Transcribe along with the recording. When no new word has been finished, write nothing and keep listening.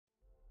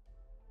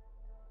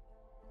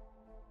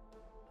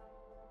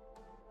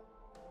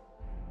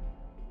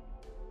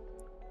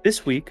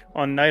This week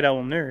on Night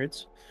Owl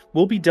Nerds,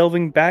 we'll be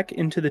delving back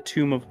into the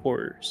Tomb of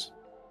Horrors,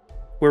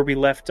 where we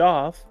left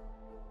off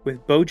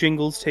with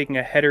Bo-Jingles taking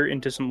a header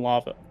into some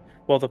lava,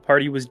 while the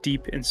party was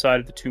deep inside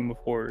of the Tomb of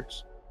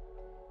Horrors.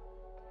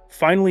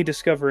 Finally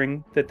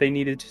discovering that they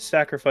needed to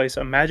sacrifice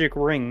a magic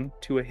ring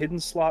to a hidden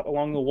slot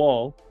along the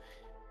wall,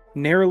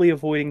 narrowly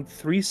avoiding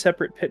 3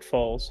 separate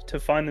pitfalls to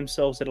find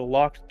themselves at a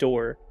locked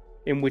door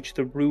in which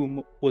the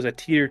room was a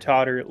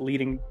teeter-totter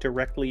leading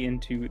directly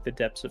into the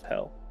depths of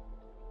hell.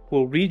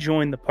 We'll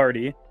rejoin the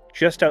party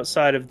just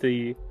outside of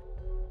the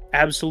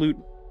absolute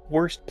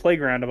worst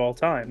playground of all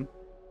time,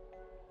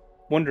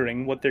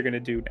 wondering what they're going to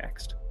do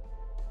next.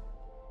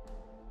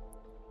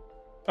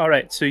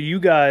 Alright, so you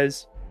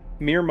guys,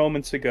 mere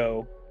moments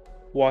ago,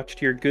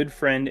 watched your good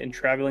friend and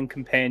traveling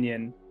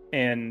companion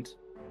and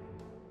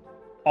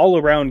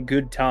all-around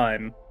good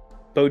time,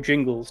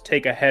 Bo-Jingles,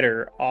 take a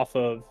header off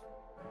of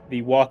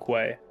the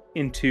walkway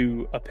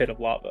into a pit of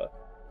lava.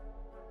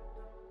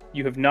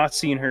 You have not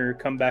seen her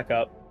come back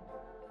up,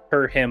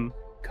 him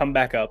come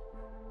back up,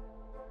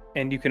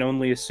 and you can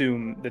only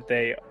assume that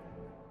they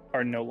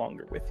are no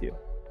longer with you.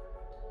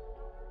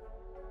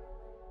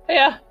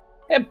 Hey,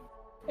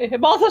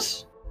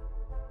 Baalthus.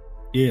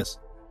 Yes.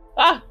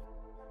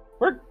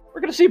 We're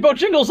gonna see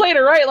Bo-Jingles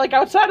later, right? Like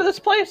outside of this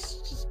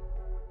place.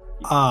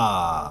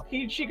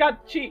 She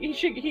got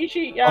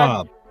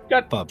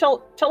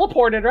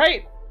teleported,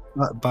 right?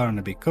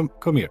 Barnaby,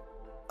 come here.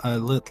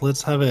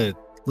 Let's have a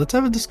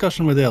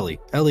discussion with Ellie.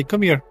 Ellie,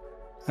 come here.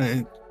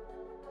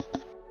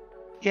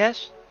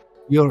 Yes?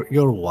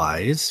 You're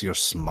wise, you're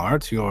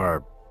smart, you're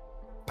a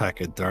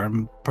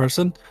pachyderm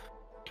person.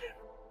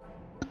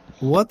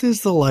 What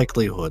is the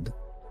likelihood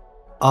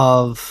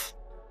of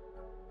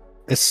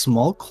a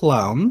small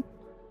clown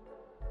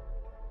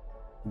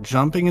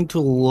jumping into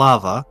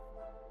lava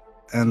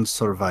and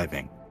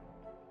surviving?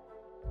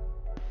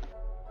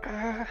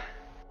 I'd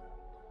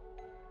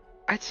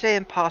say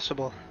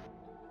impossible.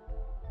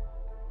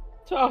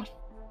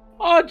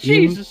 Oh,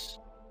 Jesus.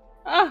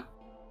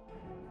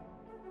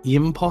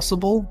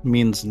 Impossible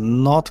means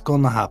not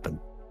gonna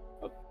happen.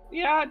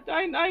 Yeah,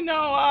 I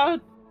know.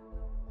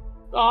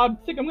 I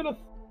think I'm gonna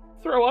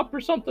throw up or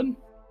something.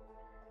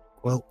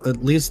 Well,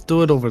 at least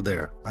do it over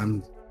there.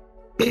 I'm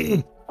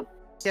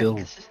still...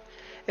 Yeah,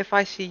 if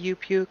I see you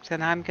puke,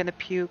 then I'm gonna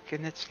puke,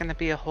 and it's gonna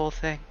be a whole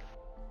thing.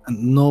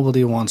 And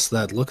nobody wants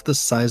that. Look at the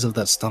size of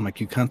that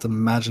stomach. You can't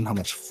imagine how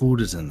much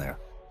food is in there.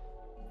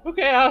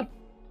 Okay,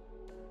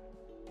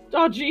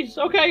 oh, jeez,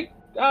 okay,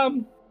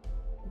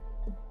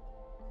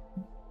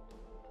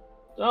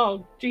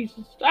 oh,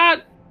 Jesus,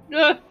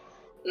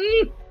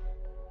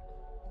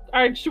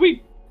 Alright, should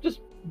we just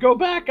go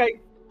back?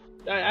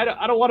 I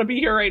don't want to be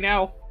here right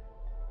now.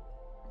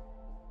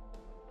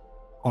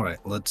 Alright,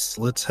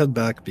 let's head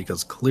back,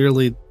 because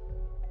clearly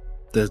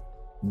the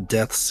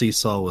death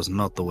seesaw was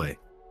not the way.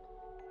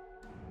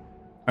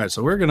 Alright,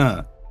 so we're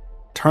gonna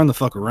turn the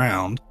fuck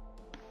around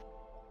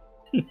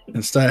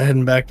and start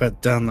heading back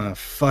down the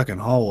fucking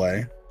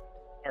hallway.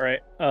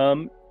 Alright,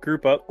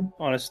 group up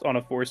on a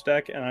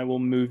 4-stack, and I will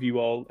move you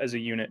all as a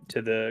unit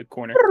to the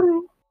corner.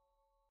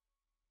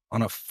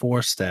 On a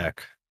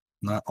 4-stack,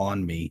 not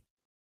on me.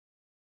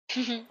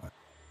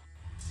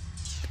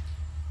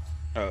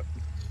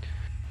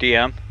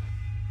 DM?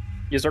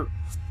 Yes, sir.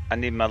 I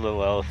need my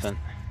little elephant.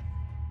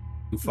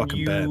 You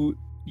fucking bet.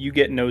 You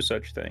get no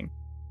such thing.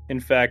 In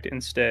fact,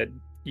 instead,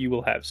 you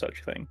will have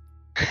such thing.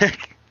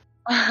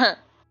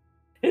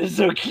 It's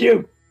so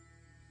cute.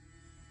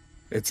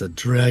 It's a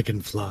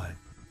dragonfly.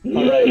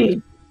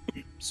 Alright.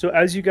 So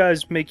as you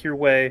guys make your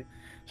way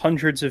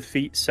hundreds of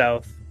feet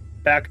south,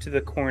 back to the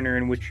corner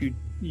in which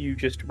you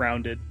just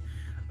rounded,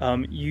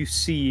 you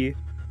see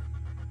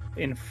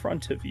in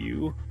front of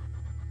you,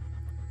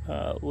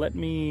 let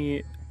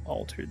me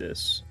alter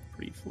this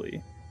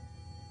briefly.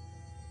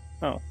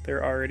 Oh,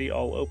 they're already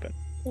all open.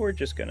 We're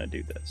just gonna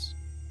do this.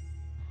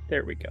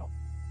 There we go.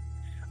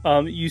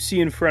 You see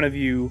in front of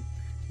you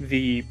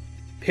the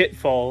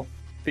pitfall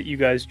that you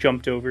guys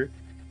jumped over,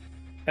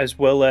 as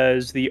well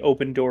as the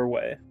open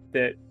doorway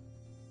that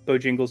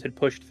Bo-Jingles had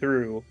pushed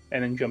through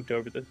and then jumped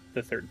over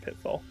the third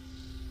pitfall.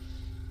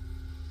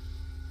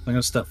 I'm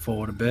gonna step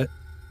forward a bit.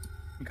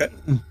 Okay.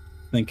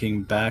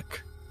 Thinking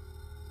back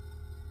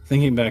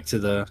to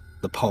the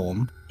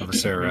poem of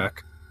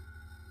Acererak.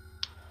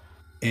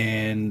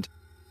 And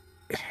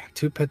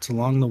 2 pits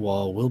along the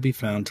wall will be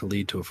found to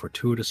lead to a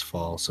fortuitous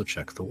fall, so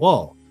check the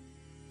wall.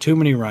 Too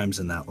many rhymes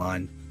in that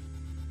line.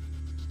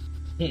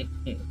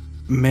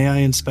 May I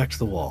inspect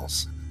the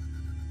walls?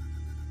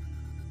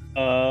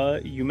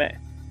 You may.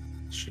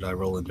 Should I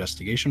roll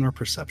investigation or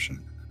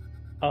perception?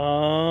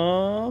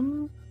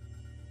 Roll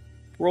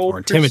or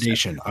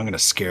intimidation. I'm going to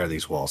scare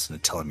these walls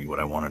into telling me what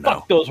I want to know.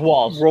 Fuck those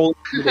walls. Roll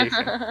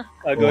intimidation. Go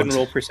ahead and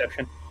roll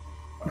perception.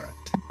 All right.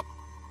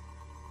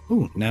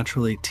 Ooh,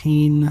 natural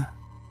 18.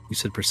 You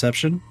said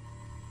perception?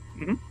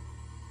 Mm-hmm.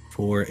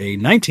 For a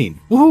 19.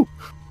 Woohoo!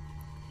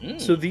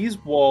 So these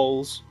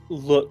walls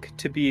look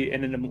to be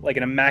in an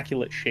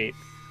immaculate shape.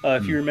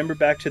 If you remember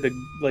back to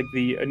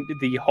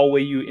the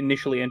hallway you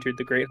initially entered,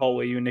 the great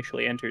hallway you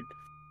initially entered,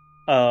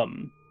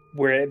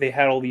 where they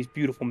had all these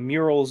beautiful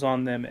murals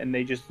on them, and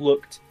they just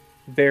looked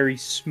very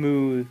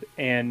smooth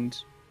and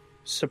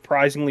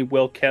surprisingly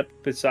well kept.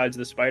 Besides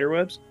the spider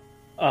webs,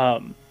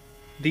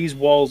 these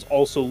walls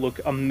also look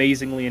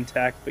amazingly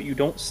intact, but you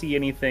don't see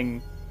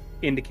anything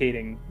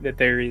indicating that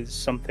there is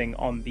something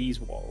on these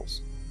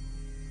walls.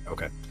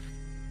 Okay.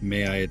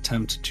 May I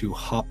attempt to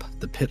hop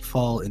the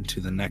pitfall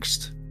into the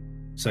next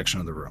section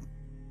of the room?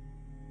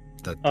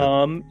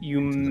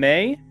 You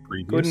may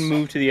previous? go ahead and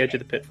move to the edge of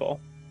the pitfall.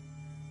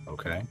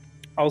 Okay.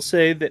 I'll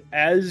say that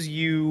as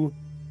you,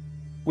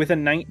 with a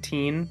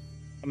 19,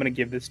 I'm going to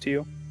give this to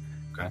you.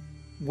 Okay.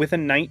 With a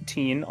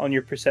 19 on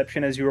your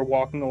perception as you are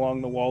walking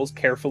along the walls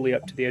carefully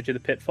up to the edge of the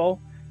pitfall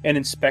and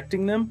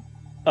inspecting them,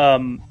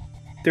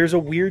 there's a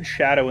weird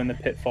shadow in the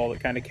pitfall that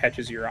kind of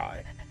catches your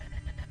eye.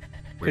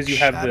 Because you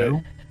have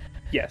shadow?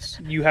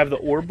 you have the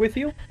orb with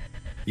you.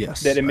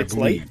 Yes. That emits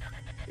light.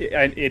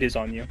 It is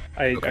on you.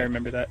 I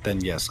remember that.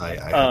 Then yes, I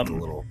have the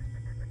little.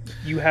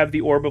 You have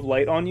the orb of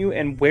light on you,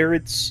 and where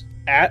it's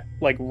at,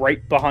 like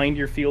right behind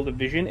your field of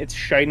vision, it's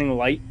shining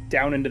light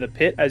down into the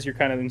pit as you're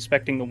kind of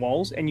inspecting the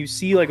walls, and you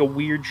see like a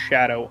weird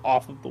shadow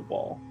off of the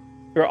wall,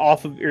 or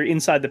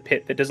inside the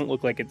pit that doesn't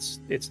look like it's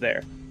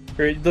there,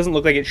 or it doesn't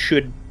look like it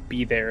should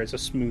be there as a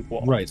smooth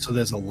wall. Right. So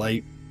there's a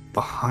light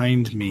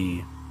behind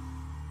me,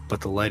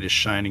 but the light is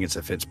shining as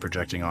if it's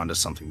projecting onto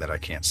something that I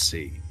can't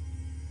see.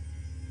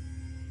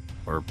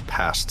 Or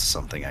past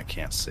something I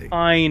can't see.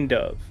 Kind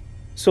of.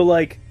 So,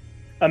 like,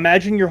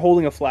 imagine you're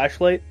holding a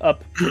flashlight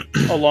up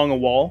along a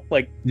wall,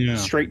 like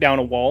straight down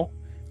a wall.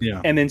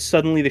 Yeah. And then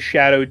suddenly the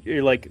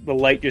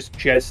light just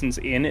jettisons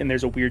in, and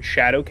there's a weird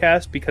shadow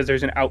cast because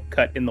there's an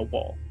outcut in the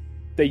wall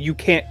that you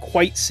can't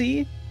quite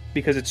see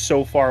because it's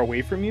so far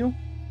away from you.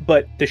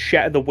 But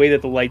the way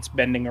that the light's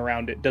bending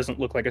around it doesn't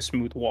look like a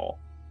smooth wall.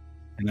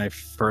 And I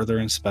further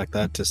inspect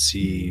that to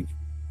see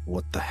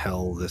what the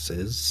hell this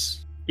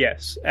is.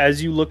 Yes,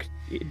 as you look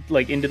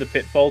like into the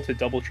pitfall to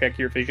double check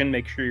your vision,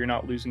 make sure you're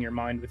not losing your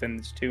mind within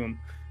this tomb.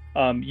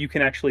 You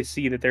can actually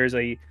see that there's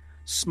a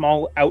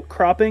small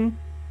outcropping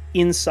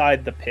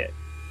inside the pit,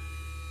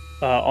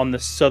 on the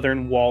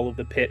southern wall of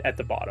the pit at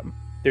the bottom.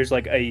 There's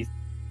like a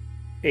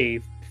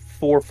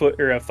 4 foot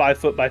or a 5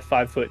 foot by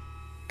 5 foot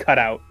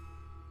cutout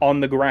on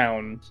the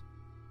ground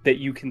that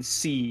you can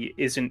see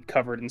isn't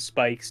covered in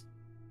spikes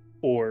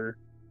or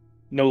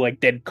no like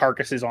dead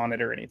carcasses on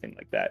it or anything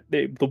like that.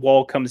 The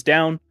wall comes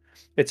down.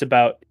 It's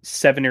about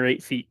 7 or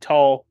 8 feet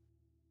tall,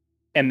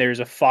 and there's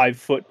a 5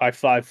 foot by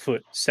 5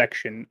 foot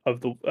section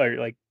of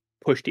like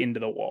pushed into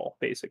the wall,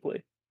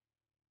 basically.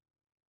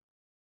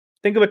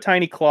 Think of a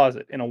tiny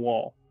closet in a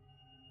wall.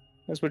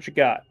 That's what you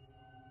got.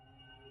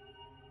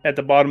 At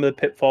the bottom of the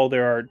pitfall,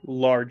 there are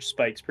large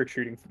spikes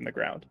protruding from the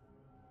ground.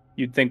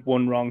 You'd think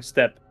one wrong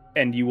step,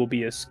 and you will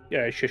be a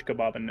shish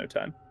kebab in no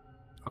time.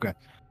 Okay.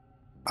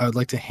 I'd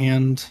like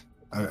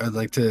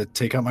to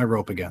take out my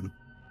rope again.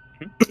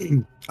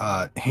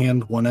 Mm-hmm.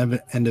 Hand one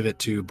end of it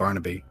to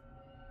Barnaby.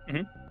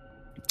 Mm-hmm.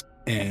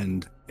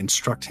 And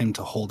instruct him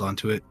to hold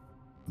onto it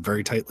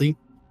very tightly.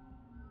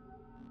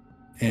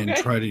 And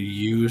try to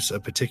use a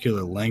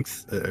particular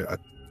length, a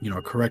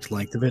correct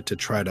length of it to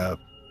try to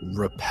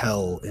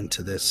rappel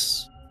into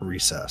this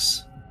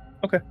recess.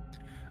 Okay.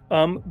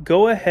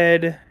 Go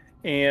ahead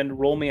and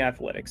roll me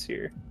athletics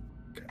here.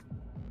 Okay.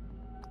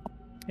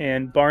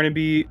 And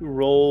Barnaby,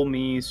 roll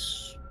me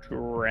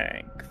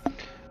strength.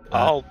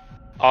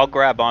 I'll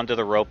grab onto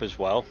the rope as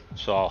well,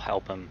 so I'll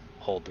help him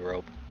hold the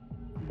rope.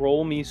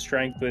 Roll me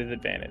strength with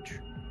advantage.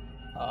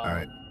 All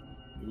right.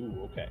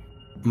 Ooh, okay.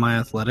 My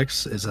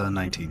athletics is a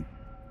 19.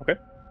 Okay.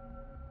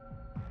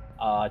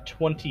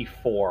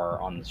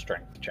 24 on the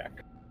strength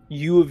check.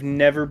 You have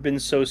never been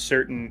so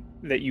certain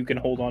that you can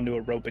hold onto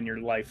a rope in your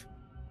life.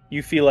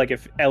 You feel like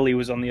if Ellie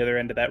was on the other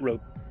end of that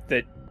rope,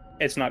 that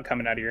it's not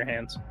coming out of your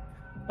hands.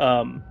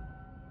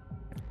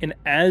 And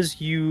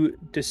as you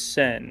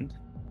descend,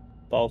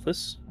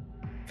 Baalthus,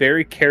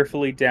 very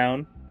carefully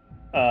down,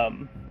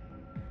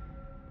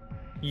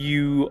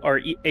 you are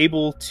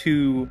able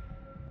to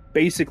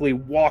basically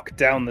walk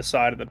down the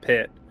side of the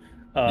pit,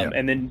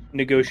 and then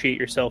negotiate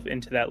yourself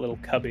into that little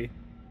cubby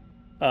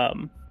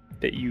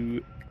that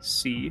you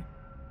see.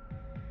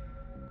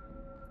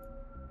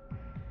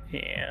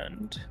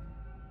 And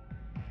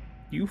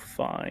you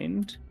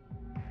find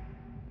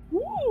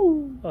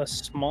a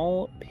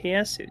small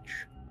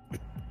passage.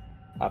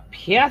 A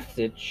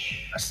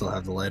passage? I still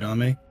have the light on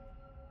me.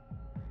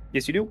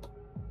 Yes, you do.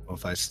 Well,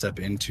 if I step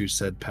into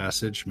said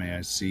passage, may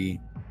I see...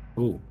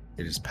 Ooh,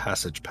 it is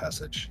passage.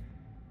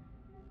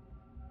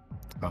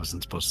 I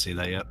wasn't supposed to see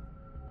that yet.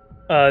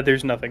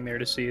 There's nothing there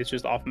to see. It's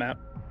just off map.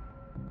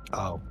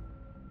 Oh.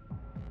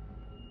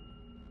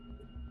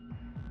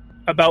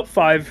 About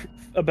five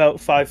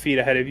feet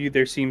ahead of you,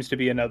 there seems to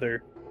be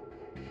another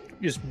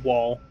just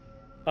wall.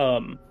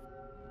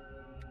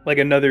 Like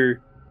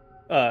another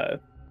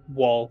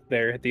wall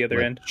there at the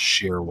other end.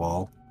 Sheer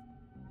wall.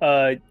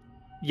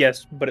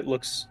 Yes, but it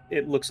looks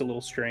a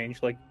little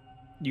strange, like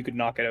you could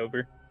knock it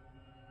over.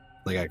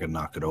 Like I could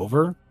knock it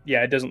over?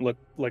 Yeah, it doesn't look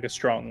like a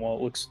strong wall.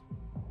 It looks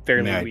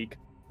fairly weak.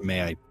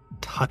 May I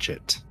touch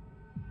it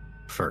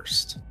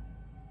first?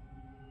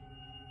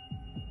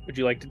 Would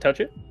you like to touch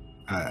it?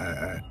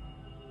 I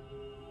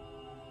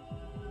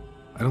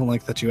don't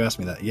like that you asked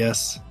me that.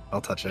 Yes,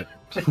 I'll touch it.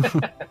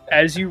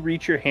 As you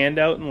reach your hand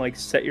out and like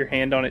set your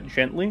hand on it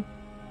gently,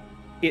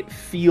 it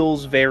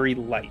feels very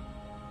light.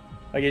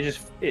 Like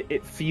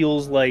it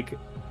feels like,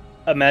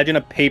 imagine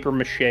a paper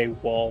mache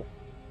wall.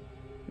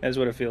 That's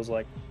what it feels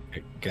like.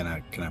 Can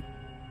I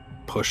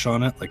push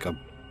on it like a?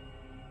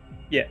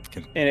 Yeah,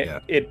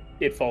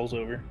 it falls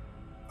over.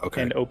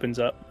 Okay. And opens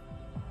up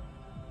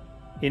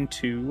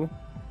into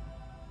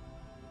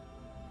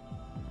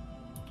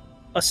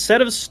a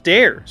set of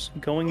stairs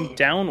going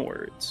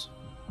downwards.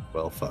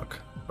 Well, fuck.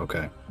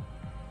 Okay.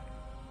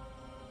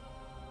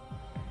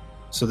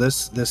 So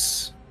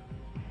this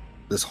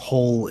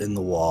hole in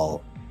the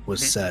wall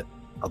was set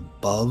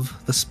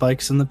above the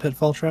spikes in the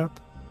pitfall trap?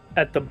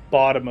 At the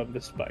bottom of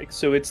the spike.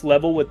 So it's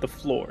level with the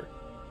floor.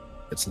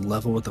 It's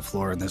level with the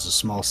floor, and there's a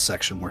small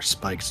section where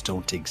spikes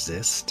don't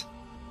exist?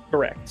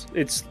 Correct.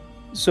 It's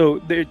so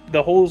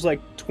the hole's like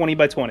 20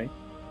 by 20,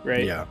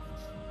 right? Yeah.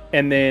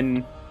 And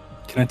then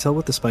can I tell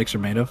what the spikes are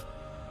made of?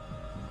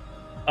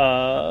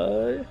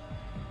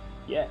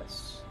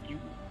 Yes, you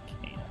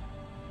can.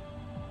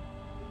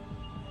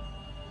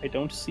 I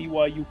don't see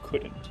why you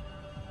couldn't.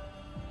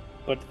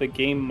 But the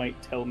game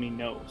might tell me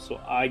no,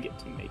 so I get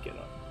to make it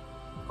up.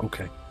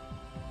 Okay.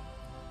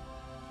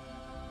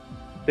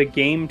 The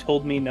game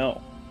told me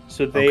no.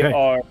 So they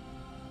are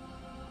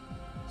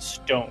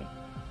stone.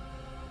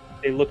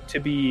 They look to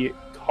be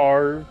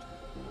carved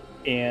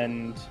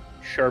and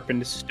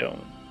sharpened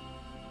stone.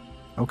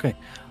 Okay.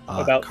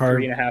 About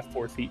 3.5,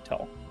 4 feet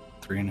tall.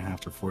 3.5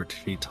 to 4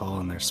 feet tall,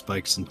 and their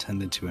spikes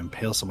intended to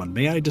impale someone.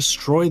 May I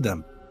destroy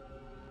them?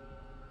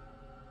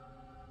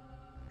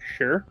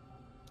 Sure.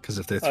 Because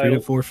if they're 3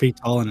 to 4 feet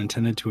tall and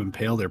intended to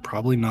impale, they're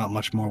probably not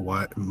much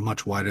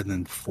wider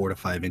than 4 to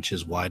 5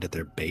 inches wide at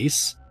their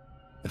base.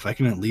 If I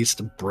can at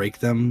least break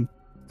them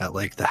at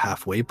like the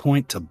halfway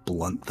point to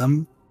blunt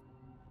them,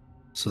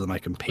 so that my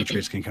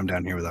compatriots can come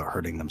down here without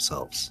hurting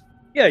themselves.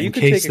 Yeah, in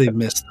case they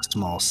miss the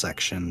small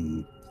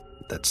section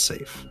that's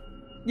safe.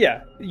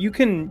 Yeah, you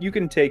can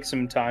take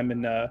some time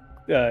and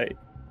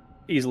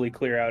easily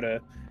clear out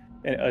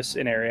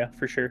an area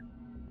for sure,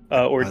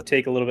 or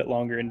take a little bit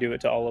longer and do it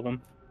to all of them,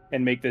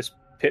 and make this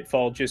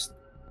pitfall just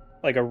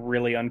like a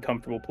really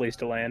uncomfortable place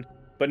to land,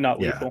 but not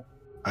lethal.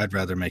 I'd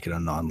rather make it a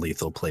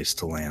non-lethal place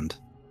to land.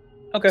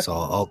 Okay. So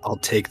I'll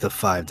take the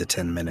 5 to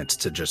 10 minutes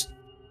to just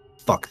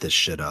fuck this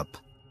shit up.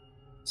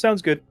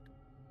 Sounds good.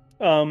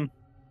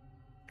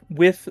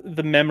 With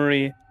the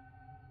memory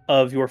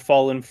of your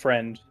fallen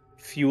friend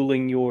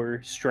fueling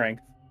your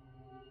strength,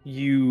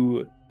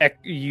 you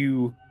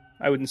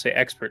I wouldn't say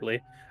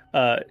expertly,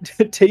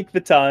 take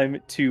the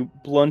time to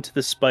blunt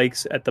the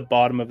spikes at the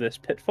bottom of this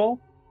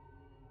pitfall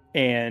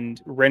and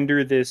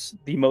render this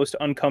the most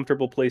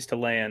uncomfortable place to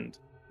land,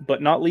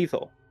 but not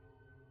lethal.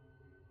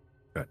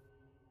 Right.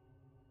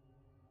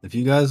 If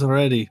you guys are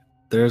ready,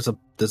 there's a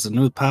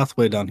new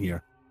pathway down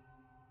here.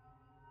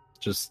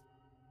 Just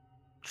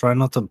try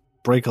not to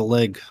break a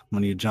leg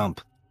when you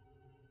jump.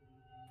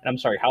 I'm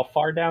sorry, how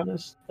far down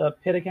is the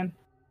pit again?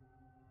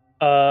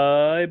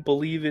 I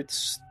believe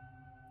it's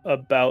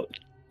about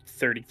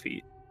 30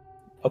 feet.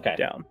 Okay.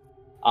 Down.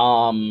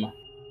 I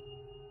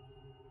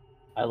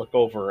look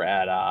over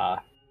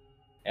at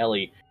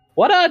Ellie.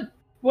 What are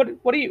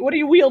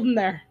you wielding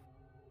there?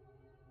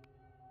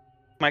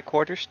 My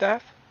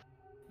quarterstaff?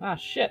 Ah,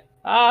 shit.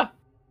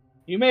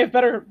 You may have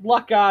better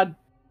luck. I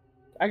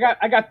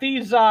got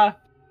these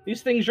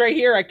things right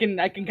here. I can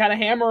kind of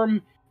hammer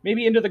them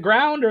maybe into the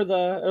ground or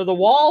the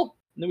wall,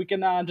 and then we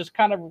can just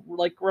kind of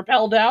like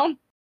rappel down.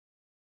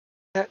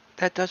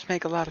 That does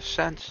make a lot of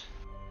sense.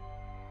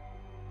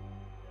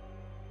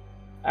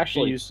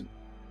 Actually,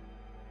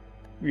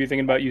 were you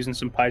thinking about using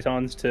some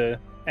pythons to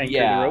anchor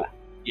the rope?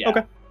 Yeah.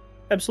 Okay.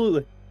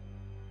 Absolutely.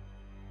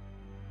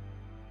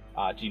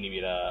 Do you need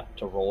me to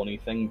roll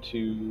anything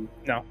to?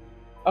 No.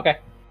 Okay.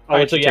 I'll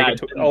let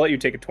you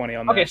take a 20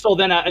 on that. Okay, so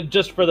then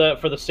just for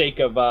the sake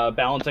of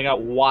balancing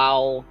out,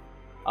 while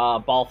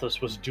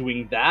Baalthus was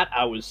doing that,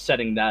 I was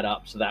setting that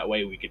up so that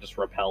way we could just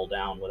rappel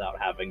down without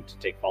having to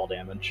take fall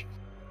damage.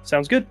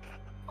 Sounds good.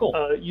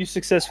 Cool. You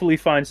successfully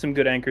find some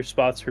good anchor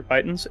spots for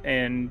pythons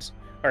and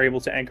are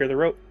able to anchor the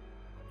rope.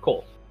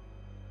 Cool.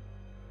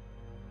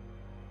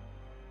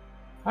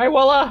 All right,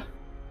 well,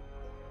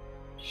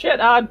 shit,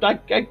 I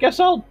guess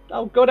I'll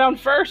go down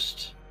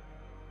first.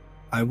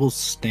 I will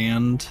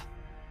stand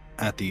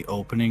at the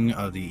opening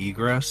of the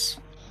egress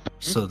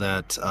so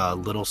that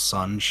little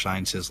sun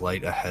shines his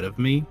light ahead of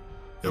me,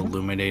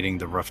 illuminating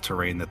the rough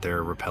terrain that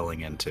they're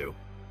rappelling into.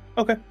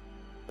 Okay,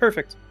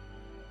 perfect.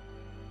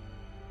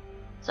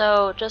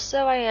 So, just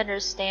so I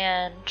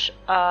understand,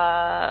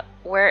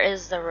 where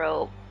is the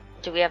rope?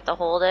 Do we have to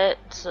hold it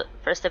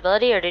for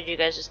stability, or did you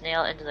guys just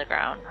nail it into the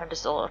ground? I'm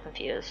just a little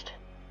confused.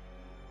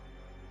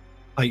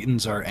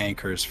 Pythons are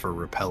anchors for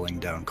rappelling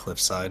down cliff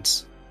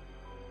sides.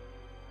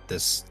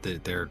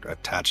 they're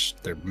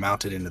attached, they're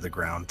mounted into the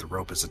ground, the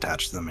rope is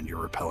attached to them, and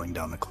you're rappelling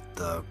down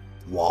the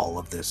wall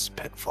of this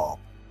pitfall.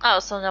 Oh,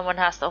 so no one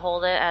has to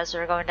hold it as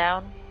we're going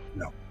down?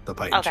 No, the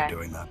Titans Okay. are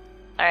doing that.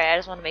 Alright, I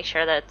just want to make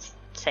sure that it's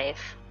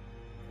safe.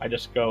 I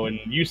just go and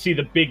you see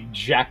the big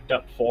jacked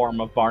up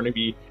form of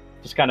Barnaby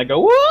just kind of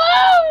go,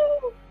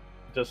 whoa!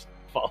 Just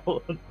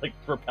fall, like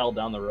rappel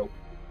down the rope.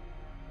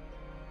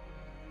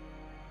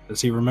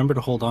 Does he remember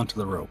to hold on to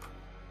the rope?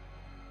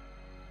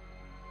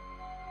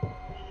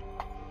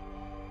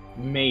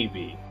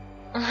 Maybe.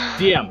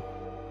 DM.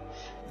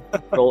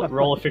 Roll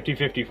a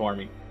 50-50 for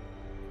me.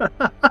 It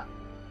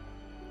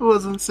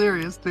wasn't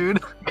serious,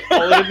 dude.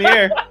 Call it in the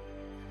air.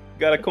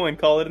 Got a coin,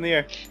 call it in the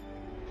air.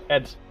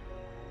 Heads.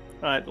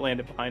 Alright,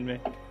 land it behind me.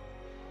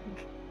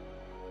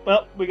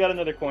 Well, we got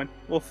another coin.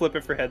 We'll flip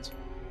it for heads.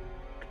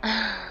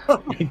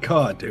 Oh my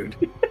god, dude.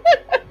 Dude,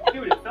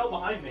 it fell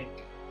behind me.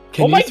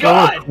 Can Oh my you throw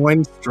God! a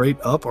coin straight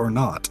up or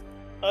not?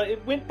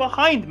 It went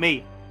behind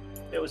me.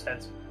 It was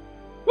heads.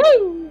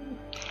 Woo!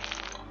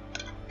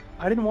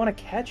 I didn't want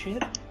to catch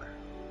it.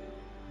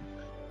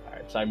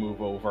 Alright, so I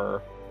move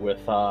over with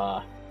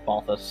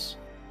Baalthus.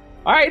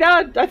 Alright,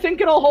 I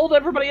think it'll hold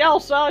everybody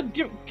else.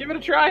 Give it a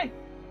try.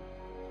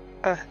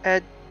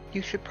 Ed,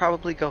 you should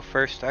probably go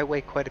first. I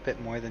weigh quite a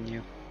bit more than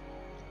you.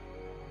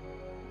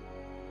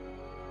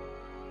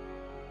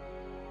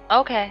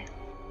 Okay,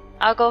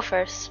 I'll go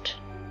first.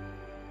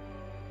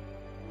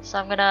 So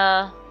I'm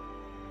gonna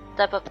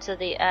step up to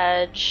the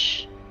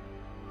edge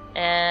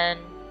and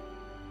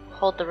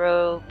hold the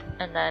rope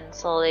and then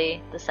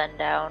slowly descend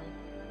down,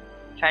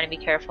 trying to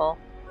be careful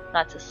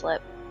not to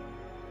slip.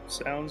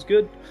 Sounds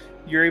good.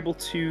 You're able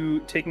to,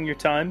 taking your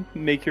time,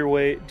 make your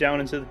way down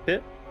into the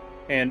pit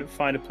and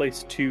find a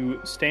place to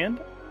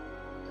stand.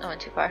 I went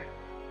too far.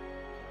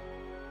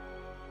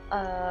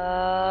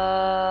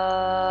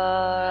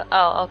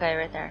 Oh, okay,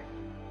 right there.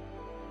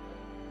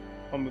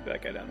 I'll move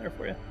that guy down there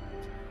for you.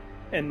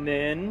 And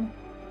then,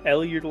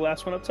 Ellie, you're the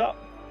last one up top.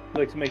 Would you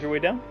like to make your way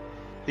down?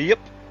 Yep.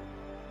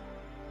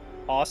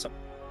 Awesome.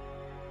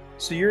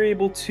 So you're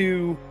able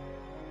to,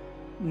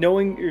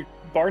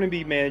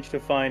 Barnaby managed to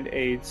find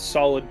a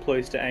solid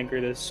place to anchor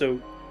this,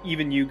 so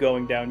even you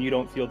going down, you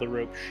don't feel the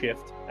rope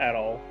shift at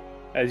all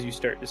as you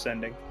start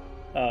descending.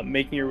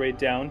 Making your way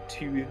down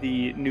to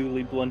the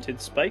newly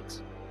blunted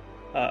spikes,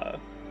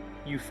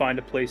 you find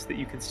a place that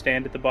you can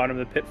stand at the bottom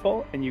of the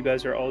pitfall, and you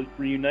guys are all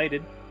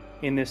reunited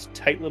in this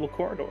tight little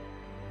corridor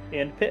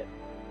and pit.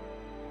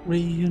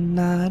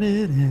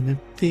 Reunited and it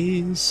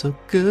feels so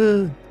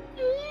good.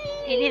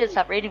 You need to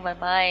stop reading my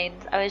mind.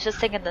 I was just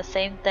thinking the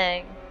same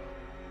thing.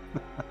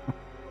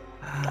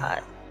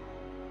 God.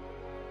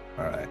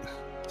 Alright.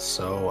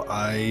 So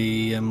I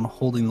am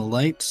holding the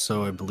light,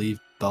 so I believe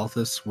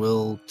Baalthus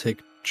will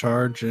take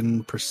charge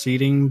in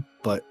proceeding,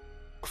 but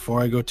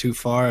before I go too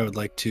far, I would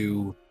like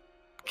to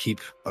keep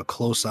a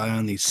close eye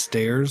on these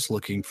stairs,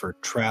 looking for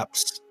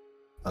traps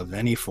of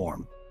any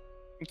form.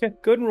 Okay,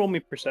 go ahead and roll me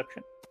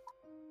perception.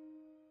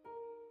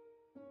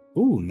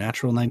 Ooh,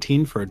 natural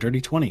 19 for a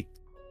dirty 20.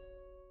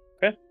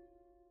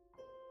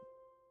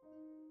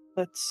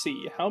 Let's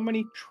see, how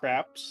many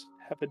traps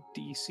have a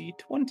DC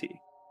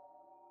 20?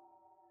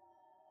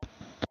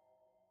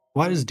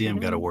 Why does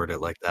DM gotta word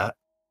it like that?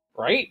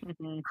 Right?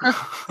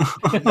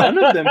 None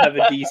of them have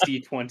a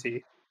DC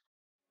 20.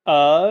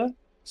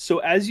 So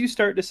as you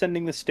start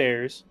descending the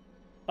stairs,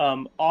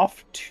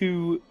 off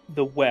to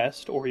the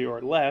west or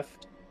your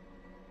left,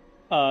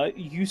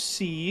 you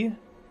see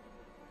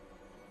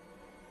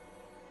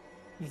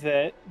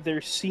that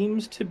there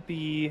seems to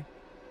be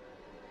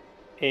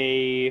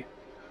a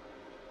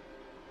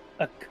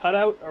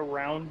cutout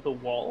around the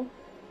wall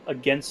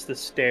against the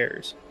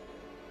stairs.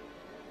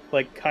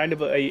 Like kind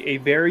of a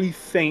very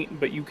faint,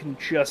 but you can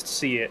just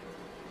see it,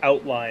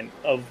 outline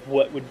of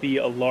what would be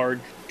a large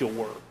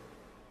door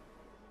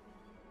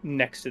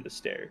next to the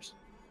stairs.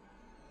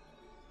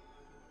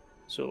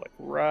 So like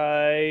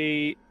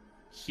right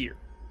here.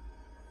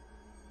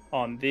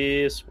 On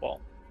this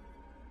wall.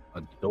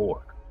 A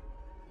door.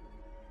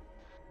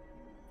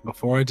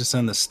 Before I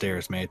descend the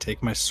stairs, may I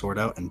take my sword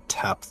out and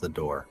tap the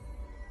door?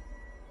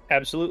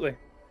 Absolutely.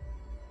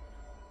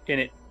 And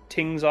it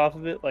tings off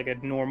of it like a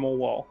normal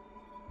wall.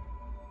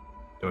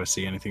 Do I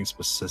see anything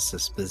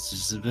suspicious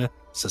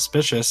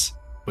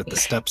with the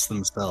steps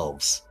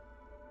themselves?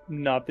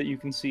 Not that you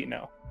can see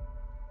now.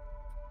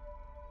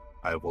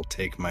 I will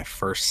take my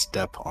first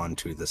step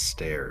onto the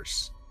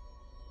stairs.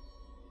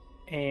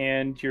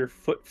 And your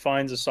foot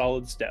finds a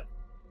solid step.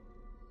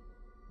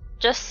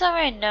 Just so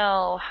I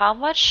know, how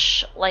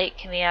much light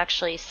can we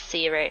actually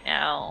see right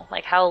now?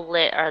 Like, how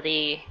lit are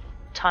the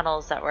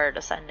tunnels that we're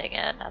descending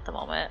in at the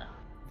moment?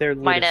 They're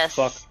lit as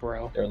fuck,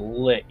 bro. They're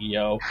lit,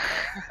 yo.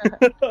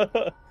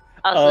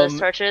 Also, there's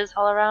torches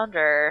all around,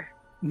 or?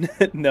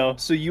 No,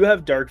 so you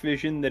have dark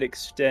vision that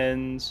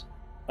extends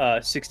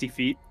 60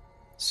 feet.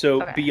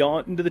 So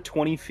beyond into the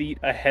 20 feet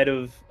ahead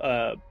of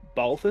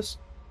Baalthus,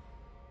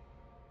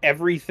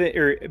 everything,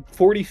 or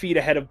 40 feet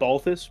ahead of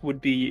Baalthus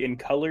would be in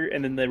color,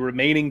 and then the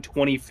remaining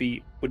 20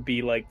 feet would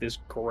be like this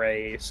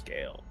gray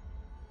scale.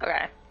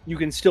 Okay. You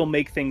can still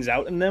make things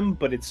out in them,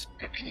 but it's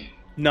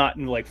not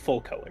in like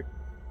full color.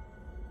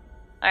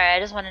 Alright, I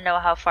just want to know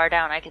how far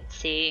down I can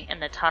see in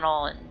the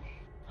tunnel, and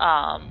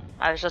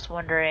I was just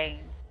wondering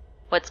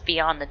what's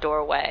beyond the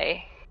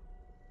doorway.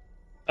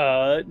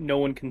 No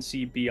one can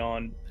see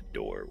beyond the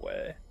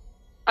doorway.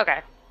 Okay.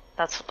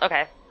 That's what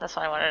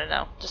I wanted to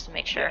know, just to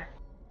make sure. Yeah.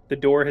 The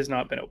door has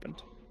not been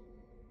opened.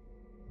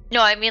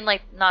 No, I mean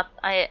like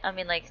I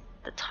mean like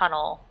the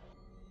tunnel.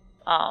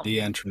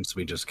 The entrance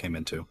we just came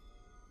into.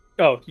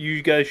 Oh,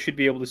 you guys should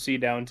be able to see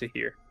down to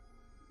here.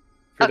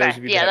 For those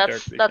of you that have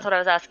dark vision. That's what I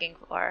was asking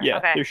for. Yeah,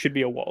 okay. There should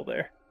be a wall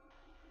there.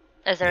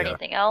 Is there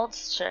anything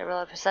else? Should I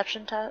roll a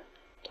perception test?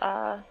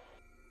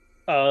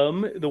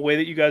 The way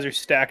that you guys are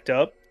stacked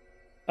up,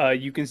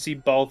 you can see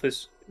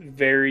Baalthus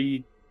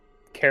very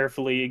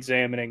carefully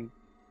examining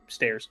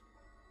stairs.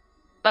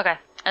 Okay,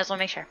 I just want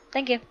to make sure.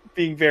 Thank you.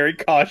 Being very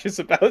cautious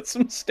about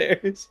some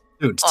stairs.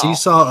 Dude,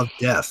 seesaw of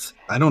death.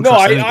 I don't. No,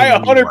 I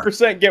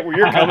 100% get where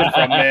you're coming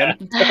from, man.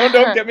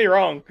 Don't get me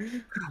wrong.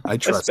 I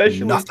trust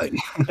nothing.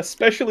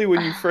 Especially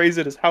when you phrase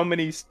it as how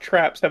many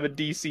traps have a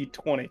DC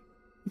 20.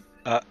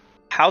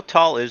 How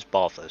tall is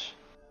Baalthus?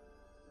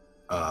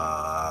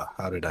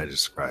 How did I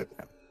describe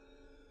him?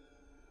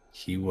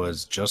 He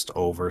was just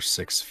over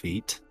 6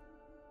 feet.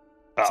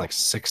 It's like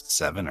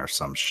 6'7" or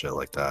some shit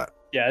like that.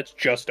 Yeah, it's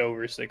just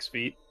over 6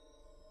 feet.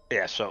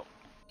 Yeah, so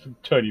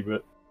tiny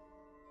bit.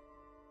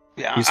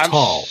 Yeah, I'm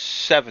tall.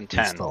 7'10".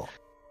 He's tall.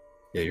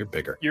 Yeah, you're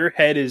bigger. Your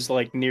head is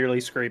like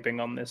nearly scraping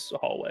on this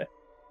hallway.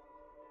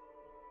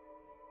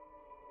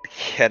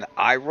 Can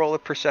I roll a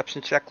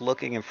perception check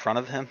looking in front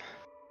of him?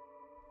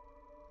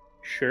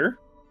 Sure.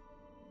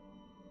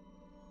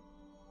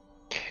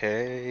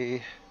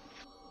 Okay.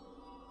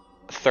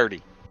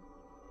 30.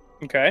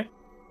 Okay.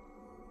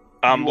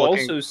 You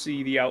also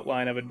see the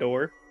outline of a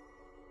door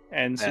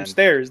and some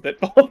stairs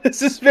that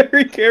Baalthus is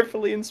very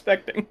carefully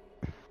inspecting.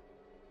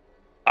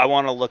 I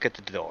want to look at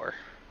the door.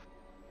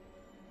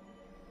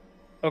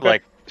 Okay.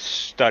 Like,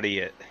 study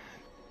it.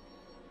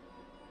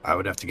 I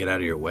would have to get out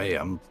of your way.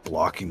 I'm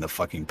blocking the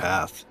fucking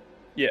path.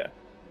 Yeah.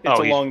 It's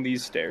along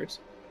these stairs.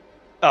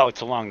 Oh,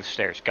 it's along the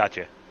stairs.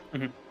 Gotcha.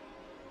 Mm-hmm.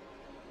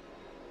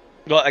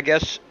 Well, I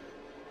guess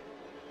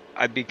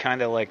I'd be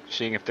kind of like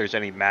seeing if there's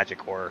any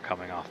magic horror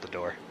coming off the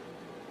door.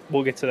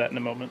 We'll get to that in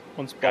a moment,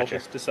 once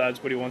Baalthus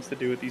decides what he wants to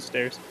do with these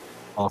stairs.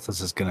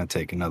 Baalthus is going to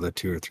take another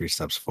 2 or 3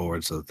 steps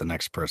forward so that the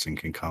next person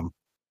can come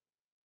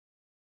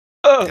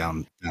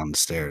down the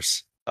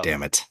stairs. Oh.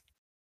 Damn it.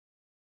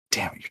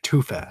 Damn it, you're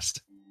too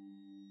fast.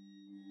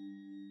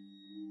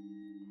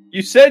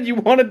 You said you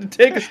wanted to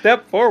take a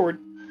step forward.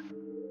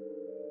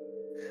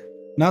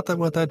 Not that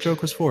what that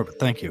joke was for, but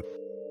thank you.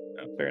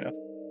 Oh, fair enough.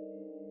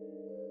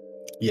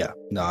 Yeah,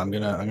 no, I'm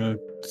gonna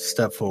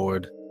step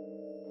forward,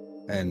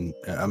 and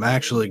I'm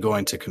actually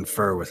going to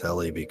confer with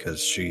Ellie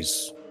because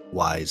she's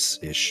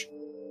wise-ish,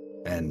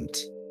 and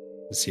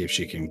see if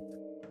she can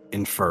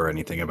infer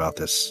anything about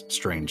this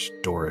strange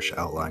doorish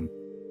outline.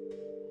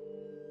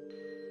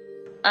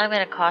 I'm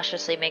gonna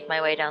cautiously make my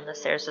way down the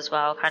stairs as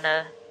well, kind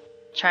of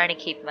trying to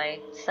keep my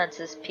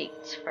senses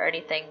peaked for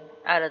anything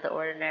out of the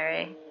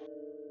ordinary.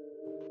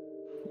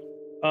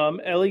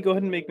 Ellie, go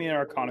ahead and make me an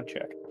Arcana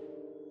check.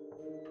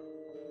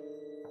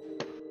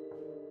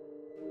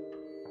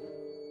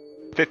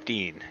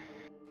 $15.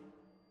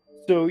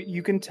 So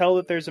you can tell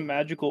that there's a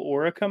magical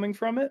aura coming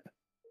from it.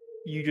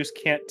 You just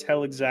can't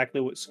tell exactly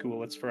what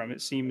school it's from.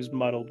 It seems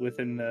muddled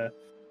within the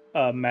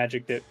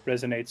magic that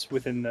resonates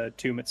within the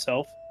tomb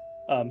itself.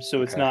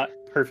 So it's not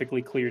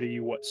perfectly clear to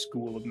you what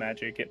school of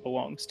magic it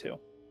belongs to.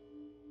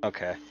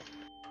 Okay.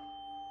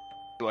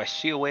 Do I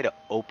see a way to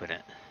open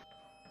it?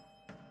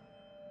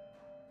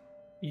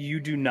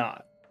 You do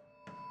not.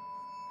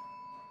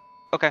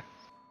 Okay.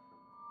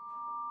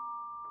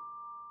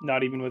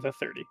 Not even with a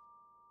 30.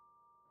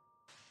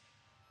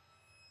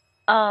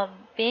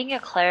 Being a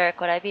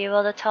cleric, would I be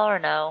able to tell or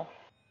no?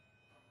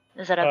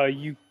 Is that a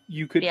you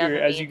could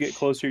as you get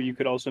closer, you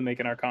could also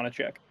make an Arcana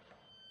check.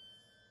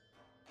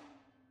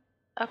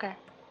 Okay.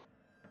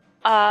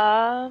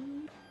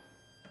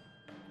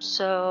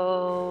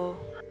 So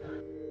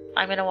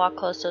I'm gonna walk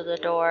close to the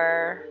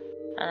door,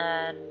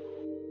 and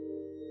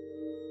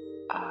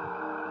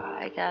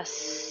I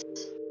guess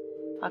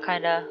I'll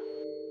kind of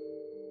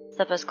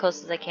step as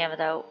close as I can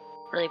without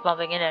really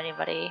bumping into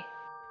anybody,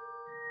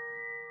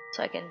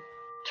 so I can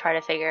try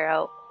to figure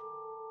out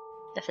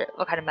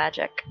what kind of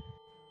magic.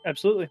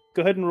 Absolutely.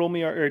 Go ahead and roll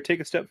me, or take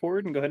a step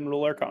forward and go ahead and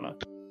roll Arcana.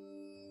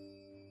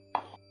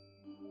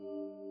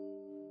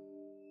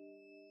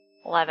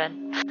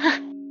 11.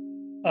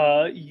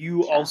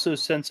 You also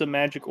sense a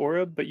magic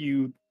aura, but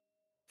you,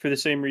 for the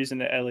same reason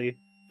that Ellie,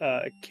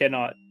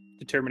 cannot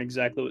determine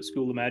exactly what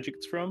school of magic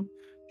it's from,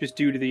 just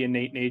due to the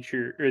innate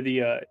nature, or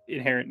the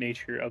inherent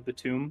nature of the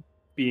tomb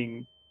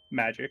being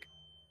magic.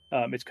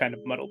 It's kind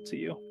of muddled to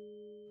you.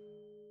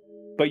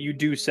 But you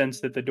do sense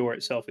that the door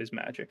itself is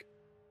magic.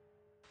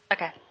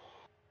 Okay.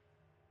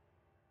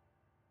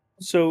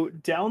 So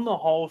down the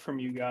hall from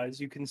you guys,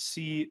 you can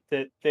see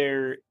that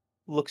there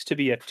looks to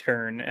be a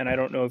turn, and I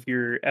don't know if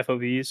you're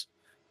FOVs,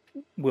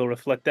 will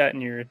reflect that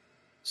in your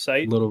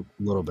sight.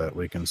 Little bit.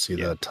 We can see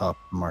Yeah. the top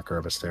marker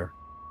of a stair.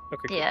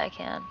 Okay, cool. Yeah, I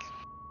can.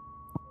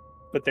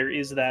 But there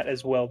is that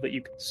as well that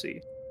you can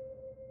see.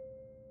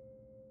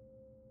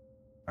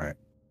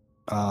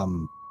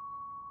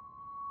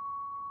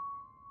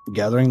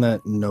 Gathering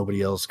that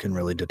nobody else can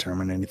really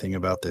determine anything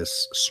about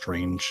this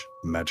strange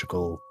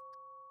magical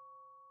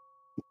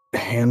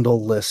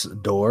handleless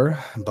door,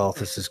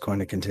 Balthus is going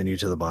to continue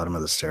to the bottom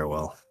of the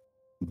stairwell.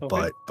 Okay.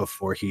 But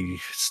before he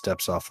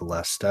steps off the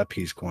last step,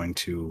 he's going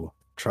to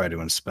try to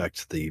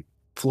inspect the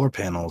floor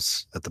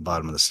panels at the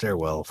bottom of the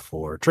stairwell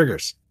for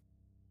triggers.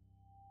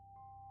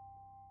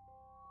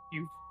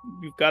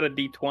 You've got a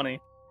D20.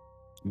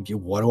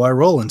 What do I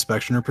roll?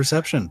 Inspection or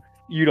perception?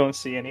 You don't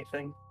see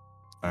anything.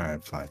 All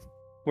right, fine.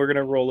 We're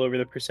gonna roll over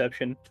the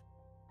perception.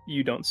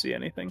 You don't see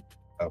anything.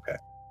 Okay.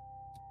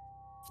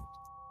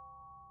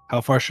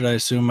 How far should I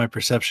assume my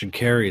perception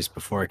carries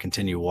before I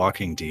continue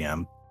walking,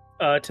 DM?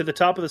 To the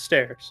top of the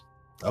stairs.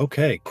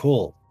 Okay,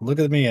 cool. Look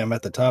at me. I'm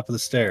at the top of the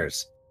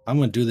stairs. I'm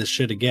going to do this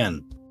shit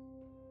again.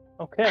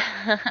 Okay.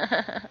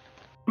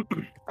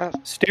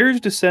 Stairs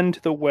descend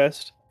to the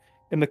west,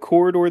 and the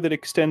corridor that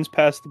extends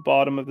past the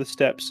bottom of the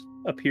steps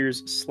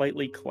appears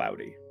slightly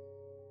cloudy.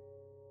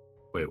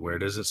 Wait, where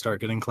does it start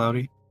getting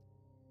cloudy?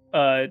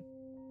 A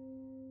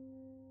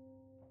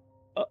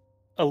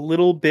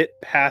little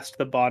bit past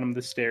the bottom of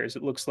the stairs,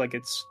 it looks like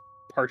it's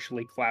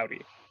partially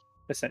cloudy,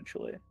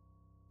 essentially.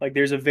 Like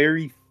there's a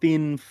very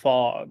thin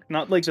fog,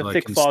 not like the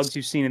thick fogs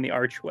you've seen in the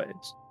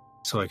archways.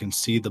 So I can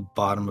see the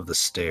bottom of the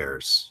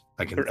stairs.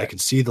 I can Correct.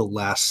 see the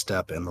last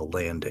step and the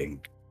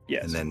landing.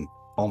 Yes. And then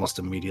almost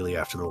immediately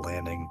after the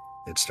landing,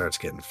 it starts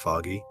getting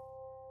foggy.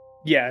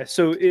 Yeah,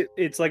 so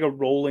it's like a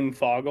rolling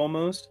fog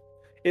almost.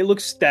 It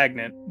looks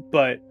stagnant,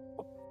 but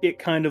it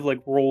kind of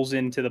like rolls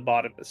into the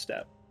bottom of the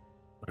step.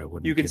 But I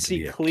wouldn't You can get to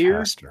see be a clear,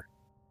 caster.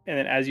 and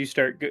then as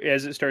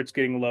it starts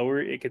getting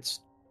lower, it gets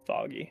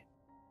foggy.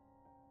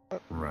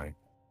 Right.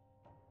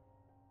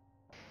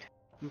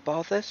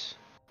 Balthus,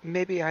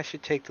 maybe I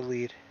should take the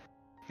lead.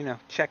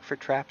 Check for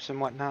traps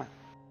and whatnot.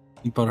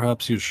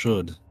 Perhaps you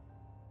should.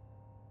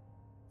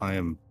 I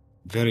am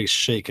very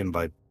shaken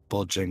by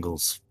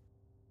Bo-Jingles'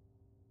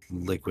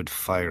 liquid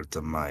fire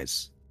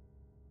demise.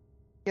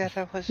 Yeah,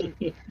 that wasn't...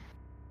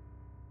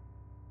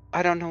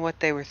 I don't know what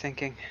they were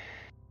thinking.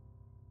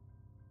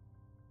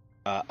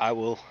 I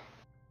will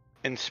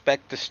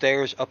inspect the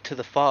stairs up to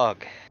the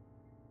fog.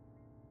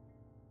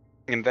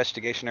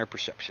 Investigation or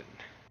perception?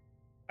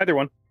 Either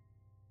one.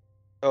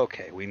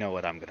 Okay, we know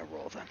what I'm going to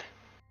roll then.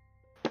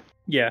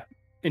 Yeah,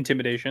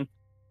 intimidation.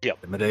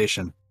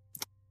 Intimidation.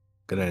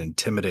 Gonna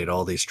intimidate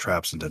all these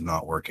traps into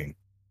not working.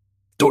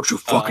 Don't you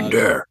fucking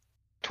dare!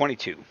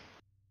 22.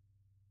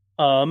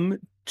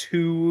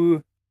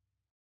 To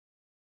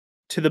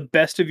the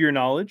best of your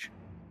knowledge,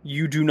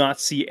 you do not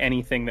see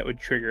anything that would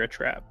trigger a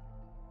trap.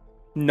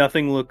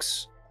 Nothing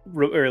looks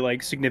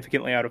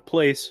significantly out of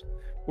place,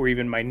 or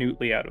even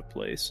minutely out of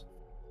place.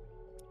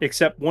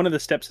 Except one of the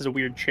steps has a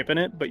weird chip in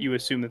it, but you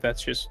assume that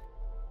that's just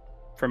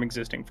from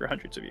existing for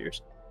hundreds of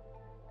years.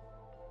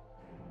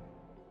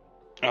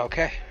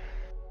 Okay.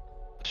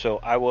 So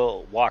I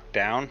will walk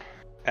down,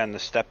 and the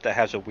step that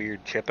has a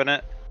weird chip in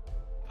it,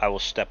 I will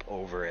step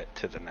over it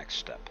to the next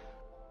step.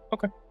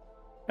 Okay.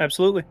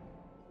 Absolutely.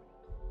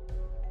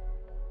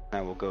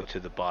 I will go to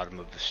the bottom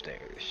of the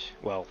stairs.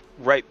 Well,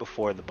 right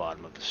before the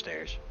bottom of the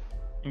stairs.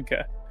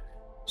 Okay.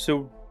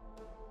 So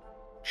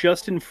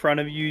just in front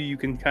of you, you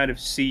can kind of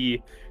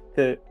see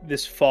that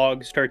this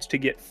fog starts to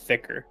get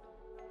thicker.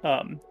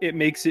 It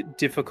makes it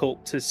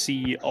difficult to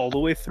see all the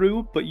way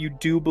through, but you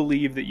do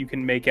believe that you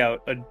can make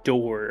out a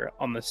door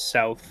on the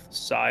south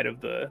side of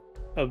the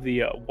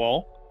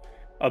wall,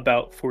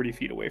 about 40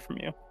 feet away from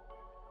you.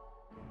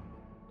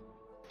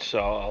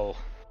 So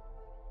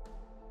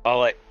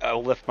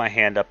I'll lift my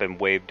hand up and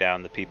wave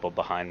down the people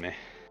behind me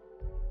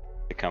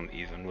to come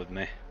even with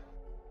me.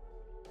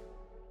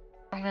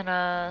 I'm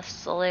gonna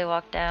slowly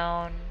walk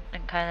down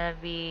and kind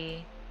of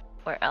be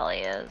where Ellie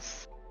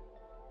is.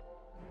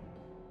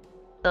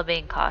 Still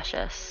being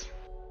cautious.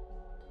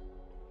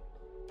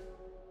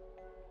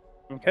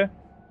 Okay.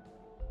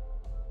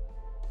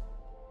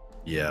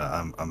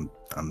 Yeah, I'm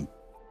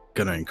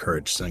gonna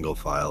encourage single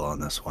file on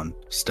this one,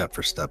 step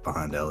for step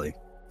behind Ellie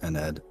and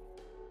Ed.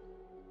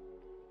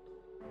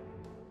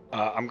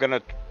 I'm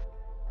gonna,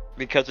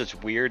 because it's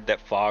weird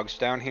that fog's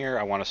down here,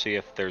 I want to see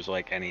if there's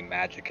like any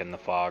magic in the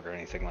fog or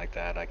anything like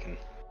that I can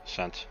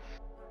sense.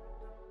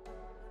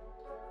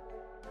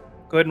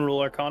 Go ahead and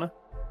roll Arcana.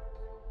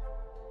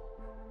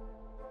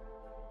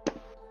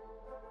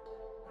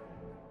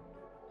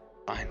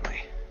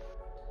 Finally.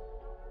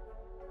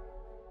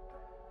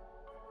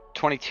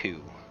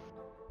 22.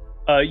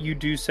 You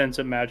do sense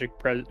a magic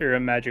a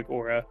magic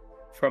aura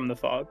from the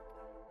fog.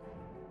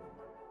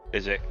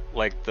 Is it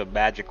like the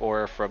magic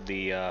aura from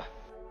the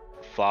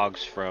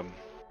fogs from...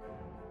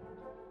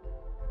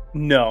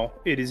 No,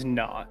 it is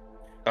not.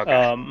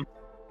 Okay.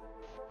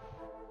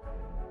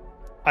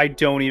 I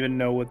don't even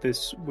know what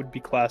this would be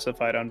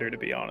classified under, to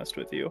be honest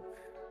with you.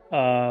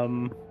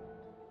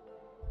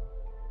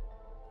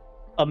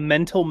 A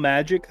mental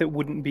magic that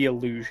wouldn't be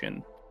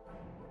illusion.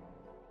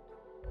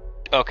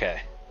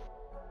 Okay.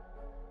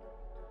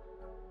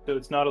 So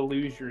it's not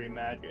illusory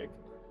magic.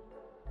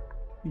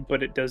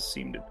 But it does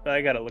seem to...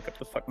 I gotta look up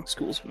the fucking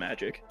schools of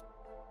magic.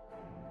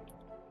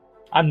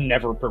 I'm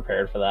never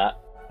prepared for that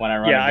when I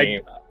run a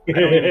game. I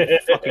don't even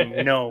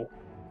fucking know.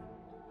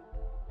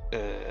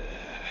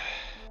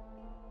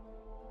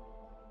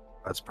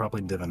 That's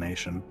probably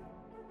divination.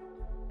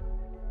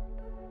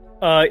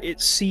 It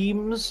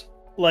seems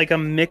like a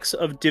mix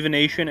of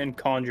divination and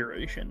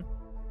conjuration.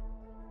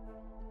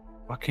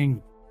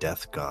 Fucking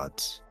death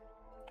gods.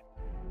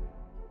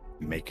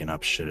 Making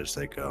up shit as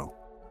they go.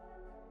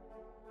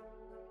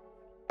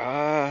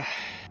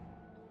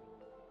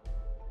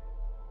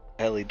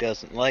 Ellie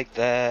doesn't like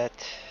that.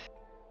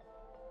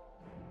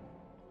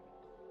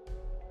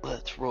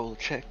 Let's roll a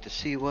check to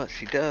see what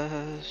she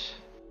does.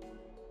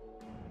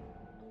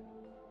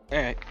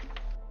 Alright.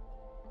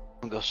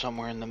 We'll go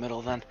somewhere in the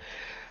middle then.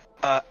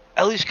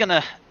 Ellie's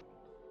gonna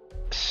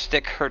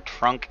stick her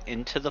trunk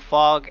into the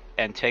fog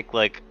and take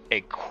like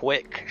a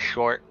quick,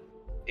 short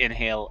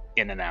inhale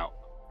in and out.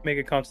 Make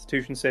a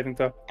constitution saving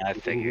throw. I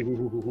figured.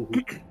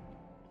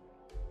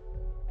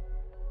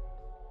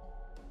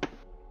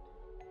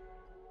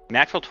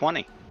 Natural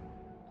 20.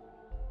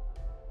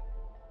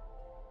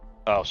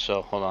 Oh,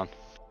 so hold on.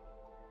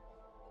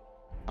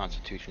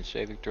 Constitution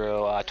saving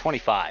throw.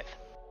 25.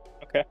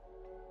 Okay.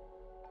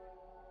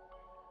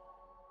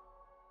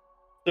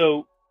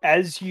 So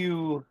as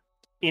you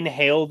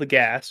inhale the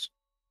gas,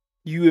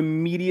 you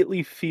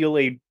immediately feel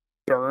a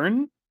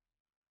burn,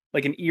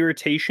 like an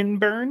irritation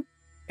burn,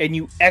 and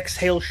you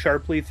exhale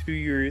sharply through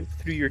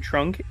your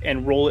trunk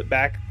and roll it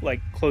back like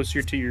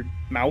closer to your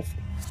mouth,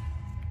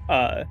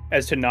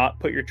 as to not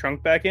put your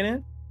trunk back in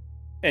it,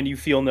 and you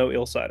feel no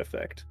ill side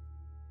effect.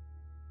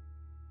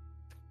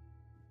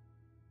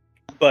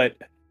 But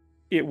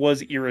it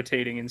was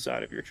irritating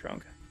inside of your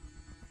trunk.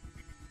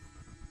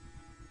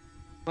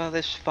 Well,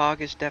 this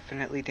fog is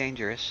definitely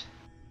dangerous.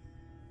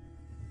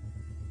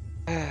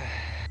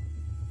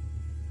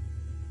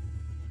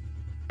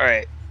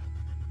 Alright.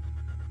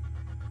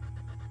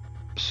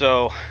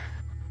 So,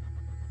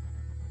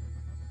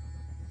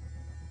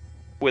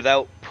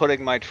 without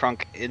putting my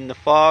trunk in the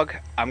fog,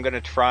 I'm going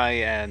to try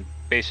and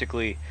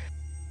basically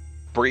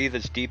breathe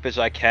as deep as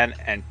I can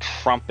and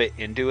trumpet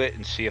into it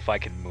and see if I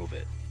can move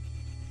it.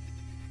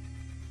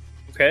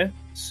 Okay,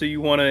 so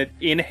you want to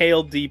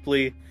inhale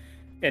deeply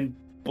and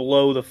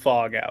blow the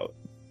fog out.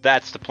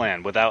 That's the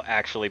plan, without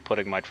actually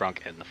putting my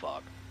trunk in the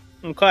fog.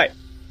 Okay.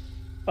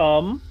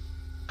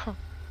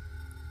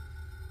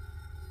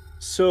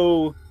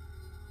 So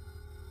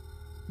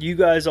you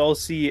guys all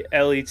see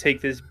Ellie take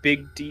this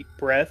big deep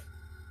breath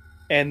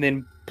and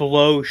then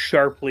blow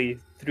sharply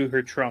through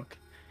her trunk.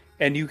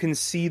 And you can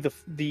see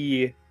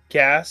the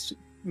gas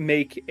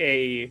make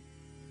a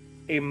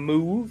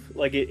move,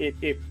 like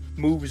it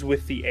moves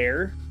with the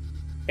air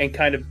and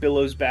kind of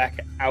billows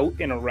back out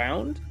and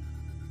around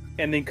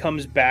and then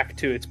comes back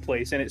to its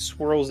place, and it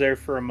swirls there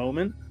for a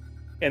moment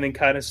and then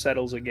kind of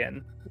settles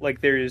again, like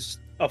there is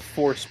a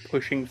force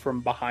pushing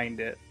from behind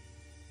it,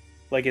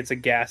 like it's a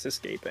gas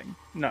escaping,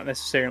 not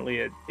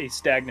necessarily a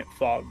stagnant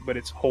fog, but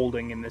it's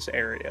holding in this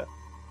area.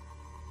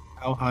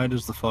 How high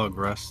does the fog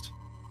rest?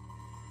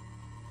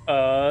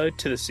 To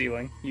the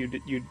ceiling. You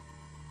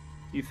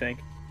think?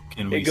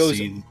 Can we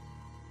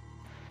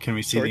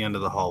see Sorry? the end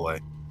of the hallway?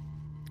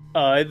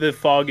 The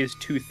fog is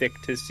too thick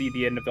to see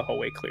the end of the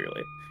hallway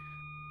clearly.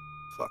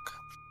 Fuck.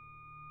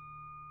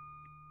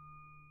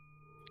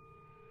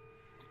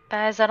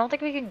 Guys, I don't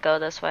think we can go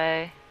this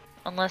way.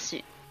 Unless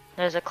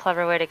there's a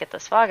clever way to get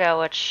this fog out,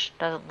 which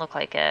doesn't look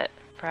like it.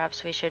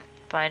 Perhaps we should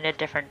find a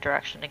different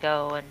direction to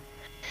go and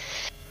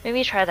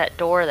maybe try that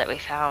door that we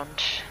found.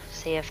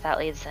 See if that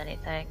leads to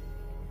anything.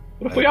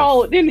 What if we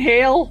all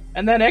inhale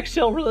and then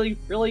exhale really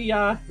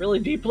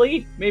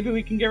deeply? Maybe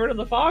we can get rid of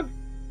the fog?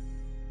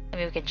 I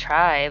mean, we can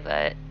try,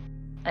 but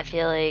I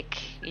feel like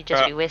you'd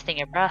just be wasting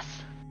your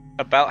breath.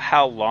 About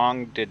how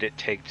long did it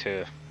take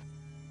to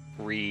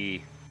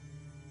refog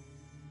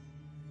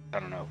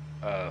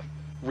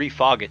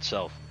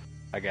itself,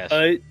 I guess?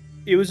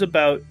 It was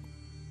about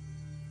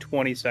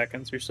 20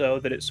 seconds or so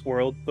that it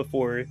swirled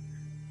before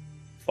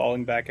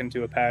falling back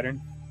into a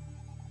pattern.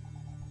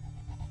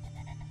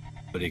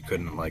 But he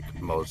couldn't,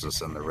 like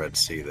Moses in the Red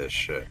Sea, this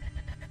shit.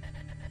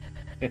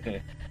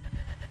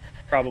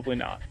 Probably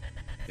not.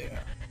 Yeah.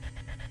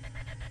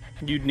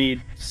 You'd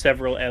need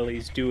several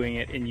Ellies doing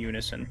it in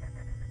unison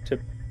to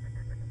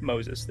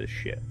Moses this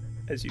shit,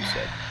 as you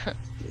said.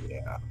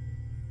 Yeah.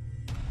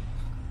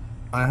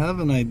 I have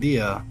an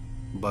idea,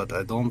 but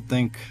I don't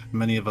think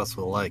many of us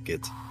will like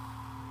it.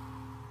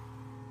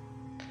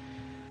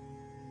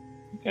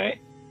 Okay.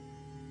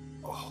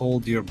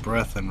 Hold your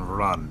breath and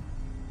run.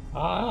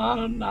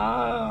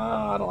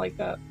 Nah, I don't like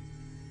that.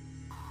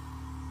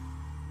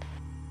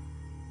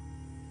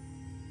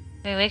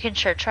 I mean, we can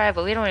sure try,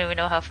 but we don't even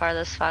know how far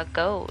this fog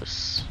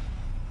goes.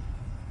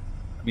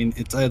 I mean,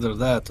 it's either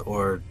that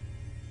or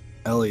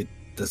Ellie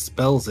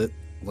dispels it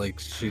like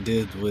she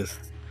did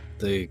with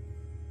the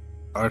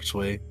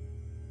archway.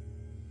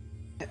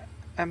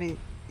 I mean,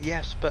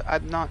 yes, but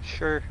I'm not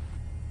sure.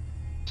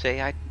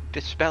 Say I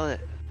dispel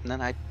it, and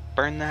then I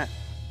burn that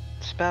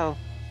spell,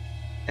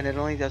 and it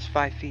only does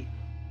 5 feet.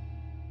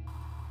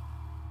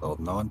 Don't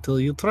know until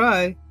you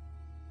try.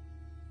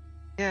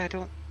 Yeah, I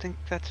don't think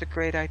that's a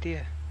great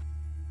idea.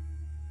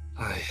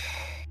 Ay.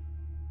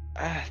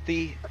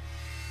 The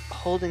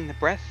holding the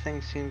breath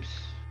thing seems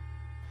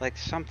like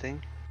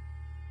something.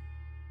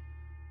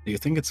 Do you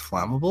think it's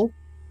flammable?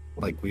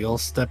 Like we all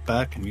step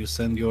back and you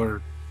send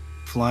your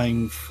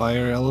flying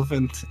fire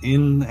elephant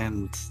in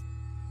and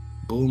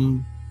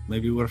boom,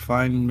 maybe we're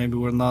fine, maybe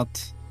we're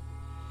not.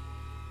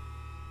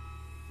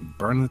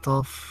 Burn it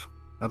off?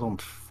 I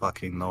don't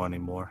fucking know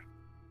anymore.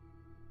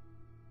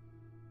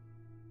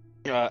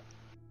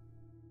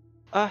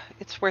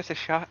 It's worth a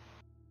shot.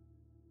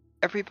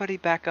 Everybody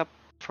back up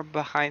from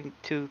behind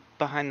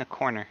the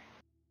corner.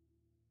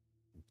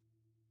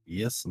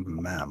 Yes,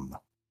 ma'am.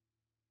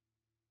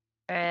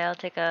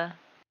 Alright,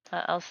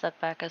 I'll step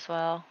back as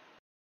well.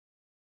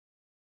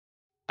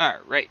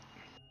 Alright.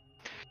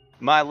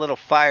 My little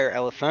fire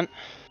elephant,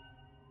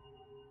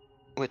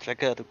 which I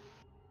gotta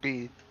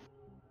be...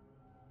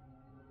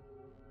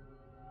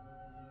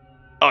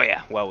 Oh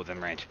yeah, well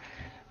within range.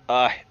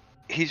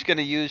 He's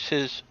gonna use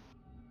his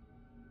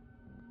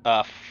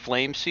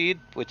flame seed,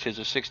 which is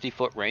a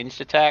 60-foot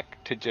ranged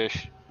attack, to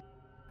just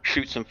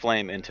shoot some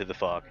flame into the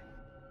fog.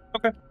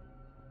 Okay.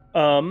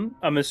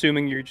 I'm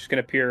assuming you're just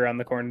gonna peer around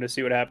the corner to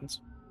see what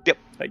happens. Yep.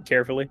 Like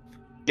carefully.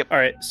 Yep. All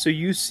right. So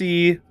you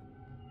see,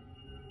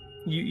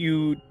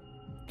 you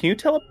can you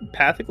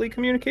telepathically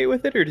communicate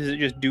with it, or does it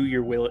just do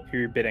your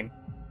bidding?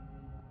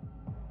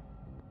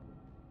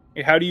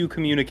 How do you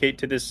communicate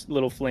to this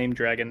little flame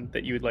dragon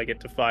that you would like it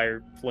to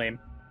fire flame?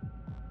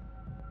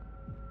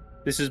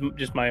 This is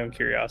just my own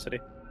curiosity.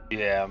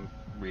 Yeah, I'm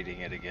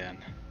reading it again.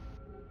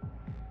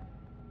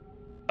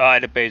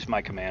 It obeys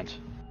my commands.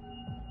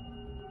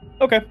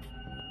 Okay.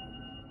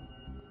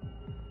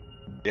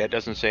 Yeah, it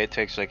doesn't say it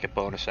takes like a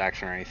bonus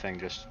action or anything,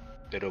 just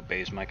it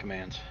obeys my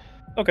commands.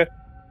 Okay.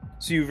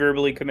 So you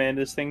verbally command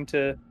this thing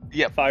to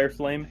fire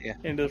flame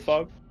into the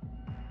fog?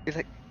 He's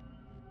like,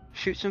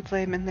 shoot some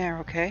flame in there,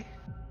 okay?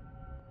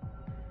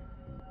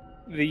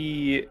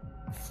 The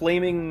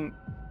flaming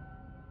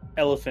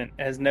elephant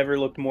has never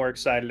looked more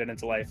excited in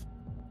its life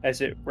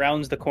as it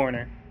rounds the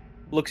corner,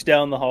 looks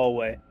down the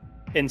hallway,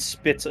 and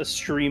spits a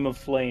stream of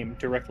flame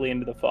directly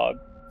into the fog.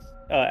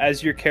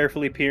 As you're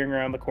carefully peering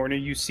around the corner,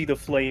 you see the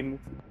flame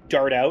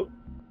dart out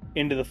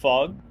into the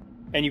fog,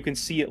 and you can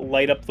see it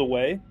light up the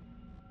way,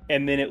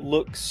 and then it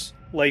looks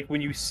like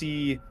when you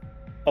see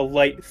a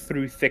light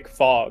through thick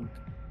fog,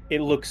 it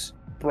looks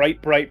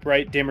bright, bright,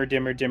 bright, dimmer,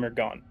 dimmer, dimmer,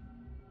 gone.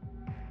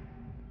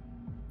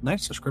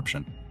 Nice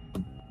description.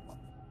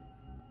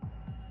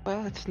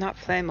 Well, it's not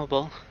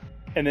flammable.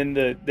 And then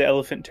the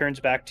elephant turns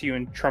back to you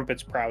and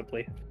trumpets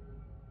proudly.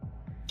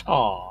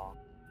 Aww.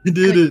 You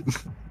did it.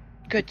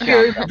 Good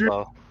job,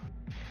 Elbow.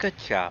 Good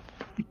job.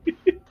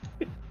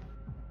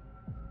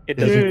 It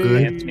doesn't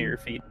good. dance near your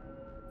feet.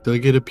 Do I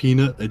get a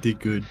peanut? I did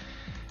good.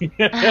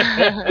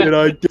 And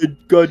I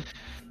did good.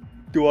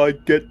 Do I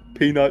get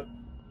peanut?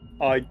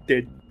 I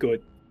did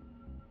good.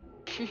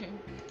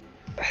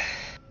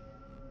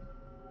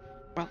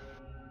 Well,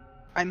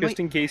 I might... Just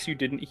in case you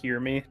didn't hear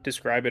me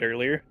describe it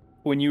earlier,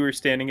 when you were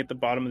standing at the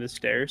bottom of the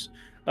stairs,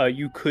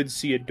 you could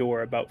see a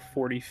door about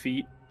 40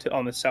 feet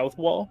on the south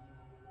wall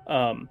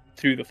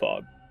through the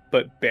fog,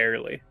 but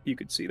barely you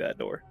could see that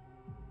door.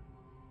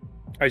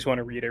 I just want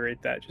to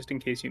reiterate that just in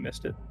case you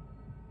missed it.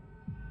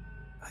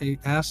 I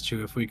asked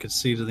you if we could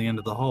see to the end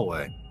of the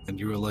hallway, and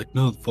you were like,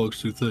 no, the fog's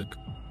too thick.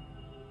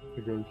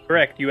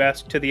 Correct, you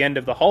asked to the end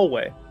of the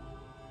hallway.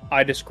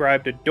 I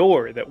described a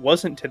door that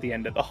wasn't to the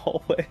end of the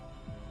hallway,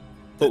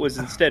 but was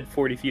instead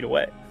 40 feet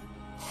away.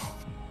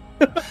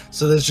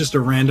 So there's just a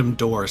random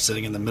door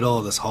sitting in the middle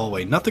of this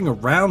hallway. Nothing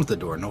around the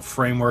door, no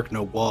framework,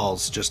 no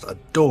walls, just a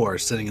door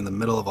sitting in the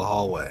middle of a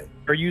hallway.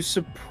 Are you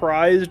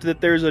surprised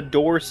that there's a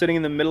door sitting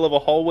in the middle of a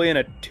hallway in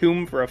a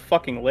tomb for a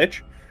fucking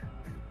lich?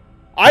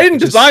 I didn't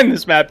design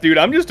this map, dude.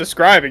 I'm just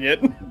describing it.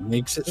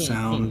 Makes it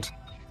sound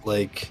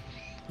like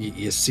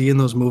you see in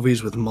those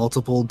movies with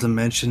multiple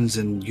dimensions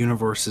and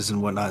universes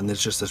and whatnot, and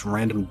there's just this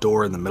random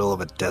door in the middle of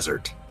a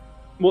desert.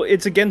 Well,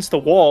 it's against the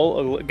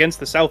wall, against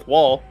the south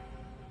wall.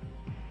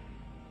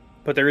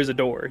 But there is a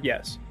door,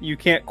 yes. You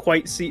can't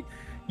quite see...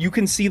 You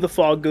can see the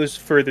fog goes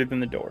further than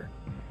the door.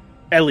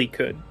 Ellie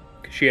could,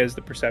 because she has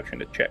the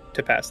perception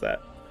to pass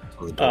that.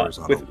 So the door's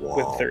on a wall.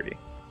 With 30.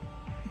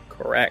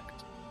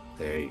 Correct.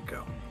 There you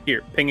go.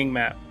 Here, pinging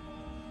map.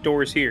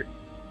 Door's here.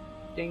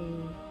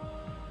 Ding.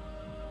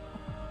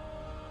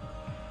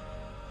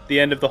 The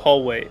end of the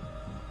hallway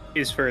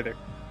is further.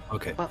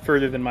 Okay.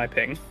 Further than my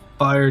ping.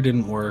 Fire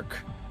didn't work.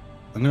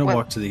 I'm going to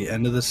walk to the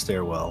end of the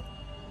stairwell.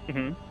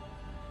 Mm-hmm.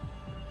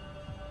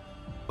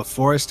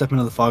 Before I step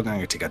into the fog, I'm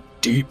going to take a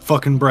deep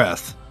fucking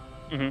breath.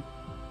 Mm-hmm.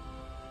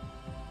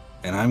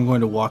 And I'm going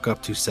to walk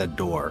up to said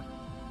door.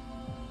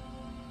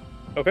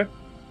 Okay.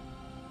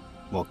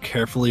 While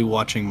carefully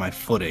watching my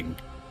footing.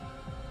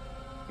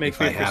 Make If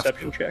me I a have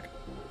perception to. check.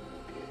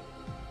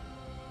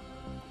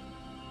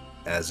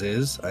 As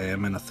is, I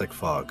am in a thick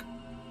fog.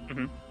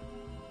 Mhm.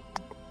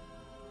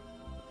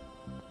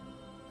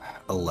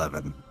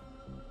 11.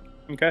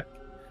 Okay.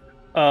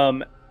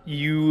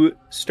 You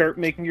start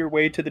making your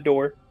way to the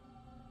door,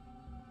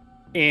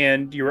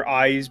 and your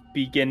eyes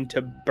begin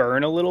to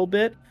burn a little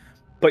bit,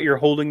 but you're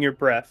holding your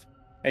breath,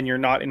 and you're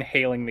not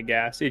inhaling the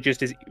gas. It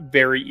just is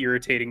very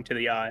irritating to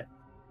the eye.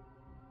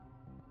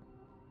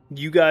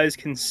 You guys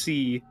can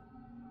see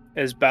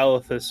as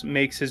Baalthus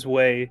makes his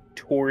way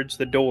towards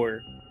the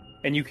door,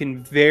 and you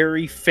can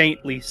very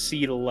faintly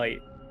see the light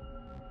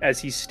as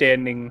he's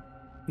standing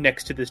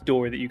next to this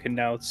door that you can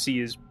now see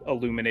is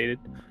illuminated.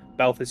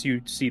 Baalthus,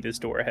 you see this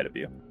door ahead of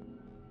you.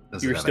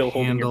 Does You're it have still a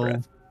holding your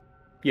handle? breath.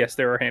 Yes,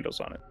 there are handles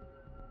on it.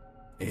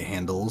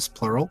 Handles,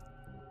 plural?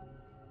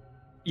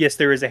 Yes,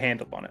 there is a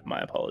handle on it. My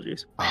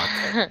apologies.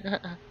 Okay.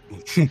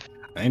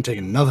 I ain't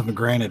taking nothing for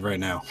granted right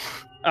now.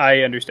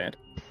 I understand.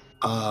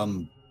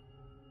 Can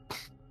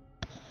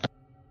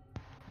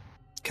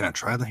I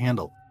try the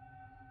handle?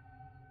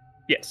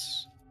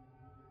 Yes.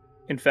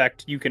 In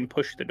fact, you can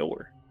push the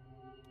door.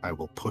 I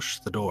will push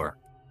the door.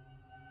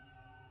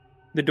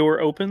 The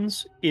door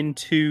opens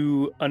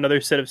into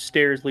another set of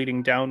stairs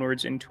leading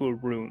downwards into a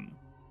room.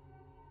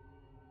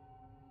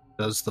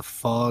 Does the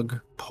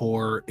fog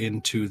pour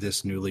into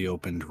this newly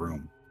opened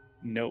room?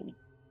 No.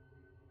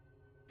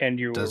 And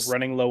you're Does-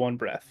 running low on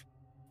breath.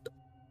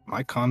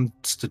 My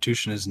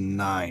constitution is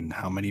 9.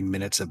 How many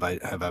minutes have I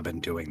been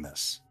doing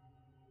this?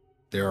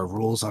 There are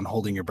rules on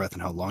holding your breath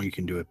and how long you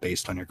can do it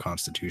based on your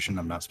constitution.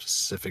 I'm not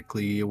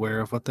specifically aware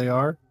of what they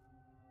are.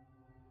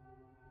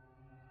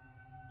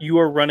 You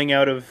are running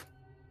out of...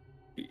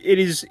 It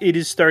is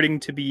starting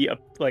to be a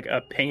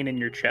pain in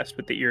your chest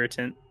with the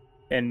irritant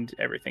and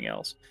everything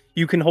else.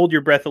 You can hold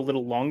your breath a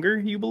little longer,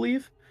 you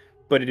believe,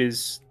 but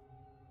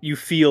you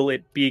feel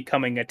it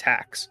becoming a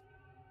tax.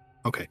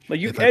 Okay. Like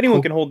If I anyone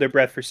poke- can hold their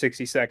breath for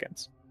 60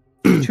 seconds.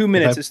 2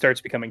 minutes, it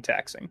starts becoming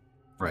taxing.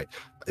 Right.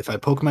 If I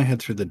poke my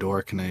head through the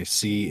door, can I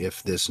see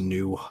if this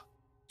new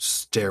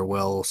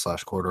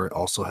stairwell/corridor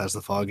also has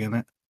the fog in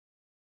it?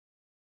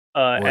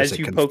 Or is As it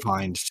you poke,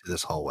 confined to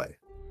this hallway?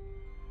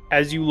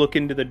 as you look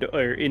into the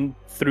door, in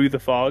through the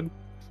fog,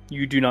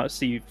 you do not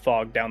see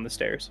fog down the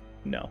stairs.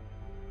 No,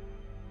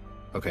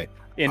 Okay.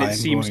 and it I'm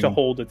seems to going-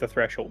 hold at the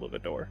threshold of the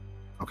door.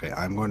 Okay,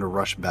 I'm going to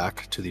rush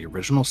back to the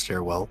original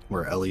stairwell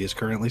where Ellie is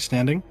currently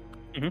standing.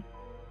 Mhm.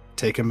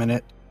 Take a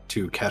minute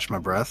to catch my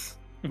breath,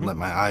 and Mhm. let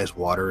my eyes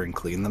water and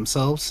clean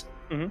themselves,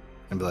 Mhm.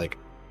 and be like,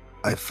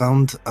 I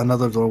found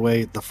another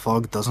doorway. The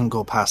fog doesn't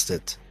go past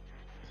it.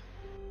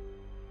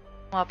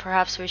 Well,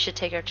 perhaps we should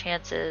take our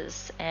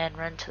chances and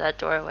run to that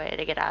doorway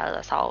to get out of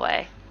this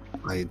hallway.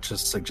 I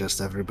just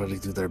suggest everybody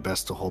do their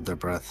best to hold their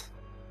breath.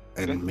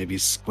 And Okay. maybe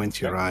squint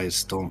your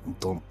eyes. Don't,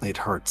 it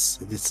hurts.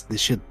 This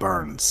shit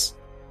burns.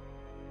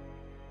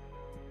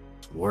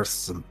 It's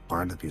worse than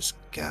Barnaby's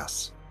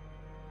gas.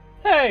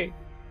 Hey,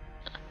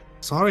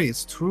 Sorry,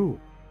 it's true.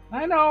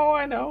 I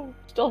know.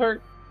 Still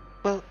hurt.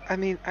 Well, I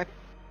mean, I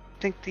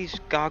think these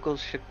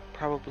goggles should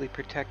probably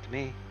protect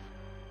me.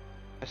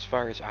 As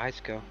far as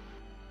eyes go.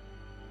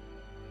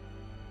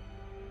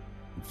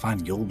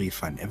 Fine, you'll be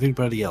fine.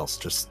 Everybody else,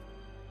 just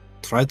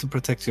try to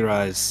protect your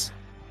eyes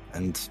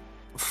and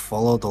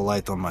follow the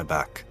light on my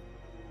back.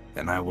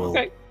 And I will,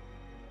 Okay.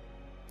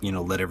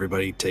 let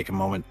everybody take a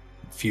moment,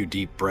 a few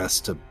deep breaths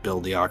to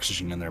build the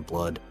oxygen in their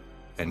blood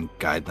and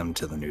guide them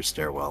to the new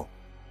stairwell.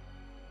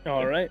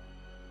 All right.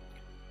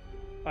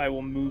 I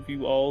will move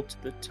you all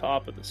to the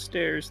top of the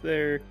stairs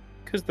there,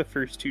 because the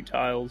first 2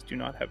 tiles do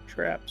not have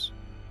traps.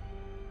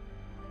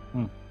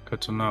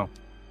 Good to know.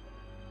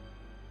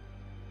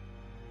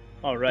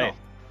 All right.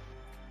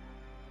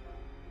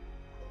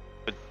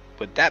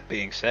 With that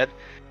being said,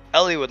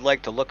 Ellie would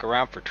like to look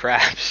around for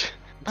traps.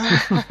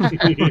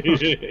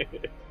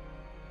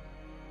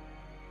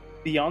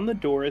 Beyond the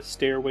door, a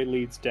stairway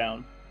leads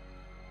down.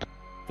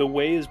 The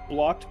way is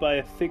blocked by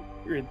a thick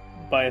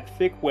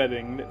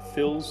webbing that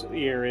fills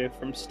the area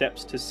from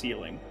steps to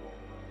ceiling.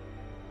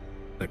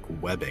 Like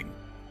webbing.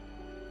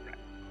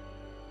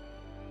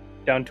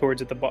 Down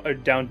towards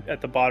down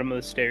at the bottom of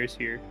the stairs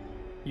here,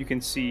 you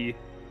can see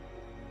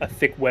a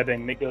thick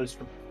webbing that goes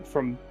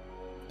from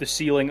the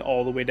ceiling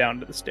all the way down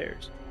to the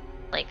stairs.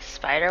 Like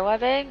spider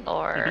webbing,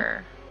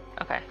 or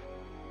okay.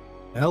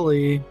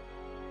 Ellie,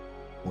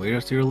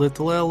 where's your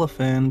little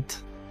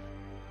elephant?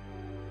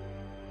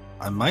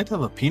 I might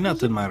have a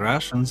peanut in my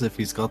rations if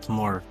he's got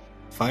more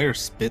fire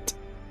spit.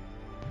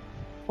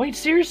 Wait,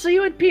 seriously,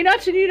 you had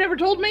peanuts and you never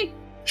told me?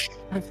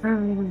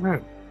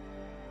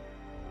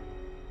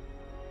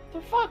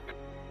 The fuck?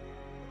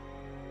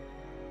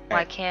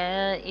 Why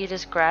can't you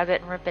just grab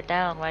it and rip it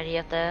down? Why do you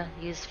have to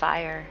use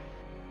fire?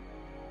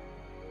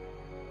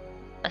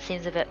 That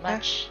seems a bit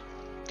much.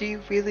 Do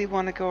you really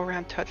want to go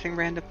around touching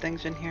random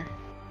things in here?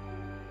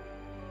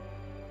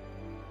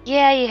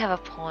 Yeah, you have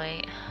a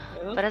point.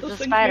 Yeah, But it's those a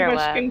things spider make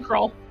my web. skin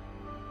crawl.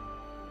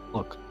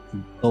 Look,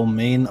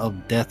 domain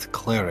of death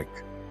cleric.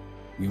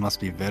 We must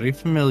be very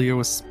familiar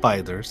with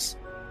spiders.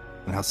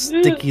 and how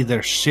sticky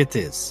their shit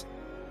is.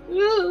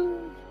 Ugh.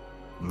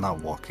 I'm not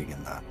walking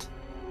in that.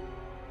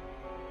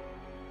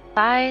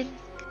 Fine.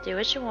 Do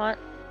what you want.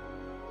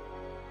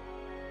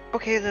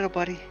 Okay, little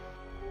buddy.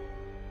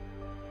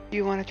 Do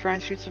you want to try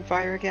and shoot some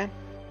fire again?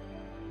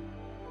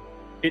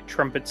 It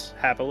trumpets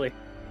happily.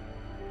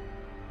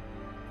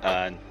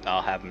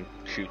 I'll have him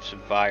shoot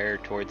some fire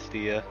towards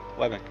the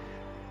webbing.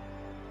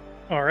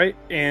 All right,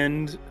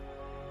 and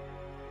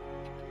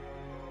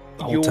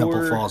The whole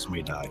temple falls and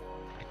we die.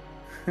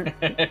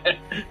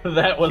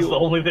 That was the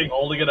only thing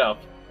holding it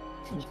up.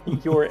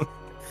 your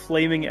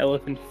flaming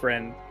elephant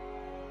friend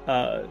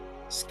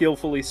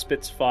skillfully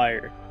spits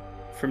fire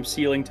from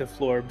ceiling to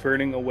floor,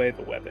 burning away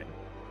the webbing.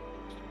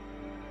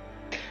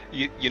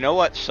 You know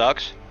what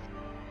sucks?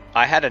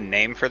 I had a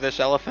name for this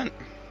elephant.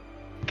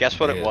 Guess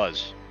what it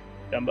was?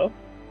 Dumbo?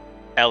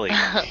 Ellie.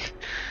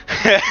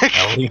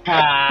 Ellie?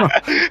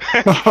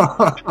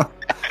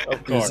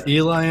 Of There's course.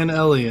 Eli and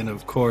Ellie, and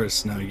of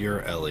course, now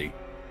you're Ellie.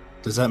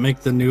 Does that make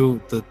the new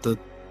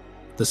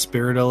the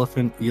spirit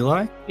elephant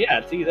Eli?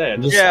 Yeah, see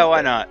that. Yeah,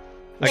 why not?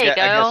 There you I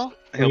go.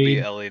 guess he'll be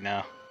Trade- Ellie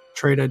now.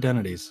 Trade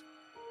identities.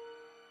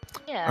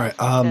 Yeah. All right.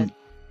 sounds good.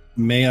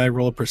 May I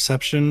roll a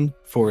perception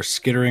for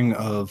skittering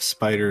of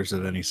spiders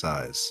of any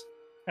size?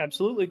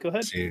 Absolutely, go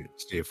ahead. See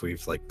if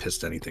we've like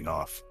pissed anything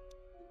off.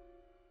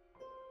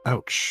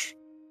 Ouch.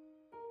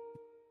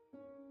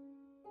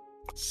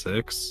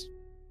 6.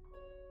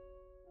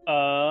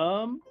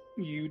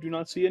 You do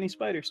not see any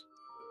spiders.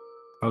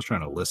 I was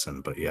trying to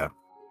listen, but yeah.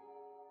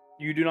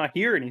 You do not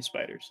hear any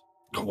spiders.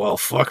 Well,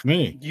 fuck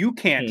me. You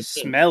can't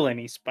smell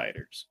any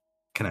spiders.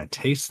 Can I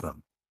taste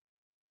them?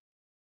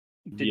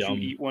 Did Yum.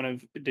 you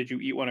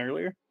eat one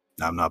earlier?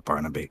 I'm not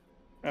Barnaby.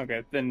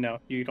 Okay, then no,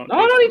 you don't. No,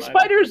 I taste don't eat them either.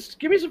 spiders.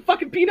 Give me some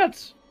fucking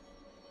peanuts.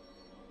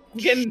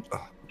 I'm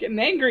getting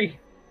angry.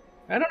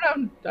 I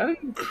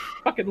don't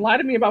fucking lie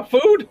to me about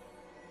food.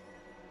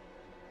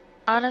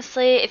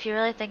 Honestly, if you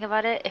really think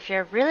about it, if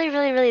you're really,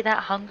 really, really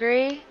that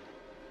hungry,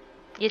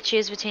 you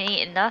choose between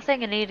eating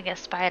nothing and eating a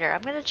spider.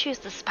 I'm gonna choose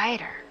the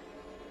spider.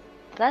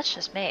 But that's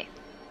just me.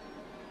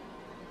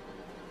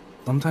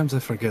 Sometimes I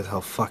forget how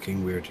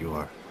fucking weird you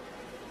are.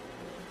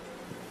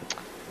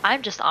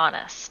 I'm just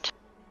honest.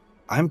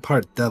 I'm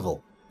part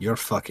devil. You're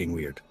fucking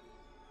weird.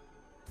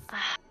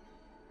 I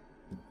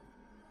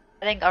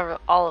think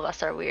all of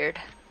us are weird.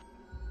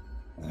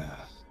 Yeah.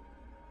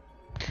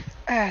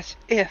 As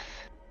if.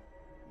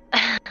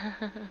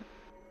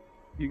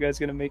 You guys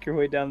gonna make your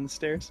way down the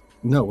stairs?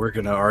 No, we're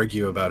gonna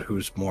argue about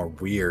who's more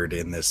weird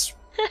in this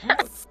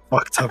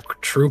fucked up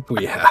troop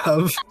we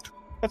have.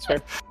 That's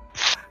fair.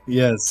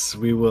 Yes,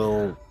 we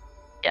will.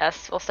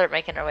 Yes, we'll start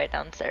making our way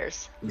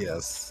downstairs.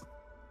 Yes.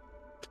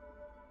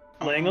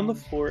 Laying on the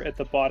floor at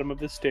the bottom of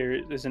the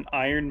stairs is an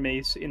iron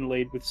mace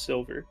inlaid with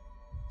silver.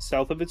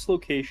 South of its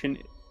location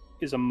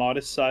is a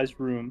modest-sized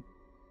room.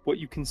 What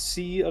you can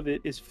see of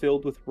it is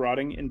filled with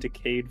rotting and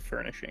decayed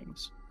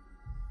furnishings.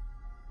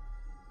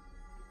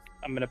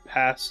 I'm going to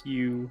pass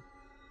you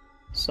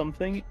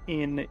something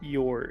in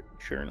your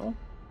journal.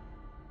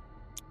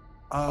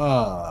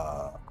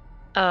 Ah.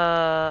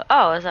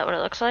 Oh, is that what it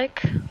looks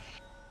like?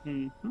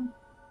 Mm-hmm.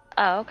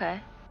 Oh, okay.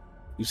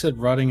 You said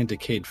rotting and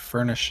decayed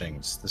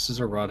furnishings. This is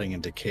a rotting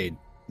and decayed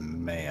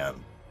man.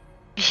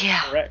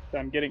 Yeah. Correct.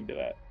 I'm getting to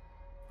that.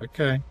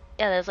 Okay.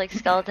 Yeah, there's like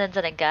skeletons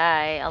and a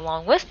guy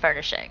along with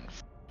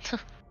furnishings.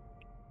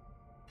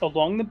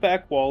 Along the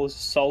back wall is a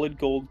solid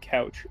gold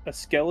couch. A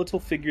skeletal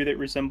figure that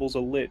resembles a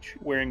lich,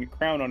 wearing a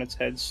crown on its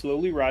head,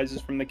 slowly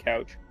rises from the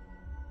couch,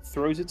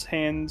 throws up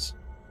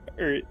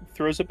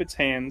its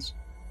hands,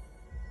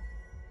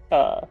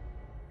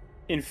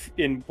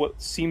 in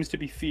what seems to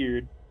be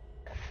fear,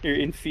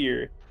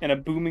 and a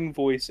booming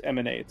voice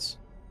emanates.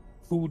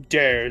 Who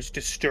dares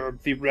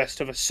disturb the rest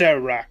of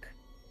Acerak?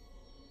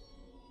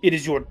 It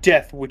is your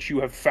death which you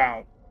have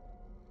found.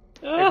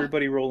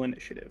 Everybody roll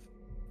initiative.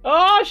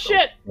 Oh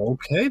shit!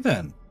 Okay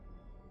then.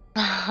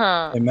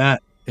 Oh, Hey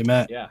Matt.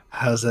 Yeah.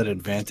 How's that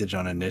advantage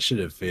on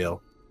initiative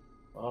feel?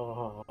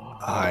 Oh,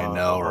 I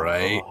know,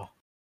 right?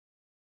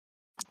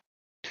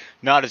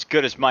 Not as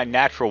good as my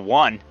natural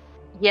one.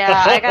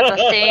 yeah, I got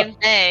the same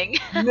thing.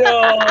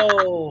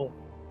 No.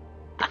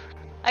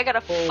 I got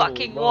a Holy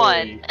fucking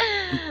moly.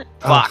 1.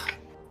 Fuck.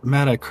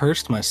 Matt, I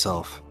cursed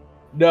myself.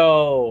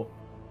 No.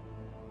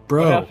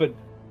 Bro, What happened?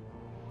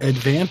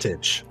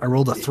 advantage. I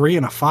rolled a 3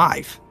 and a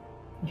 5.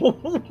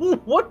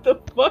 What the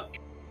fuck?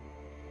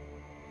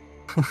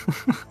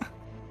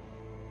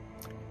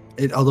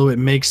 Although it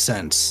makes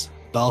sense.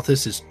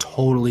 Baalthus is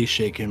totally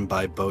shaken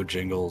by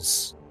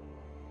Bo-Jingles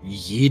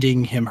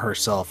yeeting him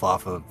herself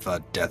off of a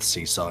death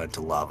seesaw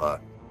into lava.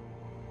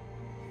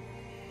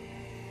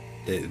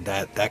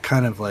 That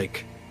kind of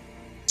like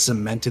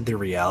cemented the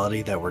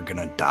reality that we're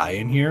gonna die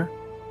in here,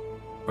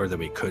 or that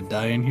we could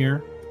die in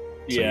here.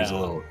 So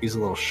Yeah. he's a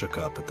little shook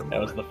up at the That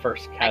was moment. the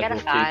first I got a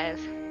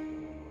casualty.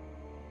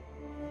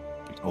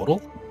 5.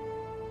 Total?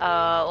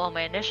 Well,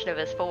 my initiative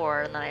is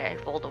 4, and then I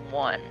rolled a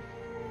 1.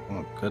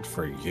 Oh, good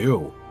for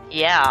you.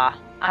 Yeah,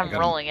 I'm got a-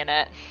 rolling in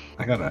it.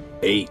 I got an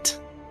 8.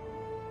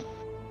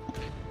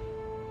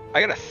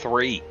 I got a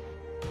 3.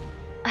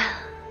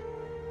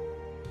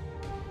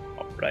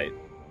 All right.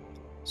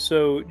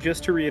 So,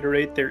 just to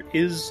reiterate, there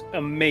is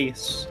a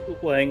mace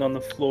laying on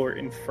the floor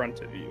in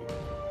front of you.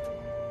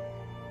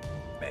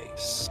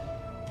 Mace.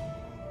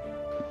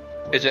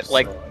 Is it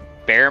like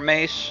bear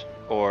mace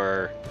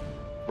or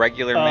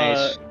regular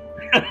mace?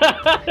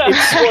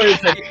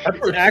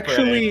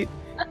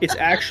 It's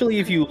actually,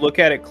 if you look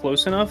at it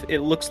close enough, it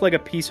looks like a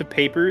piece of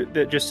paper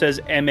that just says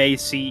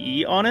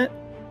MACE on it,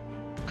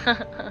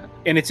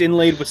 and it's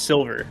inlaid with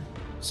silver.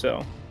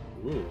 So.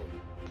 Ooh.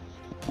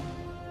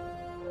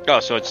 Oh,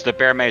 so it's the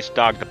bear mace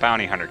dog the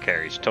bounty hunter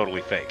carries.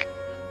 Totally fake.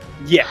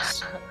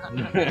 Yes.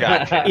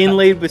 Gotcha.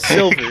 Inlaid with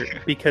silver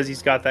because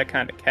he's got that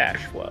kind of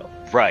cash flow.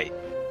 Right.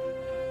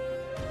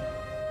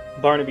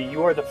 Barnaby,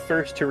 you are the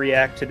first to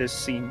react to this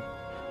scene.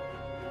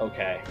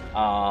 Okay.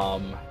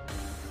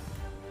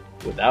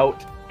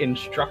 Without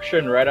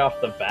instruction right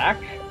off the back,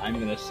 I'm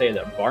gonna say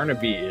that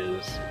Barnaby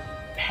is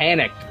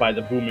panicked by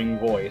the booming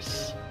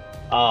voice.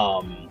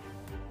 And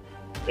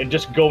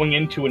just going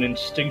into an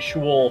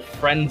instinctual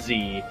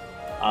frenzy.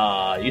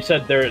 You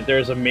said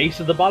there's a mace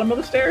at the bottom of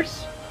the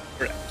stairs?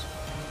 Correct.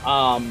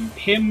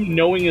 Him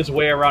knowing his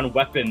way around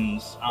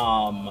weapons,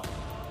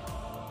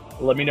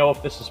 let me know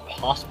if this is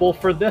possible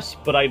for this,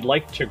 but I'd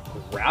like to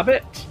grab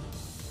it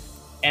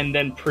and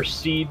then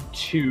proceed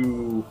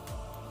to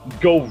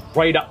go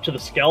right up to the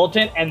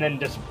skeleton and then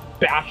just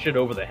bash it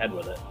over the head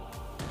with it.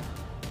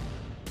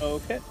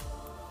 Okay.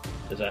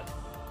 Is that...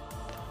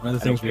 One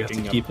of the things we have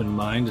to keep in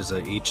mind is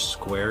that each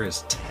square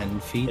is 10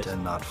 feet Yes.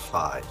 and not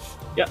 5.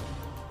 Yep.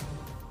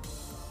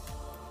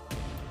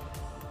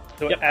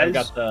 So Yep, I've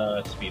got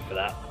the speed for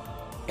that.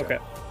 Okay.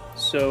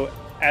 So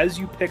as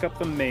you pick up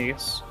the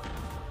mace,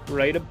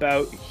 right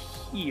about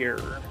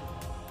here,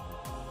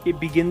 it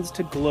begins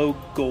to glow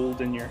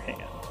gold in your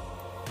hand.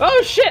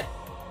 Oh, shit!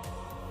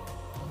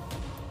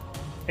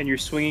 And you're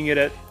swinging it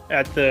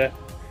at the...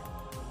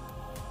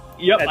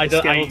 Yep, at I the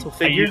skeletal I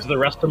figure? use the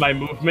rest of my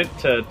movement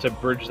to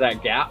bridge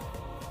that gap,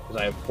 because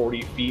I have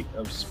 40 feet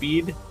of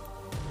speed.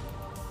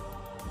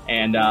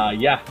 And,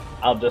 yeah,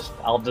 I'll just,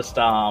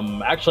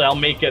 actually, I'll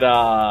make it,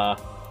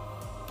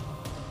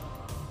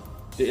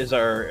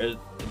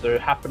 there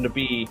happen to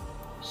be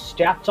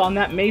stats on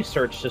that mace,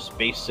 or it's just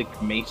basic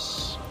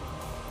mace?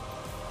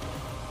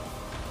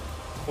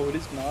 Oh, it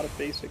is not a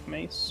basic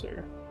mace,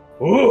 sir.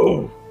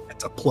 Ooh!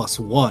 It's a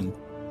 +1.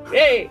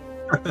 Hey!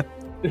 I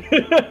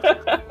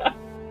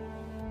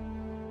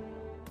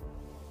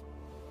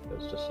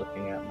was just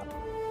looking at my...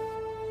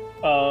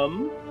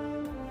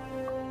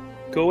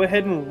 Go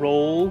ahead and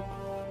roll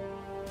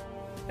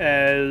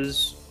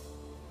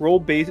roll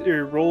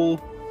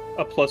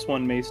a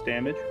 +1 mace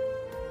damage.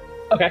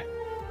 Okay.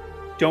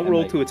 Don't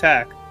roll to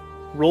attack.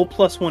 Roll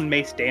 +1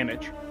 mace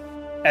damage.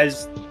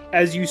 As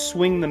you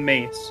swing the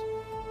mace,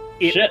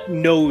 it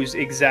knows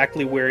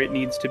exactly where it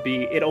needs to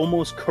be. It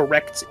almost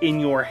corrects in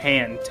your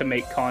hand to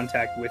make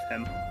contact with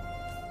him.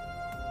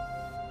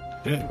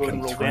 Yeah, Go ahead and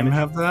can roll Thrym damage.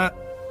 have that?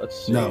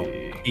 Let's see. No,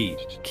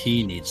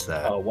 Key needs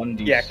that.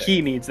 1d6. Yeah,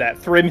 Key needs that.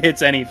 Thrym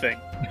hits anything.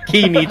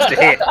 Key needs to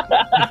hit.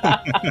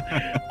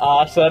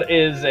 So that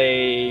is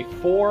a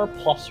 4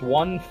 +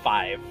 1,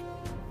 5.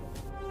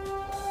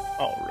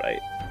 All right.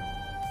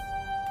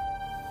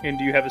 And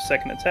do you have a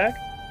second attack?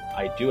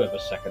 I do have a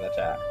second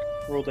attack.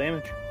 Roll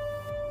damage.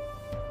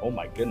 Oh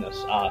my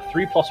goodness.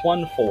 3 +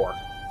 1, 4.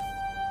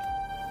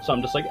 So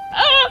I'm just like,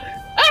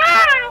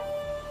 ah!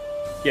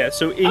 Yeah,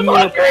 so I'm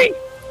hungry!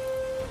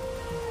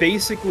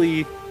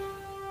 Basically,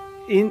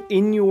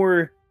 in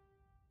your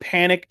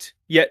panicked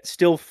yet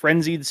still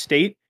frenzied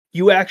state,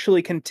 you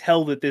actually can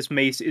tell that this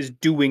mace is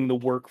doing the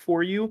work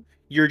for you.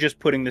 You're just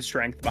putting the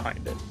strength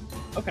behind it.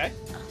 Okay.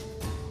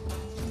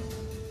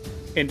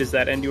 And does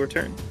that end your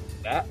turn?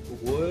 That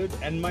would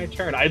end my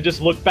turn. I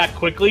just look back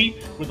quickly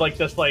with like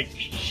this like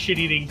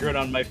shit-eating grin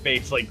on my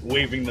face, like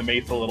waving the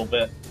mace a little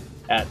bit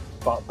at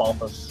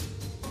Baalthus.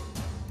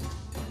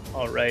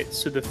 All right,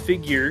 so the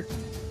figure,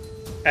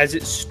 as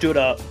it stood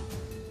up,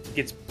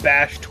 gets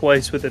bashed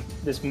twice with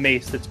this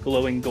mace that's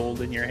glowing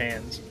gold in your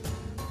hands.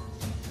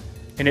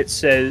 And it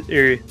says,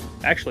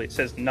 actually it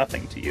says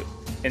nothing to you.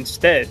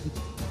 Instead,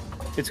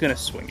 it's going to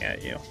swing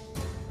at you.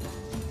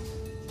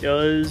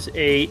 Does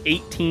a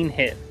 18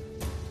 hit?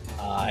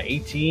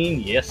 18,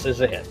 yes,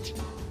 is a hit.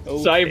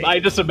 Okay. So I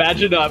just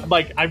imagine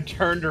I'm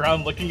turned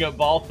around looking at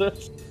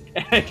Baalthus,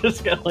 and I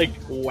just got like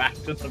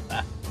whacked in the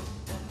back.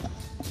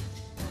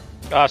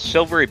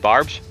 Silvery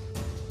barbs.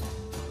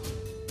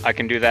 I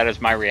can do that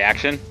as my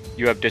reaction.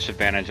 You have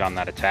disadvantage on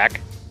that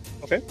attack.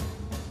 Okay.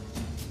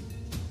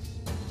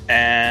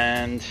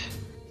 And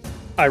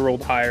I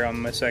rolled higher on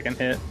my second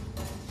hit.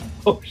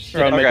 Oh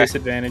shit! Or on my Okay.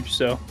 disadvantage,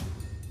 so.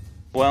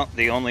 well,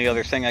 the only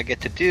other thing I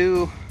get to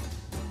do,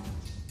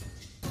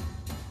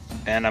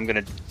 and I'm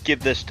gonna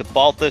give this to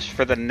Baalthus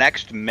for the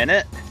next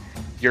minute.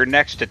 Your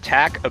next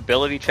attack,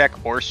 ability check,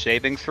 or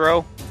saving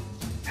throw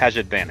has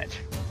advantage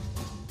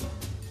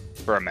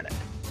for a minute.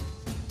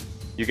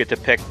 You get to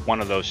pick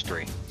one of those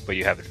three, but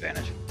you have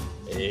advantage.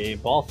 Hey,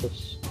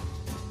 Baalthus.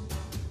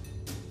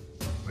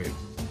 Wait,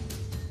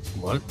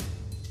 What?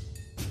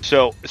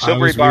 So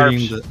silvery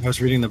barbs. I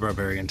was reading the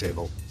barbarian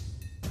table.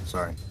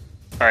 Sorry.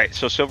 All right.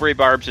 So silvery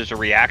barbs is a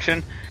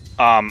reaction.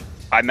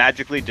 I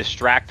magically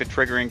distract the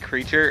triggering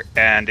creature,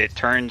 and it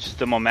turns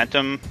the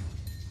momentum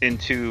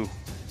into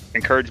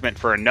encouragement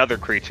for another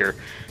creature.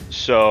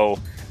 So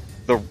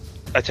the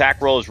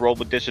attack roll is rolled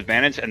with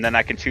disadvantage, and then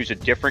I can choose a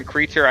different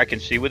creature I can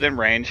see within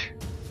range.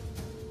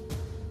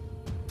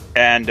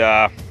 And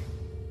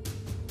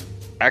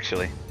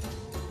actually,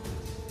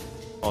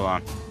 hold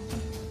on.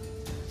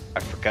 I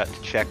forgot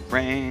to check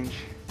range.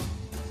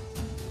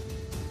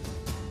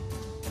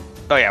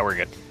 Oh yeah, we're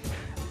good.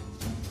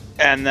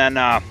 And then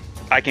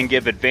I can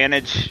give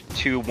advantage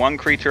to one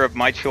creature of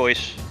my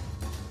choice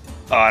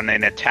on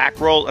an attack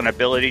roll, an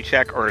ability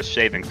check, or a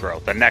saving throw.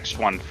 The next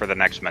one for the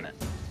next minute.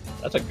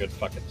 That's a good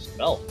fucking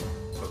spell.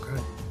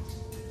 Okay.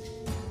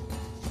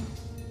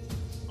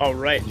 All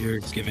right. You're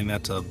giving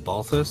that to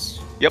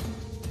Baalthus? Yep.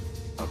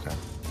 Okay.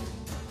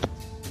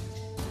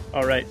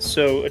 All right.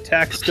 So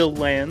attack still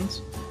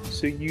lands.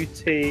 So you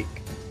take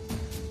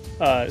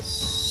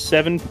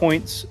 7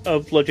 points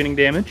of bludgeoning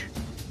damage,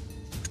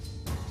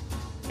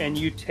 and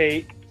you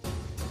take,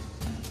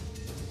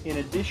 in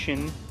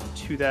addition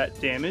to that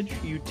damage,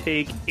 you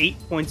take 8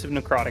 points of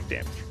necrotic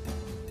damage.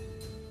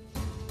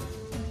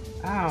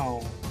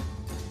 Ow.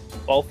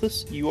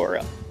 Baalthus, you are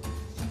up.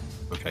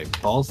 Okay,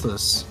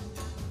 Baalthus,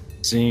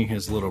 seeing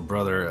his little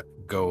brother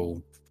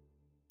go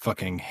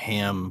fucking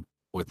ham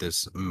with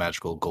this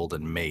magical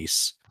golden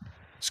mace,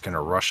 is going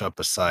to rush up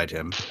beside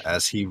him.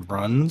 As he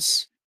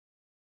runs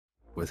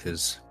with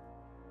his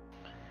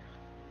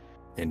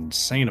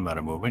insane amount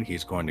of movement,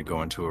 he's going to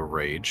go into a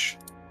rage,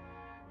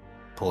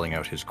 pulling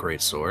out his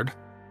greatsword.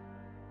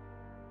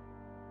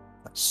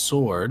 That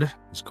sword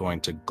is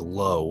going to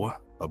glow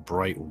a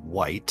bright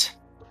white.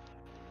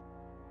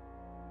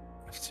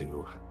 I have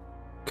to...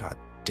 God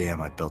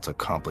damn, I built a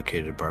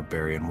complicated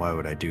barbarian. Why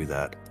would I do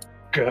that?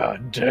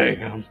 God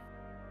damn.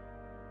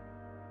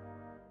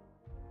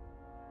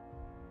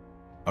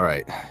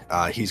 Alright,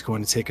 he's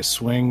going to take a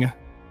swing.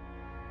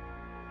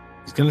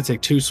 He's going to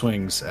take 2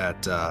 swings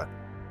at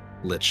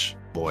Lich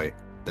Boy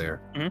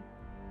there. Mhm.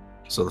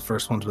 So the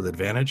first one's with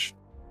advantage.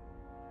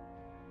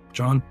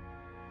 John?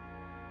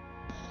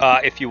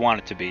 If you want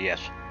it to be, yes.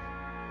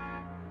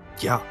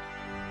 Yeah.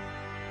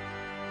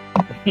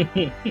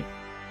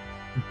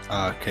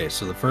 Okay,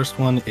 so the first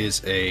one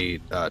is a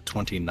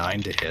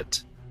 29 to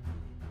hit.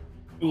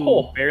 Ooh,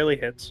 Oh. barely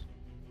hits.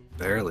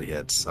 Barely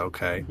hits,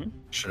 okay. Mhm.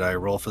 Should I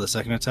roll for the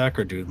second attack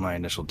or do my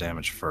initial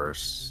damage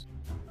first?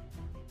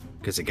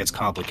 Because it gets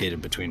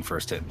complicated between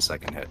first hit and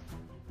second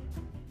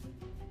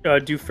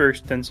hit. Do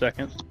first, then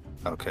second.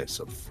 Okay,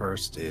 so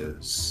first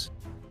is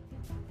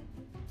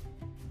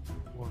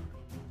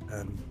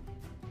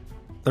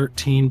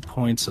 13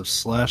 points of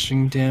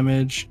slashing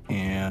damage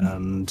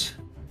and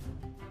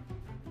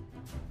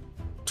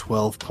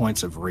 12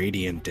 points of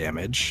radiant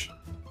damage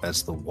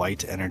as the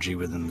white energy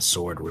within the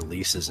sword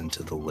releases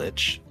into the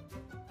Lich.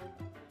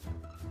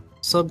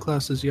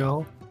 Subclasses,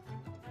 y'all.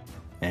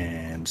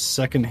 And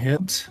second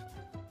hit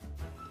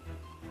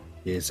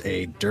is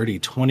a dirty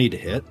 20 to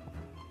hit,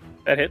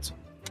 That hits.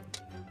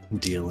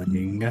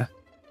 dealing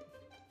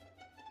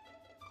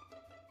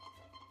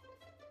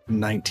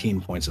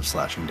 19 points of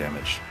slashing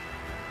damage.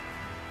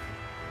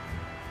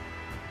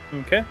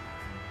 Okay.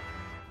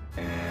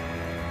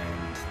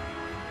 And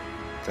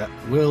that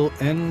will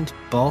end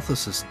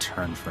Balthus's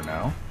turn for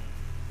now.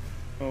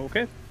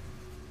 Okay.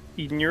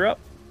 Eden, you're up.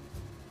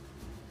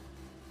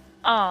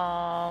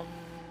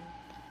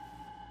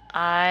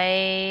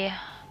 I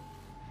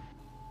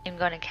am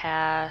going to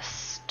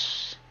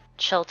cast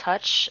Chill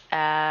Touch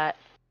at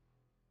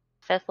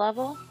 5th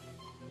level.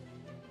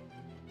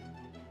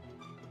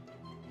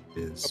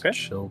 Is Okay.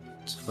 Chill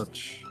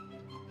Touch.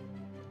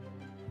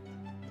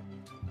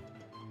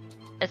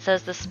 It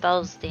says the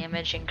spell's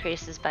damage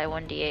increases by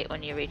 1d8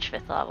 when you reach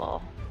 5th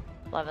level,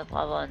 11th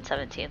level, and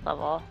 17th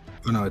level.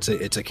 Oh no, it's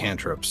a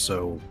cantrip,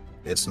 so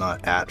it's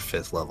not at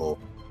 5th level.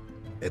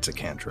 It's a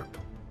cantrip.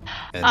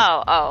 And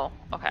Oh,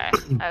 okay.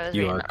 I was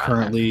you reading are that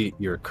wrong.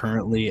 you're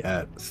currently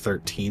at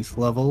 13th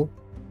level,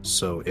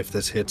 so if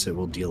this hits, it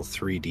will deal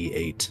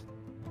 3d8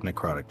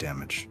 necrotic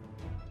damage.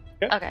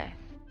 Okay.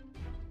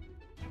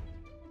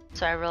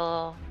 So I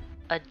roll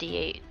a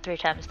d8 3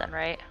 times then,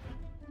 right?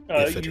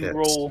 If it You hits.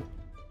 roll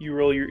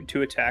your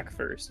to attack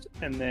first,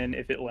 and then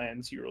if it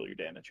lands, you roll your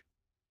damage.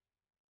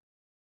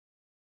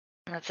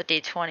 That's a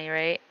d20,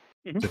 right?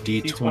 The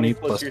d20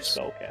 plus your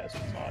spellcast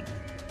mod.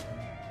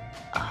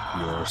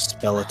 your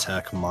spell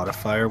attack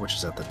modifier, which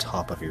is at the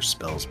top of your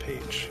spells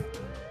page.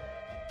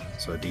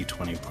 So a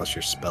d20 plus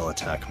your spell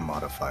attack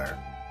modifier.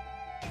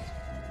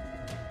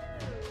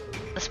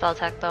 The spell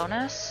attack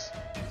bonus?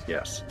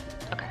 Yes,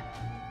 Okay.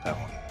 that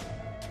one.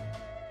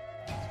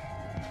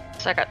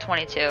 So I got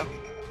 22.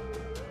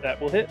 That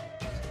will hit.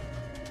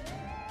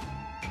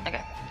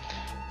 Okay.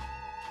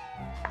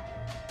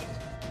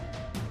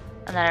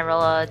 And then I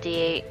roll a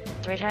d8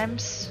 3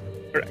 times?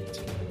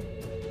 Correct.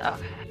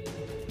 Okay.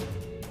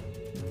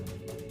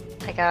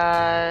 I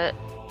got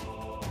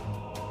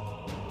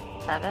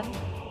 7?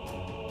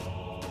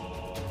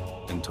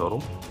 In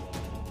total?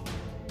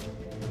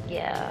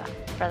 Yeah,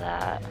 for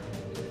that.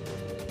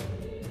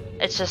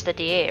 It's just a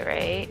D8,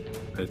 right?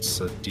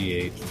 It's a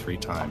D8 3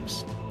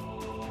 times.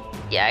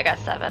 Yeah, I got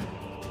 7.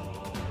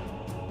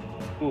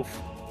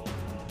 Oof.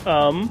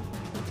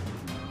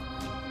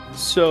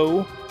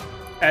 So,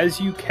 as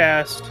you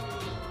cast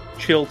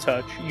Chill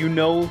Touch, you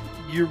know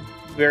you're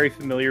very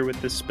familiar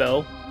with this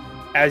spell.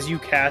 As you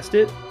cast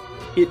it,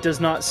 it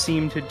does not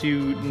seem to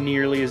do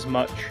nearly as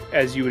much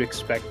as you would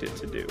expect it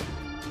to do.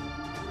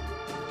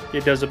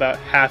 It does about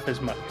half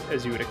as much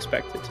as you would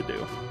expect it to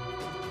do.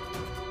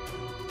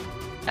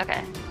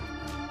 Okay.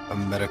 A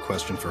meta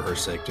question for her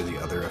sake: do the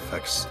other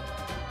effects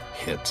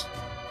hit?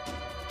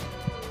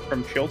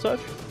 From Chill Touch?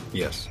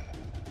 Yes.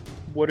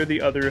 What are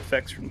the other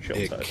effects from Chill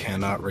It Touch?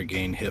 cannot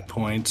regain hit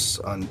points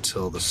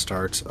until the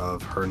start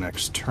of her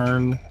next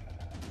turn.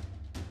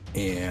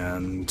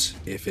 And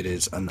if it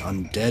is an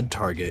undead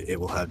target, it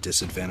will have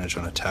disadvantage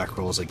on attack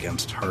rolls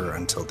against her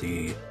until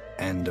the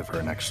end of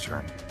her next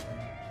turn.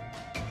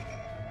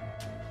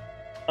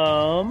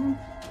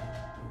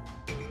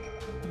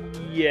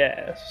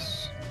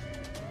 Yes.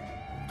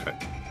 Okay.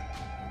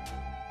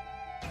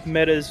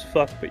 Meta as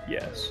fuck, but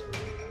yes.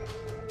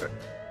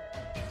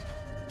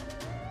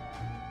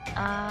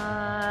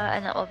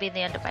 And that will be the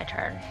end of my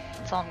turn.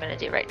 That's all I'm gonna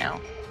do right now.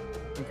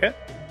 Okay.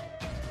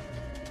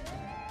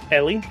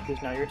 Ellie, it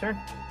is now your turn.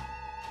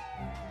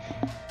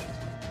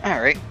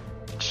 Alright.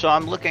 So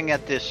I'm looking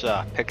at this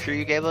picture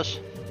you gave us.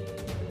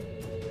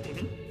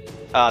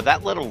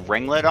 That little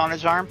ringlet on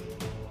his arm,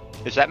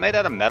 is that made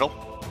out of metal?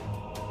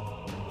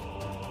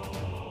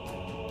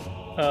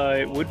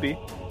 It would be.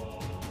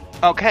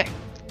 Okay.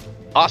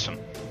 Awesome.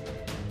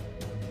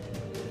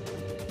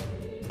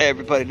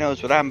 Everybody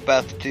knows what I'm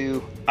about to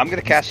do. I'm going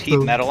to cast heat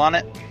metal on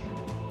it.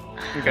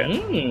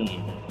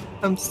 Okay.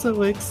 I'm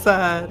so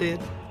excited.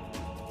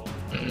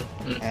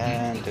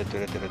 And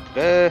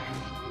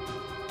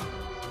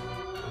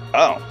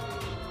oh.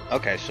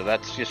 Okay, so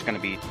that's just going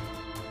to be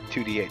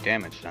 2d8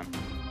 damage then.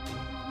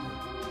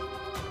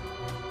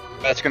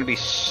 That's going to be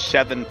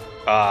 7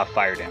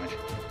 fire damage.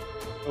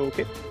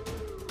 Okay.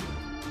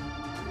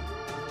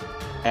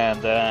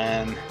 And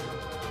then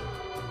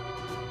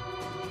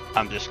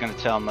I'm just going to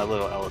tell my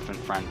little elephant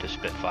friend to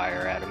spit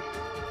fire at him.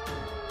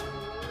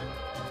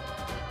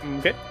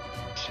 Okay.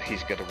 So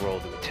he's going to roll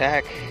to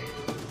attack.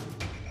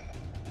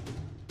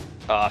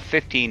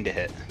 15 to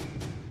hit.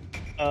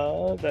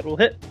 That will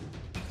hit.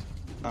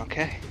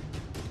 Okay.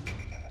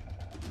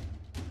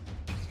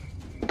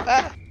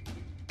 Ah!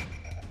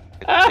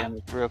 Get the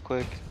damage real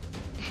quick.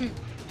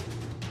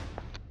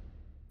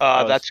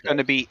 That's going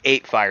to be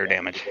 8 fire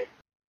damage.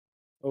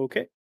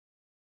 Okay.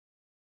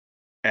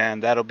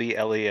 And that'll be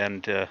Ellie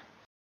and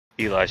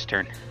Eli's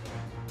turn.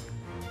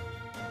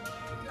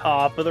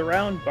 Top of the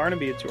round.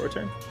 Barnaby, it's your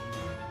turn.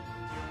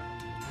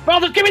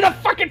 Baalthus, give me the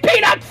fucking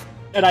peanuts!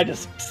 And I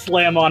just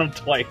slam on him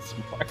twice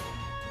more.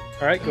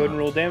 Alright, go ahead and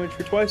roll damage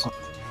for twice.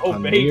 Oh,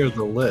 On baby. me or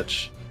the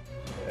Lich?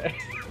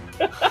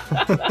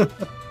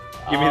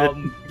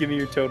 Give me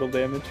your total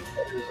damage.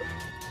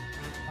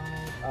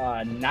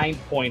 9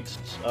 points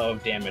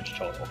of damage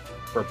total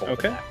for both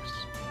Okay. attacks.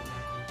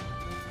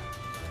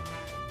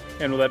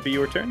 And will that be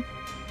your turn?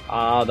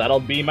 That'll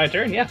be my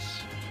turn,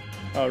 yes.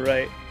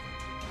 Alright.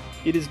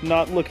 It is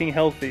not looking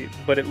healthy,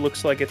 but it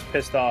looks like it's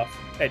pissed off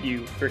at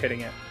you for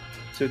hitting it.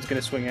 So it's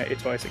going to swing at you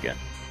twice again.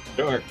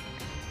 Sure.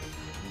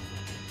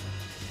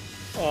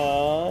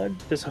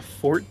 Does a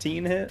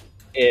 14 hit?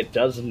 It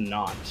does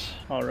not.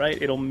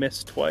 Alright, it'll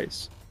miss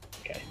twice.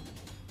 Okay.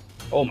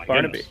 Oh my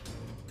Barnaby. goodness.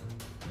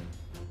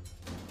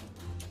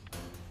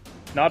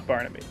 Not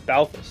Barnaby.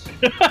 Baalthus.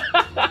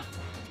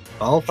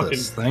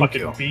 Baalthus, thank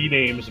you. Fucking B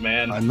names,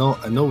 man. I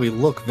know we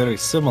look very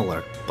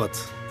similar,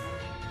 but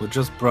we're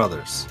just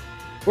brothers.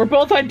 We're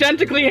both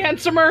identically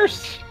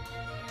handsomers.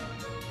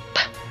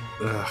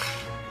 Ugh.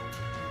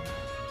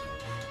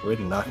 Way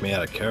to knock me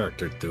out of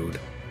character, dude.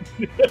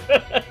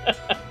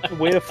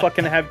 Way to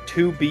fucking have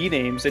 2 B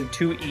names and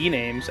 2 E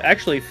names.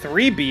 Actually,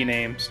 3 B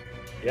names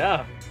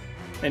Yeah.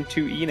 and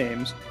 2 E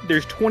names.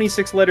 There's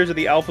 26 letters of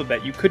the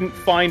alphabet. You couldn't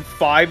find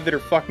 5 that are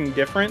fucking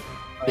different?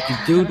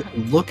 Dude,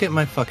 look at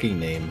my fucking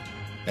name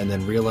and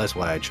then realize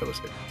why I chose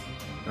it.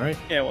 Alright?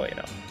 Yeah, well, you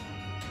know.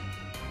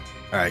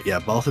 Alright, yeah,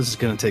 Baalthus is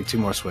going to take 2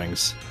 more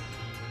swings.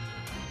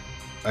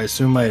 I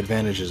assume my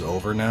advantage is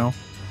over now?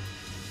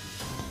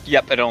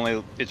 Yep,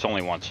 it's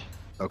only once.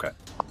 Okay.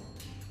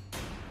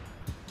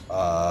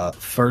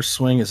 First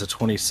swing is a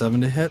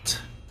 27 to hit.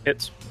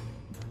 Hits.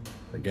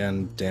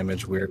 Again,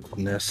 damage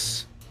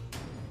weirdness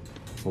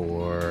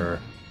for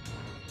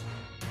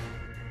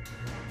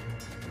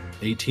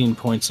 18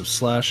 points of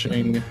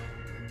slashing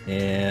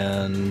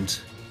and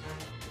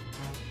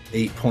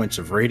 8 points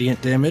of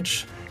radiant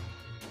damage.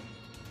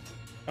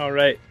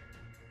 Alright.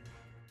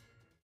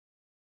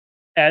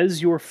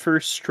 As your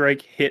first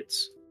strike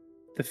hits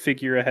the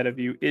figure ahead of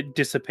you, it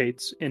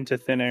dissipates into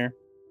thin air.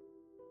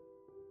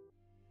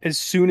 As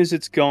soon as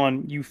it's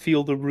gone, you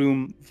feel the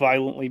room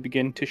violently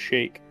begin to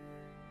shake.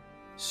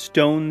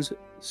 Stones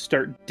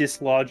start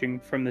dislodging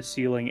from the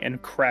ceiling and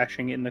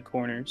crashing in the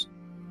corners.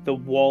 The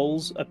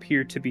walls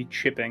appear to be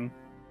chipping.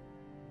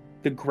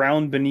 The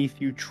ground beneath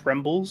you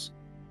trembles,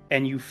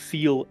 and you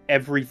feel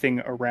everything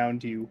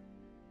around you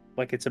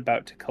like it's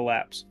about to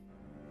collapse.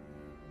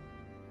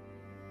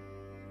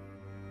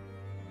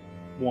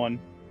 1.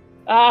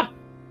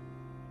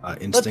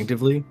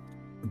 Instinctively,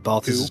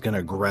 Baalthus Two. is going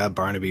to grab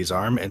Barnaby's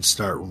arm and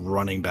start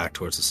running back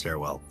towards the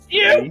stairwell.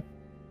 You. 3.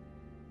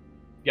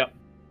 Yep.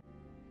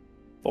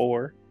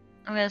 4.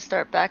 I'm gonna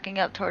start backing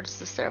up towards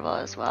the stairwell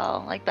as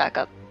well, like back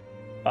up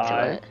to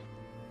 5.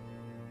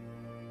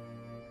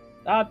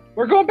 it.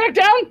 We're going back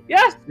down.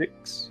 Yes.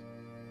 6.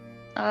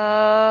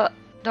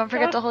 Don't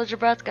forget to hold your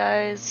breath,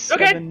 guys.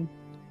 Okay. 7.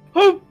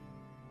 Who?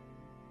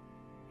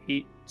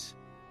 8.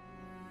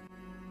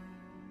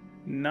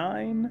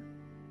 9.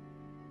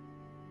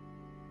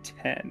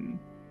 10.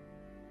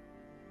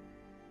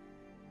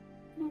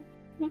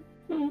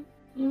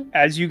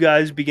 As you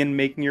guys begin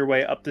making your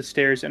way up the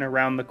stairs and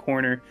around the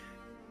corner,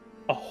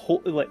 a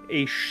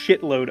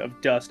shitload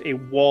of dust, a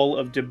wall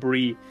of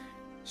debris,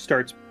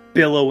 starts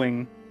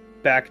billowing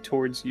back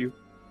towards you.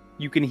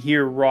 You can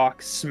hear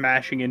rocks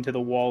smashing into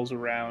the walls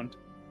around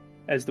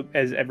as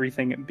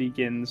everything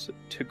begins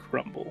to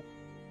crumble.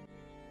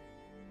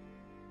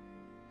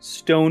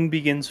 Stone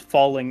begins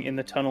falling in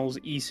the tunnel's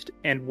east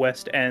and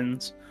west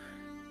ends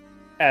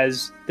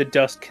as the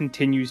dust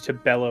continues to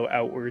bellow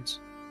outwards,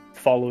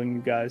 following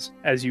you guys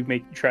as you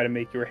try to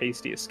make your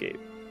hasty escape.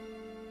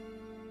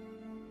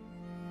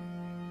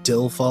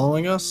 Still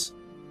following us?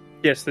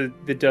 Yes, the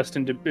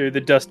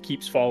dust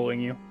keeps following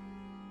you.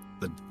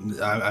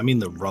 I mean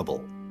the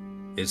rubble.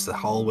 Is the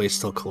hallway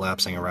still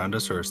collapsing around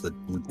us, or is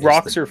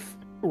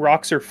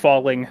Rocks are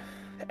falling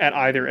at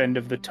either end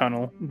of the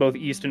tunnel, both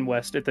east and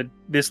west. At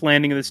this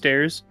landing of the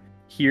stairs,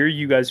 here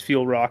you guys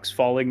feel rocks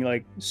falling,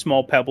 like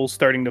small pebbles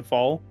starting to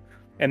fall,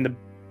 and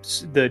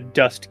the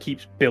dust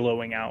keeps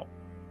billowing out.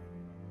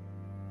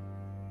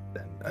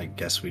 Then I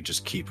guess we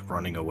just keep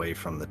running away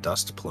from the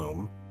dust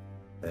plume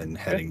and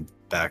heading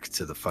back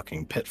to the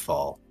fucking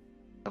pitfall.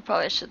 I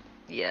probably should,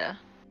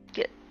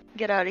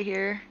 get out of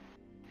here,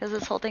 because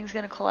this whole thing's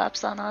gonna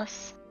collapse on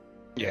us.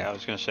 Yeah, I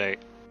was gonna say,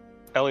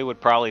 Ellie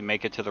would probably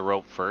make it to the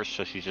rope first,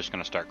 so she's just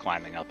gonna start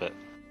climbing up it.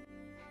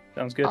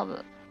 Sounds good.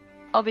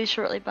 I'll be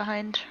shortly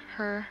behind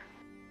her.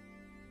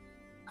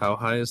 How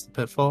high is the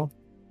pitfall?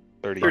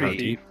 30 30 feet.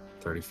 feet.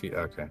 30 feet,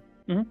 okay.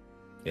 Mhm.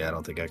 Yeah, I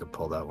don't think I could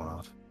pull that one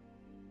off.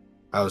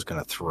 I was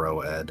going to throw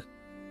Ed.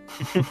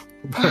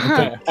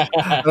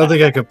 I don't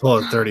think I could pull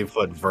a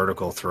 30-foot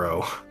vertical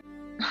throw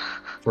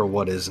for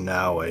what is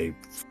now a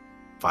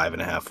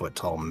 5.5-foot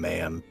tall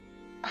man.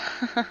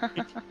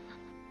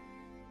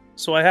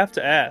 So I have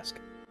to ask,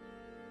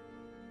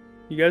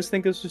 you guys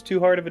think this was too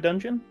hard of a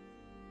dungeon?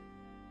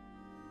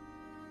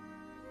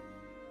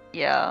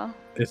 Yeah.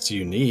 It's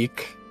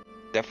unique.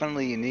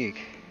 Definitely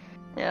unique.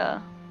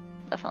 Yeah.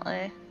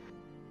 Definitely.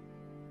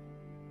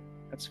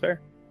 That's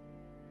fair.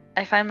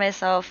 I find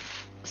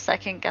myself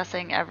second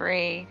guessing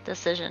every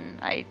decision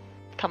I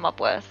come up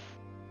with.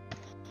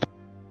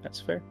 That's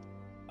fair.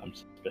 I'm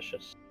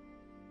suspicious.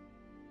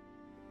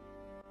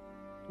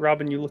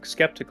 Robin, you look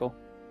skeptical.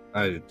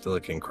 I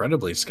look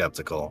incredibly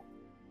skeptical.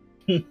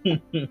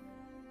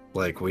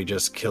 Like, we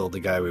just killed the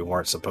guy we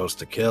weren't supposed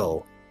to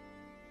kill,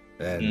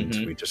 and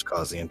we just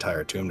caused the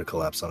entire tomb to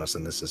collapse on us,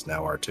 and this is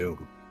now our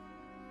tomb.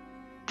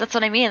 That's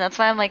what I mean. That's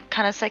why I'm like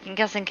kind of second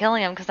guessing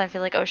killing him, because I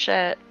feel like, oh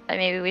shit,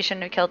 maybe we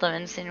shouldn't have killed him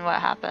and seen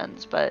what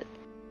happens. But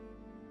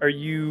Are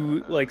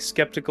you like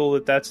skeptical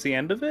that that's the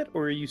end of it,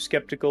 or are you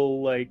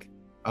skeptical like?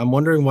 I'm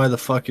wondering why the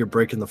fuck you're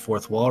breaking the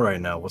fourth wall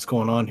right now. What's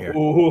going on here?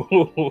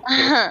 Ooh.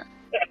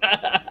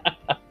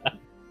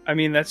 I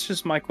mean, that's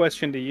just my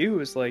question to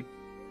you. Is like,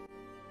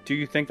 do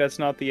you think that's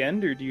not the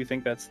end, or do you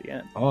think that's the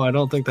end? Oh, I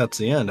don't think that's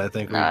the end. I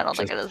think no, I don't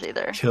think it is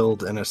either.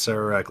 Killed an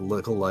Acererak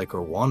lookalike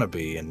or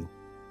wannabe, and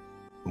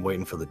I'm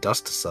waiting for the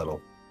dust to settle.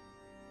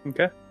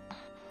 Okay.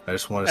 I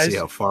just want to see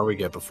how far we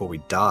get before we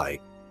die.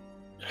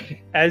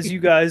 As you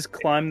guys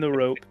climb the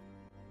rope,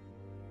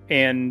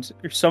 and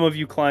some of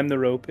you climb the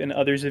rope, and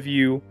others of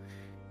you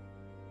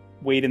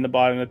wait in the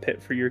bottom of the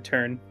pit for your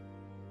turn,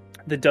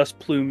 the dust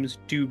plumes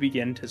do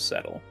begin to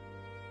settle.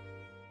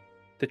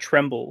 The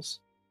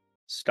trembles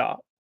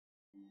stop.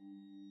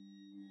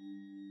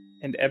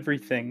 And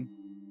everything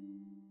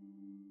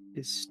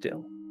is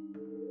still.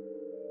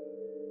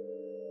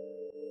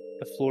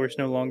 The floor is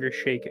no longer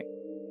shaking.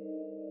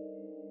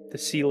 The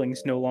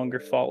ceiling's no longer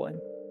falling.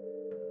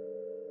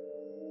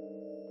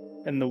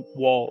 And the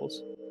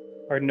walls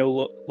are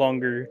no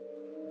longer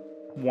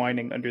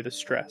whining under the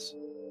stress.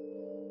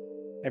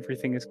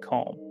 Everything is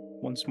calm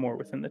once more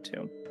within the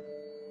tomb.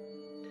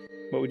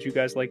 What would you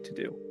guys like to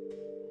do?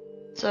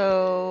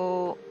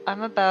 So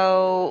I'm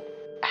about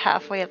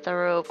halfway up the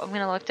rope. I'm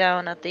gonna look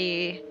down at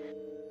I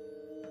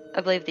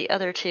believe the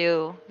other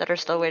two that are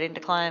still waiting to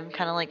climb,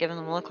 kind of like giving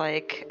them a look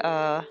like,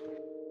 what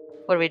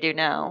do we do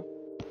now?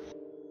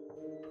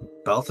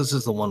 Baalthus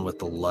is the one with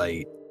the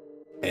light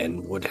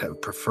and would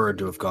have preferred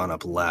to have gone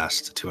up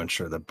last to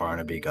ensure that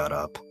Barnaby got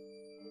up.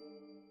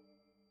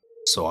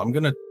 So I'm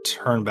gonna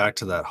turn back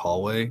to that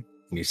hallway.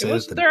 And you say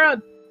Wasn't that there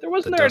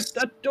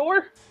a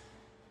door?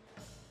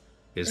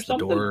 is or the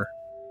something? door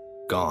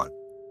gone?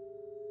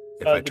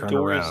 If I turn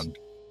around,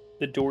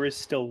 the door is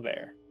still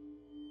there.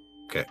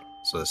 okay.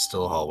 So it's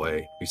still a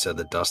hallway. You said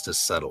the dust is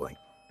settling.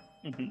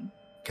 Mm-hmm.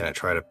 Can I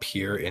try to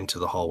peer into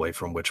the hallway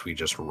from which we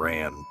just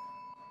ran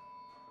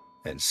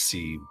and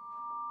see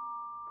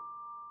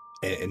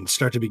and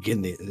start to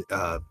begin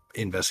the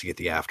investigate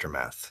the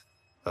aftermath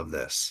of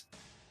this?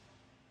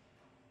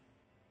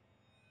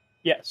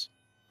 Yes,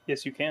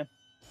 you can.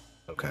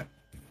 Okay.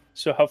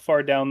 So how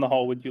far down the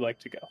hall would you like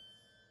to go?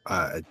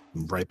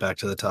 Right back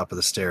to the top of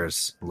the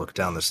stairs, look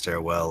down the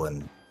stairwell,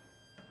 and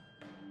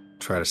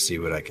try to see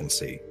what I can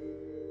see.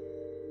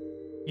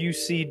 You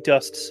see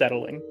dust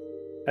settling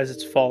as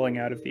it's falling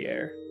out of the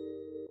air.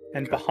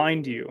 And Okay.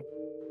 behind you,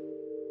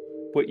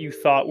 what you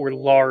thought were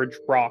large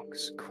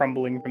rocks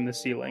crumbling from the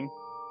ceiling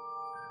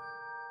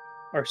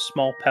are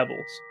small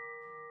pebbles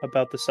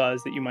about the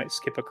size that you might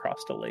skip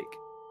across a lake.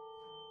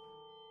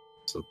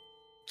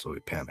 So we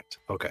panicked.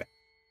 Okay.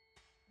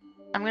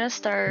 I'm gonna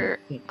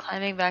start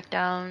climbing back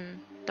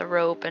down the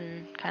rope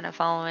and kind of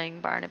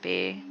following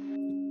Barnaby.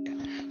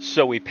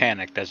 So we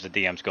panicked as the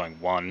DM's going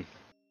 1,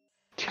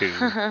 2,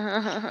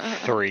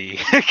 3.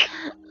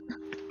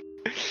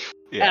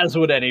 Yeah. As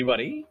would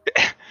anybody.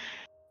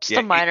 Just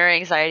a minor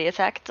anxiety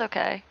attack. It's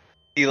okay.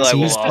 Eli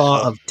will Seesaw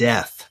also. of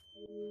death.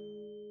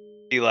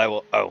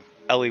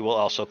 Ellie will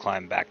also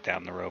climb back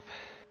down the rope.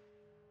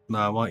 No,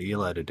 I want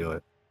Eli to do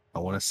it. I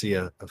want to see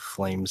a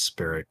flame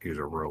spirit use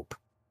a rope.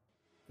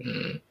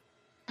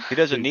 He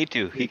doesn't need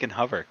to. He can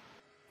hover.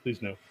 Please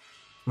no.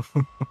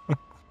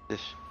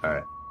 This All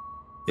right.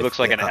 it looks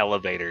like an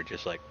elevator,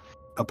 just like.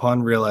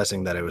 Upon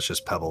realizing that it was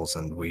just pebbles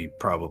and we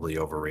probably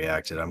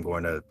overreacted, I'm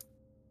going to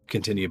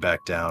continue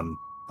back down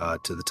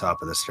to the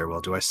top of the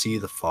stairwell. Do I see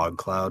the fog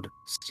cloud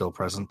still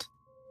present?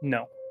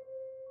 No,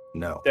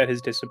 No. that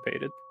has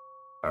dissipated.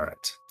 All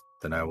right.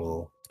 Then I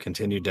will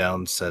continue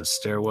down said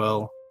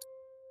stairwell.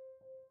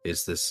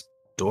 Is this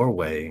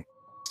doorway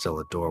still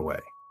a doorway?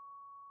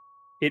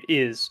 It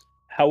is.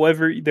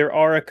 However, there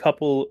are a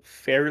couple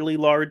fairly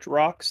large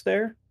rocks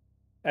there.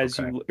 As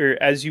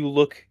you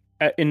look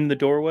in the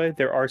doorway,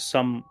 there are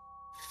some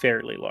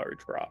fairly large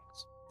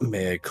rocks.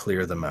 May I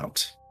clear them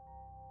out?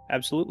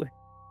 Absolutely.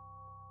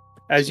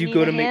 As you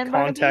go to make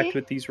contact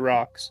with these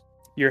rocks,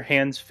 your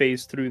hands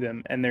phase through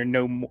them, and they're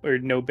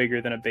no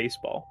bigger than a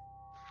baseball.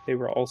 They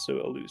were also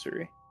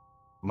illusory.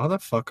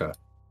 Motherfucker.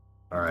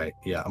 Alright,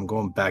 yeah, I'm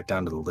going back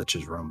down to the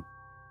Lich's room.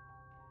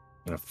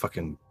 I'm gonna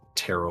fucking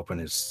tear open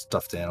his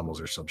stuffed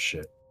animals or some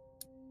shit.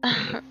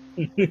 That's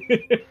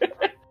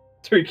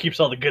where he keeps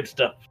all the good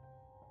stuff.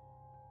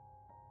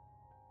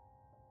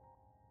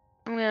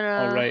 I'm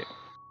gonna All right.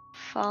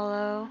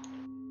 follow.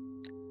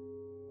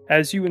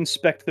 As you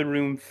inspect the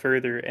room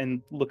further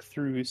and look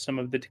through some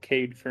of the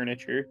decayed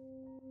furniture,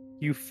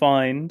 you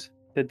find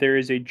that there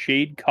is a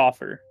jade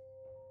coffer.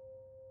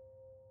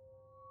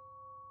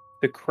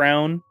 The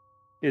crown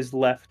is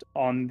left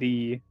on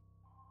the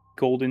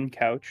golden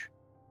couch,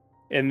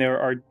 and there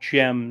are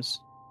gems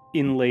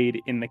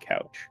inlaid in the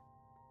couch,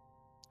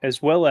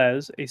 as well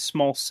as a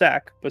small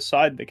sack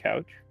beside the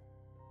couch,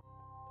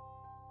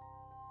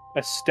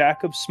 a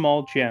stack of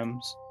small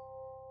gems,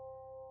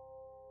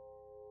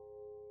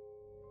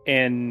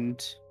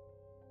 and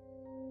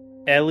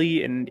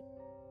Ellie and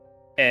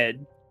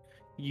Ed,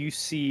 you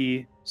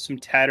see some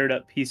tattered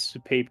up pieces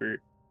of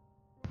paper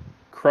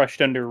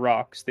crushed under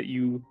rocks that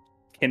you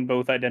can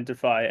both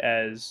identify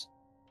as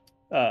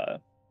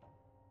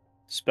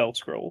spell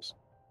scrolls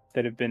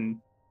that have been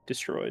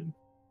destroyed.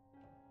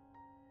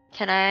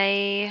 Can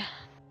I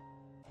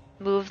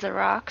move the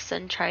rocks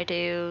and try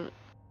to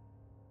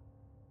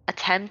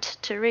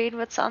attempt to read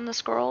what's on the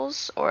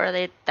scrolls, or are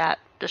they that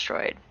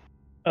destroyed?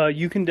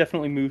 You can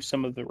definitely move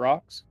some of the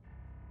rocks.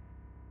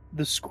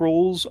 The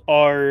scrolls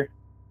are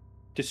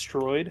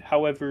destroyed,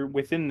 however,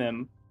 within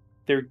them,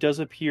 there does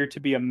appear to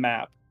be a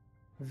map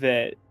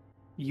that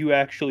you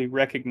actually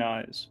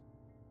recognize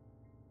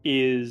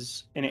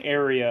is an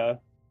area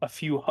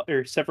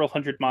several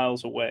hundred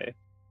miles away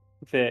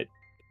that,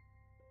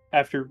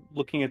 after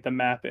looking at the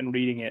map and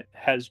reading it,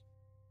 has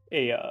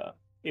a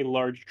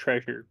large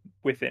treasure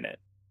within it.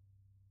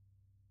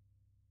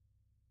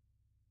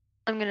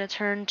 I'm gonna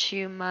turn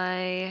to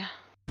my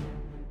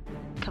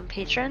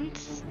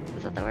compatrons.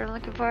 Is that the word I'm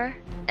looking for?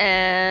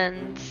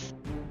 And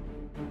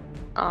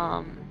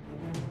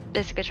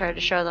basically try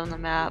to show them the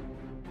map.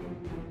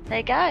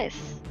 Hey guys,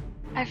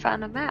 I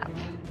found a map.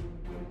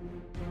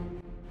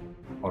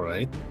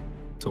 Alright.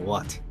 To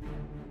what?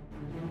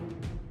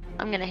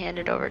 I'm gonna hand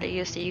it over to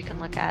you so you can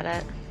look at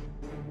it.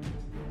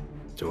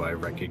 Do I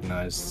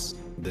recognize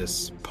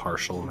this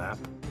partial map?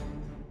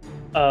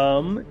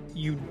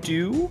 You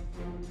do.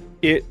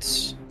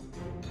 It's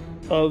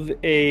of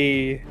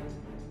a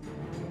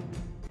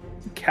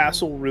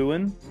castle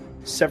ruin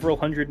several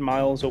hundred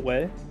miles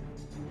away.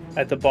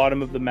 At the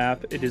bottom of the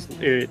map, it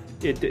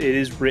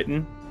is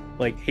written,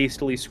 like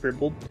hastily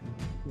scribbled,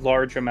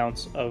 large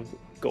amounts of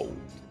gold.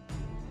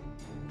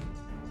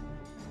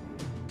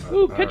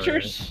 Ooh, All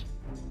pictures.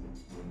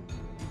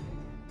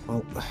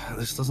 Well,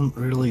 this doesn't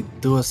really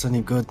do us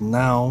any good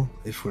now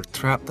if we're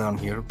trapped down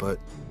here, but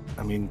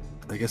I mean,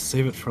 I guess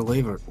save it for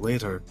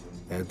later,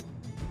 Ed.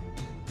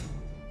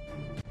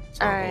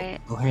 So Alright.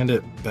 I'll hand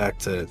it back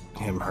to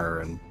her,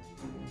 and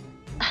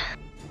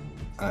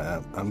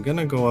I'm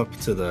gonna go up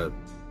to the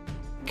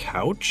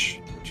couch.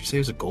 Did you say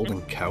it was a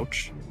golden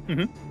couch?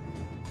 Mhm.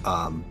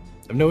 I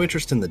have no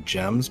interest in the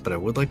gems, but I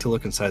would like to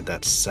look inside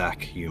that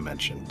sack you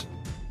mentioned.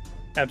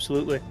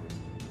 Absolutely.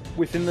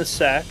 Within the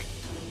sack,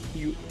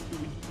 you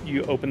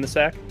open the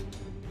sack.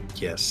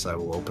 Yes, I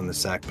will open the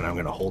sack, but I'm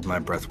gonna hold my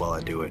breath while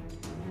I do it.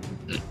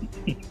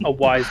 A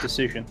wise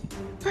decision.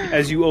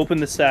 As you open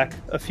the sack,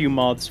 a few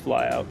moths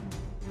fly out.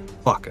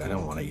 Fuck, I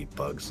don't want to eat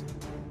bugs.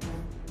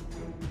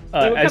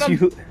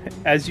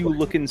 As you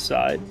look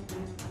inside,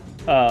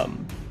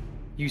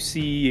 you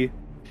see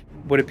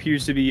what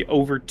appears to be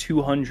over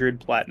 200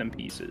 platinum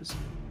pieces.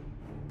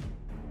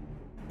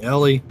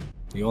 Ellie,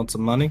 you want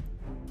some money?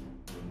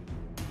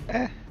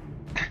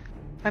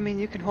 I mean,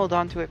 you can hold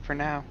on to it for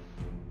now.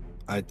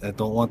 I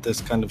don't want this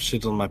kind of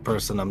shit on my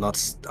person. I'm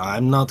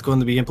not going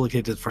to be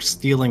implicated for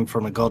stealing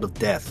from a god of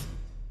death.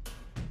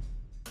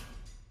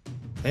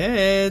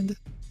 Ed,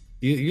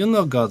 you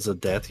know gods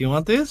of death. You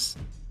want this?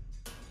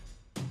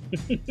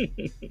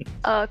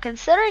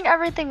 Considering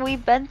everything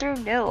we've been through,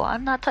 no,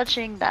 I'm not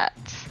touching that.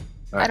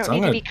 All right, I don't so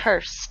need to be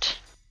cursed.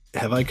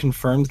 Have I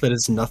confirmed that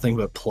it's nothing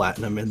but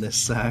platinum in this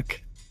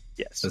sack?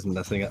 Yes. There's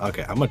nothing.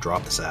 Okay, I'm gonna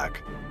drop the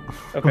sack.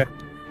 Okay.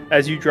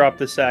 As you drop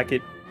the sack,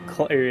 it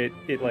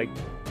like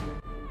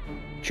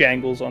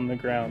jangles on the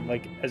ground,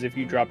 like as if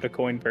you dropped a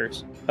coin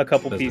purse. A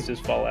couple Does pieces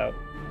fall out,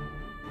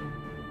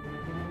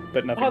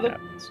 but nothing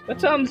happens. That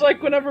sounds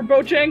like whenever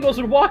Bo-Jingles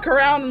would walk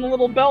around and the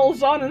little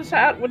bells on his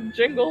hat would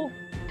jingle.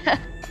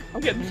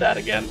 I'm getting sad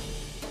again.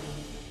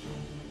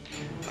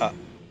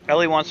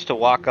 Ellie wants to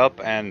walk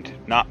up and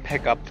not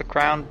pick up the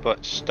crown,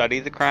 but study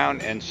the crown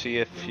and see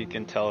if she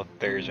can tell if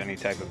there's any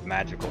type of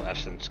magical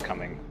essence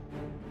coming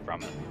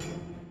from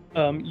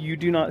it. You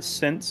do not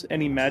sense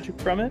any magic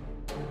from it.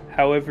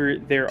 However,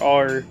 there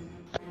are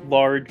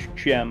large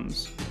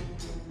gems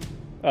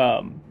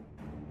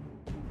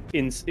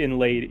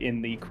inlaid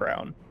in the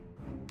crown.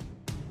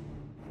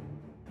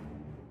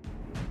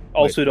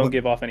 Also, don't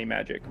give off any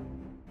magic.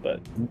 But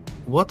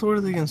what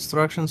were the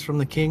instructions from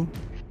the king?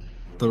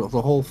 The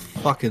whole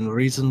fucking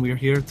reason we're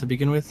here to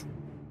begin with?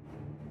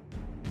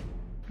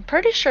 I'm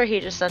pretty sure he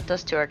just sent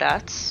us to our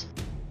deaths.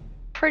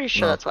 Pretty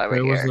sure that's why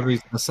we're was here. the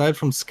reason, aside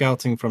from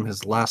scouting from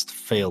his last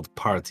failed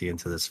party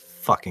into this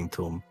fucking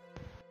tomb.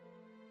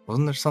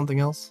 Wasn't there something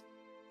else?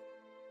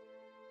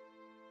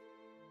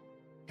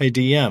 Hey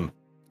DM,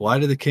 why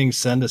did the king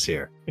send us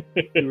here?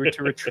 we were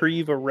to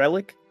retrieve a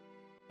relic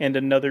and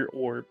another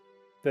orb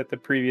that the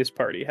previous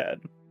party had.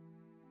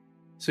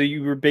 So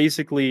you were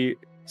basically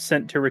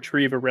sent to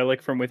retrieve a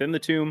relic from within the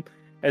tomb,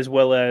 as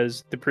well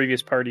as the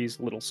previous party's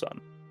little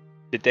son.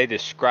 Did they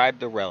describe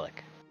the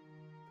relic?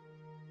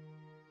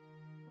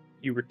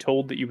 You were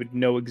told that you would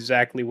know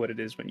exactly what it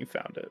is when you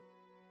found it.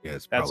 Yeah,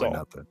 it's That's probably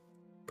all.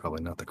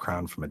 probably not the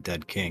crown from a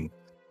dead king.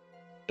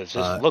 Does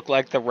this look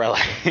like the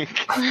relic?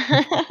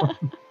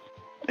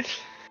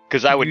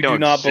 Because I would You know do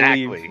not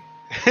exactly.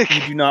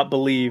 You do not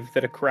believe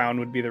that a crown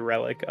would be the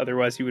relic,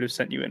 otherwise he would have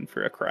sent you in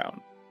for a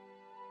crown.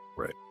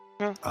 Right.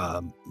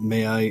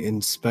 May I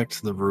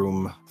inspect the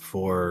room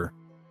for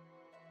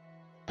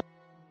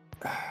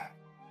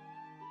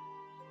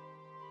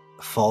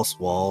false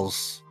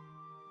walls,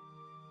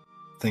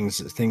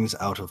 things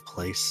out of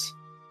place?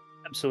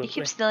 You Absolutely.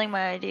 keep stealing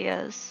my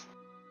ideas.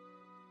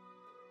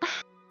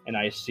 And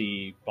I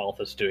see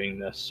Baalthus doing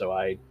this, so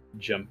I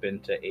jump in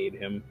to aid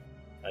him.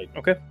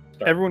 Okay.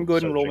 Everyone go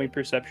ahead and roll me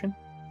perception.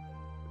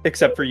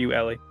 Except for you,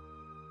 Ellie.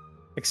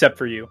 Except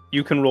for you.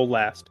 You can roll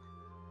last.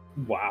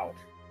 Wow.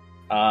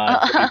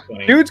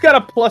 Dude's got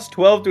a plus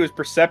 12 to his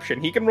perception.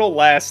 He can roll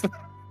last.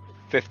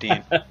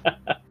 15.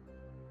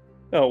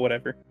 Oh,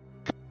 whatever.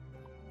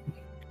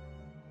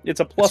 It's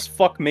a plus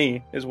fuck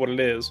me, is what it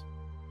is.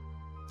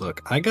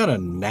 Look, I got a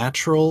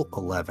natural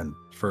 11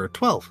 for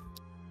 12.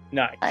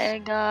 Nice. I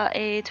got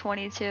a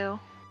 22.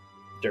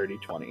 Dirty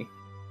 20.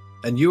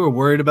 And you were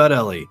worried about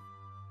Ellie.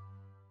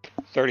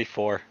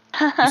 34.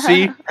 You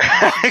see?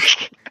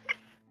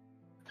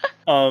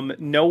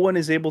 No one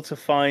is able to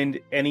find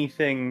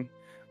anything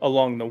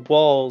along the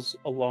walls,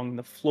 along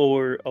the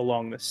floor,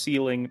 along the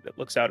ceiling that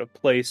looks out of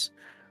place.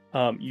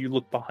 You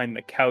look behind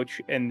the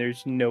couch, and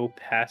there's no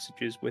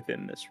passages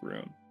within this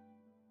room.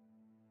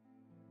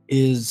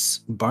 Is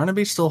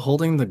Barnaby still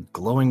holding the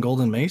glowing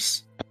golden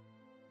mace?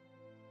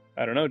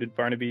 I don't know. Did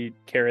Barnaby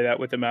carry that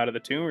with him out of the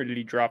tomb, or did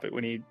he drop it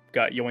when he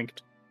got yoinked?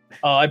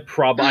 I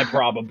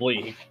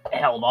probably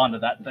held on to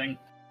that thing.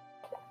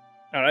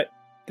 All right.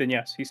 Then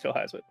yes, he still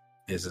has it.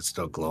 Is it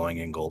still glowing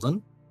in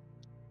golden?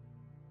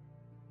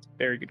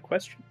 Very good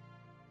question.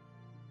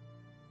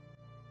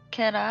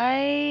 Can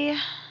I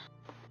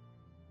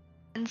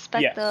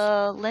inspect Yes.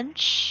 the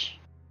lynch?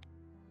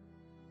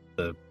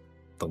 The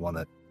one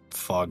that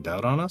fogged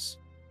out on us?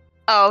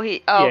 Oh, yeah,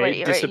 right,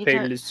 it right.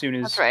 dissipated as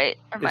soon That's as right.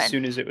 Never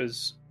mind. it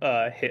was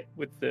hit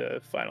with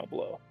the final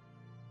blow.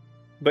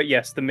 But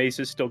yes, the mace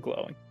is still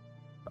glowing.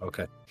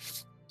 Okay.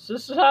 Is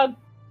this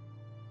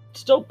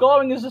still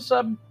glowing? Is this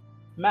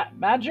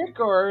magic,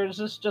 or is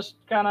this just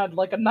kind of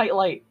like a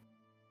nightlight?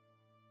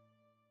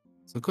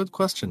 It's a good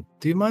question.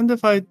 Do you mind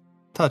if I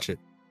touch it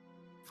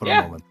for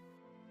Yeah. a moment?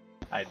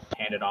 I'd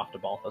hand it off to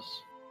Balthus.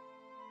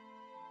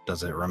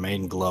 Does it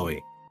remain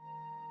glowy?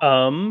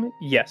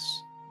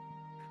 Yes.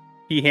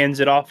 He hands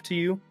it off to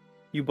you.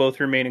 You both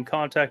remain in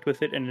contact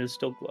with it, and it is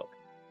still glowing.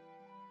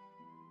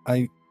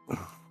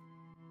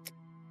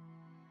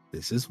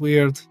 This is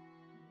weird.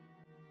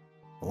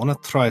 I want to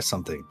try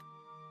something.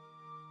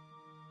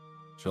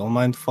 Do you all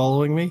mind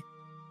following me?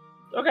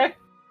 Okay.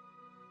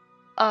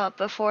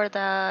 Before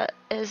that,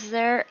 is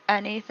there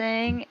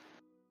anything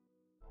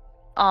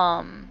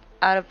out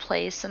of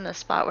place in the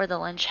spot where the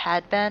lynch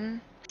had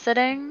been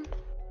sitting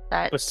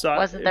that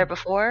wasn't there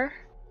before?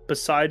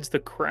 Besides the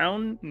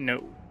crown,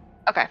 no.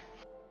 Okay.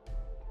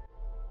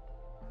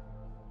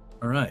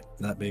 All right.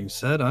 That being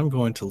said, I'm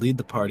going to lead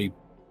the party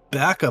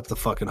back up the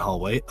fucking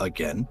hallway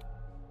again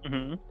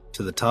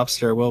to the top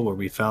stairwell where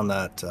we found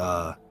that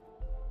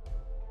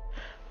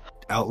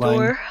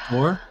outline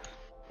door.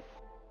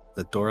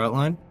 The door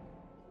outline.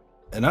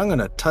 And I'm going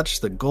to touch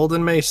the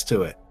golden mace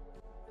to it.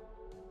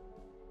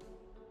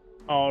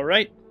 All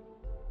right.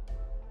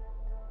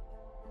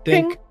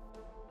 Dink.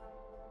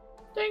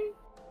 Ding.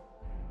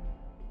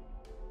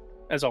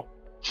 That's all.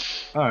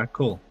 All right,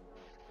 cool.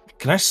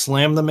 Can I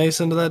slam the mace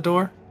into that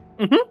door?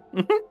 Mm-hmm.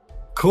 Mm-hmm.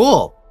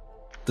 Cool.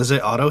 Does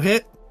it auto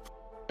hit?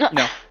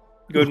 No.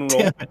 Go ahead and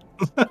roll. Damn it.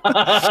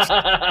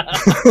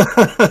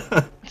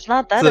 It's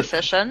not that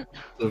efficient.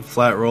 The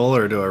flat roll,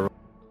 or do I roll?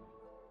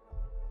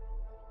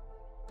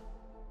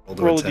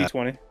 Roll a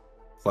d20.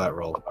 Flat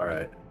roll. All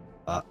right.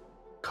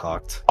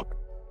 Cocked.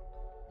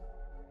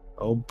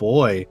 Oh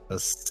boy, a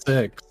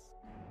 6.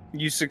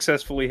 You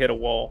successfully hit a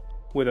wall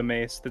with a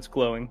mace that's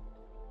glowing.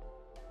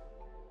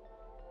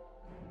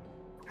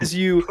 As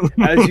you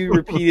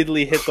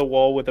repeatedly hit the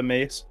wall with a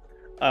mace,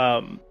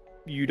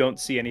 you don't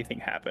see anything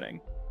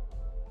happening.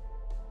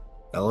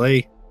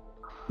 Ellie,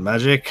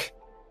 magic.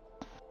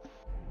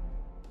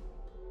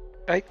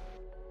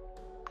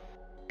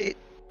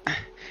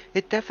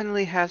 It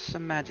definitely has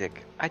some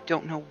magic. I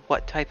don't know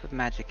what type of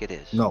magic it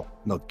is. No,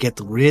 get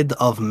rid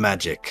of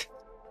magic.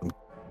 I'm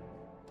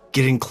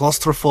getting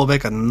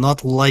claustrophobic. I'm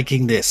not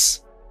liking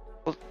this.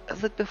 Well,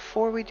 look,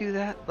 before we do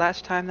that,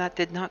 last time that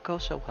did not go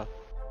so well.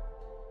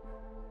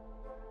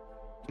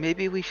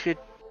 Maybe we should,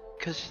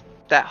 because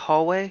that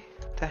hallway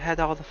that had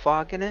all the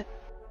fog in it,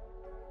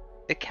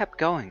 it kept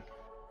going.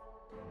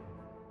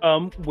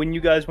 When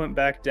you guys went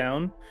back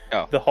down,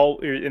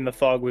 the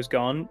fog was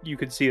gone. You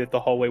could see that the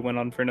hallway went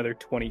on for another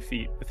 20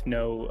 feet with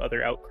no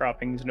other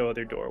outcroppings, no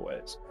other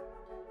doorways.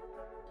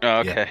 Oh,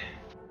 okay.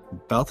 Yeah.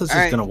 Baalthus is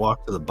going to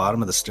walk to the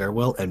bottom of the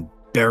stairwell and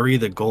bury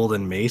the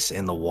golden mace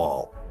in the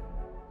wall.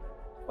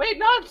 Wait,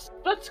 no, this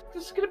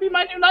is going to be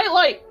my new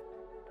nightlight.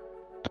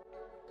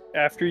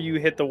 After you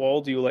hit the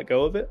wall, do you let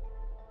go of it?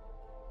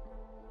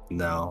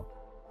 No.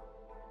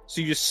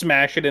 So you just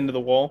smash it into the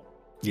wall?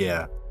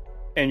 Yeah.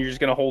 And you're just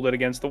going to hold it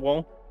against the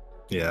wall?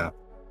 Yeah.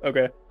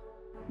 Okay.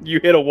 You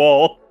hit a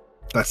wall.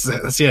 That's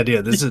the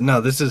idea. This is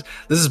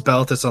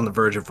Baalthus on the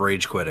verge of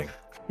rage quitting.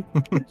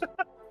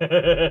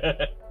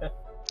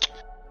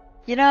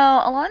 You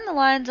know, along the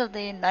lines of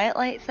the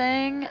nightlight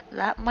thing,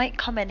 that might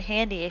come in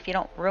handy if you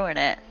don't ruin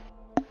it.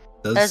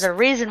 There's a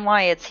reason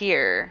why it's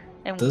here,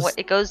 and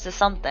it goes to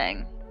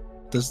something.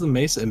 Does the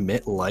mace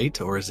emit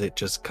light, or is it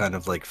just kind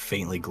of like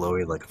faintly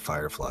glowy like a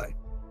firefly?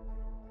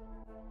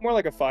 More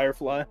like a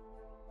firefly.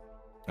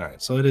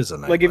 Alright, so it is a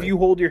nightlight. Like if you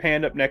hold your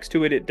hand up next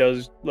to it, it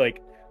does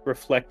like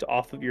reflect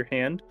off of your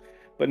hand,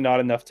 but not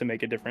enough to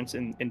make a difference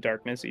in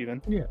darkness even.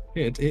 Yeah,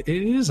 it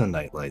is a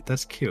nightlight.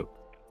 That's cute.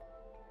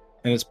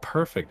 And it's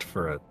perfect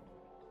for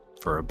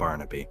a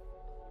Barnaby.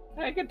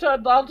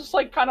 I'll just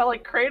like kind of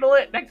like cradle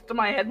it next to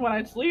my head when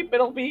I sleep.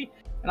 And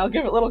I'll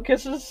give it little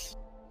kisses.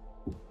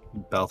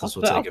 I'll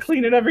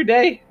clean it every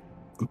day.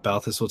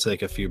 Baalthus will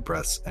take a few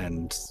breaths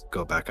and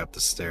go back up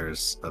the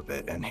stairs a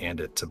bit and hand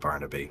it to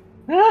Barnaby.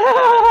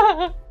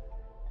 I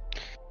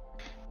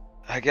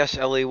guess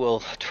Ellie will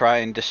try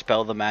and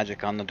dispel the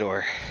magic on the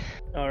door.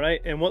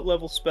 Alright, and what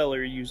level spell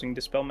are you using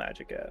Dispel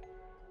Magic at?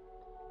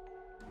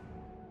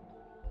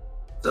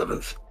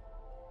 7th.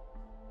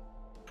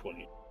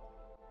 20.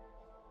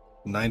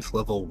 9th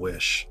level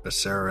Wish.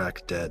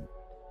 Acererak dead.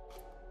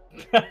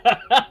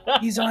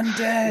 He's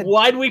undead.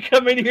 Why'd we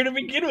come in here to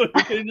begin with?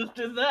 We could have just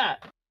did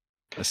that.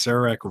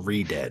 Acererak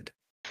re-dead.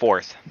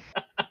 4th.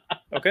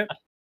 Okay.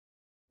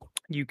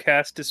 You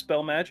cast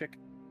Dispel Magic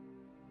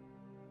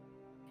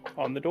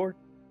on the door.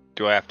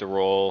 Do I have to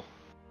roll?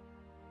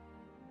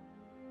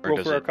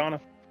 Roll for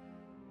Arcana.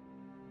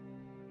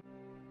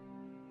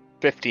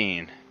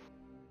 15.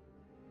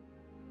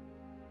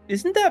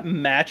 Isn't that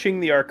matching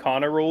the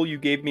Arcana roll you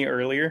gave me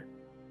earlier?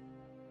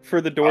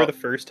 For the door the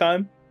first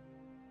time?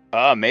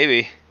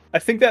 Maybe. I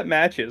think that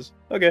matches.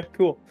 Okay,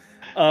 cool.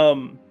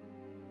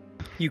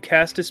 You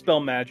cast Dispel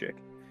Magic,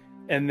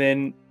 and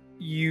then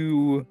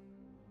you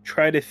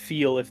try to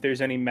feel if there's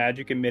any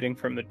magic emitting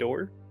from the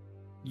door.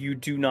 You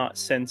do not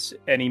sense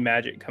any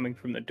magic coming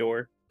from the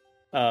door.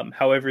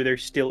 However, there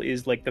still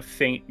is like the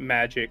faint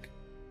magic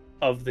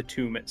of the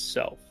tomb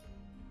itself.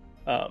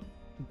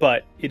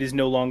 But it is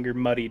no longer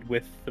muddied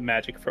with the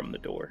magic from the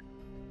door.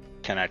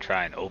 Can I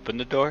try and open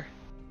the door?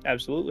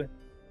 Absolutely.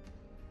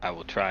 I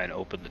will try and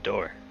open the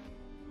door.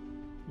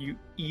 You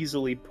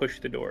easily push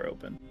the door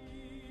open.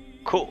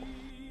 Cool.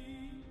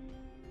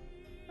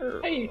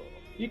 Hey,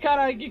 you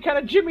kind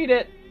of jimmied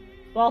it,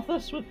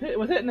 Baalthus, with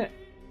hitting it.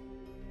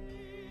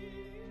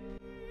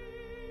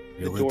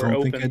 I really door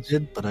don't think I opens.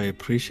 did, but I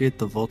appreciate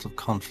the vote of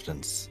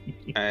confidence.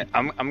 Alright,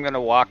 I'm gonna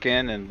walk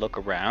in and look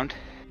around.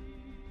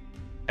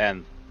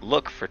 And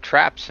look for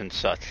traps and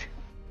such.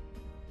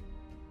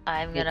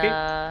 I'm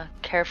gonna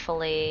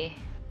carefully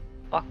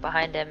walk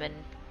behind him and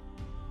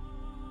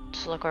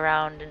just look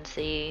around and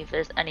see if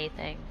there's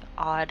anything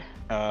odd.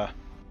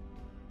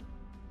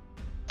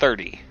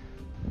 30.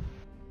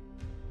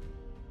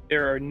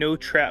 There are no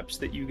traps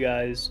that you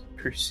guys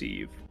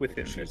perceive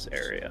within this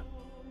area.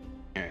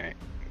 Alright,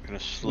 I'm gonna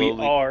slowly...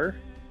 We are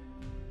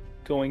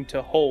going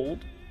to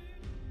hold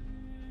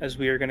as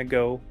we are going to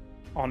go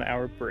on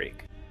our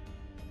break.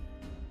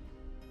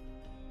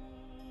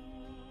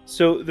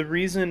 So the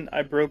reason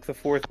I broke the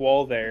fourth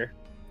wall there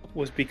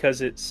was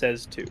because it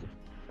says to.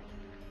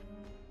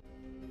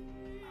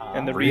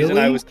 And the reason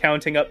I Really? was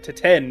counting up to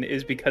 10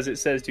 is because it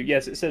says to.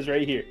 Yes, it says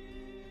right here.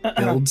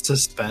 Build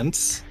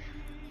suspense.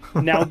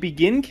 Now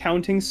begin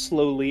counting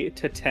slowly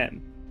to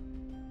 10.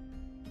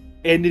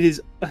 And it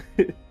is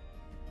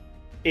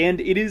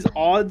and it is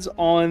odds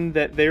on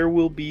that there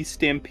will be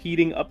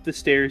stampeding up the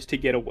stairs to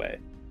get away.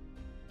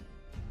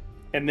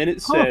 And then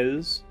it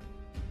says,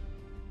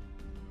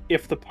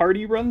 if the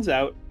party runs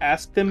out,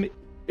 ask them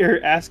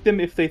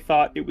if they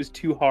thought it was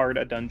too hard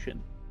a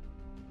dungeon.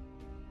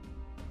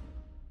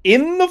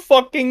 In the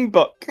fucking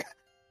book.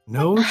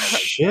 No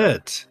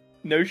shit.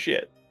 No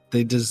shit.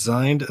 They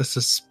designed a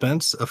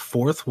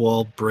fourth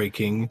wall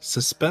breaking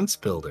suspense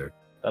builder.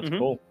 That's Mhm.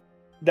 cool.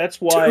 That's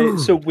why, Dude.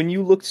 so when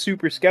you looked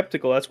super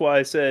skeptical, that's why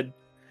I said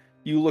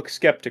you look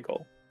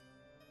skeptical.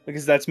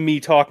 Because that's me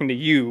talking to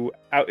you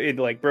out in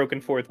like broken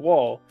fourth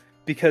wall.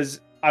 Because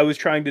I was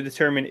trying to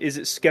determine, is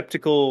it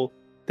skeptical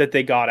that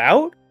they got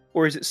out?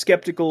 Or is it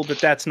skeptical that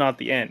that's not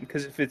the end?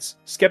 Because if it's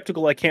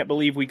skeptical, I can't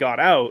believe we got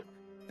out,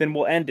 then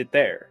we'll end it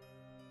there.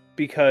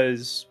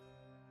 Because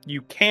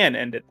you can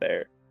end it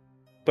there.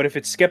 But if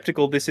it's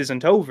skeptical this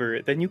isn't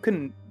over, then you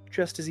can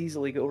just as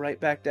easily go right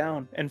back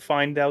down and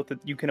find out that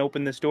you can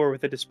open this door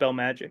with a Dispel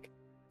Magic.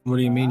 What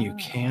do you mean you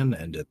can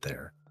end it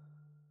there?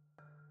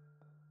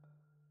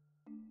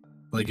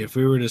 Like, if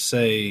we were to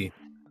say,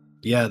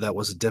 yeah, that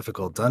was a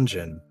difficult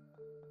dungeon,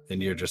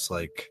 and you're just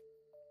like,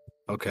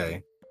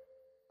 okay,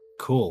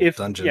 cool,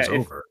 dungeon's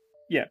over.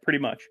 Yeah, pretty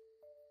much.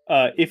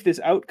 If this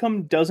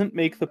outcome doesn't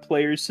make the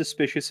players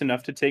suspicious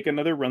enough to take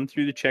another run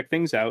through to check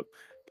things out,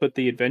 put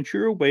the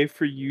adventure away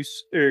for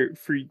use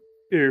for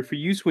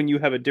use when you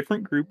have a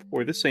different group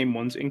or the same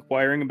ones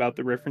inquiring about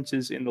the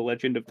references in the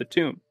legend of the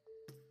tomb.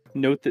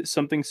 Note that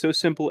something so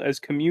simple as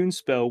commune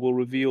spell will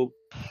reveal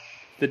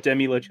the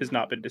Demi-Lich has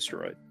not been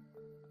destroyed.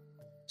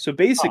 So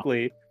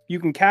basically, you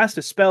can cast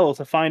a spell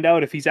to find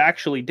out if he's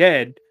actually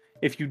dead.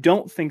 If you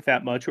don't think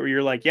that much, or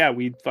you're like, yeah,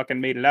 we fucking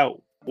made it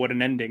out. What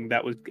an ending.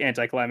 That was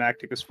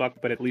anticlimactic as fuck,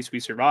 but at least we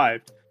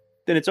survived.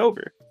 Then it's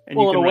over. And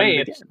Well, you in can a run way,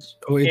 it again.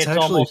 It's actually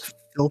almost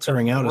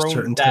filtering out a thrown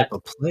certain that- type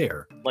of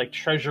player. like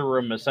treasure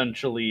room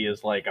essentially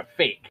is like a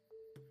fake.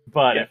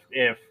 But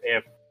Yeah.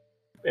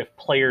 if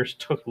players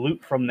took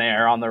loot from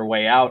there on their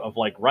way out of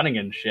like running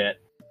and shit,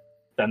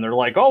 then they're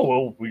like, oh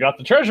well, we got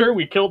the treasure,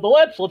 we killed the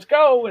lich, let's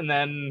go, and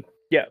then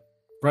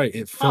Right,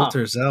 it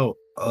filters out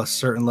a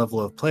certain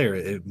level of player.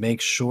 It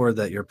makes sure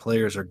that your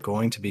players are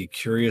going to be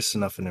curious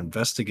enough and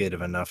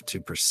investigative enough to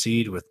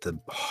proceed with the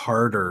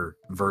harder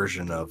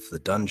version of the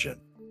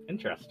dungeon.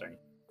 interesting.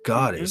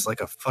 God, it's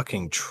like a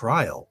fucking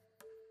trial.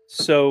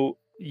 So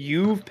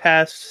you've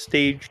passed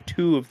stage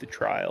 2 of the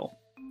trial.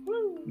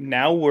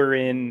 Now we're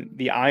in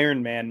the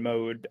Iron Man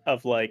mode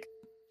of like,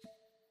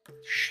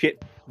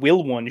 shit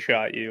will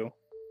one-shot you.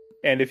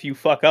 And if you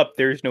fuck up,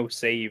 there's no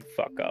save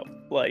fuck up.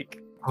 Like,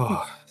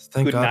 Oh,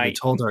 thank Good God we night.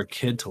 told our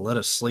kid to let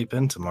us sleep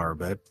in tomorrow,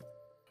 babe.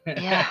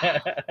 Yeah.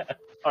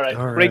 All right.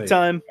 All break right.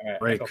 time. All right,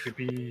 break. I go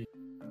pee-pee.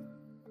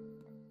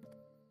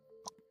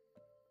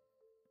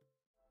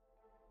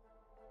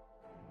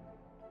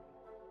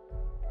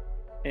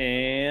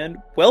 And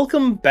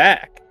welcome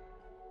back.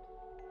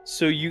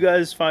 So you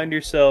guys find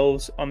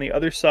yourselves on the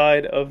other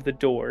side of the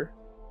door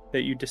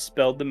that you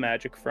dispelled the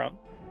magic from.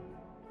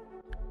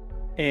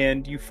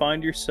 And you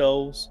find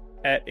yourselves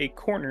at a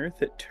corner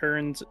that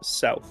turns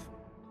south.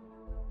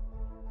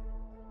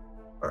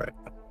 All right.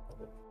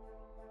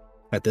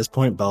 At this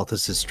point,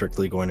 Baalthus is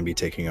strictly going to be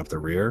taking up the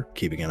rear,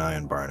 keeping an eye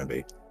on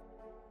Barnaby.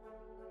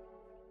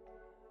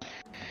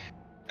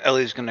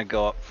 Ellie's gonna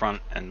go up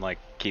front and like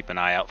keep an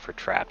eye out for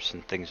traps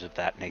and things of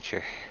that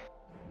nature.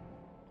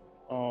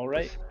 All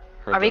right.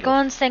 Are we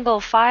going single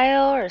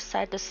file or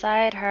side to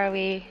side? How are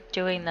we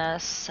doing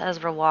this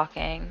as we're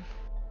walking?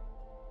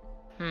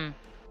 I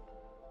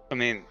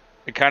mean,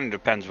 it kind of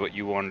depends what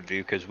you want to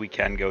do, because we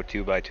can go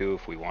 2 by 2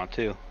 if we want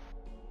to.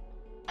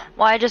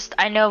 Well,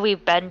 I know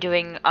we've been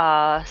doing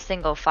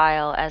single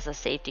file as a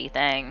safety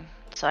thing,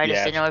 so I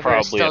just didn't know if we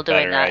were still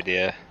doing that.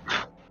 Idea.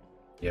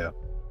 Yeah.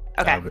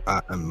 Okay.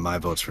 My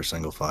vote's for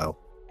single file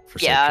for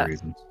Yeah. safety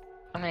reasons.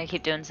 I'm gonna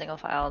keep doing single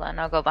file then.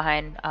 I'll go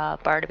behind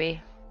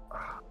Barnaby.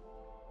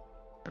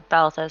 Or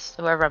Baalthus,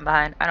 whoever I'm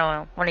behind. I don't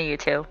know. One of you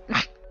two.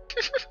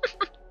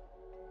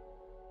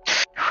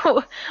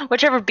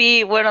 Whichever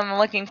be what I'm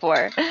looking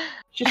for.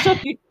 She's so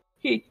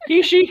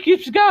she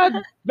keeps God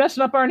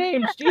messing up our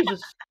names.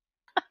 Jesus.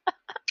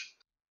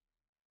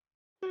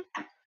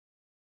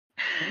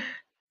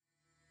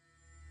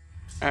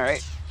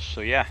 Alright,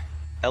 so yeah.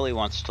 Ellie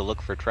wants to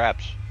look for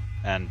traps,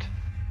 and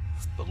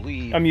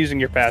believe... I'm using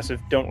your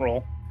passive. Don't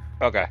roll.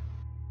 Okay.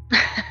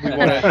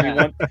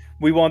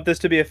 We want this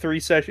to be a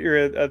 3-session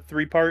or a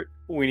 3-part.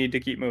 We need to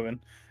keep moving.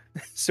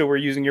 So we're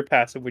using your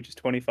passive, which is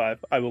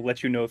 25. I will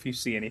let you know if you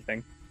see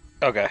anything.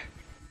 Okay.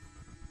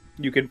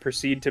 You can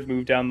proceed to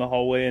move down the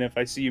hallway, and if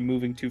I see you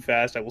moving too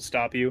fast, I will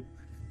stop you.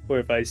 Or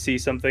if I see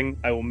something,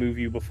 I will move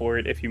you before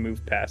it if you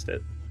move past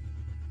it.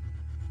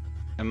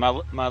 And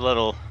my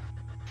little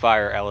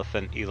fire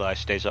elephant, Eli,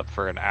 stays up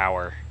for an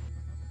hour.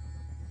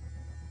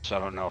 So I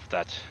don't know if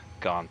that's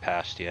gone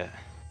past yet.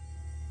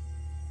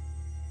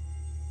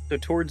 So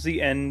towards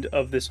the end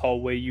of this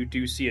hallway, you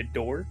do see a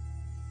door.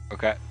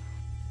 Okay.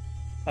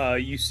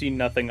 You see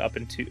nothing up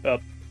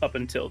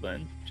until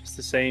then. Just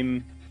the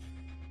same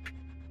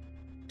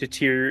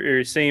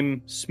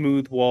same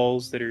smooth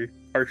walls that are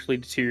partially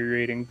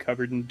deteriorating,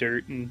 covered in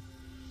dirt and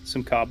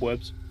some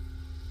cobwebs.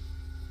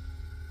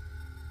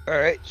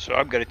 Alright, so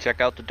I'm gonna check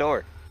out the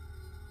door.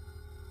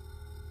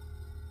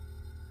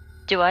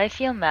 Do I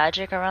feel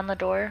magic around the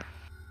door?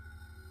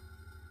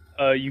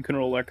 You can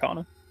roll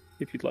Arcana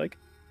if you'd like.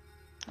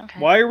 Okay.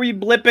 Why are we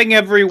blipping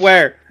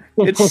everywhere?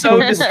 It's so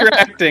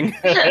distracting.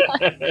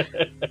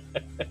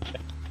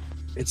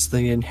 It's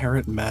the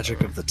inherent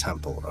magic of the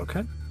temple,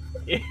 okay?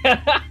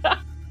 Yeah.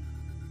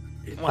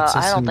 Well,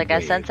 I don't think I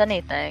sense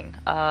anything.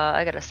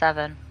 I got a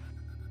 7.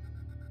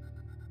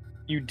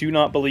 You do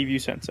not believe you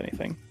sense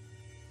anything.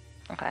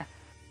 Okay.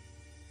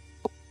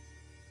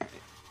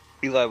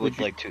 Eli would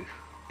like to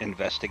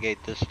investigate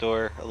this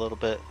door a little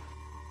bit.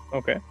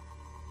 Okay.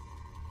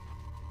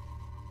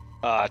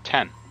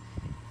 10.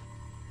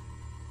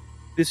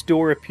 This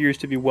door appears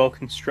to be well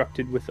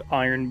constructed with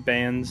iron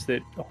bands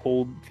that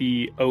hold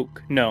the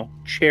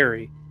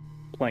cherry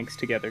planks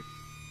together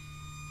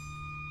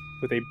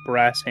with a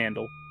brass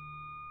handle.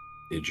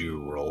 Did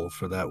you roll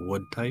for that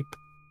wood type?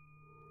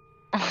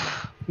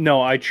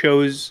 No, I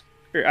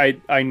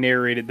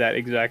narrated that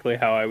exactly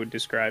how I would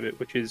describe it,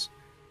 which is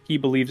he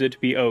believes it to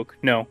be oak.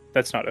 No,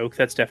 that's not oak.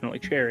 That's definitely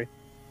cherry.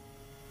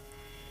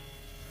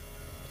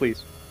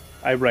 Please.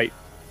 I write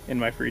in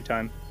my free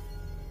time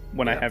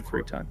when I have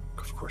free time.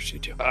 Of course you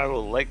do. I would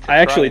like to I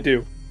actually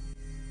do.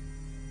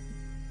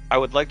 I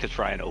would like to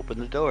try and open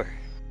the door.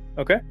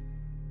 Okay.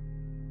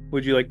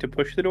 Would you like to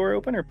push the door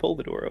open or pull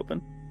the door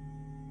open?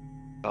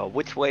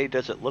 Which way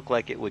does it look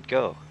like it would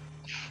go?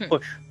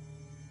 Push.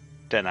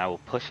 Then I will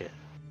push it.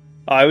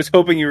 I was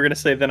hoping you were going to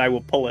say, then I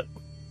will pull it.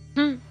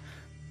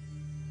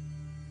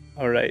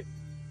 All right.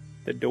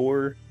 The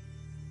door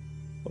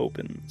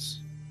opens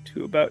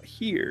to about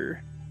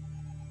here,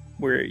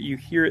 where you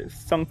hear it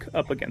thunk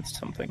up against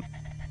something.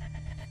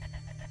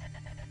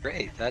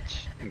 Great,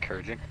 that's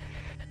encouraging.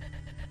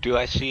 Do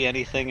I see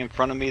anything in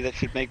front of me that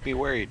should make me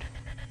worried?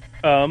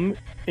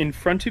 In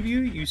front of you,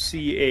 you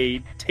see a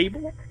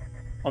table.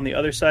 On the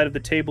other side of the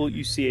table,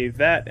 you see a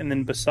vat, and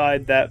then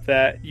beside that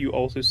vat, you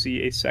also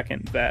see a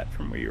second vat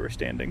from where you were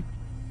standing.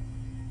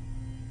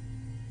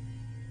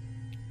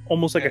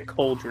 Almost like a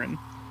cauldron.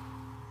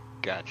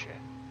 Gotcha.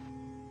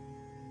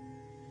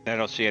 I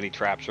don't see any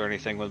traps or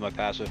anything with my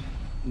passive?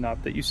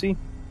 Not that you see.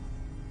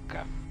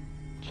 Okay.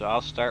 So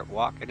I'll start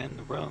walking in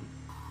the room.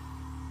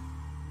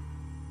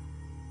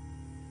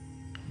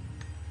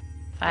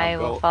 I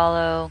will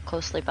follow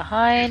closely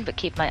behind, but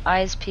keep my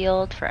eyes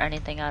peeled for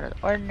anything out of the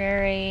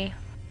ordinary.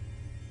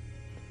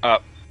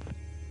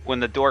 When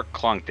the door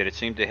clunked, did it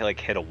seem to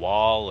hit a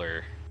wall,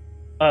 or?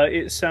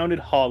 It sounded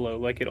hollow,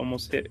 like it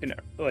almost hit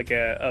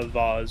a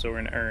vase or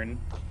an urn.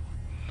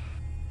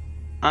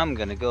 I'm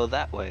gonna go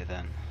that way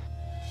then.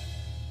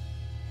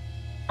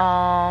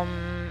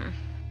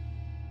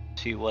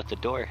 See what the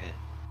door hit.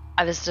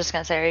 I was just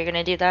gonna say, are you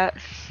gonna do that?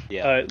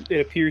 Yeah.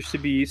 It appears to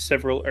be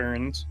several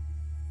urns.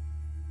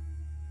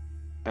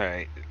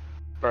 Alright.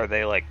 Are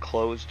they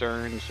closed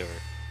urns,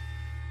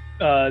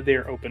 or?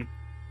 They're open.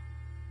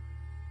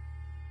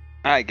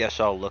 I guess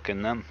I'll look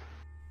in them.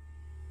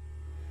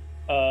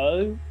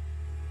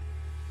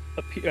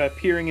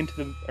 Peering into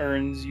the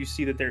urns, you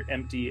see that they're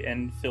empty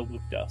and filled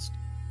with dust.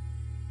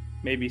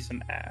 Maybe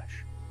some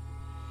ash.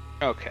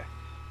 Okay.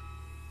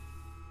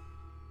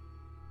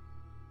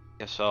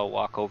 Guess I'll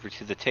walk over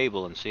to the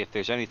table and see if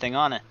there's anything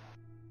on it.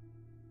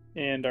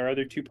 and our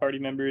other 2 party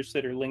members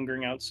that are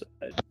lingering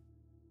outside.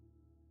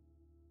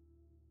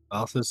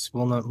 Baalthus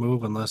will not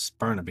move unless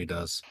Barnaby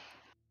does.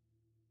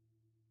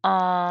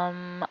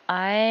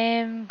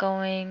 I'm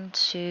going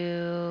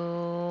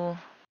to,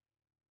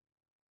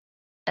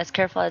 as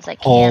careful as I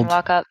can, Hold.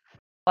 walk up.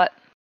 What?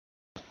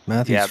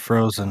 Matthew's Yeah.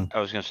 frozen. I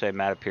was gonna say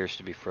Matt appears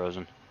to be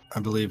frozen. I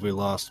believe we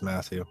lost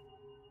Matthew.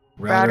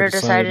 Router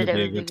decided it'd it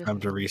be a would be good time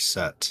to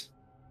reset.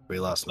 We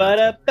lost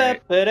Matthew.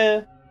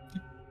 Ba-da-ba-ba-da.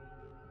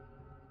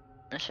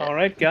 Oh, shit. All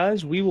right,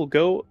 guys, we will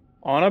go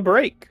on a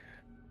break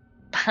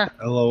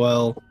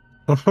LOL.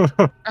 due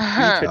to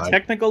God.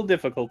 technical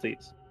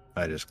difficulties.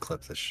 I just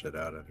clipped this shit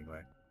out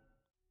anyway.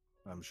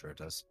 I'm sure it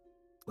does.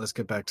 Let's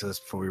get back to this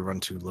before we run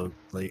too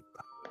late.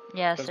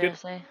 Yeah, Sounds good.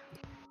 seriously.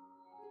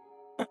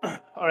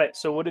 All right,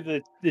 so what are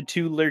the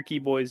 2 lurky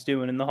boys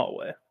doing in the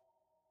hallway?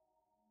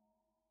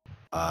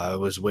 I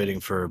was waiting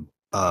for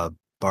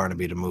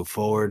Barnaby to move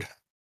forward.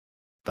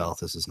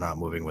 Baalthus is not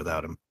moving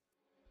without him.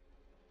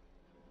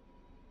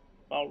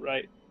 All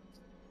right.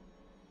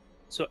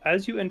 So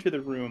as you enter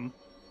the room,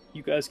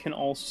 you guys can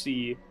all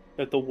see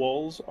that the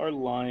walls are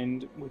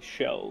lined with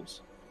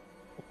shelves.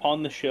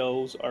 Upon the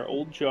shelves are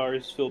old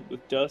jars filled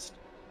with dust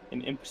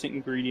and impotent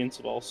ingredients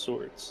of all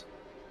sorts.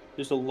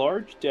 There's a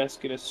large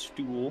desk and a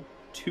stool,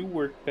 2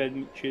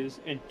 workbenches,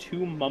 and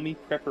 2 mummy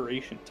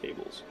preparation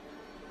tables.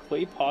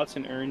 Clay pots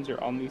and urns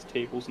are on these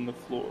tables on the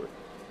floor.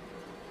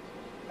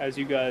 As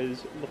you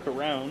guys look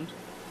around,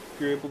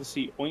 you're able to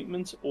see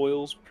ointments,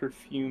 oils,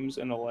 perfumes,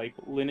 and the like.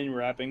 Linen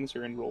wrappings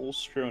are in rolls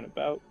strewn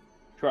about.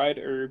 Dried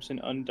herbs in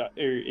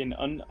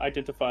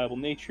unidentifiable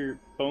nature,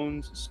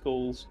 bones,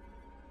 skulls,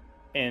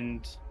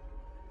 and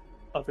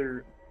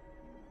other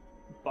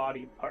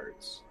body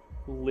parts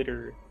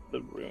litter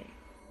the room.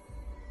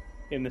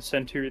 In the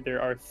center,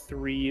 there are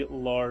 3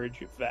 large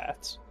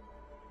vats.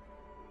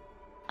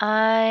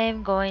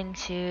 I'm going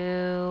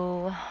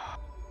to...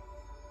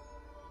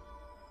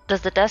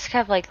 Does the desk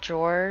have, like,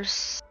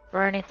 drawers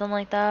or anything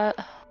like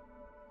that?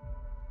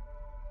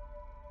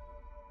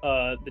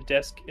 The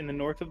desk in the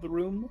north of the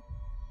room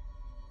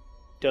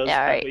does Yeah,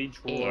 have right a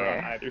drawer here.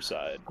 on either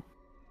side.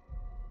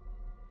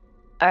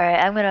 Alright,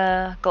 I'm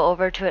gonna go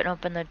over to it and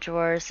open the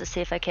drawers to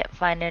see if I can't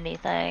find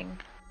anything.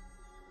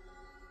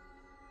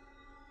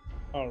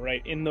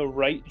 Alright, in the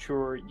right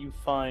drawer, you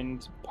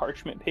find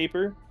parchment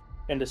paper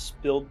and a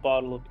spilled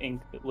bottle of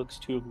ink that looks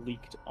to have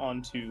leaked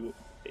onto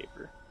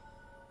paper.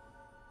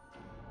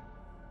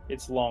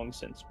 It's long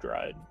since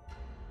dried.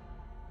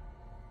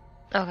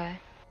 Okay.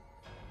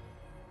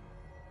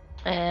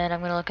 And I'm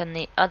gonna look in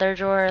the other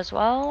drawer as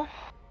well.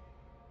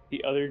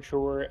 The other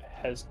drawer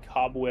has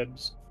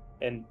cobwebs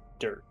and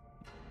dirt.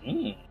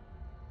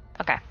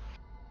 Okay.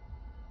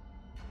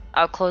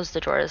 I'll close the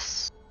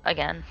drawers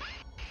again.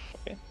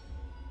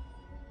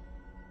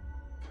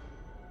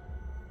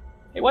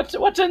 Hey,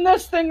 what's in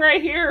this thing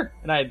right here?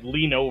 And I'd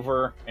lean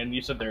over, and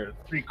you said there are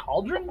 3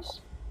 cauldrons?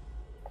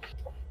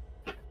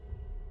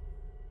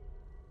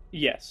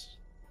 Yes.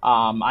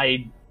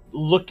 I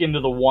look into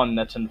the one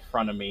that's in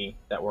front of me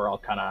that we're all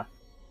kind of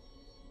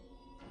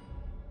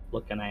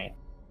looking at.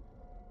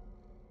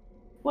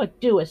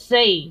 What do I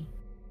see?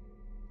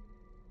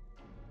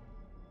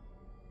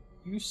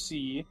 You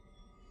see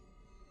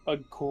a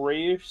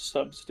grayish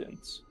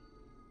substance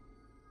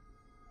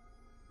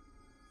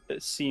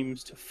that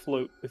seems to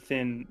float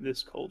within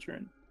this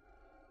cauldron.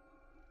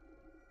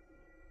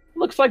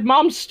 Looks like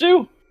Mom's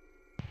stew.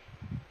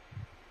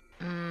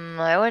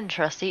 I wouldn't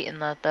trust eating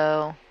that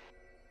though.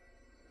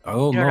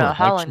 Oh You don't no! know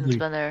how long it's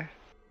been there.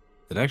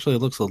 It actually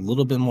looks a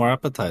little bit more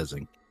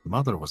appetizing.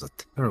 Mother was a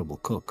terrible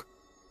cook.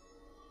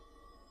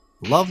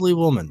 Lovely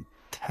woman,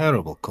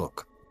 terrible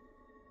cook.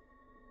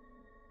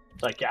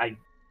 Like,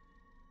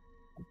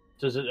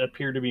 does it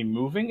appear to be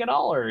moving at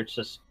all, or it's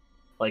just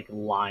like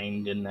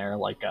lined in there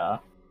like a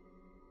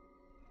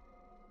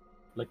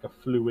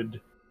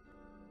fluid?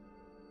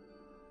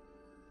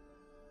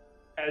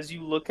 As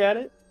you look at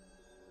it,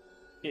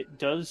 it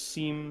does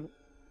seem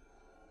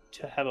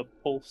to have a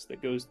pulse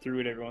that goes through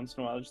it every once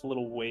in a while, just a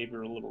little wave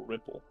or a little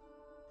ripple.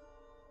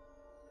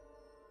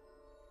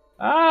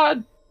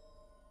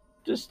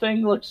 This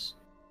thing looks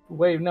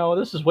no,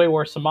 this is way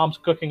worse than Mom's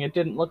cooking. It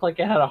didn't look like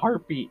it had a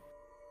heartbeat.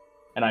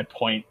 And I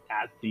point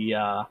at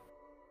the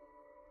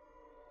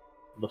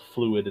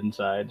fluid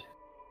inside.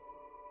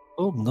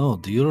 Oh no!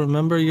 Do you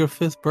remember your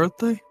 5th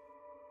birthday?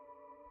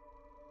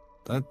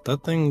 That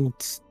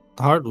thing's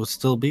heart was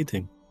still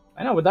beating.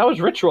 I know, but that was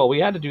ritual. We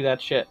had to do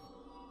that shit.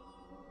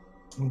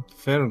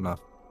 Fair enough.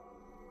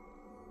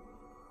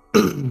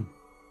 I'm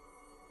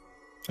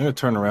gonna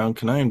turn around.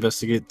 Can I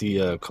investigate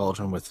the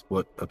cauldron with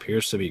what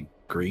appears to be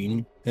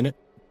green in it?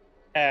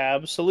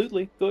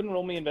 Absolutely. Go ahead and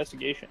roll me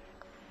investigation.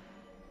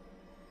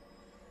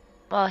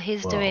 While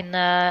he's doing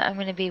that, I'm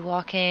gonna be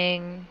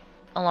walking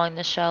along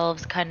the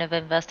shelves, kind of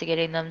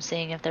investigating them,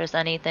 seeing if there's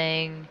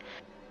anything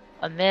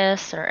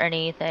amiss or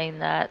anything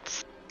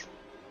that's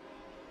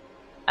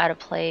out of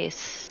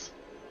place.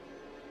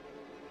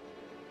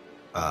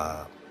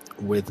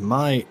 With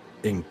my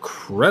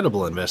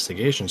incredible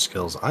investigation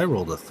skills, I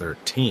rolled a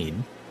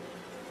 13.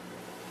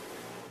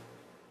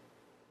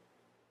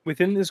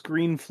 Within this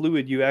green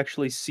fluid, you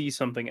actually see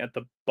something at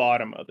the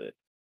bottom of it.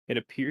 It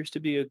appears to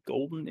be a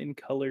golden in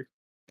color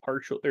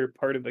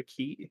part of a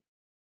key.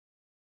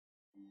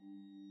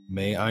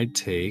 May I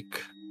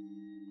take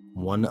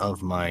one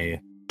of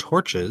my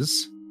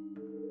torches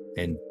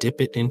and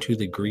dip it into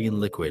the green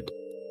liquid?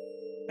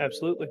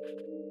 Absolutely.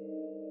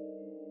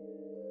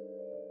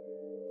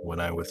 When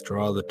I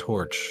withdraw the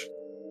torch,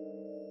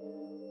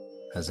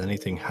 has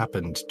anything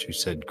happened to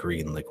said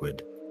green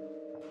liquid?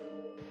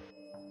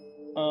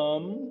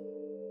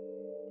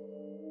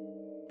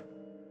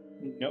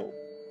 No.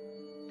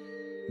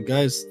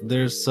 Guys,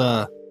 there's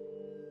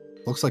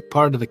looks like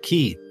part of a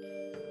key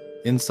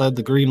inside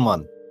the green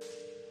one.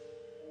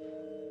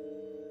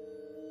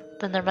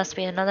 Then there must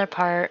be another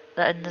part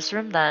in this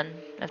room then,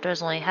 if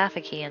there's only half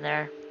a key in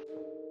there.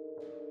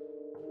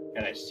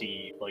 And I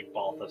see, like,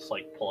 Balthus,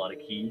 like, pull out a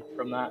key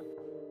from that.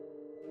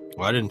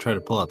 Well, I didn't try to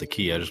pull out the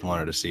key. I just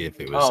wanted to see if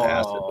it was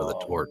acid with a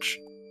torch.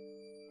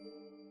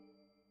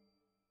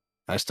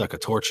 I stuck a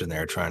torch in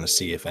there trying to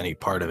see if any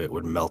part of it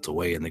would melt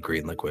away in the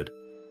green liquid.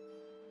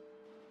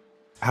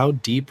 How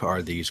deep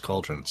are these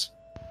cauldrons?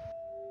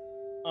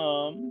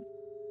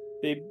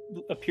 They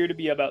appear to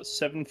be about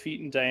 7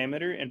 feet in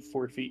diameter and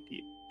 4 feet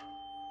deep.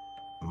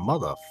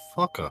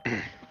 Motherfucker.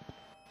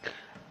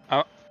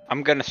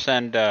 I'm gonna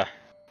send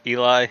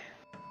Eli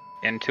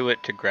into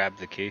it to grab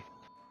the key.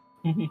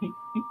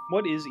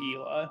 What is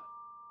Eli?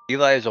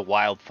 Eli is a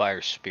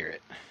wildfire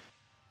spirit.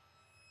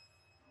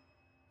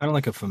 Kind of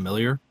like a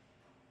familiar.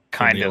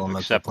 Kind the of,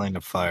 elemental plane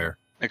of fire.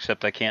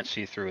 Except I can't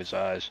see through his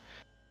eyes.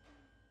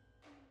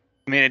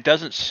 I mean, it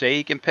doesn't say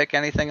he can pick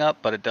anything up,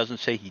 but it doesn't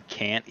say he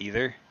can't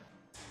either.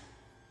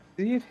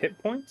 Does he have hit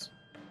points?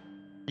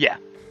 Yeah.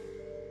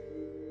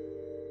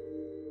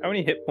 How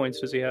many hit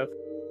points does he have?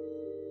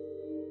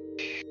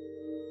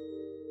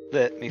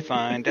 Let me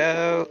find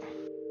out.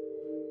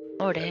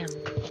 Oh, damn.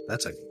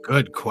 That's a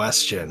good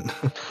question.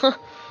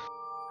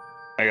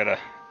 I gotta...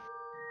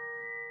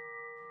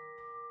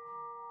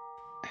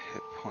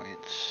 Hit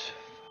points.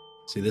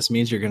 See, this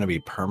means you're going to be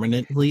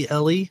permanently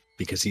Ellie,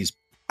 because he's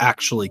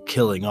actually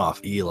killing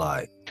off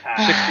Eli.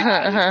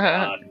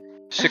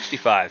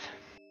 65.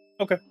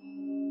 Okay.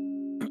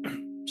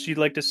 So you'd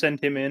like to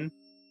send him in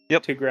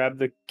to grab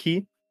the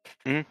key?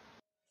 Mm-hmm.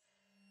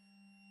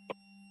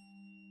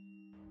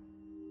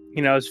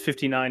 He now has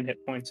 59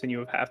 hit points and you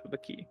have half of a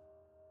key.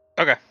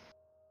 Okay.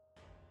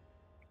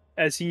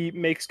 As he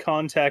makes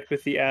contact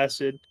with the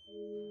acid,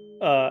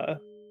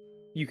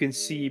 you can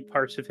see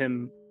parts of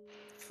him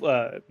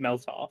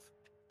melt off.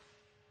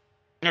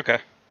 Okay.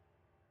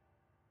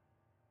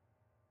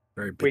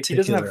 Very Wait, he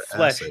doesn't particular have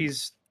flesh.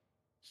 acid.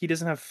 He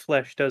doesn't have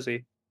flesh, does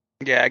he?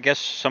 Yeah, I guess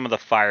some of the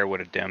fire would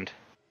have dimmed.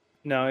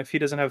 No, if he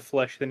doesn't have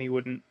flesh, then he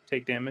wouldn't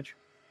take damage.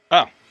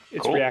 Oh,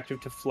 It's cool.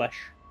 reactive to flesh.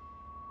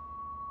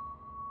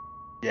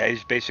 Yeah,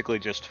 he's basically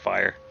just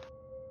fire.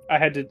 I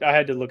had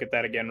to look at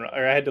that again,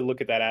 or I had to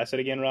look at that acid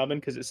again, Robin,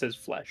 because it says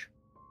flesh.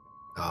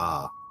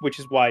 Ah, Which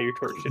is why your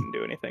torch didn't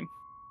do anything.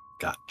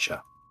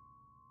 gotcha.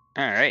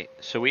 Alright,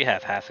 so we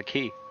have half a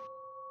key.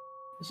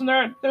 Isn't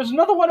there? There's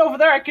another one over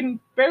there. I can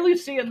barely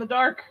see it in the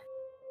dark.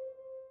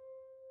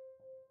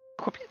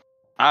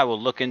 I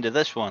will look into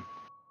this one.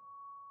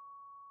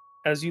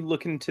 As you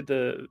look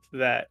into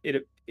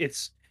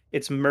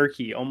it's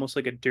murky, almost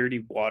like a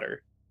dirty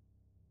water.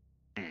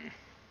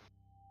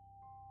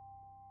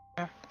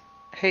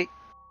 Hey,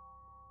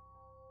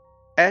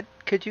 Ed,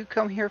 could you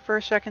come here for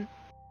a second?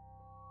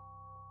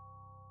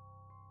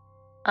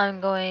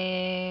 I'm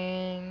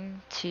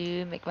going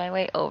to make my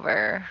way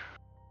over.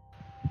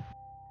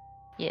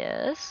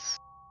 Yes.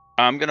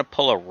 I'm gonna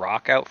pull a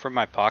rock out from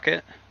my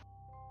pocket,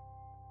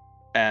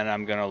 and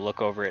I'm gonna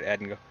look over at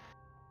Ed and go,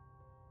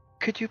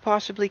 could you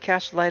possibly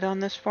cast light on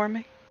this for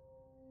me?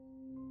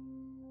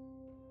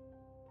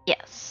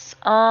 Yes.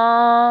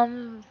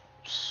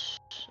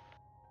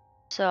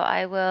 So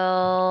I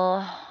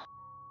will...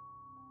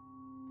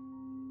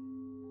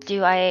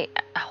 Do I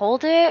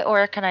hold it,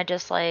 or can I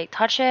just, like,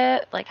 touch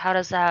it? Like, how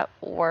does that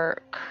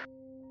work?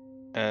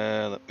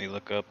 Let me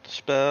look up the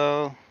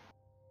spell.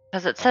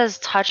 Because it says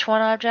touch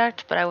one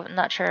object, but I'm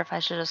not sure if I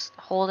should just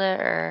hold it,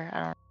 or I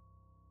don't know.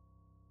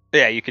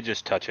 Yeah, you could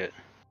just touch it.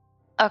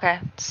 Okay,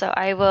 so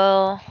I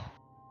will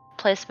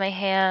place my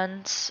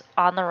hand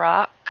on the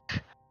rock,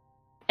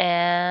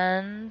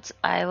 and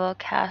I will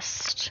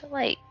cast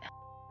light.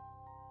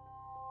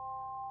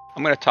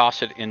 I'm gonna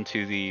toss it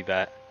into the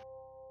vat.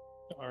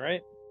 All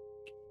right.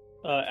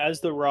 As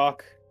the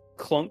rock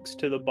clunks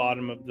to the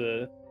bottom of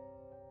the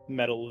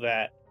metal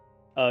vat,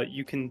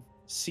 you can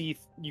see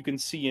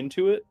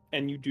into it,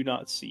 and you do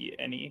not see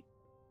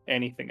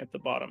anything at the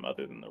bottom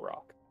other than the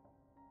rock.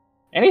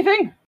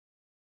 Anything?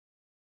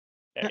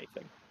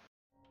 Anything.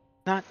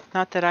 Not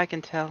that I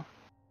can tell.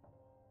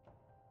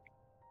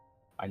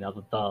 I know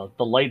that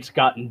the light's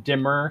gotten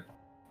dimmer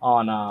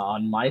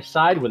on my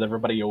side with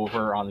everybody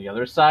over on the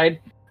other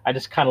side. I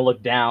just kind of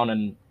look down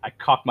and I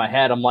cock my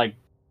head. I'm like,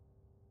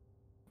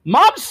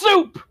 mob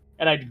soup!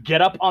 And I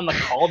get up on the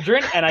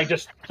cauldron and I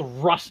just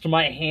thrust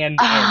my hand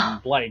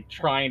in, like,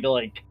 trying to,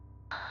 like,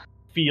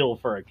 feel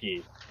for a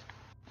key.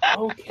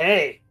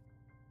 Okay.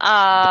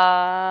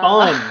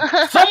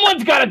 Fun.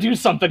 Someone's got to do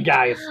something,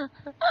 guys.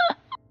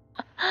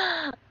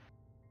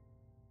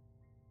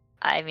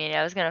 I mean,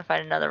 I was gonna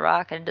find another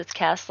rock and just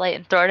cast light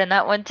and throw it in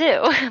that one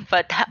too,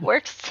 but that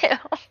works too.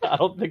 I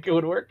don't think it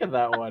would work in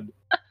that one.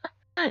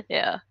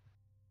 Yeah.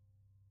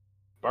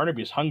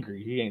 Barnaby's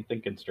hungry. He ain't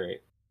thinking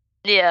straight.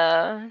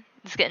 Yeah.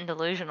 It's getting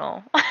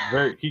delusional.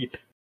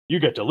 You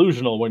get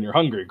delusional when you're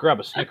hungry. Grab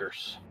a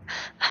Snickers.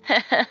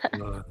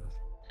 Uh,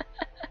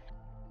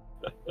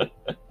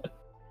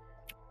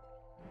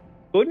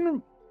 Go ahead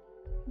and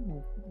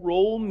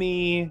roll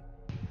me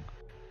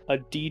a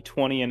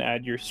d20 and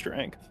add your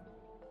strength.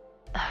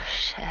 Oh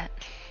shit.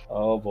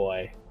 Oh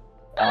boy.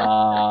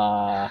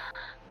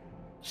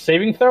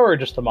 Saving throw or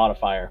just a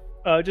modifier?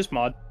 Just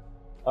mod.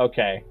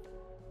 Okay.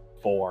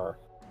 4.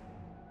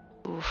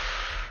 Oof.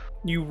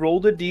 You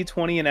rolled a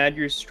d20 and add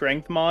your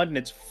strength mod, and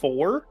it's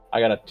 4? I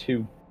got a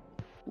 2.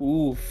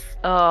 Oof.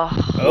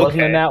 Oh.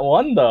 Wasn't in that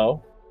one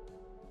though.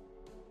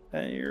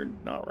 You're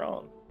not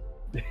wrong.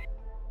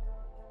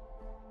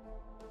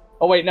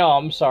 Oh wait, no,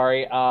 I'm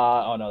sorry.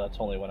 Oh no, that's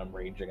only when I'm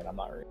raging and I'm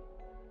not raging.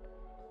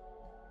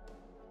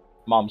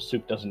 Mom's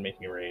soup doesn't make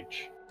me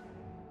rage.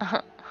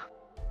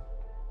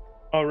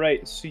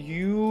 Alright, so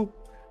you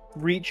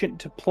reach it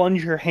to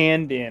plunge your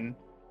hand in,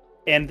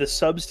 and the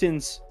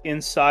substance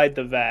inside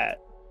the vat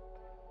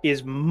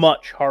is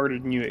much harder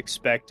than you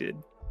expected.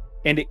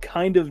 And it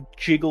kind of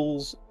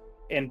jiggles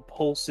and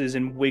pulses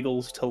and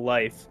wiggles to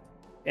life,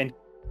 and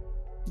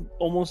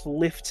almost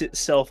lifts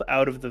itself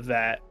out of the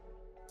vat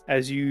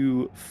as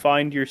you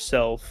find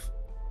yourself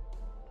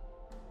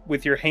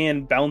with your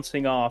hand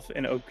bouncing off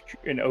an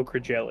okra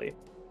jelly.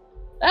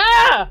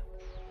 Ah!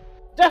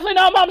 Definitely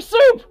not Mom's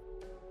soup!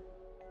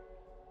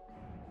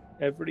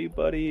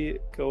 Everybody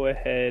go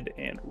ahead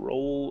and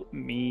roll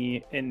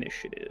me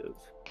initiative.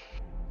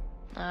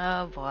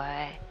 Oh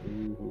boy.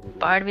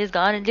 Barnaby's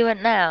gonna do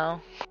it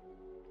now.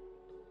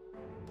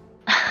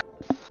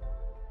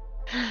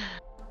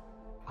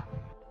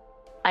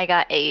 I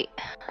got 8.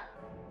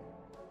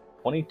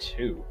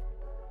 22.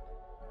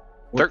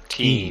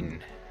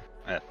 13.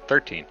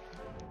 13.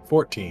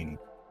 14.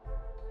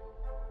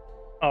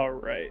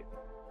 Alright.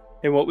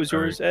 And what was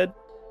yours, Ed?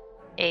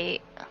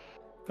 8.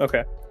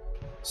 Okay.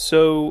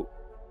 So,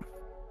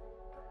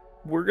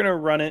 we're gonna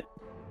run it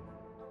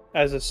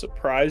as a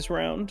surprise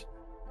round.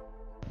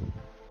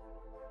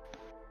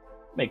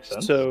 Makes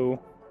sense. So,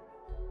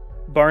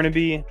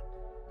 Barnaby,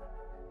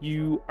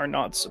 you are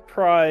not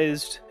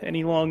surprised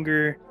any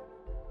longer.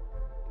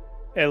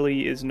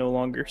 Ellie is no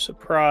longer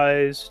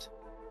surprised.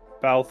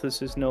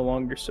 Baalthus is no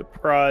longer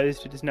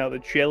surprised. It is now the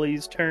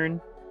Jelly's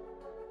turn.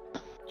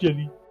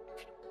 Jelly.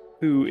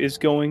 Who is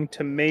going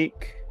to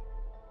make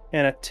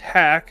an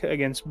attack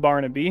against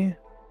Barnaby.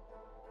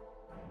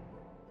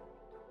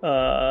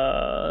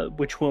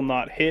 Which will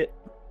not hit.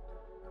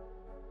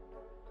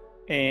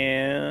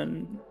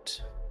 And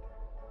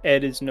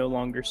Ed is no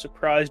longer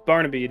surprised.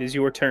 Barnaby, it is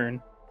your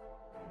turn.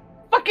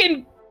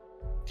 Fucking...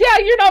 Yeah,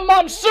 you're not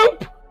Mom's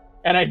soup!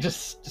 And I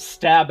just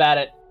stab at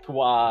it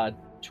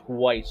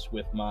twice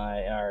with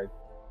my...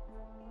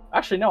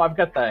 Actually, no, I've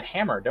got the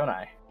hammer, don't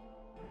I?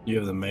 You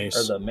have the mace.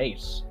 Or the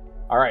mace.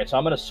 Alright, so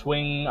I'm gonna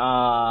swing...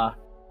 I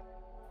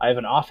have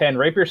an offhand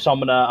rapier, so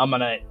I'm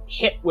gonna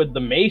hit with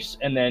the mace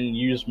and then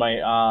use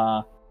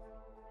my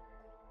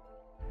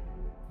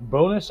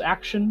bonus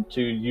action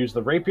to use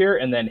the rapier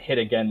and then hit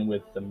again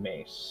with the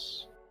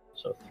mace.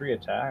 So 3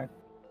 attack.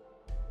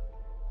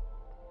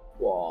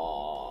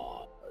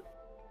 Whoa.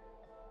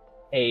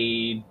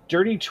 A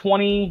dirty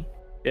 20,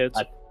 Hits.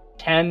 a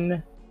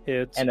 10,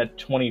 Hits. and a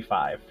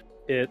 25.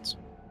 Hits.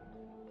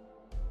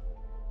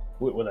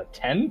 With a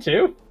 10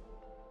 too?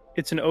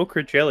 It's an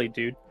okra jelly,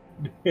 dude.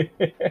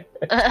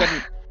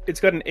 It's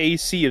got an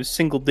AC of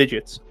single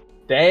digits.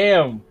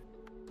 Damn.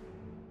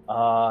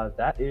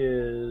 That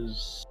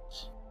is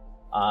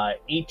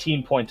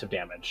 18 points of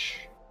damage.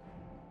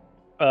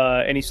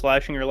 Any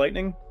slashing or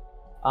lightning?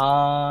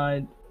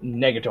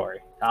 Negatory.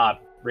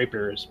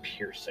 Rapier is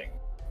piercing.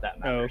 That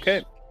matters.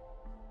 Okay.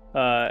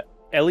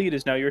 Ellie, it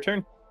is now your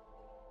turn.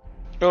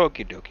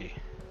 Okie dokie.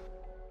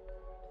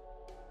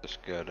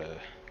 Just gotta...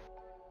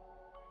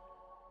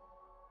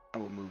 I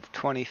will move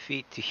 20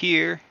 feet to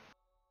here.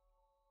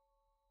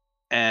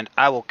 And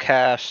I will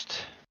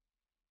cast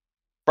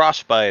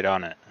Frostbite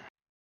on it.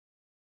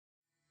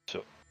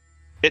 So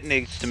it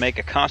needs to make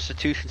a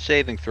Constitution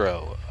saving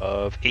throw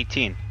of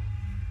 18.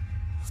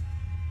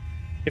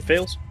 It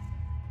fails.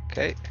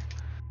 Okay.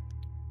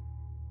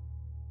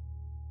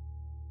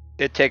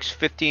 It takes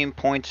 15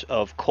 points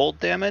of cold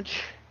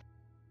damage.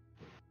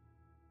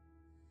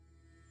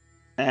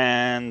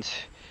 And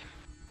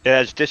it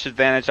has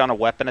disadvantage on a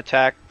weapon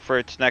attack for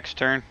its next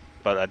turn,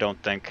 but I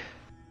don't think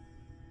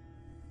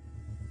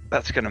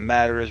that's going to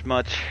matter as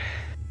much.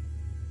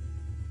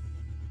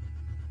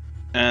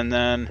 And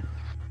then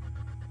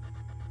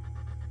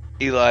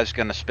Eli's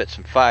going to spit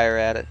some fire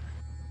at it.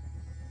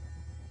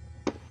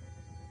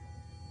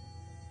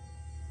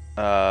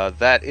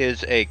 That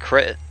is a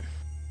crit.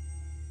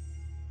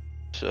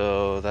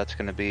 So that's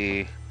going to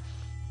be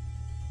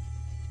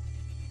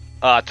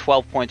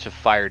 12 points of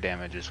fire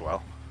damage as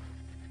well.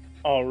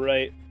 All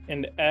right.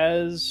 And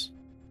as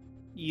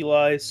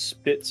Eli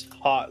spits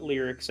hot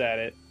lyrics at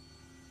it,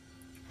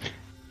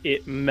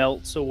 it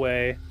melts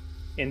away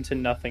into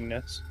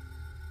nothingness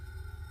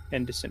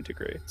and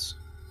disintegrates.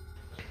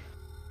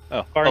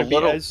 Oh,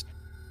 Barnaby,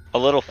 a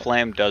little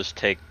flame does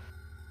take,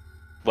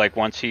 like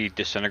once he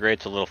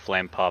disintegrates, a little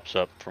flame pops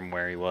up from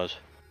where he was.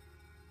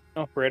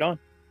 Oh, right on.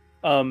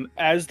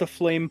 As the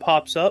flame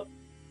pops up,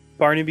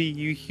 Barnaby,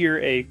 you hear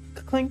a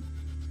clink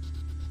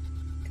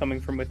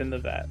coming from within the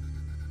vat.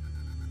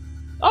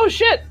 Oh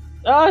shit!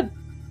 I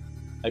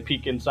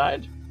peek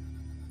inside.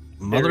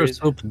 Mother's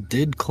Hope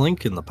did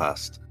clink in the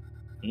past.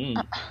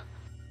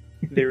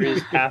 There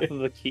is half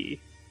of a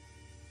key.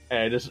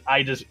 And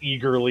I just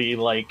eagerly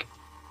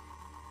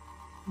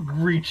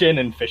reach in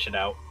and fish it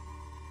out.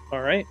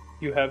 All right,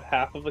 you have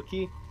half of a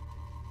key.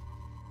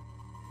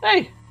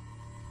 Hey,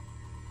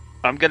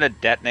 I'm gonna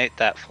detonate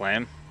that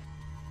flame.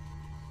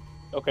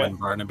 Okay. When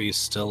Barnaby's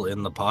still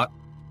in the pot.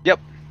 Yep.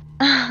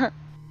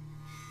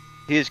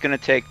 He is gonna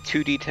take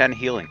 2d10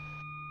 healing.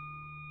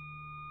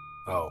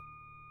 Oh.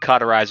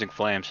 Cauterizing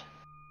flames.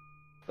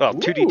 Oh,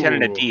 2d10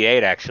 and a Ooh.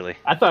 d8 actually.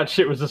 I thought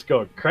shit was just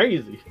going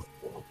crazy.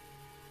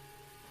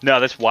 No,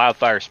 this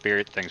wildfire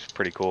spirit thing's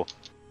pretty cool.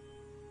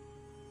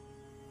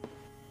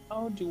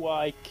 How do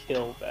I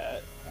kill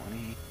that?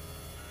 20.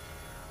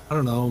 I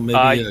don't know,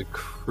 maybe a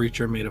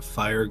creature made of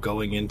fire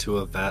going into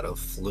a vat of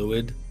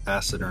fluid,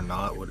 acid or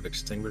not, would have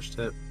extinguished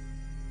it.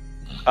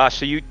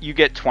 So you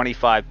get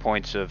 25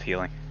 points of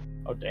healing.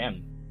 Oh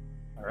damn!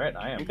 All right,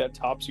 I I am. think that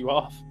tops you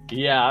off.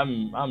 Yeah,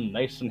 I'm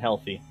nice and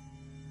healthy.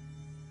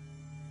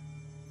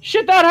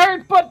 Shit, that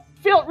hurt, but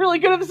felt really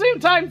good at the same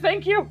time.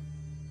 Thank you.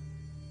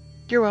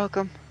 You're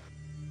welcome.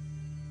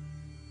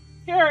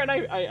 Here, and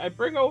I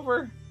bring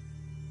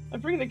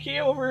the key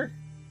over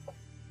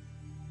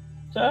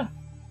to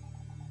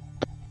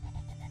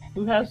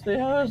who has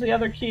the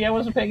other key? I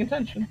wasn't paying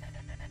attention.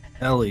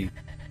 Ellie,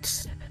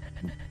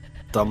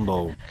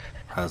 Dumbo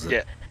has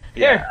it.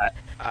 Yeah,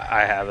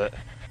 I have it.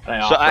 And I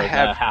So offer I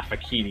have- half a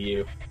key to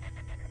you.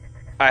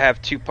 I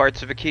have 2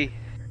 parts of a key.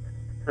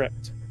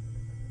 Correct.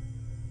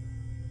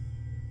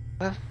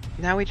 Well,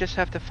 now we just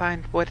have to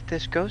find what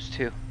this goes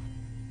to.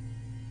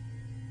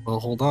 Well,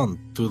 hold on.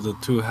 Do the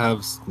two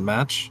halves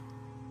match?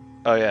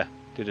 Oh yeah,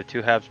 do the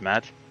 2 halves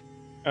match?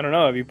 I don't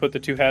know. Have you put the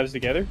two halves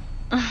together?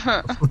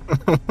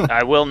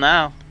 I will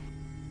now.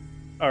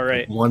 All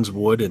right. One's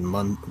wood and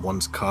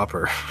one's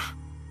copper.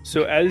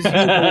 So as you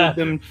hold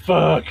them,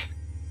 Fuck.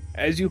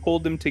 as you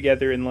hold them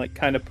together and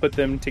kind of put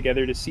them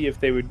together to see if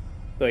they would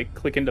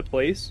click into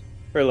place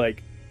or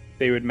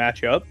they would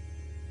match up.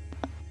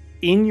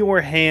 In your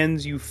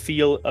hands, you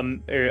feel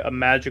a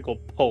magical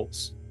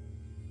pulse,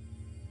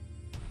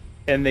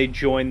 and they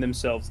join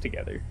themselves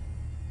together.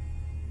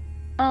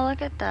 Oh,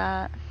 look at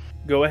that.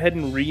 Go ahead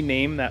and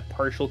rename that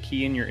partial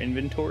key in your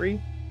inventory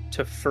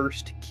to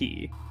first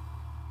key.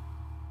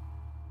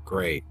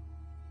 Great.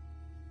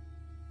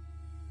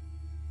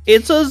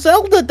 It's a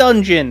Zelda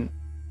dungeon.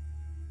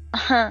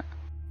 You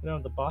know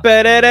the boss.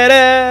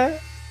 Ba-da-da-da.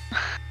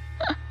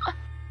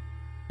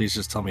 Please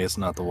just tell me it's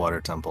not the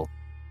water temple.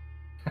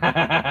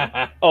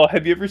 Oh,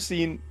 have you ever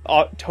seen?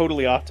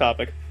 Totally off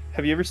topic.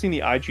 Have you ever seen the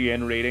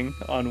IGN rating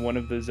on one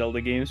of the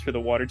Zelda games for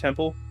the Water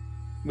Temple?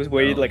 It was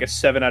rated No. a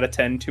 7 out of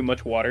 10. Too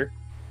much water.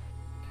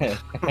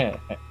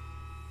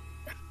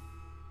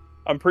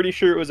 I'm pretty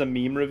sure it was a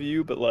meme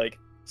review, but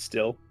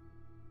still.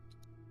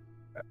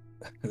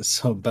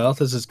 So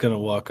Baalthus is gonna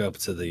walk up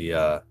to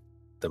the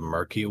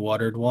murky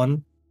watered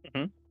one.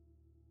 Mhm.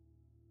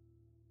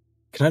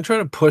 Can I try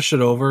to push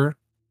it over?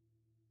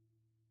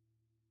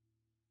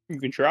 You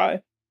can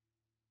try.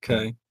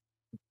 Okay.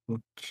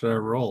 Should I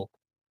roll?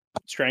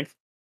 Strength.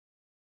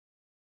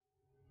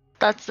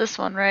 That's this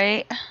one,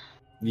 right?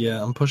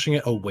 Yeah, I'm pushing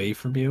it away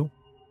from you.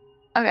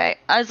 Okay,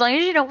 as long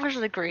as you don't push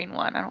the green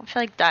one, I don't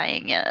feel like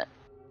dying yet.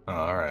 Oh,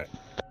 all right.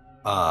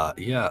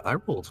 Yeah, I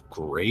rolled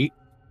great.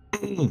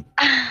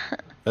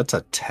 That's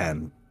a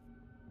 10.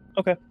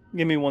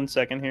 Give me 1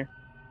 second here.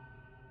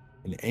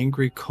 An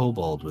angry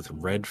kobold with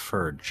red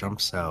fur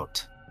jumps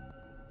out.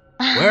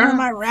 Where are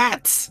my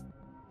rats?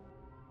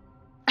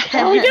 What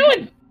are we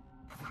doing?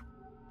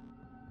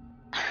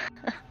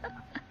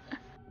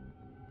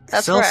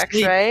 That's Sell Rex,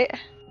 sleep. right?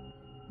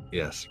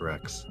 Yes,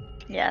 Rex.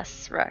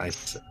 Yes,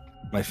 Rex.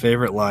 My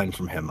favorite line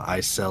from him, I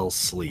sell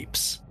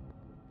sleeps.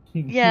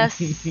 Yes,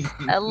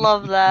 I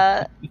love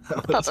that.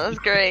 I thought that was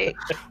great.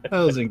 That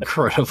was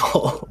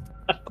incredible.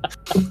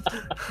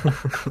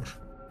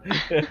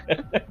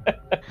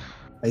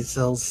 I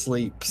sell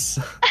sleeps.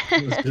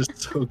 It was just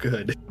so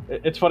good.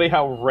 It's funny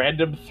how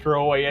random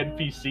throwaway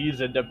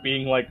NPCs end up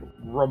being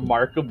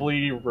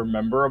remarkably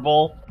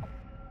rememberable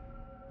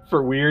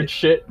for weird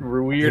shit,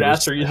 for weird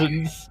ass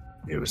reasons.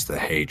 It was the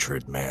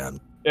hatred, man.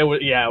 It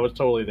was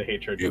totally the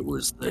hatred. It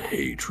was the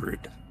hatred.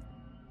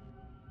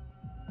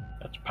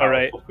 That's a powerful All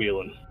right.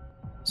 feeling.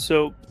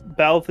 So,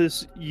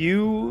 Balthus,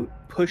 you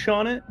push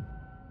on it,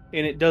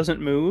 and it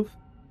doesn't move.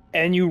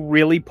 and you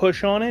really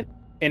push on it,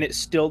 and it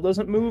still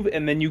doesn't move,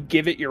 and then you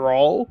give it your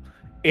all,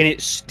 and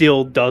it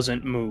still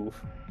doesn't move.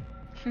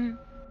 Can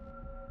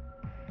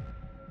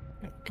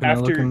I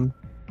look in?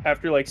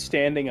 After like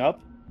standing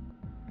up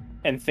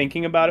and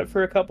thinking about it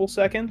for a couple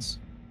seconds,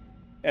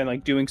 and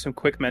like doing some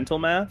quick mental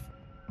math,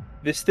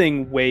 this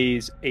thing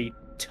weighs a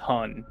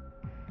ton,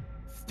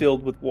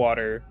 filled with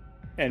water,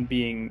 and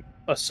being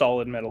a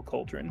solid metal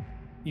cauldron.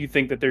 You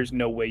think that there's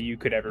no way you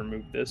could ever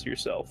move this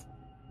yourself.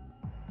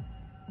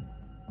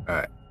 All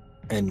right.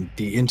 And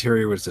the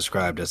interior was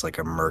described as like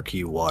a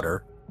murky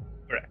water.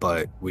 Correct.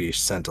 But we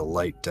sent a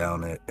light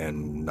down it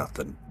and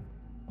nothing.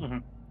 Mm-hmm.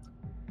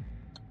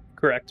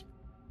 Correct.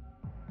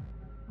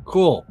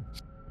 Cool.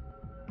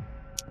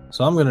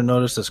 So I'm going to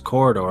notice this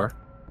corridor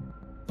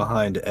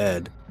behind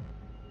Ed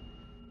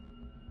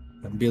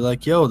and be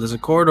like, yo, there's a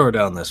corridor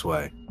down this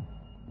way.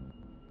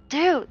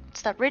 Dude,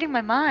 stop reading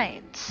my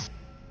mind.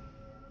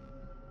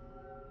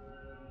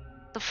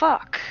 The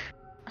fuck?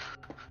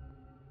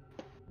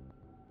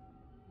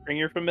 Bring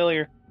your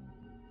familiar,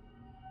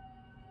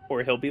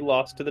 or he'll be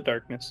lost to the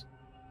darkness.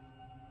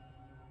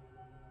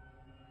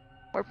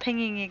 We're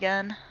pinging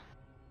again.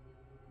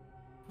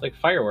 Like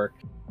firework.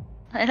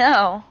 I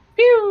know.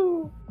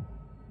 Pew!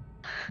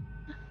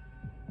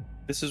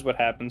 This is what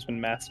happens when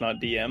Matt's not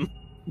DM.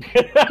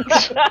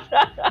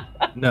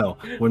 No,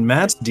 when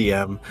Matt's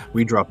DM,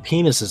 we draw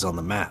penises on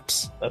the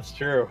maps. That's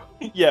true.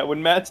 Yeah,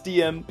 when Matt's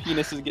DM,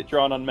 penises get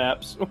drawn on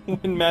maps.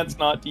 When Matt's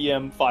not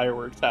DM,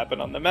 fireworks happen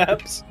on the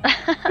maps.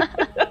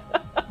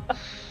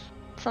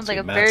 Sounds So like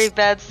a Matt's- very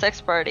bad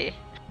sex party.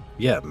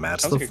 Yeah,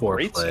 Matt's Sounds the like a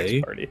great sex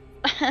foreplay, party.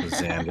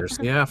 Zander's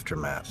the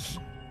aftermath.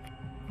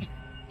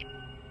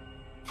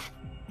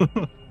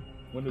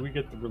 When do we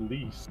get the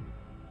release?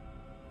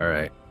 All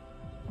right.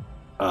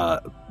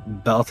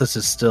 Baalthus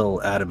is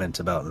still adamant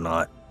about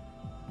not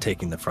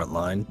taking the front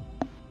line.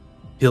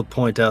 He'll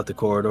point out the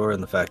corridor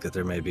and the fact that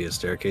there may be a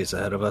staircase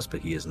ahead of us, but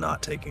he is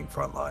not taking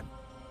front line.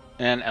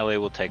 And Ellie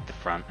will take the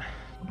front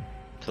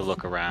to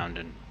look around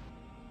and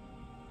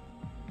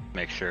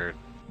make sure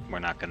we're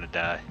not gonna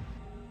die.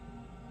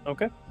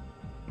 Okay.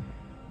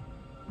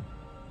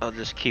 I'll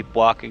just keep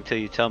walking till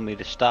you tell me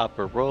to stop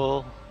or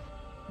roll.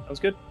 Sounds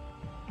good.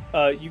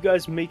 You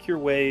guys make your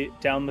way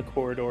down the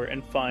corridor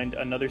and find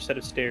another set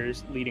of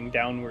stairs leading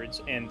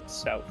downwards and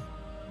south.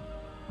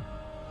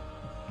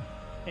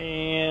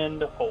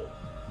 And hold.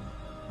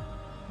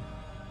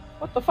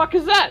 What the fuck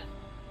is that?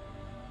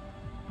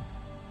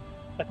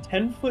 A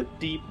 10-foot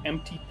deep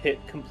empty pit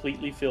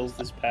completely fills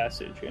this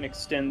passage and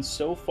extends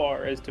so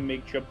far as to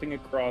make jumping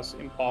across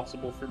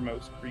impossible for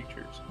most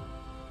creatures.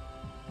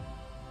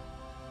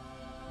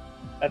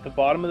 At the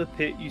bottom of the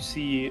pit, you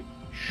see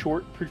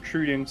short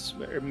protruding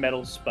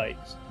metal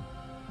spikes.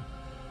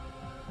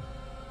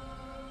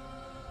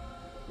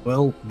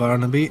 Well,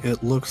 Barnaby,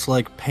 it looks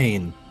like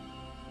pain.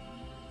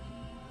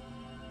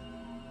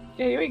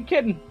 Yeah, you ain't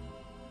kidding.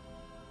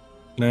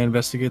 Can I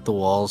investigate the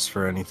walls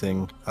for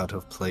anything out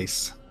of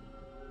place?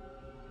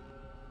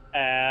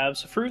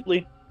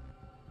 Absolutely.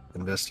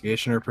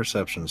 Investigation or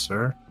perception,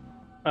 sir?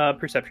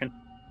 Perception.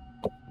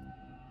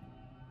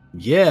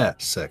 Yeah,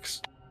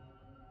 6.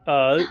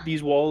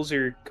 These walls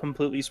are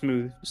completely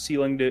smooth,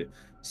 ceiling to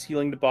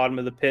bottom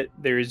of the pit.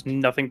 There is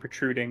nothing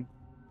protruding.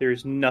 There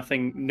is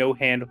nothing, no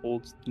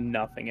handholds,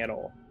 nothing at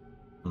all.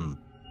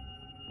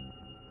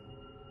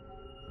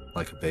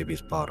 Like a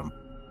baby's bottom.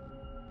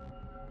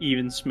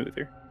 Even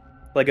smoother.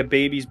 Like a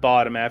baby's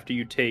bottom after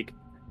you take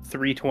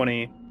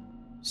 320,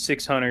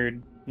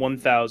 600,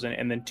 1000,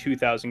 and then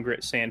 2000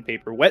 grit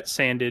sandpaper, wet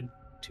sanded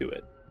to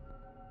it.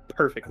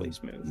 Perfectly I'm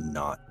smooth.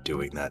 Not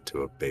doing that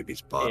to a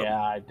baby's bottom.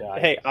 Yeah, I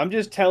died. Hey, I'm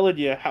just telling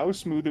you how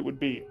smooth it would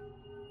be.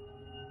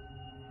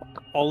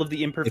 All of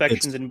the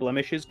imperfections and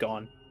blemishes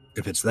gone.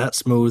 If it's that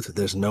smooth,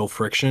 there's no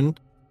friction,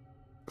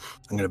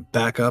 I'm going to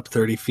back up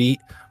 30 feet,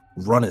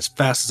 run as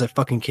fast as I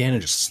fucking can,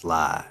 and just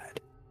slide.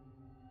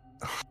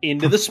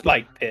 Into the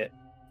spike pit.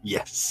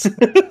 Yes.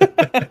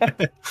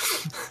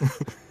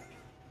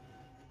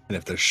 And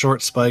if they're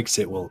short spikes,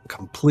 it will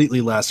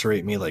completely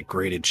lacerate me like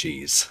grated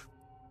cheese.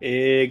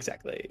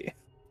 Exactly.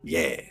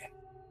 Yeah.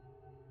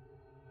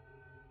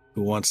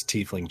 Who wants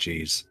tiefling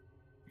cheese?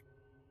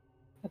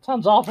 That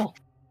sounds awful.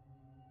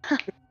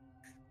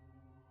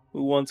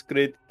 Who wants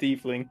great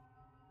tiefling?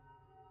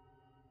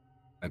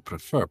 I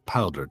prefer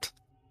powdered.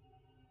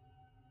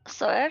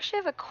 So I actually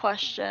have a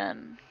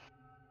question.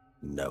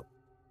 No.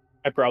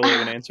 I probably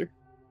have an answer.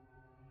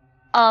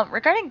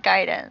 Regarding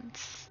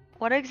guidance,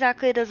 what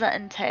exactly does that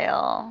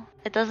entail?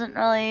 It doesn't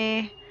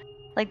really,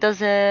 like,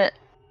 does it,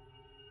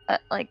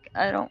 I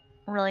don't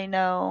really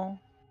know.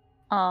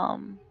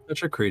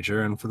 Touch a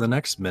creature, and for the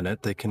next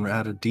minute, they can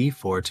add a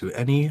d4 to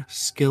any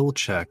skill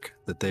check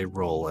that they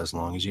roll as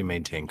long as you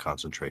maintain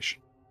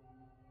concentration.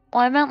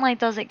 Well, I meant, like,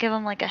 does it give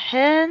them, like, a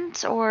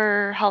hint,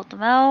 or help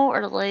them out,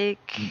 or,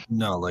 like...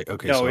 No, like,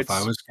 okay, No, so if I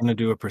it's- was going to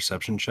do a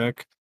perception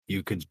check,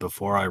 you could,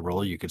 before I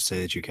roll, you could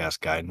say that you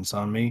cast guidance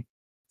on me,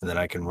 and then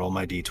I can roll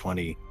my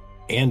d20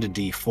 and a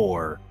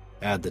d4,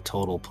 add the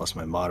total plus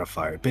my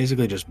modifier. It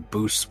basically just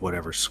boosts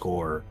whatever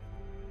score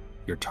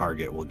your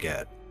target will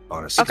get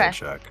on a skill Okay.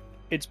 check.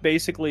 It's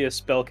basically a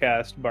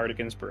spellcast bardic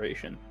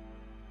inspiration,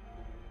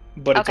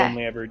 but it's Okay.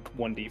 only ever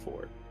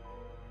 1d4.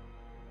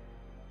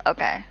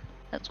 Okay.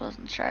 Just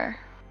wasn't sure.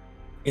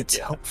 It's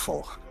Yeah.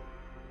 helpful.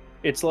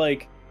 It's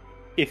like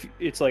if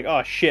it's like,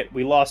 oh shit,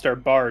 we lost our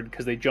bard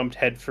because they jumped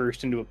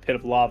headfirst into a pit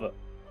of lava.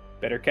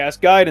 Better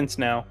cast guidance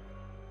now.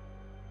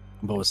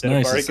 But what's Instead of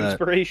nice bardic is that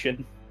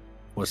inspiration.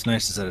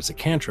 it's a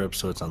cantrip,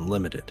 so it's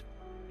unlimited.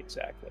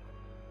 Exactly.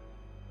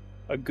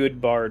 A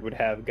good bard would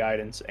have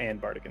guidance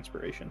and bardic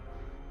inspiration.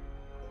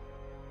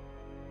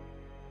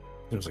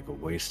 It was like a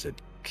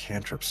wasted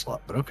cantrip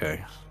slot, but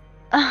okay.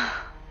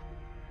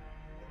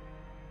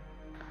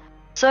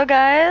 So,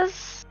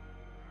 guys,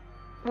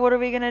 what are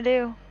we gonna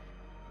do?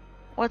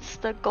 What's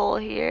the goal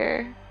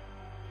here?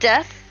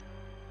 Death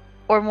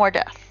or more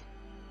death?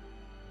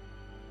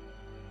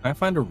 Can I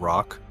find a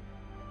rock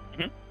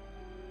Mhm.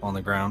 on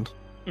the ground?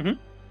 Mhm.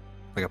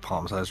 Like a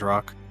palm-sized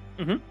rock?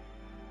 Mhm.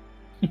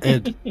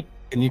 Ed,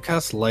 can you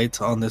cast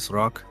light on this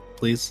rock,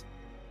 please?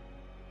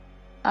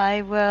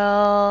 I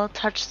will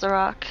touch the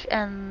rock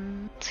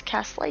and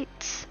cast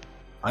light.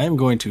 I am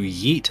going to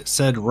yeet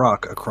said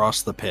rock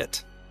across the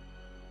pit.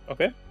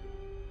 Okay.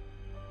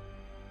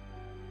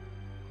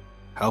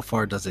 How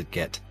far does it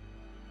get?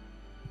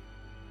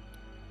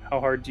 How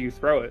hard do you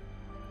throw it?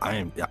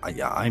 I'm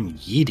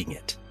yeeting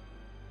it.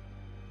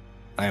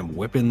 I am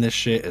whipping this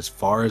shit as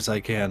far as I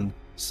can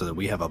so that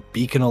we have a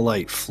beacon of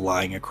light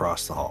flying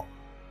across the hall.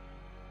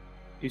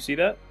 You see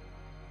that?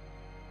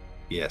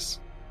 Yes.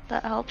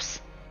 That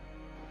helps.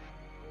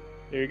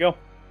 There you go.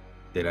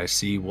 Did I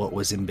see what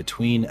was in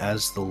between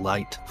as the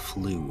light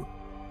flew?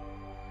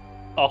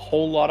 A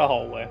whole lot of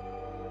hallway.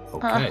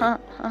 Okay.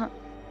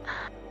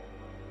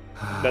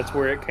 That's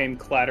where it came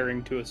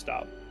clattering to a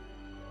stop.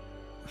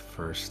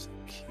 First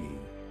key.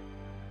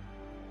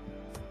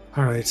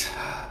 Alright.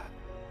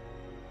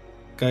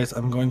 Guys,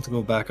 I'm going to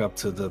go back up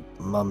to the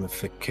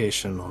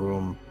mummification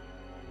room.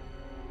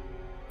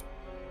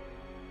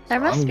 There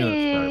must I'm gonna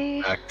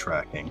be. start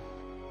backtracking.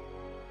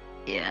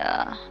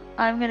 Yeah,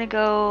 I'm gonna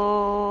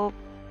go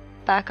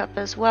back up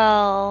as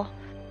well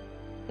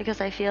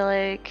because I feel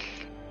like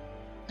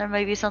there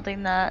might be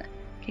something that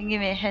can give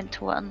me a hint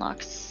to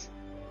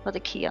what the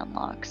key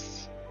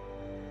unlocks.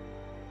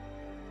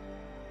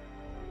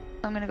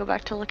 I'm gonna go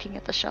back to looking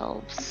at the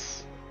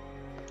shelves.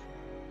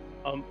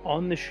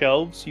 On the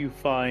shelves, you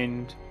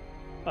find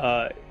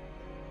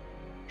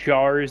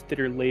jars that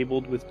are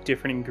labeled with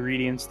different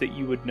ingredients that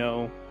you would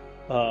know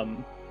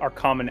are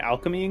common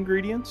alchemy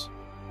ingredients,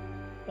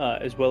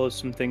 as well as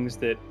some things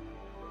that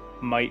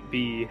might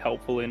be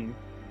helpful in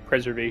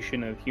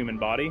preservation of human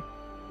body.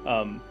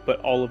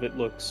 But all of it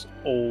looks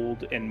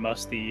old and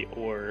musty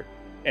or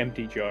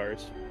empty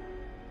jars.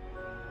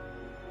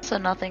 So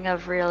nothing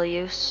of real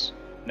use?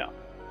 No.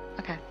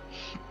 Okay.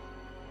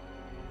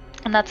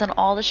 And that's on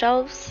all the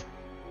shelves?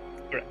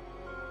 Correct.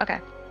 Okay.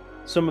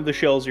 Some of the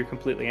shelves are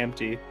completely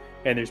empty,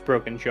 and there's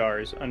broken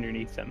jars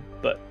underneath them,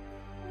 but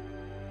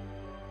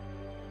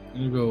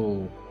I'm gonna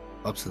go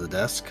up to the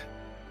desk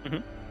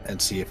Mhm.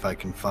 and see if I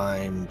can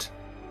find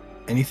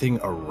anything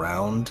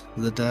around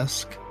the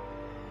desk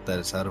that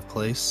is out of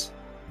place.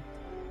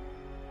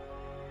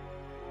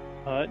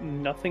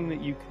 nothing that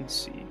you can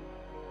see.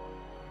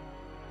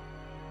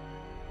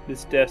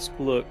 This desk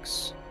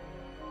looks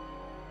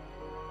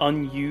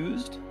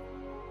unused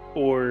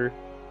or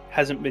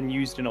hasn't been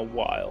used in a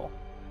while,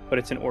 but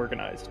it's an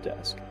organized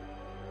desk.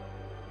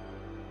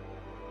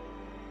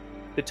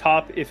 The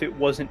top, if it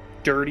wasn't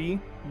dirty,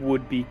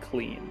 would be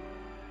clean.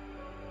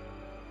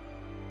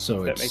 So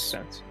If that it's makes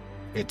sense.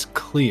 it's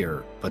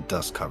clear but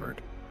dust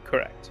covered.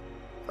 Correct.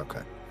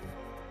 Okay.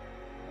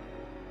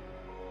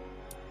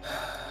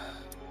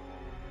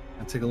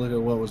 I take a look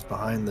at what was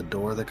behind the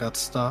door that got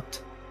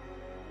stopped.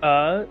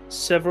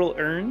 Several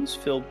urns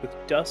filled with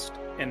dust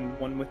and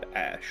one with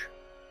ash.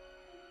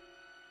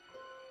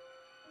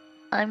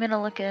 I'm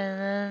gonna look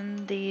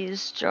in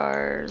these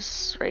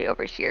jars right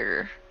over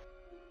here.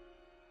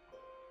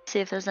 See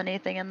if there's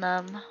anything in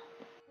them.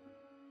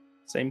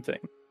 Same thing.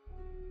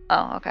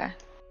 Oh, okay.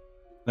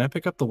 Can I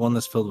pick up the one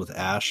that's filled with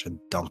ash and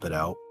dump it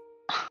out?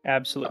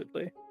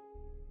 Absolutely.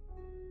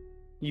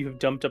 You have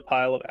dumped a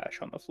pile of ash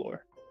on the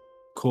floor.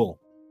 Cool.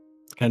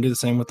 Can I do the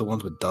same with the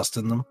ones with dust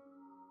in them?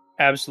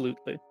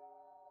 Absolutely.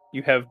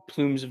 You have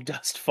plumes of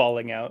dust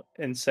falling out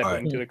and settling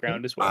Alright. to the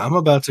ground as well. I'm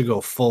about to go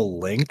full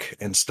Link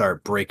and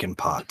start breaking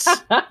pots.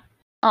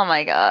 Oh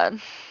my god.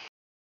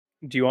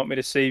 Do you want me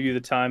to save you the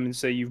time and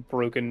say you've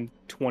broken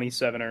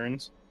 27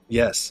 urns?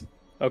 Yes.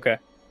 Okay.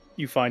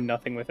 You find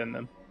nothing within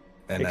them.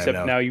 And Except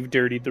I know. now you've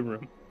dirtied the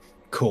room.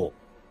 Cool.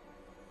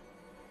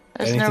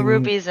 There's no Anything-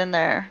 rupees in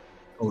there.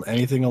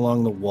 Anything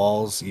along the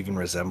walls even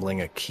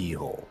resembling a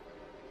keyhole?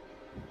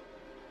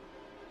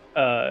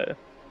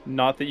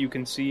 Not that you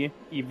can see,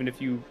 even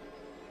if you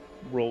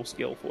roll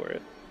skill for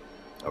it.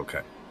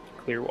 Okay.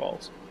 Clear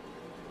walls.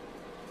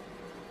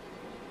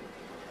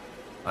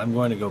 I'm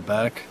going to go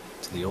back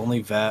to the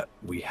only vat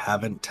we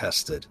haven't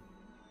tested.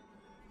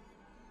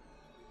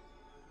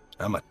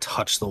 I'm going to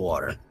touch the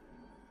water.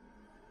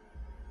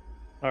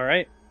 All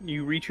right.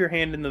 You reach your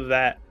hand in the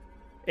vat,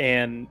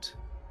 and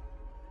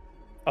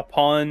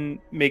upon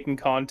making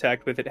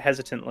contact with it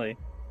hesitantly,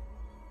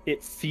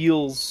 it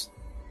feels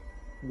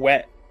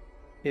wet.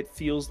 It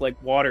feels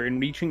like water, and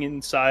reaching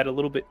inside a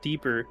little bit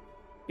deeper,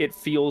 it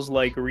feels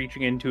like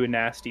reaching into a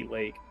nasty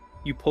lake.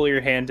 You pull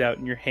your hand out,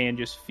 and your hand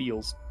just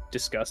feels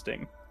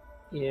disgusting.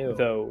 Ew.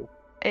 Though,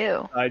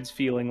 Ew. besides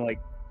feeling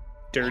like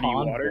dirty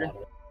Pond water,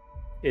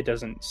 it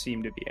doesn't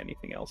seem to be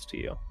anything else to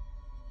you.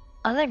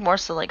 I think more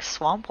so like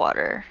swamp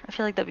water. I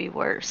feel like that'd be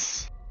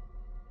worse.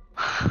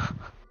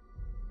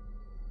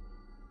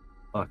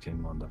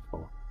 Fucking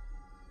wonderful.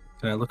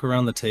 Can I look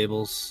around the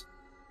tables?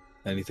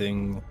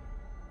 Anything?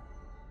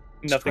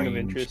 Nothing of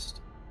Strange.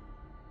 interest.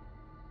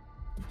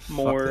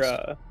 Fuck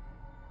this.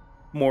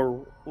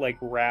 More like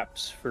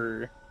wraps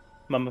for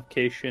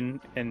mummification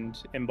and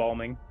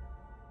embalming.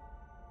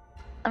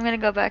 I'm gonna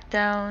go back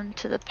down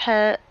to the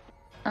pit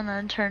and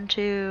then turn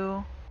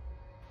to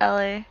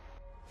Ellie.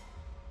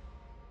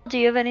 Do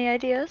you have any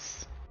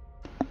ideas?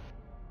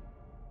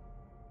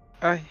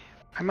 I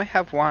might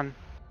have one.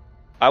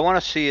 I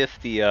want to see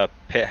if the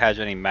pit has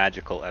any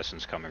magical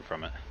essence coming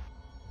from it.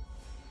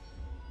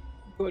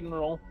 Go ahead and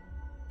roll.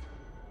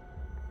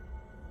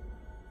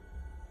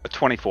 A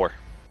 24.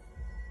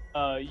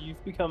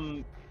 You've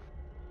become...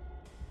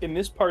 In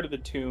this part of the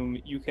tomb,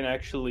 you can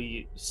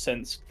actually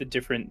sense the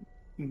different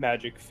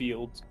magic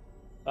fields.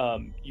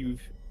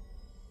 You've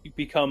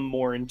become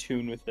more in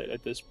tune with it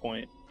at this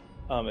point,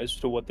 as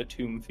to what the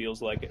tomb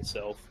feels like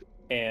itself,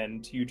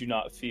 and you do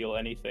not feel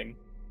anything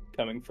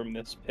coming from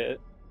this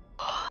pit.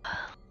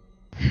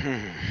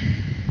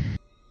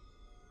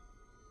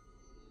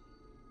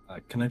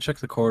 Can I check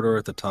the corridor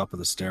at the top of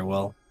the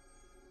stairwell?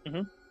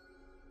 Mhm.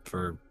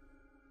 For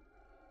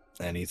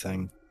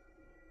anything?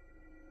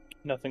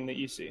 Nothing that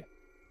you see.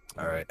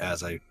 Alright,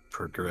 as I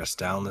progress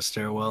down the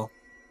stairwell,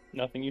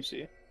 Nothing you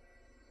see.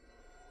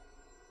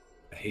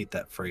 I hate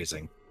that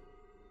phrasing.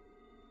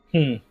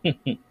 It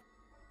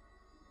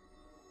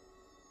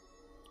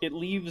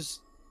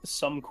leaves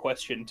some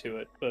question to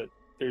it, but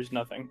there's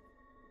nothing.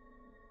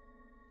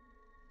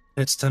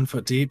 It's 10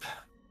 foot deep.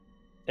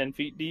 10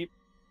 feet deep,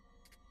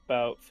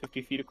 about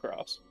 50 feet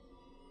across.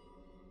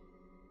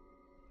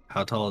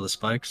 How tall are the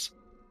spikes?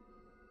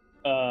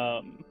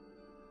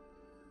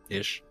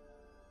 Ish.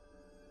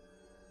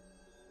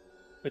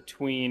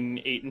 Between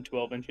 8 and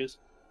 12 inches.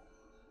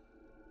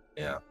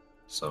 Yeah.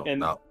 So,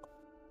 And- no.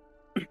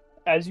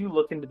 As you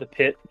look into the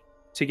pit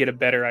to get a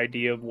better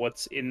idea of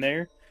what's in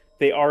there,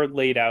 they are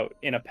laid out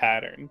in a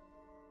pattern,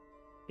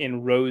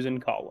 in rows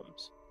and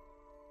columns.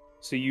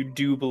 So you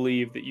do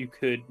believe that you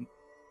could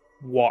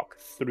walk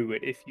through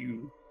it if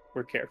you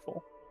were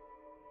careful.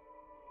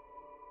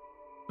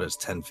 But it's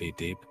 10 feet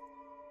deep.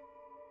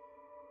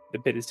 The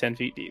pit is 10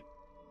 feet deep.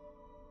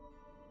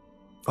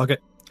 Fuck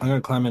it. I'm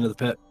gonna climb into the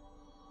pit.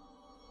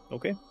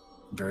 Okay.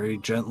 Very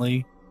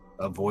gently,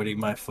 avoiding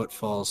my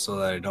footfalls so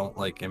that I don't,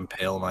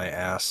 impale my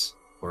ass,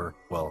 or,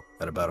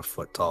 at about a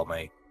foot tall,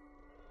 my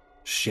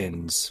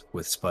shins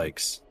with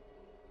spikes.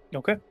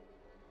 Okay.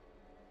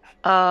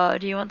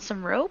 Do you want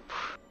some rope?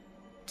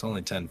 It's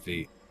only 10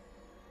 feet.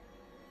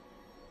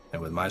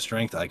 And with my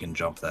strength, I can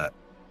jump that.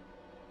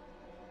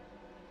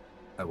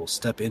 I will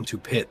step into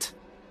pit.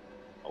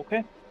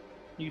 Okay.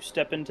 You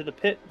step into the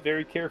pit,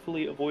 very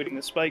carefully avoiding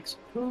the spikes,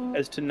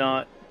 as to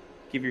not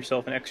give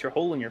yourself an extra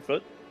hole in your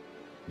foot.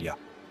 Yeah.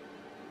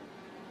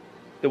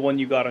 The one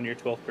you got on your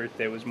 12th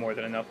birthday was more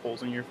than enough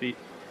holes in your feet.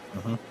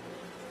 Mm-hmm.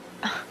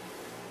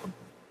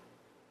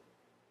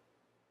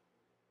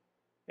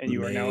 And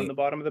you are now in the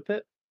bottom of the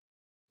pit.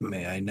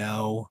 May I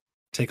now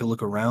take a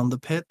look around the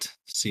pit,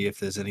 see if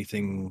there's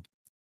anything...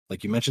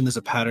 Like you mentioned, there's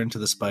a pattern to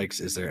the spikes.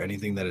 Is there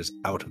anything that is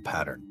out of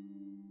pattern?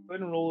 Go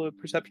ahead and roll a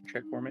perception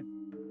check for me.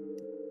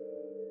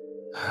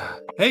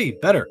 Hey,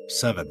 better.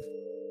 7.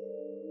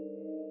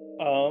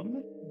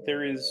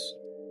 There is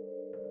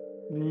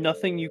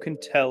nothing you can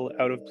tell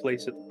out of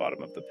place at the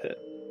bottom of the pit.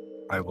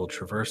 I will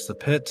traverse the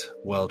pit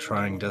while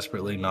trying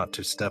desperately not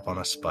to step on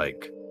a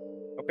spike.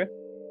 Okay.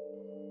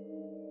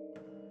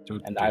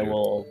 And I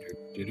will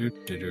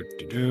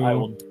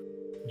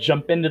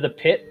jump into the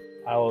pit.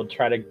 I will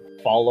try to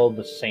follow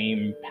the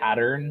same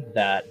pattern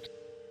that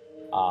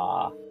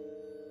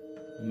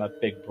my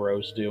big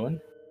bro's doing.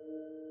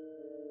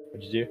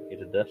 What'd you do? You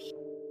did this.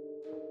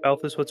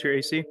 Baalthus, what's your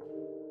AC?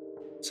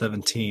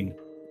 17.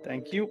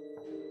 Thank you.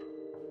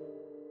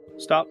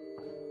 Stop.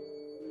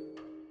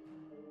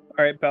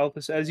 All right,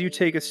 Baalthus, as you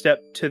take a step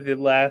to the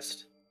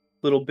last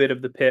little bit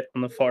of the pit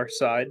on the far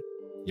side,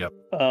 Yep.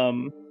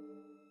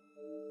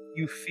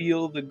 You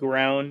feel the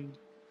ground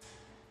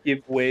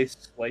give way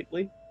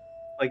slightly,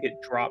 like it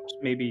drops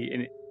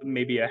maybe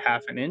a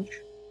half an inch.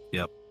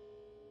 Yep.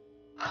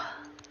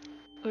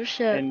 Oh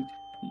shit. And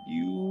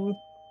you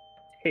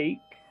take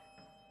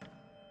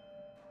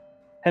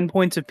 10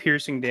 points of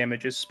piercing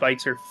damage as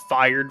spikes are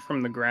fired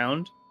from the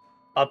ground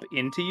up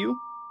into you.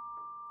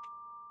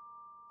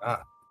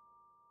 Ah.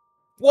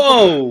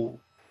 Whoa!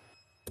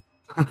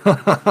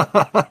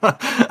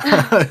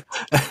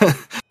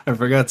 I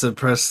forgot to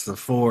press the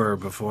 4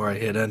 before I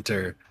hit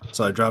enter,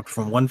 so I dropped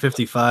from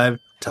 155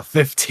 to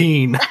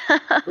 15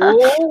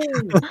 Oh,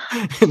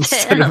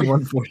 instead of Damn.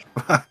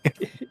 145.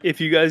 If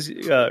you guys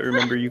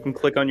remember, you can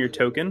click on your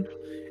token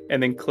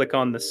and then click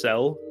on the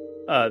cell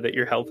that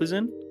your health is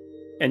in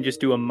and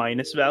just do a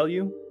minus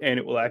value, and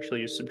it will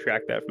actually just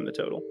subtract that from the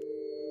total.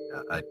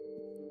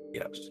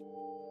 Yes.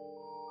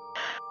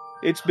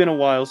 It's been a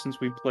while since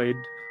we played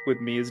with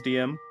me as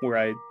DM, where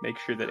I make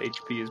sure that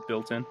HP is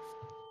built in.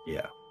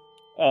 Yeah.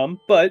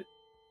 But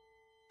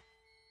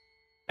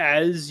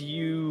as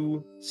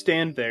you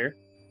stand there,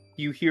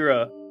 you hear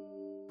a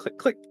click,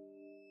 click,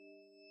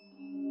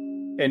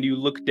 and you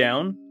look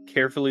down,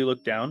 carefully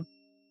look down,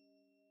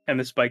 and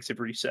the spikes have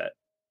reset.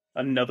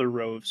 Another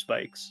row of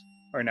spikes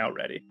are now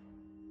ready.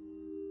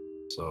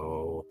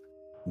 So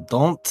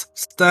don't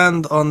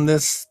stand on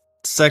this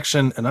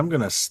section, and I'm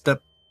going to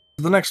step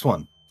to the next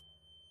one.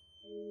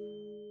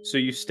 So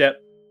you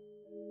step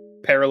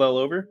parallel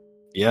over.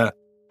 Yeah.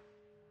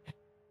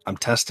 I'm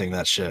testing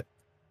that shit.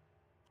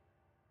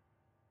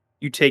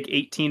 You take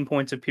 18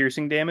 points of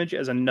piercing damage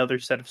as another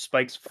set of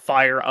spikes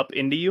fire up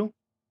into you.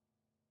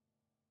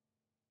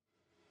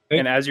 Okay.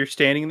 And as you're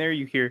standing there,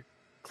 you hear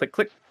click,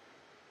 click.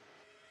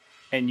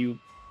 And you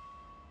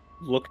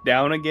look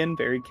down again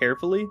very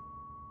carefully,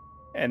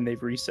 and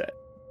they've reset.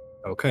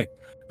 Okay.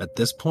 At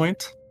this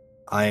point,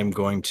 I am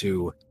going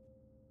to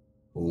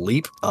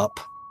leap up,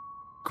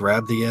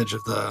 grab the edge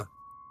of the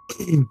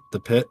the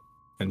pit,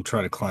 and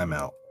try to climb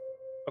out.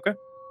 Okay.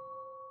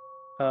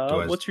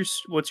 What's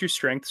your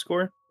strength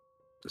score?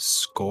 The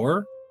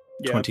score?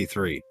 Yeah.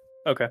 23.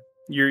 Okay.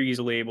 You're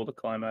easily able to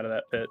climb out of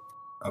that pit.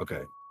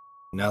 Okay.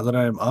 Now that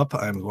I'm up,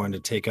 I'm going to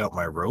take out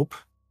my rope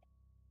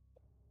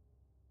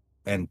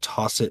and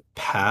toss it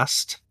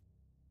past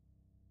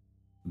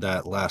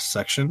that last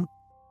section.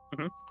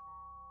 Mhm.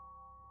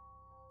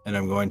 And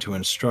I'm going to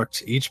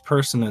instruct each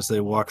person as they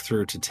walk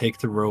through to take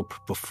the rope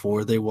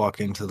before they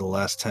walk into the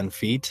last 10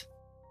 feet,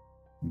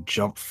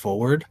 jump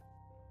forward,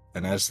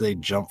 and as they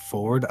jump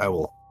forward, I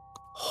will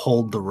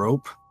hold the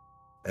rope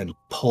and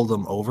pull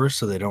them over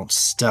so they don't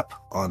step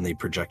on the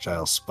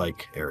projectile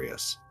spike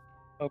areas.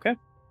 Okay.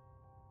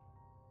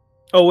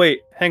 Oh,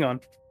 wait. Hang on.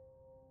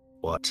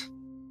 What?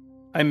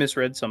 I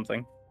misread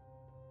something.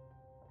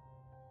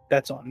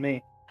 That's on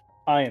me.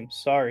 I am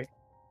sorry.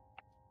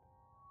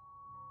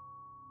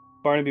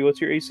 Barnaby, what's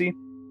your AC?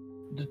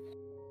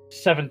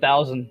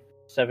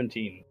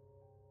 7,017.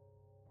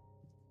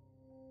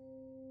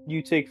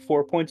 You take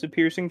 4 points of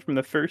piercing from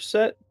the first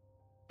set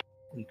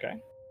Okay.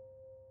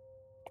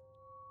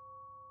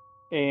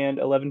 and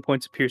 11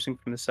 points of piercing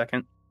from the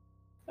second.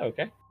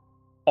 Okay.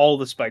 All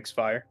the spikes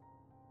fire.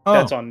 Oh,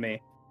 That's on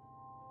me.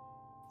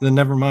 then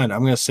never mind.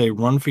 I'm going to say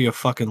run for your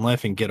fucking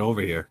life and get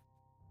over here.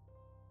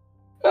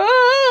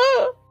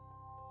 Ah!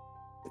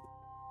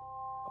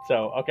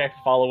 So, okay,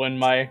 following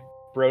my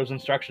bro's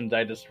instructions,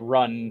 I just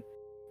run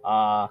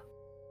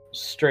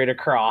straight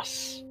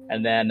across,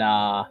 and then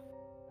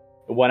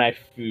when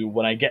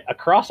I get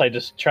across, I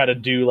just try to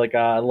do like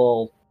a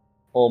little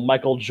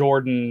Michael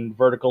Jordan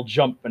vertical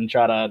jump and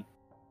try to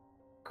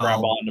grab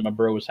onto my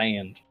bro's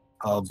hand.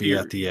 I'll be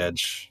at the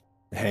edge,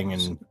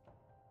 hanging.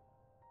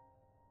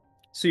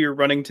 So you're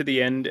running to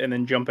the end and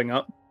then jumping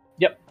up?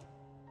 Yep.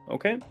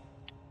 Okay.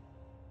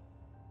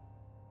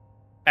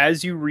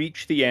 As you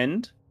reach the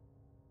end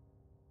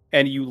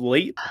and you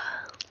leap,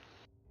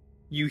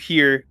 you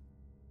hear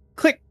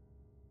click,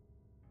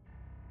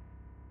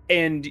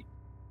 and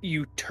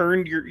you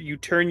turn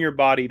your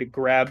body to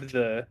grab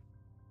the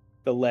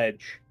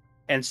ledge,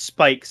 and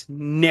spikes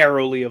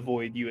narrowly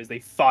avoid you as they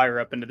fire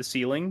up into the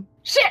ceiling.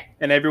 Shit!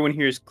 And everyone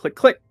hears click,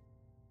 click,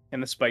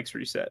 and the spikes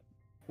reset.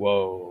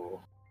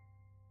 Whoa.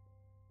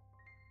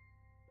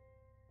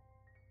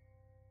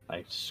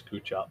 I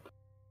scooch up.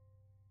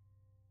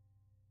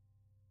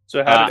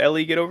 So how did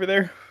Ellie get over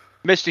there?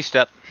 Misty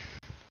Step.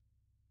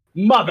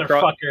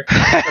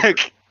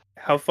 Motherfucker!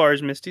 How far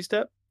is Misty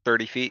Step?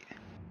 30 feet.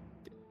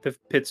 The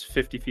pit's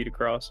 50 feet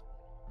across.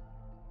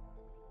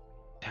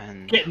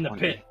 10, Get in the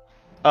 20. pit.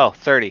 Oh,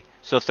 30.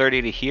 So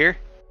 30 to here?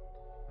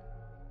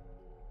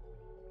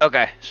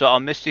 Okay, so I'll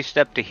Misty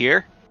Step to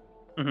here,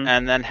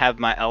 and then have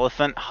my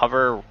elephant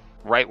hover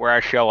right where I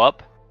show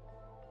up,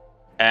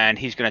 and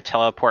he's going to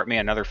teleport me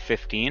another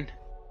 15.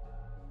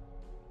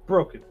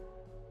 Broken.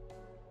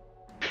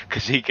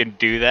 Because he can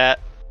do that.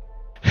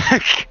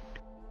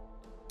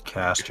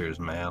 Casters,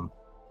 man.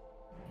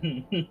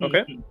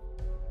 Okay.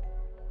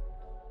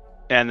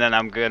 And then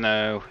I'm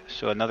gonna,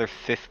 so another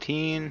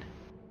 15,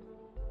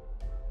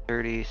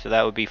 30, so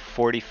that would be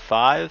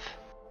 45.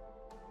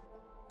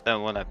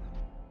 Then when I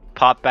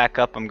pop back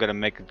up, I'm gonna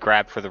make a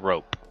grab for the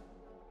rope.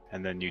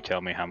 And then you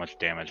tell me how much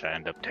damage I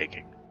end up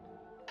taking.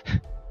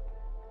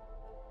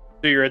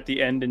 So you're at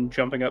the end and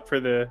jumping up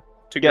to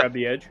grab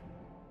the edge?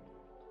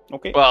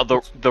 Okay. Well,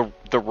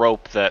 the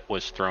rope that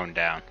was thrown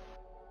down.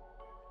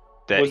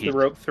 Was the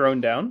rope thrown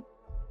down?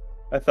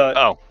 I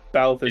thought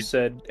Baalthus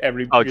said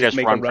just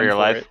make run a for your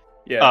life? it.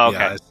 Yeah. Oh, okay.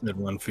 Yeah, I said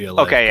run for your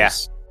life. Okay, yeah.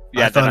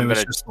 Yeah, I thought then it was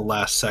I'm just the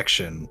last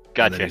section. And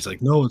Gotcha. then he's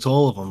like, no, it's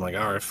all of them. I'm like,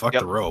 all right, fuck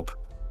Yep. the rope.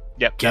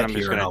 Yep, Get then I'm just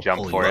here and gonna I'll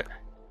jump pull for you it. up.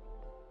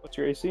 What's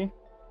your AC?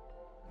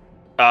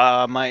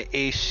 My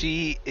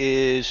AC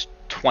is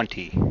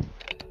 20.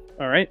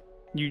 All right.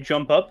 You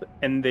jump up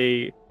and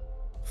they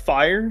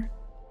fire,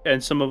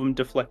 and some of them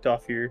deflect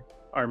off your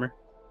armor.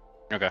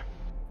 Okay.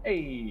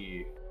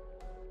 Hey.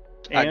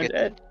 I And get-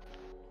 Ed.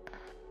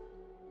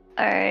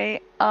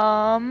 Alright,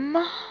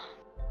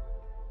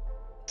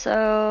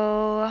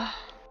 so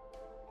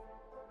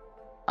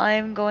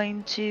I'm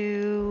going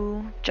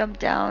to jump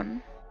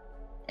down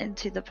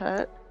into the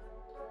pit.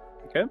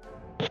 Okay.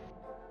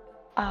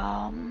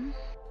 And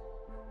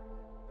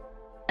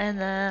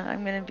then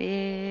I'm gonna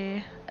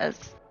be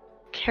as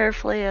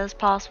carefully as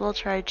possible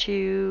try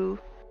to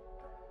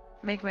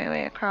make my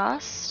way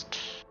across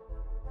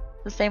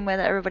the same way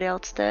that everybody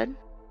else did.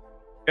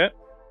 Okay.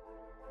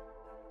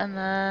 And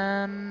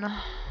then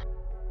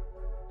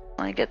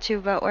when I get to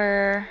about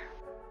where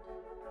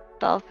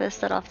Baalthus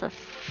set off the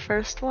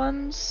first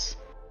ones,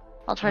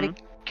 I'll try to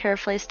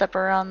carefully step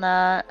around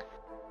that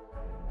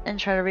and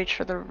try to reach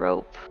for the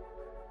rope.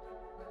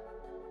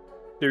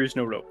 There is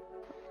no rope.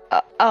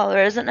 Oh,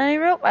 there isn't any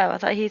rope? Oh, I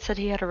thought he said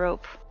he had a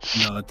rope.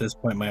 No, at this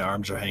point, my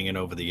arms are hanging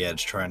over the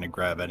edge trying to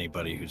grab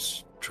anybody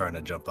who's trying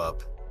to jump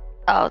up.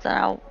 Oh, then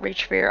I'll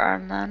reach for your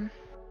arm then.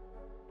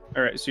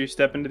 All right, so you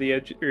step into the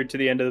edge or to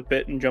the end of the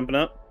pit and jumping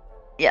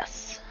up.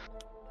 Yes.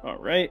 All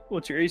right.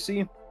 What's your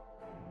AC?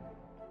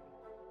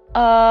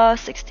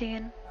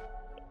 16.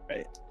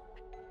 Right.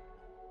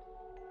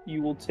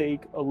 You will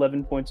take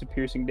 11 points of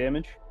piercing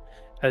damage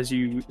as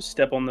you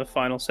step on the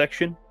final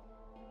section,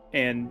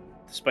 and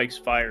the spikes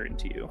fire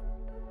into you.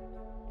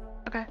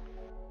 Okay.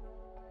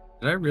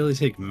 Did I really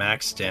take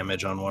max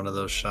damage on one of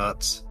those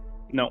shots?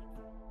 No,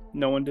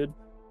 no one did.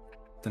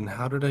 Then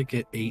how did I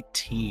get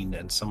 18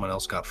 and someone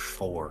else got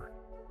 4?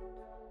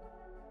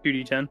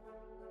 2d10.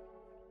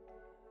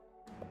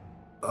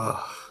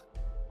 Ugh.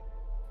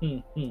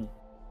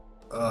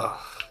 Ugh.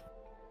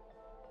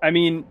 I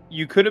mean,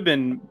 you could have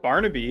been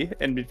Barnaby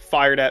and been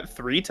fired at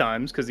 3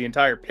 times because the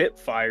entire pit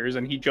fires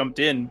and he jumped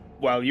in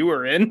while you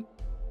were in.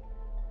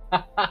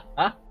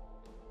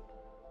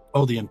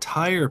 Oh, the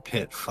entire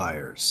pit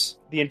fires.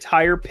 The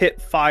entire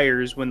pit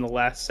fires when the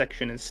last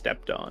section is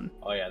stepped on.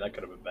 Oh yeah, that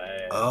could have been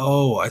bad.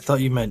 Oh, I thought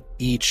you meant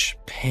each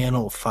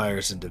panel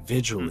fires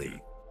individually.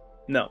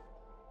 No.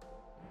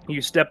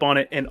 You step on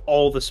it and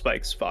all the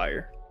spikes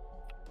fire.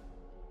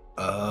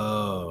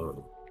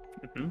 Oh.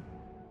 Mm-hmm.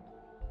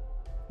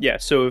 Yeah,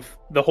 so if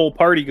the whole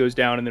party goes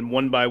down and then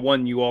one by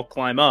one you all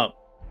climb up,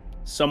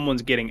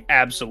 someone's getting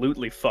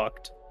absolutely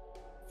fucked.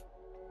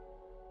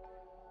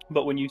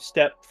 But when you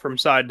step from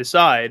side to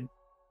side,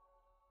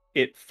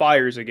 it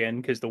fires again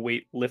because the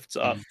weight lifts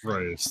up.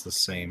 Right, it's the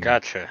same.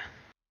 Gotcha.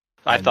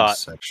 I end thought,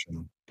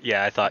 section.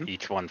 yeah, I thought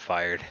each one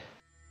fired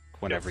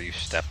whenever you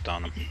stepped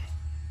on them.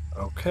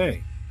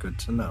 Okay, good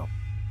to know.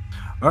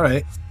 All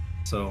right,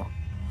 so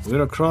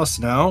we're across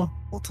now.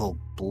 A little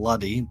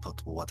bloody,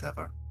 but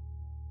whatever.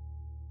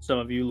 Some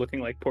of you looking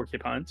like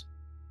porcupines.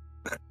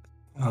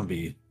 I'll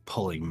be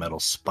pulling metal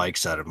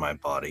spikes out of my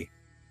body.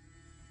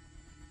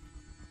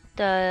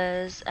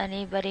 Does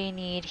anybody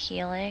need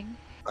healing?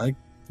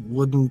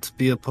 Wouldn't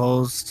be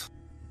opposed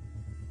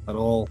at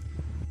all.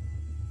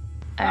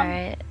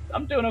 Alright.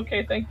 I'm doing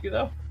okay, thank you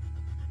though.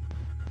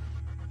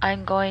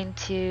 I'm going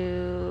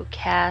to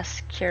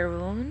cast Cure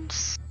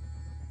Wounds.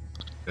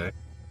 Okay.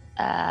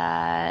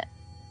 At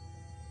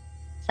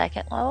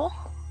 2nd level.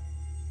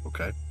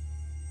 Okay.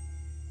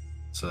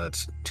 So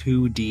that's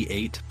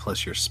 2d8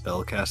 plus your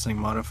spellcasting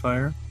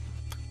modifier.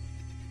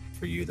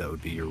 For you, that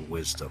would be your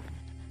wisdom.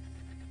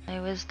 My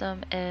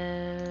wisdom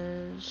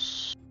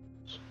is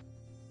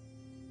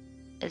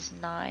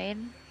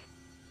 9.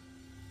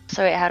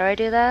 So wait, how do I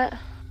do that?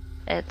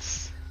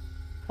 It's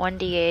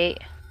 1d8.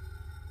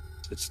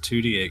 It's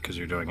 2d8 because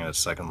you're doing it at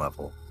 2nd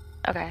level.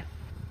 Okay.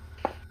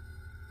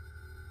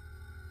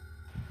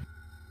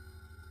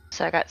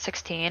 So I got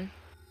 16.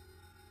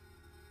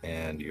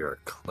 And you're a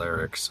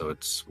cleric, so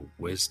it's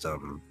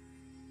wisdom.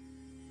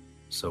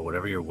 So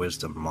whatever your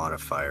wisdom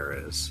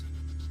modifier is,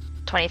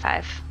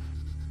 25.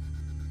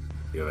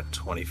 you have a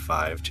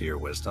 25 to your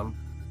wisdom.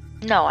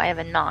 No, I have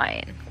a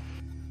 9.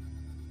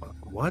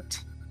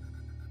 What?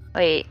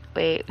 Wait.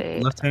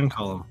 Left-hand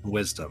column,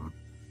 wisdom.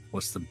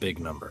 What's the big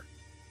number?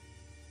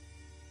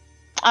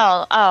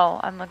 Oh,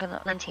 I'm looking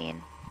at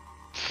 19.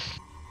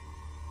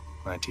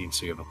 19,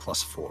 so you have a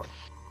 +4.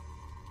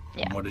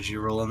 Yeah. And what did you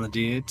roll on the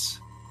d8s?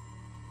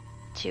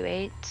 2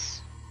 8s.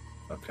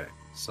 Okay,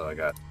 so I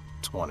got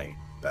 20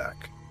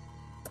 back.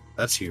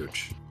 That's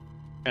huge.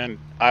 And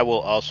I will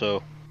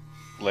also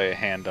lay a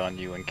hand on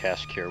you and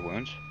cast Cure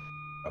Wounds.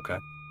 Okay.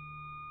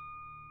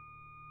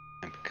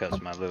 And because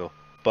my little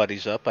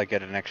buddy's up, I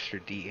get an extra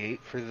D8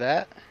 for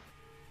that.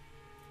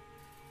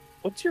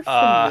 What's your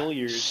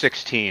familiar's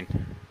 16.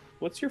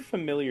 What's your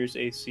familiar's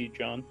AC,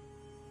 John?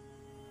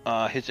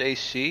 His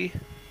AC?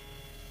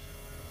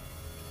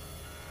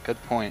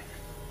 Good point.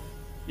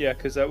 Yeah,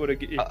 because that would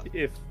have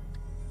if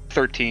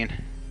 13.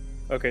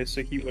 Okay,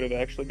 so he would have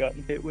actually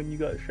gotten hit when you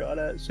got shot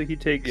at. So he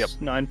takes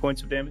 9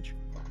 points of damage.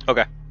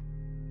 Okay.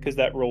 Because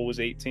that roll was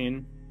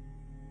 18.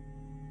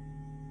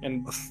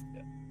 And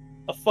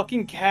a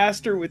fucking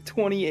caster with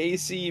 20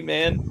 AC,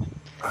 man.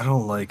 I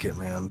don't like it,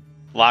 man.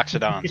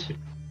 Loxodons.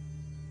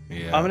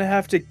 Yeah. I'm gonna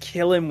have to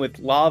kill him with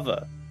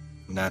lava.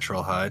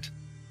 Natural hide.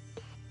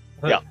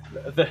 Yeah.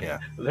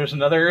 There's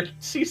another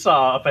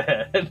seesaw up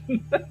ahead.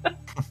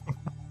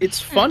 It's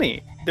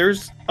funny.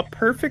 There's a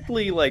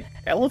perfectly, like,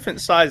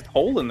 elephant-sized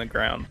hole in the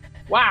ground.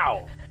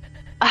 Wow.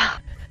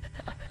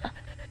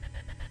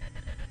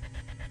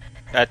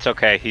 That's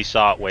okay. He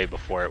saw it way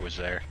before it was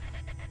there.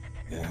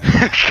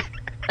 Yeah.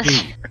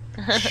 She,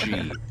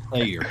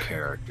 play your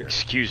character.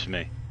 Excuse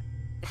me.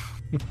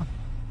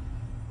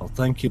 Well,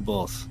 thank you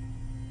both.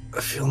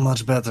 I feel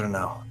much better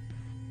now.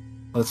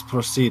 Let's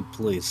proceed,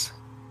 please.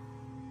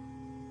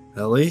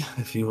 Ellie,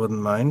 if you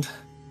wouldn't mind.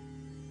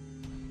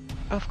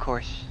 Of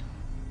course.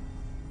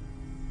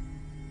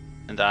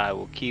 And I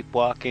will keep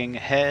walking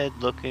ahead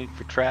looking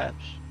for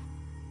traps.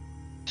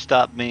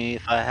 Stop me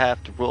if I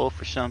have to roll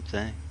for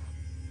something.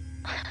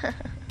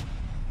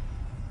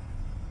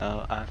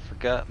 Oh, I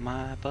forgot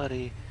my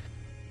buddy.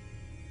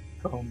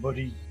 Oh,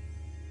 buddy.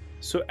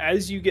 So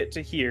as you get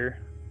to here,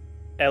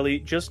 Ellie,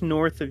 just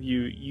north of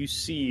you, you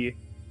see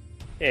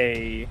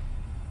a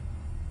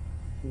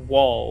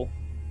wall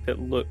that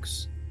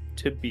looks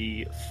to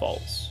be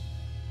false.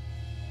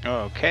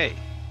 Okay.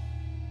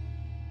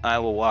 I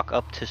will walk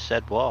up to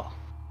said wall.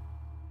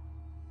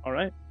 All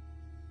right.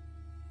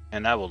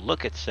 And I will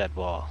look at said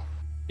wall.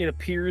 It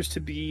appears to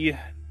be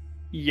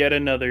yet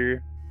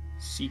another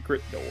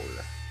secret door.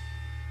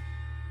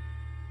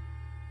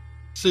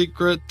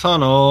 Secret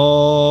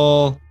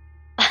tunnel.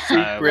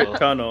 Secret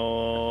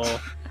tunnel.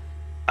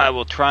 I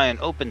will try and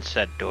open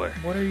said door.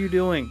 What are you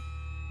doing?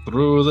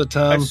 Through the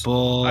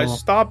temple. I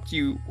stopped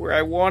you where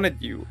I wanted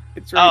you.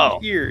 It's right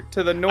here,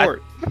 to the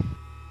north.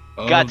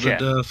 Of Gotcha.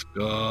 the death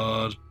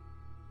god.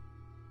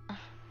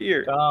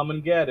 Here. Come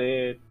and get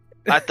it.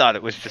 I thought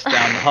it was just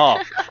down the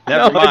hall.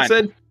 Never No, mind. I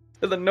said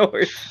to the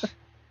north.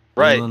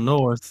 Right. To the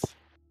north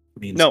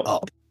means No.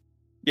 up.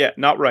 Yeah,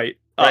 not right.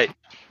 Up. Right.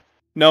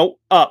 No,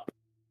 up.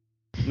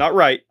 Not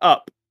right.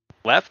 Up.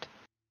 Left?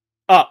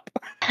 Up.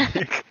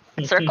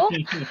 Circle?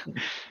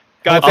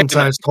 God,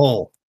 Elephant-sized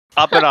hole.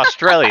 Up in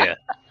Australia.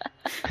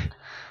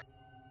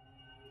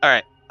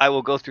 Alright, I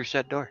will go through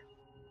said door.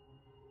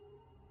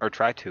 Or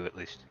try to, at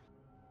least.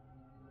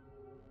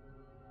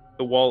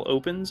 the wall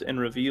opens and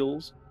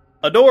reveals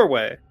a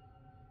doorway.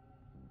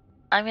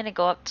 I'm gonna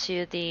go up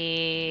to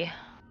the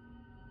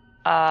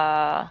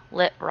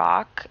lit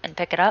rock and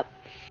pick it up,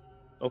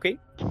 Okay.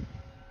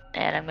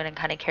 and I'm gonna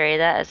kind of carry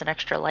that as an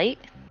extra light.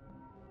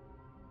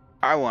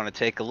 I want to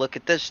take a look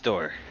at this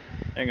door.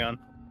 Hang on.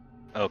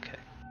 Okay.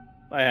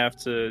 I have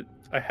to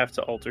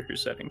alter her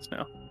settings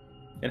now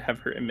and have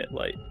her emit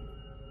light.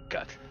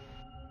 Gotcha.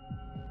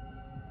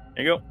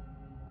 There you go.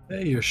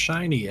 Hey, you're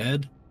shiny,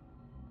 Ed.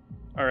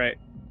 All right.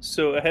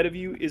 So ahead of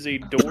you is a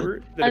door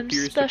that I'm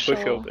appears special.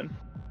 to push open.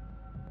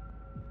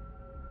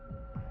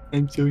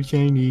 I'm so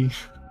shiny.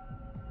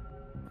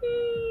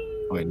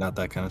 Wait, not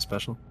that kind of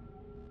special?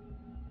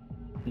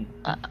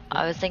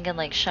 I was thinking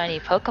like shiny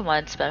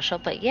Pokemon special,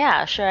 but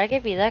yeah, sure, I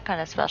could be that kind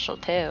of special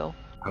too.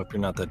 I hope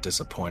you're not that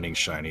disappointing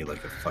shiny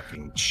like a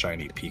fucking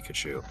shiny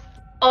Pikachu.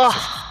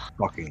 Oh,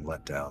 Fucking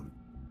letdown.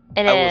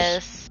 it I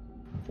is.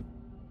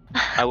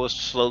 I will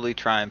slowly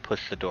try and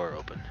push the door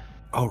open.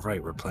 Oh,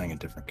 right, we're playing a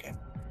different game.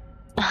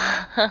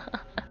 And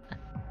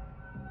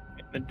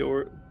the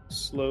door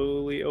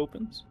slowly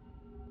opens.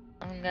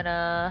 I'm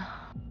gonna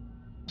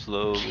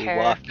Slowly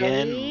walk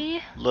in,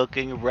 carefully.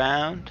 looking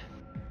around.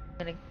 I'm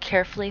gonna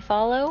carefully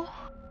follow,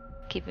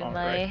 keeping All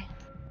my right.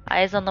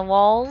 eyes on the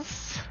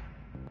walls.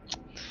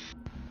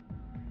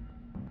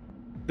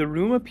 The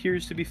room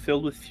appears to be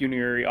filled with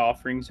funerary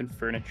offerings and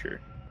furniture.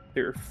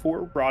 There are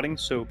 4 rotting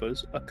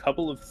sofas, a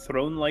couple of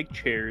throne-like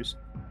chairs,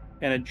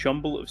 and a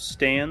jumble of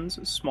stands,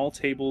 small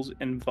tables,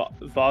 and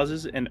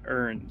vases and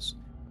urns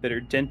that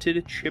are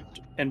dented, chipped,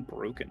 and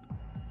broken.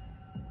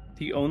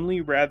 Only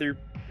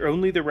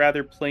the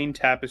rather plain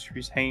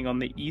tapestries hanging on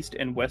the east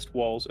and west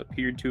walls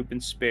appeared to have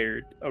been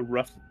spared a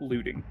rough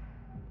looting.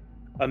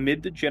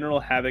 Amid the general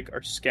havoc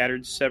are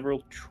scattered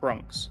several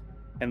trunks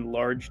and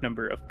large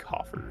number of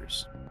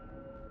coffers.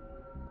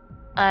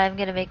 I'm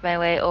gonna make my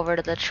way over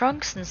to the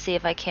trunks and see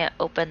if I can't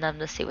open them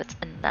to see what's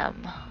in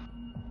them.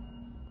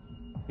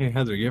 Hey,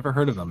 Heather, you ever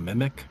heard of a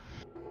mimic?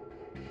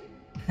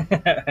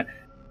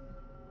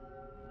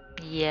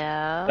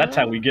 Yeah. That's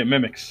how we get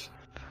mimics.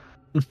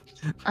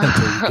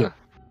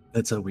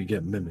 That's how we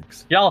get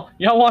mimics. Y'all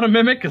want a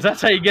mimic? Because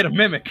that's how you get a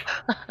mimic.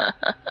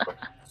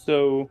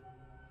 So,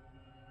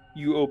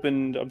 you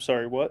opened. I'm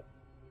sorry, what?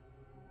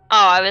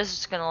 Oh, I was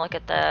just gonna look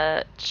at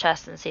the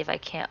chest and see if I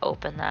can't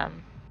open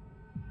them.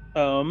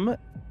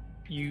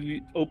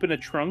 You open a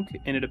trunk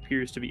and it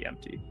appears to be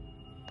empty.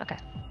 Okay.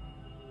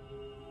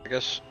 I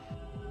guess.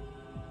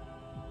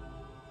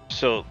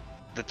 So,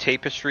 the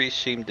tapestries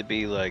seem to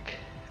be like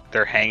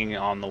they're hanging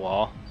on the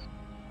wall.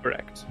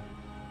 Correct.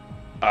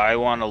 I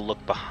want to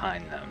look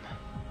behind them.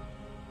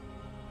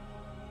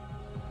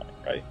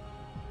 Right.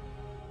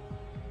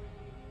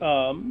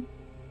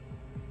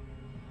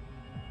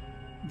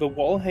 The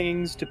wall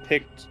hangings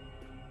depict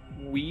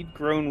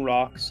weed-grown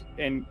rocks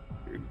and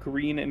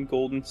green and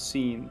golden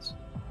scenes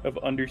of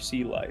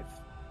undersea life.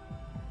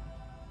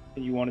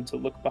 And you wanted to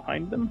look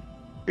behind them?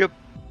 Yep.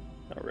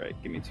 All right,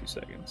 give me 2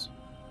 seconds.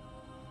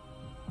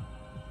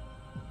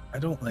 I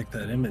don't like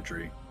that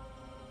imagery.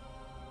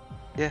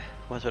 Yeah,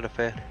 was it a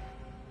fan?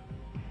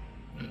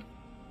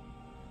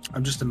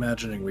 I'm just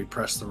imagining we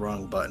press the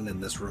wrong button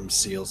and this room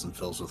seals and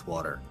fills with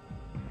water.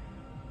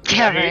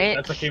 Yeah, right?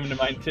 That's what came to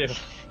mind, too.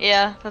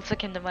 Yeah, that's what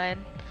came to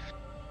mind.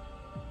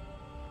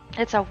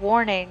 It's a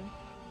warning.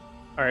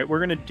 All right, we're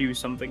going to do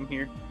something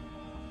here.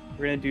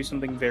 We're going to do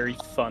something very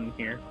fun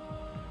here.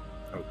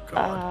 Oh,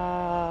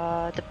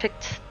 God.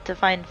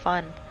 Define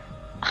fun.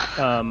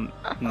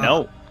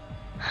 No.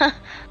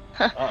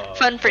 Uh-oh.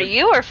 Fun for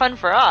you or fun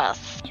for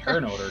us?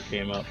 Turn order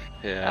came up.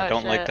 Yeah, I Oh,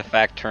 don't like shit. the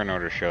fact turn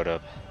order showed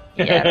up.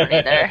 Yeah, I don't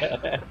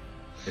either.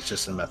 It's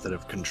just a method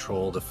of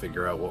control to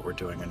figure out what we're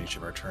doing on each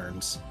of our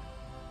turns.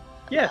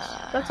 Yes,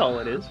 that's all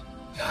it is.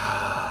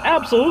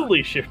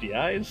 Absolutely, Shifty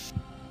Eyes.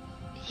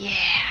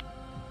 Yeah.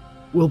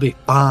 We'll be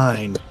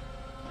fine.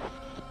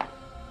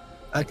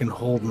 I can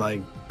hold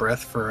my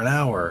breath for an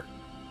hour.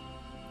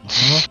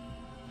 Uh-huh.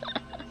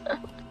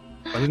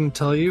 I didn't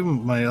tell you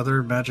my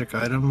other magic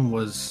item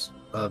was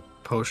a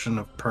potion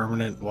of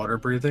permanent water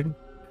breathing.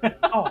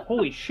 Oh,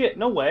 holy shit,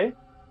 no way.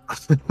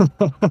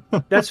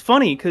 That's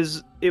funny,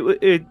 because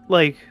it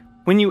like,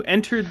 when you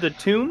entered the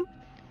tomb,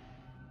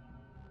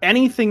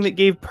 anything that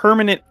gave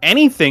permanent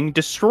anything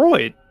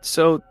destroyed.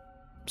 So,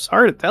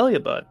 sorry to tell you,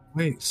 bud.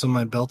 Wait, so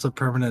my belt of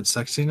permanent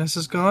sexiness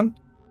is gone?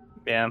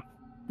 Yeah.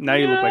 Now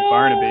you look like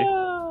Barnaby.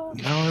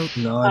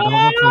 No, I don't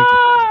look like...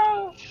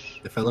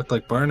 If I looked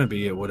like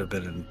Barnaby, it would have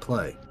been in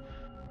play.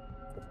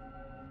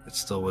 It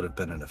still would have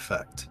been in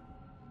effect.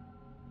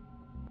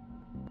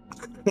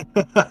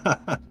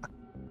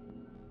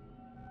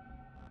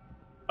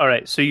 All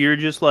right, so you're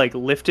just like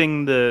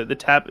lifting the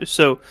tap.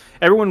 So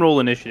everyone roll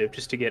initiative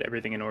just to get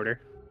everything in order.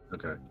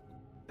 Okay.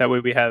 That way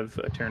we have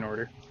a turn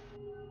order.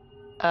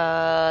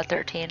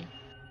 13.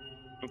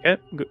 Okay,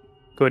 go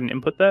ahead and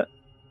input that.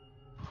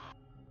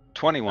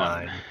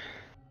 21.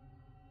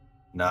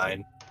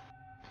 9.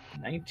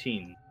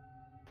 19.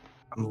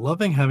 I'm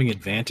loving having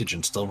advantage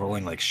and still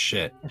rolling like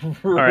shit.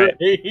 right.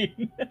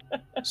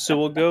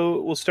 So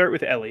we'll start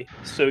with Ellie.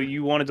 So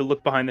you wanted to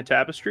look behind the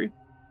tapestry?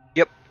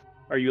 Yep.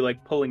 Are you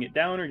like pulling it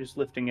down or just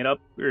lifting it up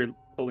or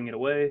pulling it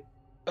away?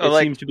 It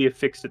Like, seems to be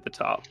affixed at the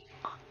top.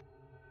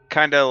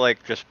 kind of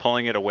like just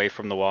pulling it away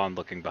from the wall and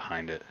looking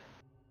behind it.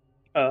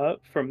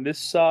 From this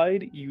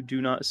side, you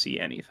do not see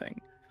anything.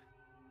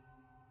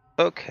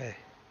 Okay.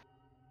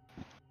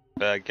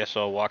 I guess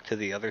I'll walk to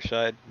the other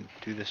side and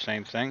do the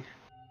same thing.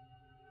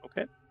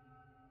 Okay.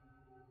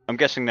 I'm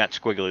guessing that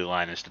squiggly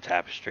line is the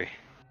tapestry.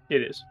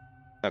 It is.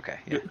 Okay,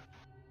 yeah.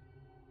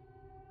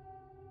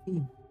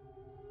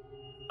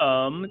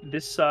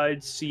 This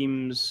side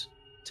seems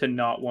to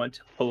not want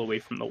to pull away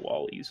from the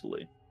wall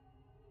easily.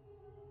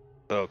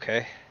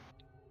 Okay.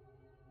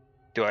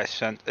 Do I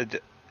sense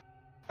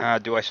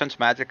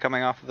magic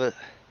coming off of it?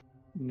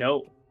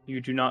 No, you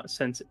do not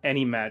sense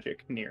any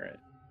magic near it.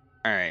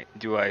 Alright,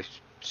 do I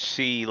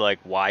see, like,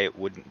 why it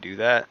wouldn't do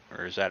that?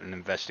 Or is that an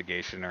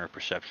investigation or a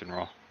perception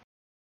roll?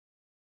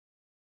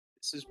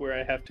 This is where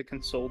I have to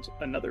consult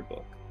another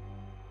book.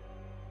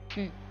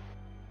 Give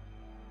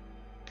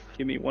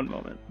me one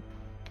moment.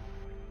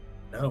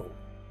 No.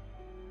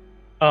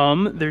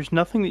 There's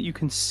nothing that you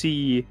can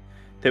see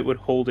that would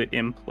hold it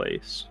in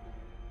place.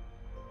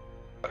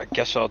 I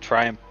guess I'll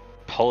try and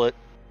pull it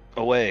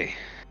away.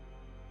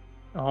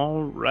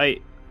 All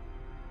right.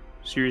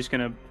 So you're just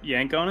gonna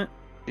yank on it?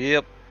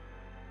 Yep.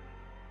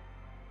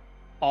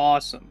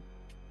 Awesome.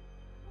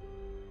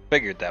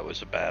 Figured that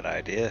was a bad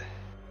idea.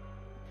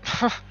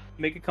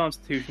 Make a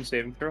Constitution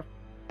saving throw.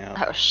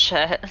 Yeah. Oh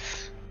shit.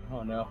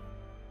 Oh no.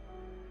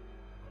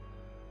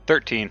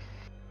 13.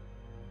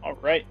 All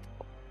right.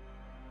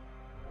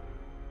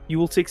 You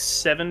will take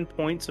 7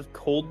 points of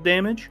cold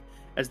damage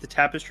as the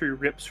tapestry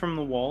rips from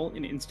the wall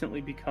and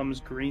instantly becomes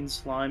green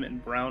slime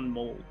and brown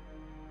mold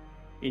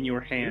in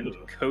your hand,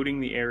 Ooh. coating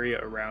the area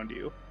around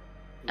you.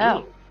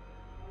 Oh.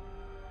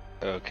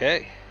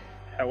 Okay.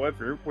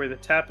 However, where the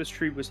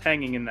tapestry was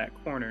hanging in that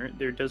corner,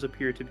 there does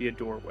appear to be a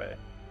doorway.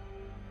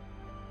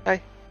 I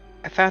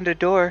found a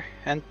door,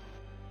 and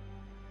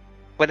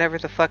whatever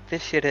the fuck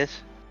this shit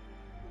is.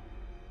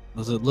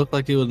 Does it look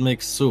like it would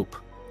make soup?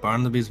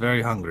 Barnaby's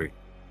very hungry.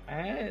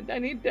 And I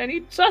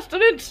need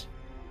sustenance.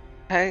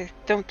 I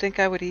don't think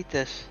I would eat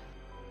this.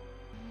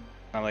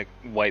 I, like,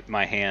 wipe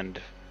my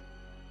hand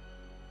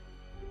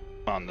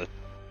on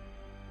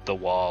the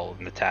wall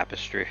and the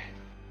tapestry.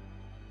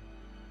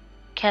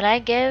 Can I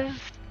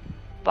give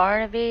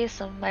Barnaby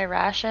some of my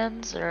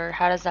rations, or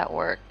how does that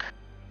work?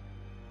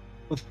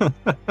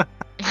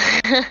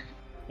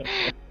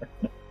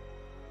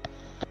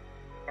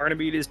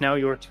 Barnaby, it is now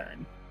your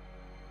turn.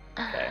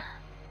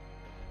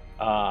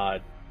 I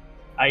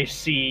I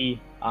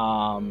see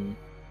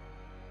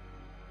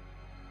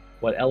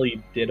what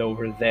Ellie did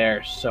over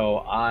there,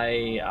 so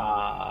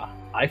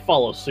I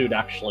follow suit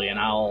actually, and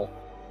I'll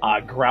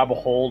grab a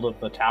hold of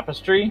the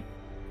tapestry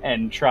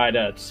and try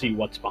to see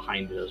what's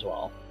behind it as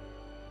well.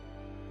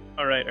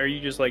 All right, are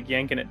you just like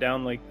yanking it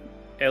down like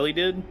Ellie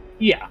did?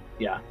 Yeah.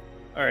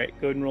 All right,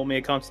 go ahead and roll me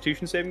a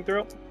Constitution saving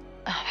throw.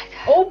 Oh my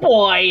god. Oh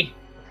boy!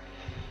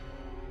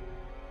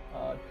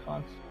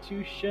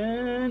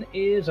 Constitution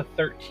is a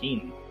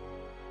 13.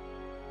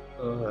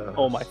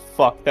 Oh my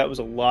fuck, that was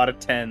a lot of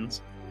 10s.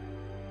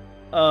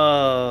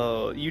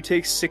 Oh, you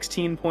take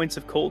 16 points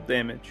of cold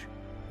damage.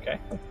 Okay.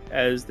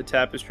 As the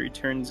tapestry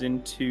turns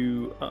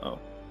into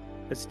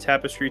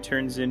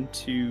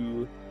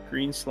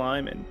green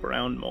slime and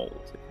brown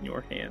mold in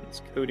your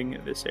hands, coating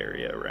this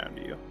area around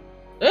you.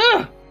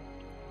 Ugh!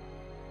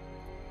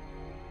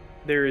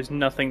 There is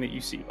nothing that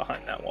you see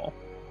behind that wall.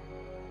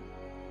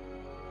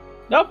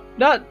 Nope,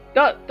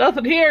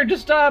 nothing here,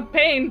 just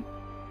pain.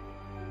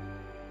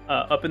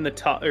 Up in the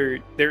top, or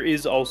there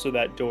is also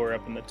that door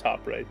up in the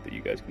top right that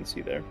you guys can see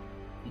there.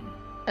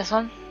 This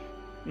one?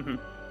 Mm-hmm.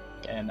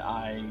 And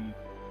I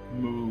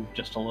move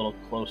just a little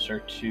closer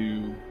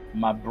to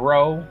my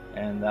bro,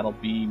 and that'll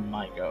be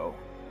my go.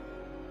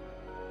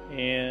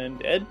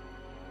 And Ed?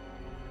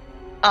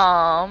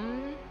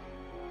 I'm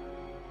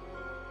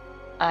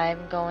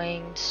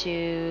going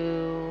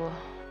to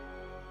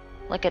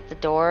look at the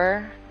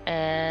door,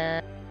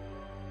 and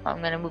I'm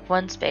going to move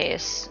one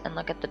space and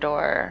look at the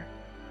door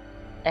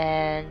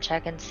and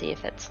check and see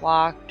if it's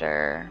locked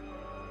or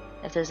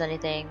if there's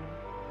anything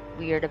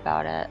weird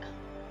about it.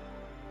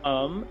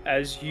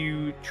 As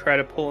you try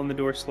to pull on the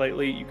door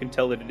slightly, you can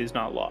tell that it is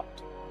not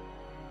locked.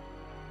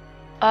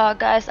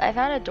 Guys, I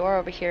found a door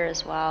over here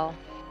as well.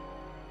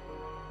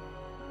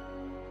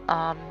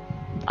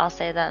 I'll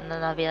say that, and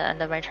then that'll be the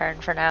end of my turn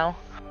for now.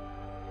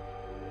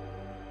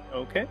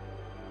 Okay.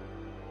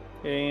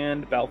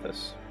 And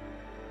Baalthus.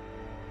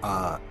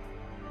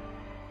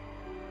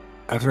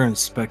 After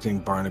inspecting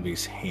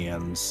Barnaby's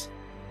hands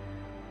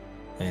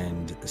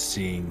and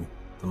seeing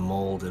the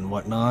mold and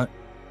whatnot,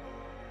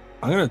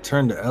 I'm going to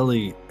turn to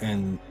Ellie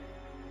and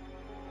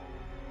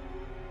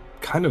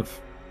kind of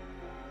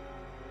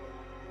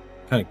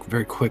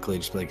very quickly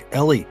just be like,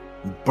 Ellie,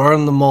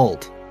 burn the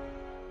mold.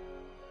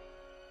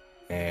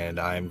 And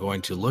I'm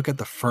going to look at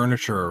the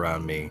furniture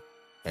around me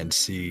and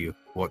see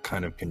what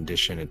kind of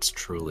condition it's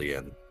truly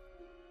in.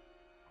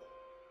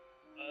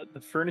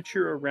 The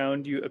furniture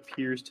around you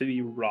appears to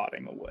be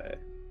rotting away.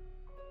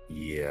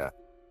 Yeah.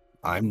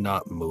 I'm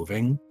not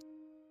moving.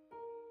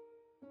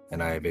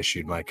 And I have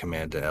issued my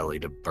command to Ellie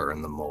to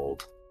burn the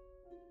mold.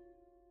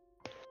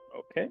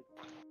 Okay.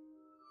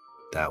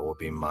 That will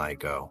be my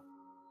go.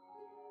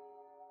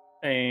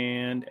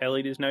 And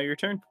Ellie, it is now your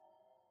turn.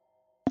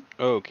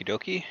 Okie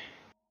dokie.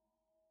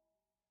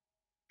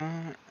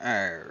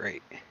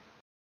 Alright.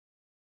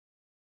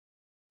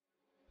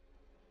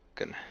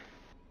 Good.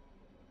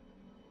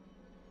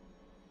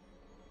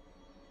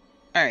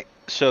 Alright,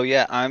 so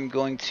yeah, I'm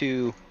going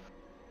to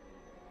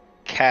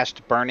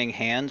cast Burning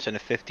Hands in a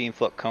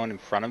 15-foot cone in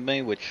front of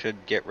me, which should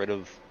get rid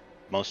of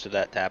most of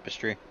that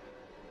tapestry.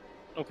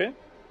 Okay.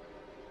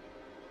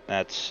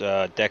 That's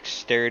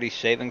dexterity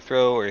saving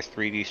throw or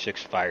 3d6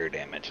 fire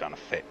damage on a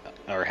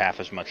or half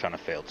as much on a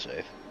failed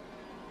save.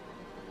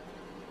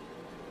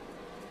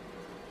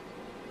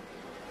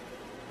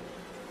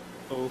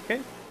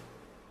 Okay.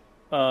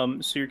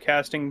 So you're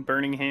casting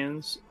Burning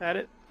Hands at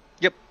it?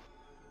 Yep.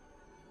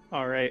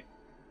 All right.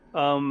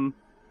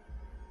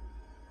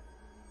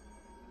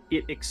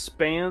 It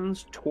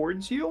expands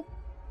towards you.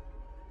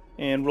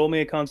 And roll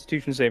me a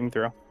Constitution saving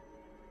throw.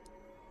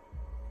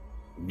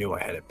 Knew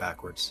I had it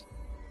backwards.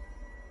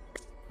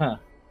 Huh.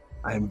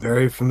 I am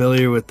very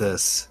familiar with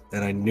this,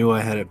 and I knew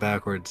I had it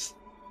backwards.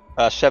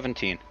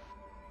 17.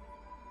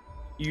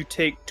 You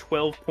take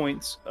 12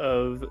 points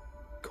of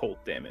cold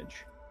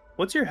damage.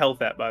 What's your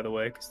health at, by the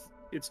way? 'Cause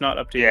it's not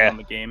updated on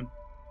the game.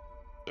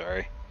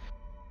 Sorry.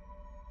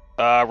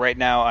 Right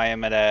now I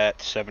am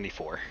at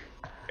 74.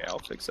 Okay, I'll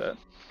fix that.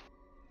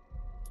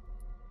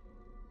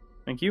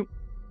 Thank you.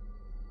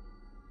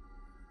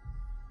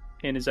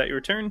 And is that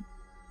your turn?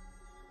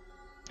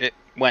 It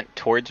went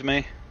towards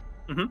me.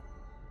 Mm-hmm.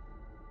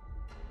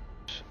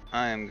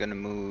 I am gonna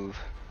move.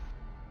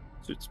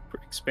 So it's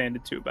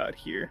expanded to about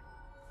here.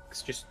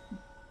 It just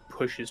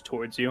pushes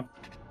towards you.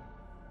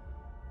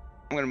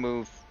 I'm gonna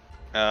move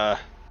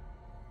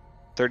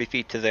 30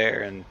 feet to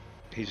there, and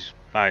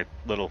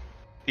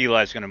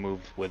Eli's gonna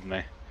move with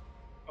me.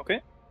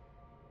 Okay.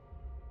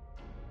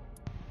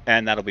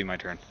 And that'll be my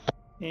turn.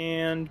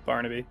 And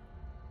Barnaby.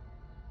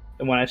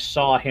 And when I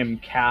saw him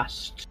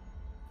cast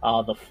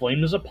the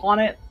flames upon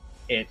it,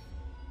 it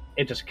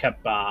just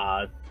kept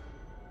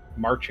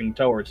marching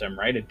towards him,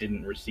 right? It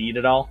didn't recede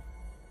at all?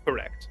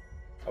 Correct.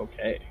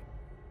 Okay.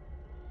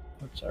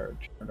 What's our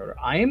turn order?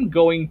 I am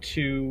going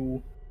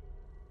to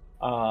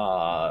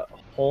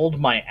hold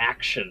my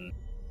action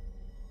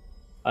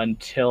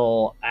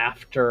until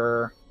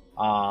after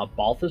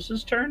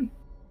Balthus's turn.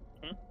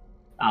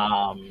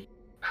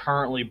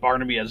 currently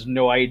Barnaby has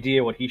no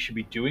idea what he should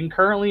be doing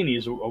currently, and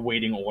he's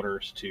awaiting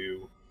orders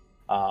to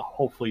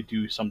hopefully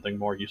do something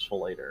more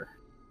useful later.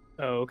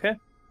 Okay.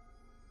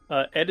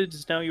 Ed, it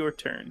is now your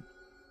turn.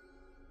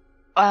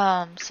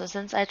 So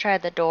since I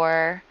tried the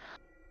door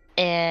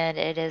and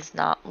it is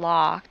not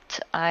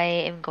locked, I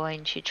am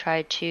going to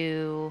try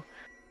to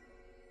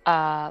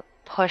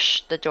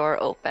push the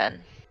door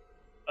open.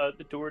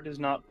 The door does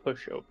not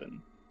push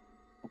open.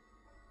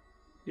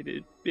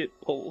 It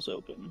pulls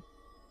open.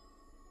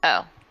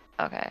 Oh,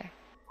 okay.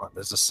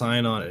 There's a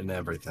sign on it and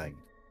everything.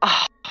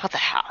 Oh, what the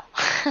hell?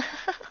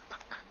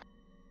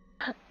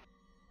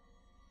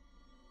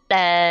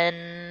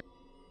 Then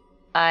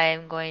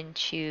I'm going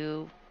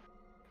to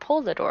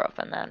pull the door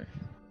open then.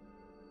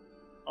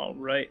 All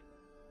right.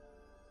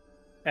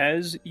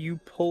 As you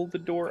pull the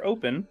door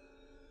open,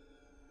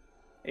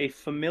 a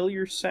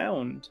familiar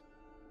sound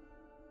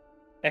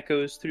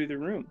echoes through the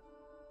room.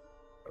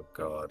 Oh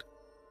God.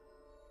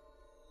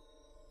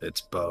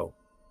 It's Bo.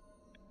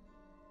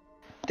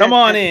 Come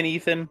on in,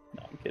 Ethan.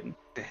 No, I'm kidding.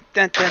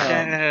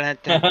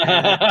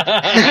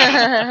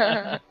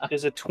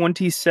 There's a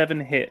 27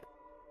 hit.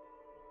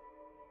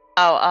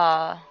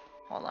 Oh,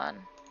 hold on.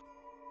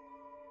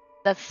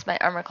 That's my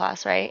armor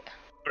class, right?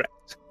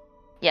 Correct.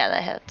 Yeah,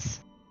 that hits.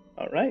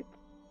 All right.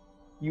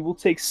 You will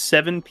take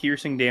 7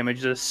 piercing damage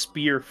as a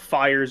spear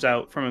fires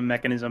out from a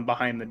mechanism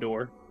behind the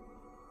door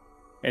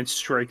and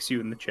strikes you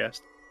in the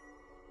chest.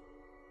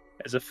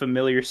 As a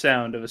familiar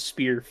sound of a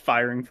spear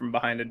firing from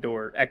behind a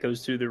door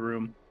echoes through the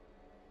room.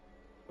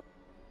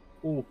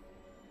 Ooh.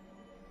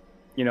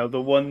 You know,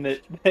 the one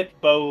that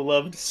Bo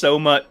loved so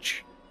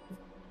much.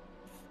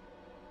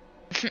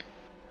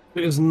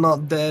 He's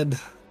not dead.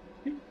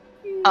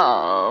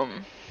 I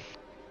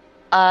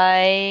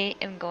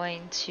am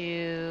going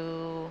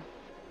to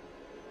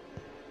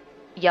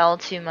yell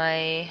to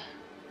my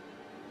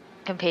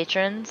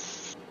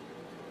compatrons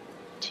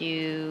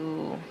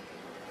to...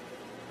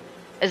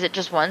 Is it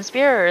just one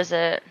spear or is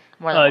it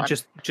more than one?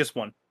 Just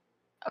one.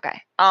 Okay.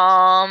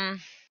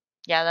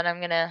 Yeah, then I'm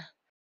gonna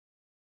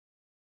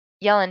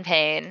yell in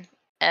pain,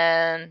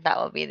 and that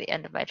will be the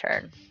end of my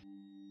turn.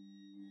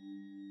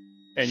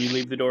 And you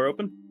leave the door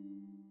open?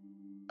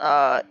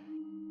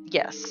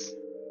 Yes.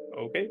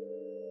 Okay.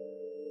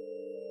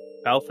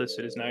 Baalthus,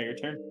 it is now your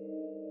turn.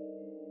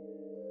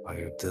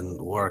 It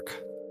didn't work.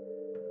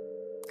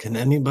 Can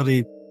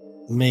anybody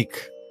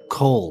make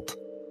cold?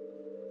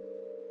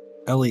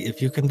 Ellie,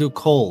 if you can do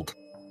cold,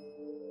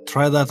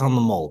 try that on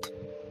the mold.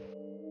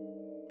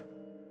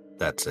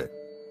 That's it.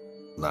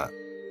 Not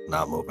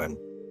moving.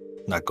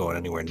 Not going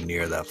anywhere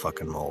near that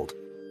fucking mold.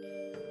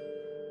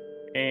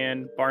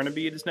 And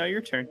Barnaby, it is now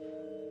your turn.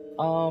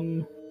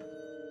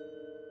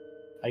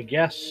 I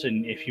guess,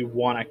 and if you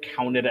want to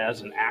count it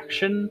as an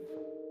action,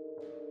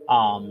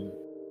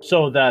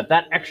 so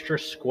that extra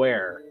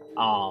square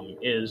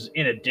is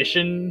in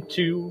addition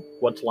to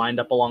what's lined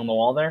up along the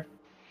wall there?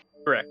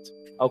 Correct.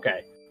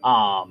 Okay.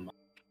 I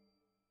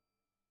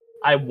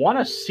want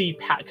to see,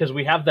 because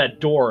we have that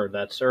door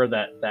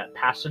that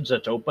passage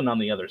that's open on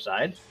the other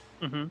side.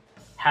 Mm-hmm.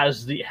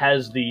 Has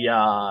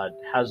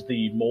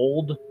the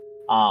mold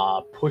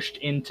pushed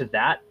into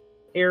that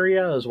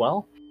area as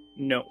well?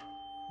 No.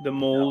 The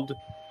mold,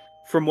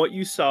 from what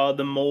you saw,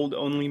 the mold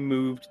only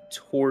moved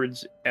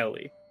towards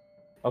Ellie.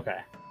 Okay.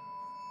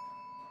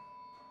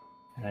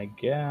 And I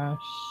guess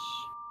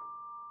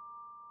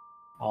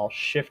I'll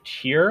shift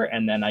here,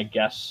 and then I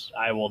guess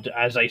I will,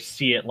 as I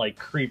see it like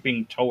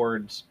creeping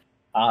towards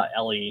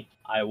Ellie,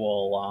 I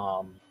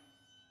will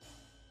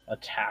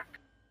attack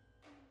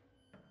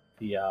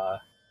the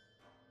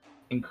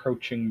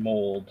encroaching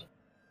mold.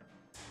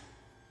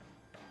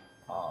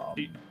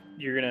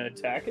 You're gonna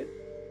attack it?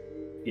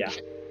 Yeah.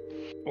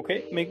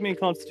 Okay, make me a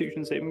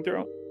Constitution saving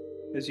throw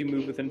as you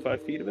move within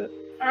 5 feet of it.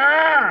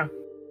 Ah!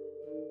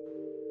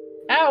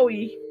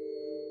 Owie!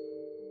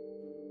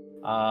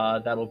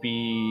 That'll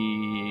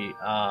be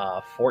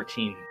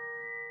 14.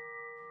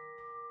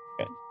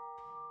 Okay.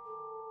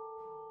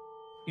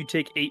 You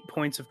take 8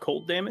 points of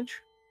cold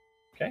damage.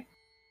 Okay.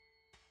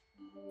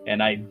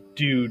 And I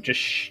do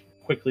just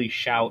quickly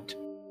shout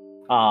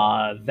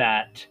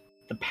that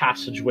the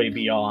passageway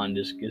beyond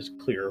is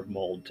clear of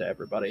mold to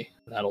everybody.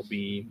 That'll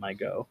be my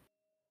go.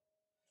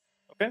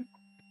 Okay.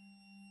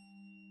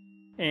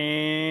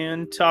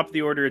 And top of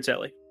the order, it's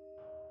Ellie.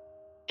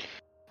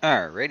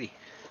 Alrighty.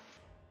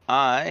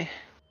 I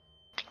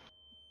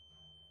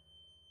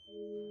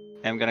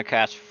am gonna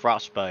cast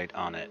Frostbite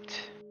on it.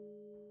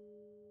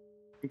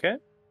 Okay.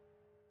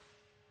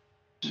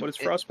 What does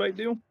Frostbite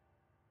do?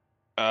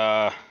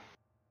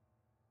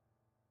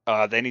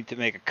 They need to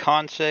make a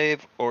con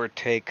save or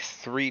take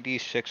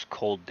 3d6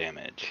 cold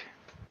damage.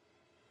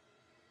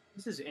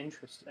 This is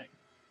interesting.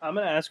 I'm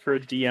going to ask for a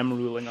DM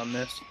ruling on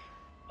this.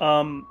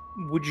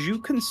 Would you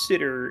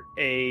consider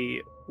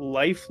a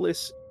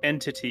lifeless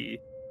entity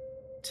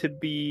to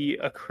be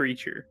a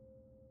creature?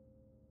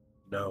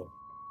 No.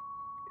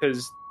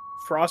 Because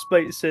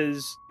Frostbite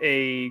says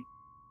a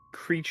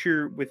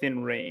creature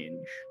within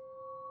range.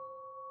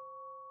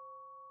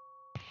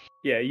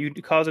 Yeah, you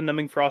cause a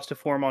numbing frost to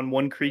form on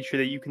one creature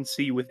that you can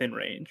see within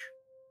range.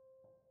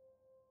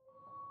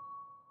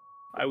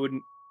 I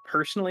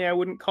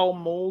wouldn't call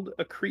mold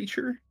a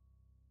creature.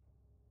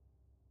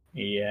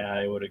 Yeah,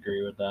 I would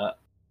agree with that.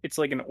 It's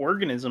like an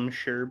organism,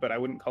 sure, but I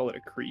wouldn't call it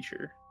a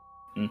creature.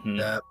 Mm-hmm.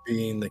 That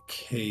being the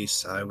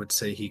case, I would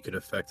say he could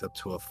affect up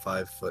to a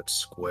 5-foot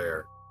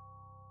square.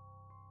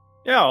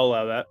 Yeah, I'll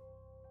allow that.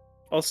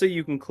 I'll say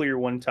you can clear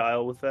one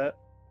tile with that.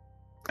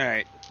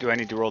 Alright, do I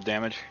need to roll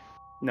damage?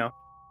 No.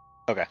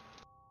 Okay.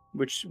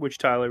 Which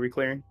tile are we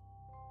clearing?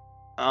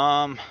 The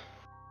one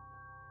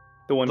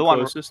The one-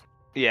 closest?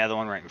 Yeah, the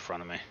one right in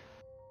front of me.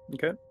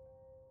 Okay.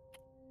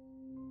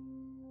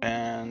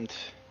 And...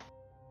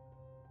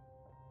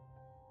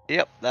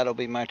 Yep, that'll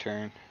be my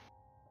turn.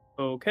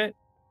 Okay.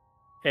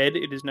 Ed,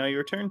 it is now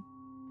your turn.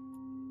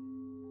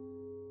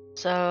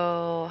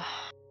 So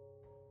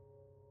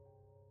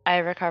I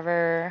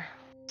recover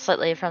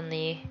slightly from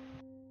the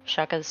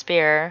shock of the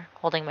spear,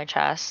 holding my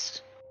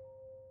chest.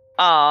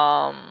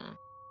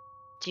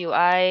 Do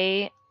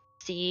I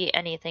see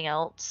anything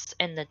else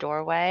in the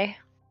doorway?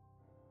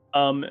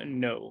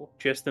 No.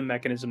 Just the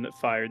mechanism that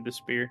fired the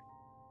spear.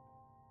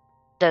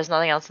 There's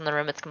nothing else in the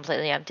room. It's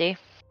completely empty.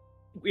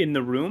 In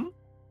the room?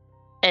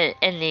 In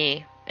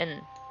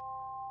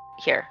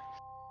here.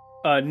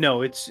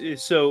 No, it's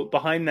so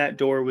behind that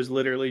door was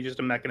literally just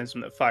a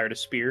mechanism that fired a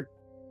spear.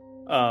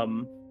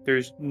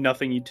 There's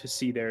nothing to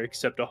see there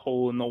except a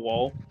hole in the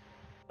wall,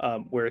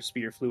 where a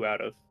spear flew out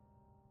of.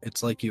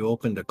 It's like you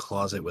opened a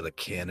closet with a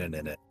cannon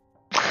in it.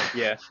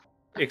 Yeah.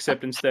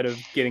 Except instead of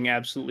getting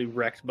absolutely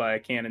wrecked by a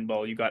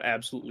cannonball, you got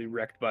absolutely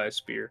wrecked by a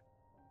spear.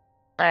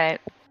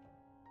 Alright.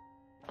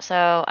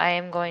 So I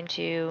am going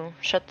to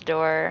shut the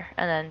door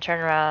and then turn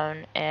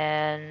around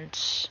and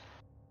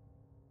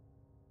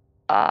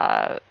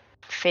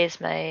face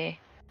my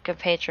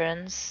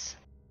compatrons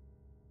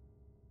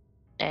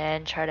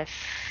and try to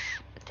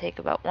take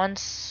about one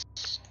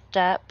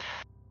step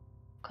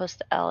close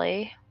to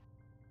Ellie.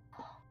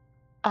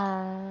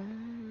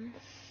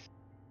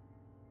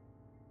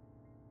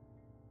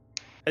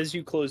 As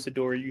you close the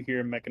door, you hear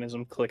a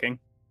mechanism clicking.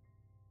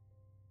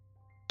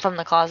 From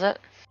the closet?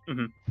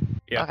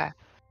 Yeah. Okay.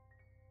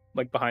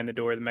 Like behind the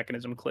door, the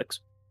mechanism clicks.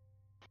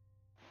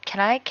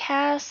 Can I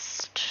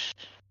cast...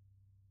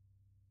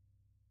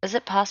 Is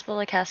it possible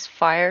to cast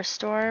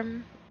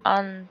Firestorm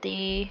on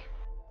the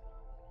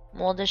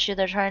mold issue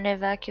they're trying to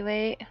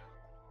evacuate?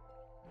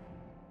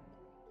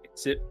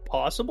 Is it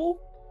possible?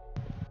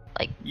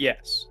 Like...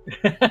 Yes.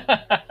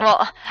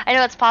 Well, I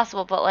know it's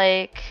possible, but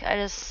like, I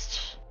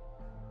just...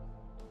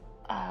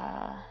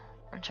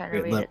 I'm trying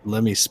to read it.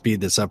 Let me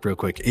speed this up real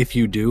quick. If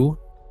you do,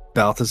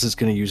 Baalthus is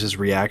going to use his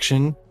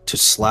reaction to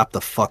slap the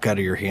fuck out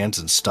of your hands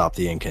and stop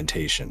the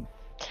incantation.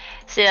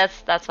 See,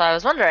 that's why I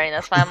was wondering.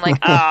 That's why I'm like,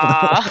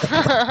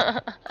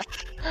 ah.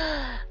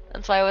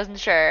 That's why I wasn't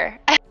sure.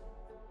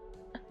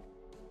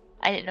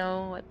 I didn't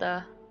know what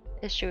the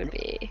issue would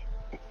be.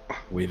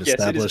 We've Yes,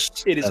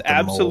 established it is that the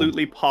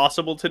absolutely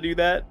possible to do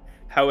that.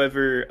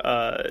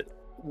 However,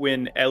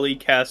 when Ellie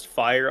cast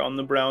fire on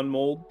the brown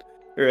mold,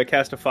 or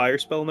cast a fire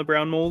spell on the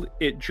brown mold,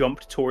 it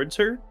jumped towards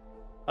her,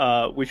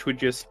 which would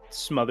just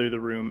smother the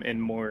room in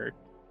more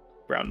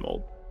brown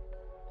mold.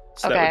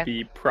 So that would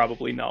be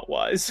probably not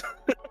wise.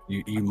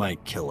 You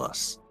might kill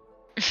us.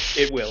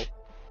 It will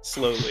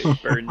slowly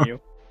burn you.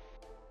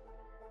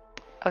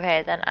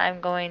 Okay, then I'm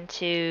going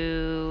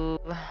to...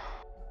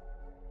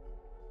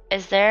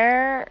 Is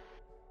there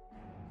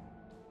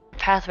a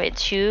pathway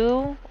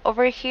 2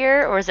 over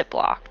here, or is it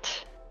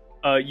blocked?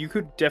 You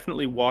could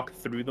definitely walk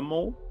through the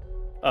mole,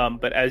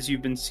 but as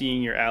you've been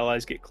seeing your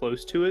allies get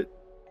close to it,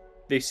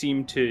 they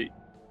seem to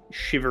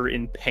shiver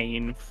in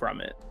pain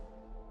from it.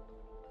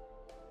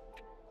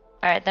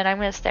 Alright, then I'm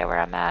going to stay where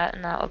I'm at,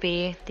 and that will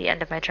be the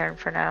end of my turn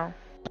for now.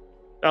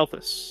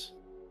 Baalthus.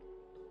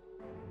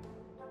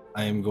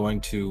 I am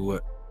going to...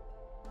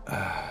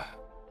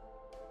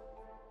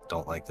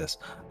 don't like this.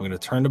 I'm going to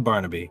turn to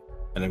Barnaby,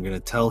 and I'm going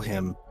to tell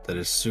him that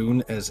as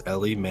soon as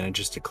Ellie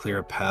manages to clear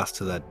a path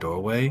to that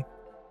doorway,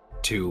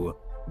 to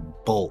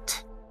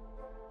bolt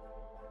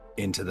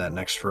into that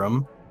next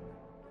room,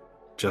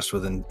 just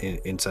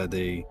inside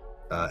the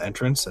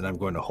entrance, and I'm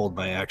going to hold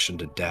my action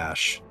to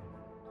dash,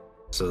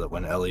 so that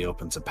when Ellie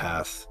opens a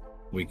path,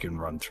 we can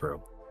run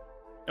through.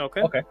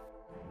 Okay. Okay.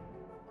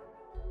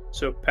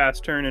 So pass,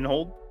 turn, and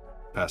hold.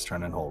 Pass,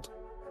 turn, and hold.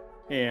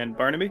 And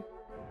Barnaby?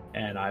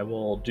 And I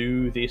will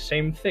do the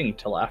same thing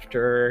till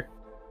after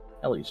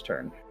Ellie's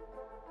turn.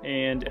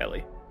 And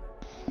Ellie.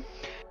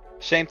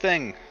 Same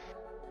thing,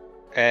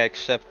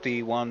 except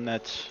the one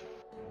that's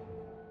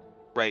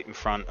right in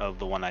front of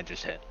the one I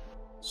just hit.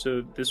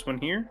 So this one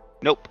here?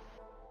 Nope.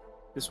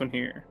 This one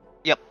here?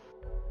 Yep.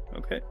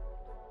 Okay.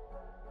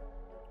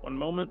 One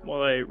moment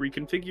while I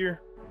reconfigure.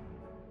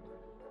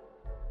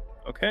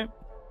 Okay.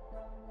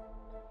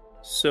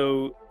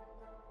 So,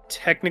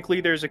 technically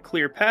there's a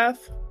clear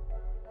path.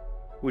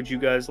 Would you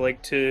guys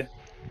like to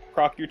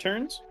proc your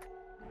turns?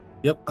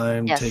 Yep,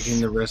 I'm Yes. taking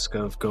the risk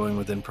of going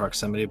within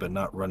proximity, but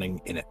not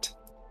running in it.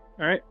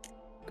 Alright.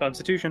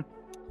 Constitution.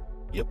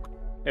 Yep.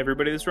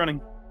 Everybody that's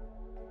running.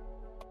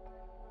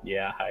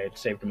 Yeah, I had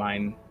saved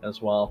mine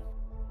as well.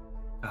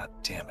 God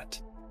damn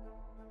it.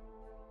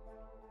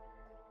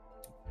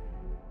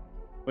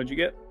 What'd you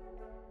get?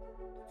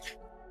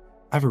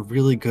 I have a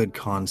really good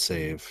con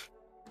save.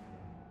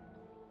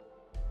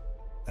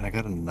 And I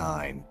got a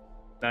 9.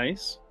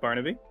 Nice.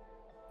 Barnaby?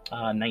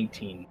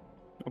 19.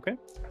 Okay.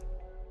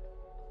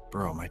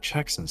 Bro, my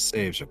checks and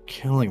saves are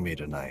killing me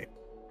tonight.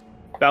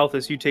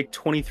 Baalthus, you take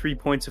 23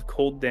 points of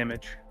cold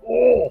damage.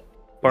 Oh!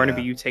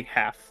 Barnaby, Yeah. you take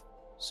half.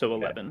 So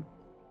 11.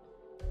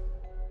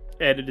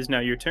 Ed, it is now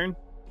your turn.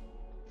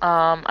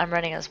 I'm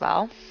running as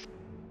well.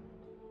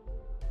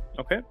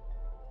 Okay.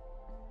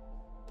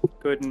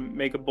 Go ahead and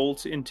make a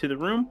bolt into the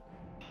room.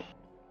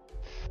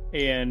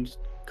 And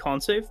con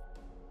save.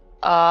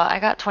 I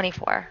got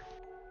 24.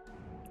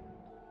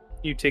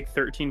 You take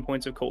 13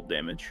 points of cold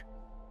damage.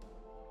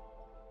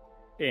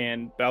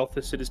 And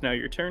Baalthus, it is now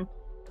your turn.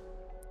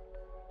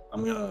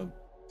 I'm gonna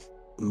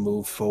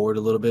move forward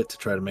a little bit to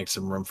try to make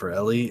some room for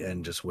Ellie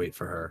and just wait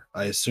for her.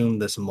 I assume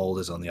this mold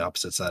is on the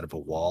opposite side of a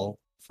wall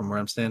from where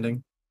I'm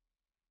standing.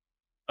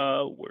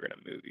 We're gonna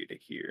move you to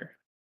here.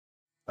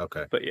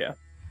 Okay. But yeah.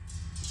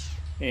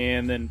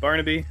 And then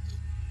Barnaby.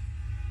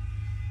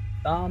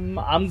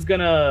 I'm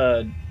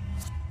gonna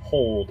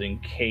hold in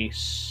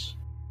case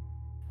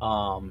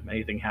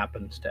anything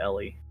happens to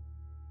Ellie.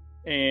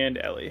 And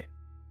Ellie.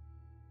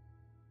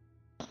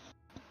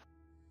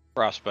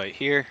 Frostbite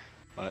here.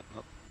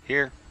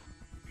 Here.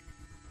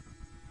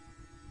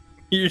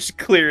 You're just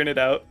clearing it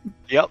out.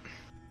 Yep.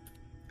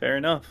 Fair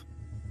enough.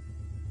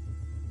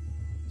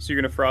 So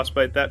you're gonna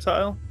frostbite that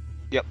tile?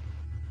 Yep.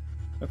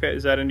 Okay,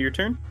 is that into your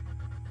turn?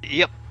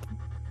 Yep.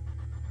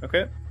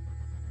 Okay.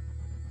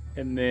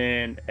 And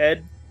then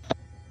Ed.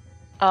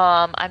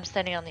 I'm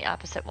standing on the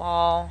opposite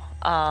wall,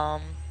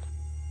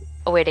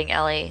 awaiting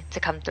Ellie to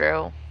come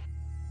through.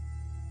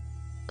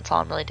 That's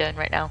all I'm really doing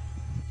right now.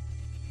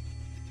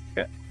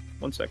 Okay,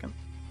 1 second.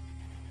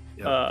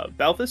 Yep.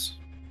 Baalthus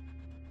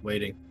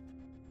Waiting.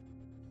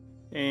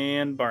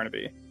 and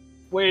Barnaby.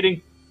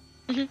 Waiting.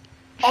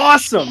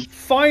 Awesome!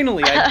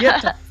 Finally, I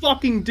get to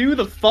fucking do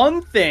the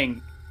fun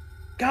thing!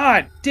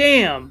 God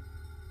damn!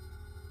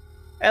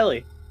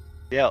 Ellie,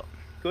 Yep.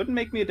 go ahead and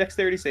make me a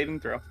dexterity saving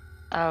throw.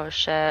 Oh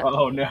shit.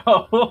 Oh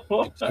no.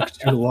 It took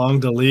too long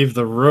to leave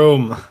the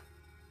room.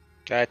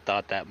 I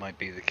thought that might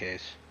be the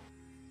case.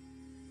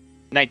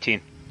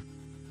 19.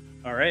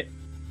 Alright.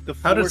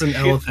 How does an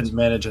elephant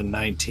manage a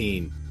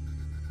 19?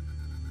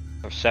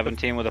 Or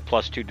 17 with a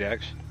 +2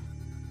 dex.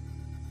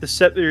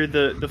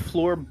 The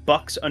floor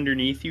bucks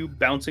underneath you,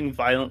 bouncing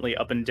violently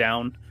up and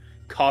down.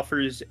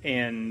 Coffers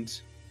and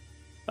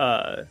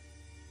the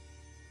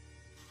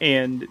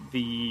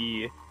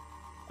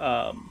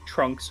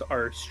trunks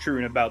are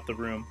strewn about the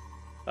room.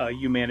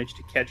 You manage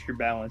to catch your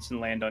balance and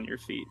land on your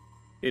feet.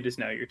 It is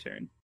now your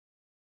turn.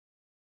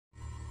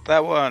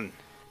 That one.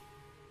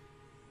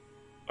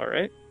 All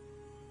right.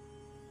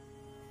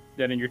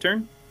 That in your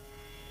turn?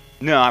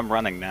 No, I'm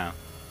running now.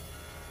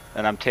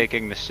 And I'm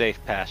taking the safe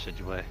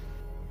passageway.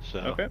 So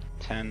Okay.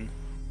 10,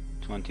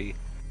 20,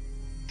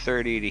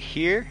 30 to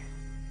here.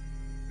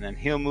 And then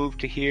he'll move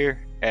to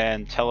here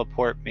and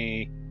teleport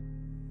me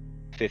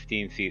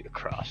 15 feet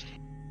across.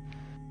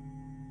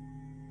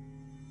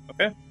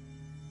 Okay.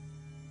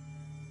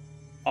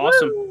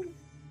 Awesome.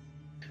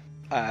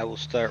 I will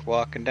start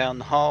walking down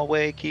the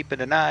hallway,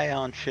 keeping an eye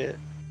on shit.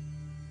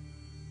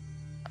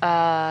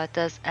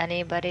 Does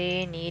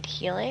anybody need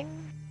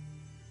healing?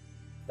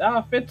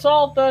 If it's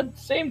all the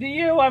same to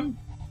you, I'm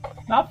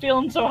not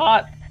feeling so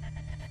hot.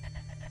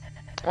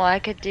 Well, I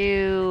could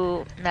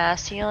do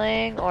mass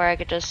healing, or I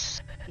could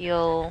just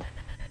heal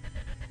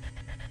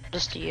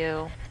just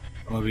you.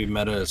 I'm gonna be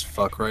meta as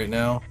fuck right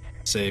now.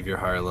 Save your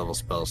higher level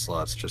spell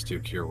slots. Just do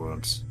cure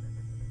wounds.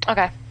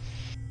 Okay,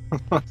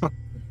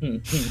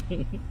 Good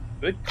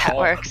that call.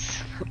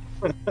 works.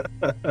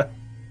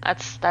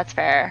 That's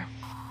fair.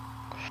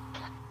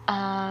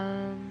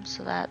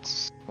 So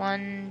that's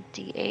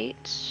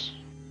 1d8.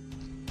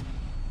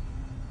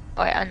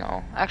 Oh yeah,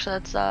 no. Actually,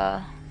 that's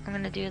I'm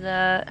gonna do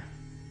that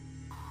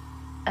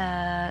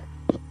at.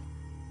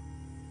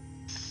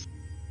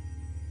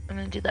 I'm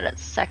gonna do that at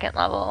second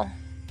level.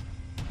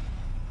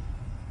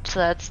 So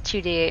that's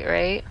 2d8,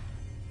 right?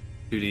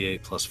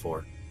 2d8 plus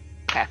 4.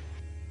 Okay.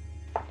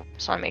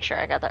 Just want to make sure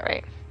I got that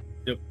right.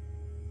 Yep.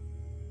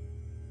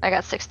 I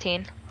got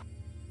 16.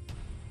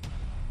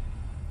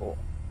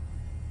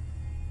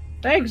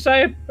 Thanks,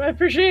 I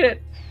appreciate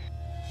it.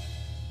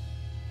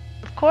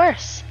 Of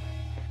course.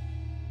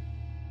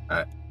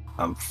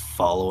 I'm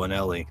following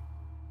Ellie.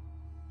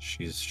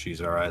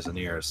 She's our eyes and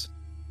ears.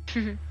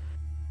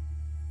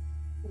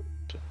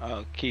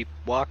 I'll keep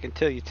walking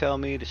till you tell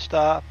me to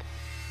stop.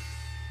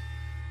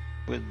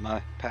 With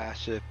my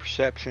passive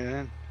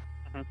perception.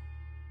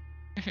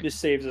 This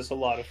saves us a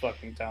lot of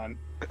fucking time.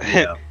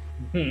 Yeah.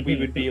 We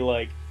would be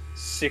like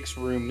 6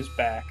 rooms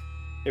back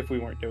if we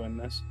weren't doing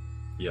this.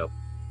 Yep.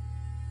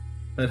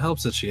 It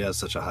helps that she has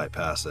such a high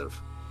passive.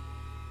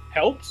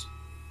 Helps?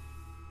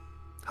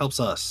 Helps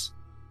us.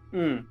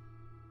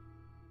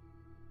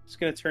 It's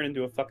gonna turn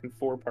into a fucking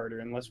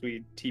 4-parter unless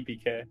we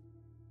TPK.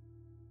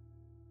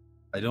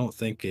 I don't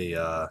think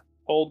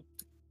Hold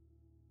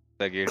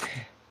Figured.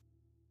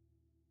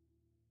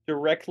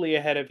 directly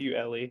ahead of you,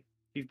 Ellie.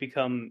 You've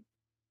become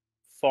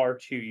far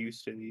too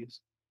used to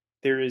these.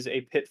 There is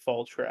a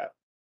pitfall trap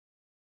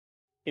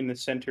in the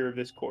center of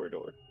this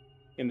corridor,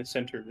 in the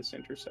center of this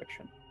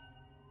intersection.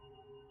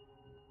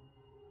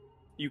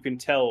 You can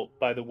tell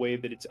by the way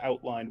that it's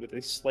outlined with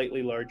a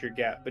slightly larger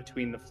gap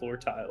between the floor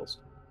tiles,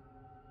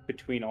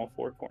 between all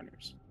 4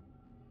 corners.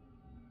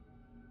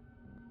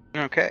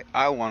 Okay,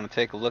 I want to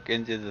take a look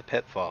into the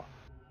pitfall.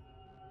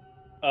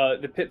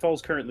 The pitfall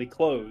is currently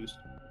closed.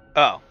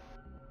 Oh,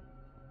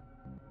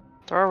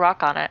 Throw a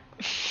rock on it.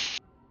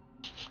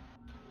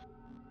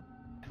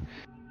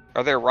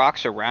 are there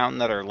rocks around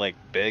that are like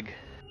big?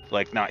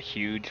 Like not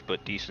huge,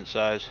 but decent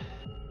size?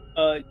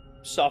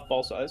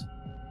 Softball size.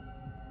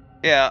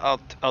 Yeah,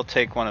 I'll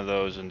take one of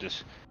those and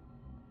just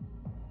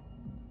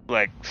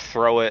like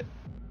throw it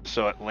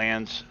so it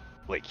lands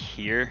like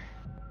here,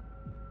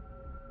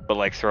 but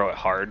like throw it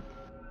hard.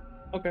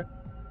 Okay.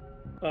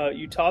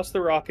 You toss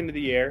the rock into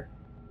the air,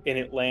 and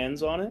it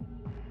lands on it.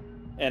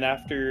 And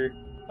after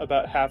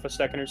about half a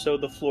second or so,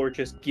 the floor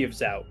just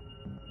gives out.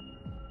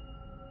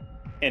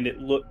 And it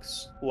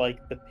looks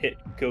like the pit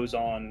goes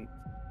on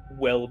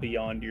well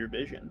beyond your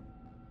vision.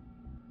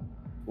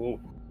 Ooh.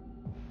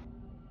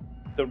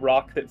 The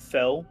rock that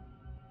fell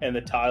and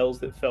the tiles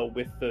that fell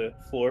with the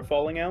floor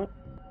falling out,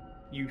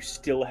 you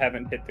still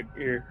haven't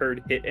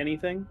heard hit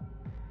anything.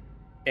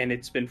 And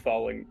it's been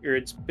falling, or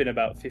it's been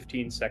about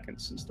 15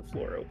 seconds since the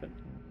floor opened.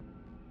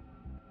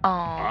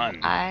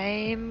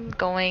 I'm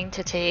going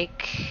to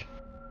take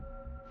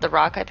the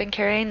rock I've been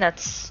carrying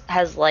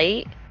has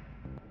light,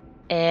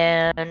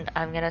 and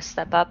I'm gonna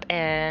step up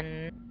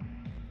and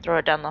throw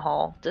it down the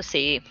hole to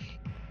see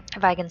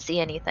if I can see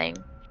anything.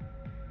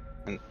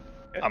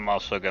 I'm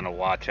also gonna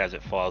watch as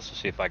it falls to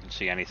see if I can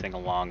see anything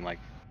along like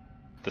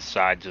the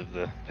sides of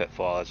the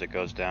pitfall as it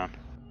goes down.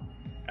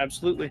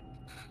 Absolutely.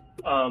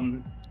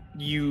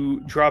 You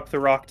drop the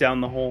rock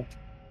down the hole,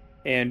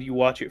 and you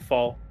watch it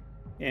fall,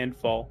 and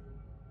fall,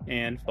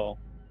 and fall,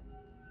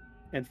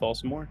 and fall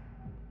some more,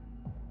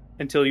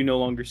 until you no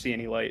longer see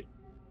any light.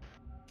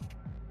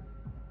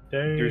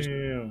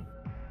 Damn.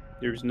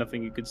 There's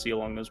nothing you could see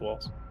along those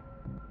walls.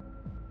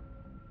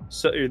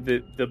 So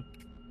the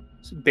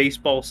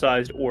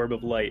baseball-sized orb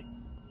of light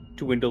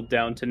dwindled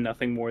down to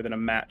nothing more than a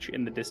match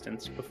in the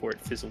distance before it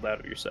fizzled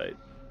out of your sight.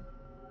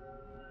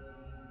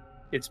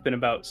 It's been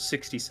about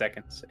 60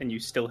 seconds, and you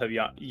still have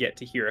yet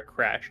to hear a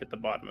crash at the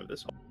bottom of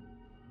this hole.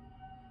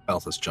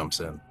 Baalthus jumps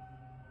in.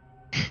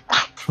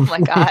 Oh my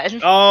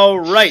god. All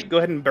right, go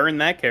ahead and burn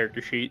that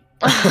character sheet.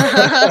 It's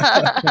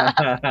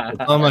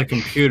on my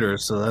computer,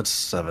 so that's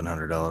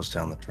 $700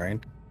 down the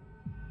drain.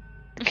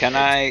 Can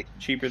I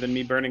Cheaper than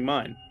me burning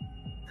mine.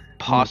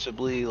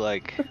 possibly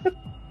like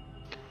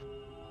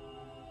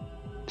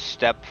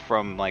step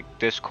from like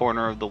this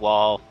corner of the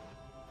wall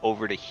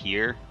over to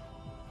here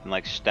and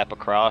like step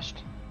across?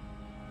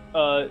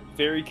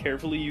 Very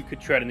carefully, you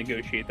could try to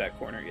negotiate that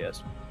corner,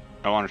 yes.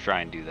 I want to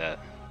try and do that.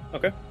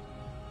 Okay.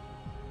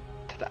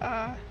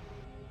 Ta-da!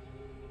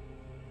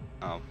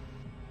 I'll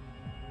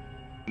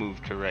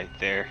move to right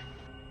there.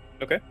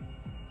 Okay.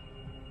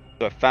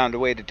 So I found a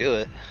way to do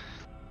it.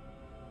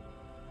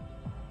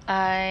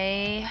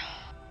 I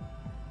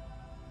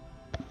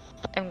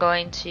am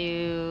going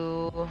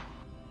to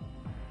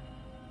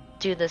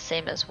do the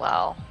same as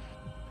well.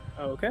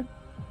 Okay.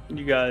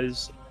 You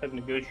guys have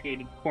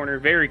negotiated corner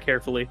very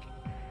carefully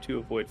to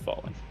avoid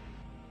falling.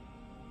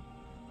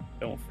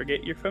 Don't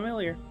forget you're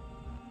familiar.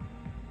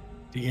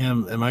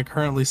 DM, am I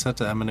currently set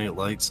to emanate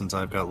light since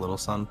I've got Little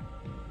Sun?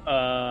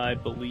 I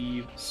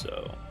believe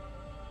so.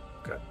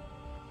 Okay.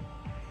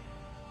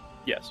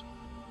 Yes.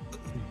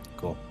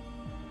 Cool.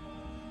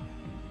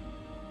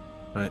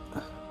 Right.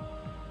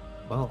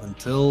 Well,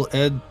 until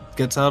Ed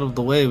gets out of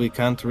the way, we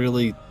can't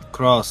really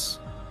cross.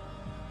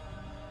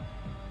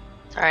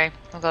 Sorry,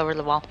 I'll go over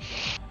the wall.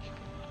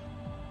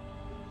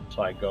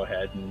 So I go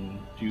ahead and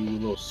do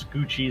little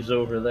scoochies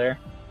over there.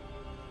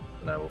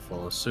 And I will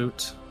follow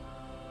suit.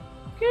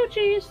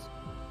 Scoochies!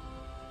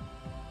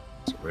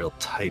 It's real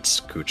tight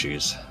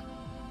scoochies.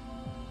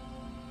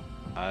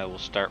 I will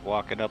start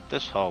walking up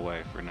this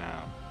hallway for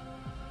now.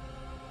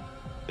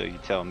 So you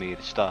tell me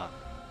to stop.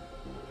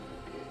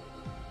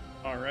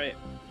 All right.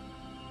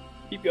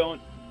 Keep going.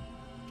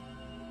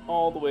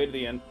 All the way to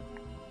the end.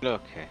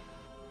 Okay.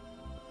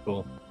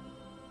 Cool.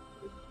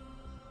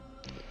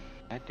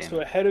 God damn So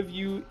it. ahead of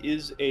you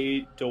is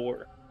a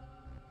door.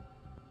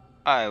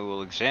 I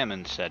will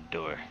examine said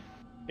door.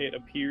 It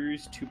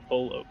appears to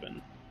pull open.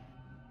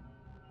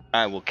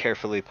 I will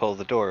carefully pull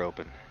the door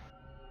open.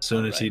 As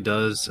soon as he Alright.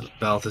 does,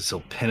 Baalthus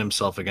will pin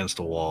himself against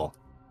a wall.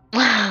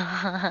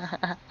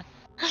 Yeah,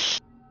 As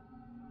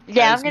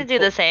I'm gonna you do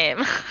the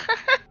same.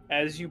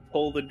 As you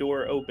pull the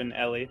door open,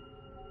 Ellie,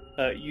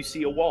 you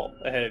see a wall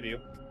ahead of you.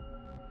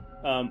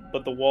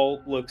 But the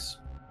wall looks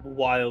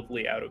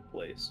wildly out of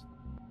place.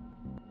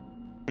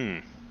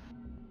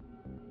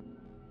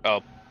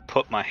 I'll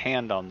put my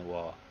hand on the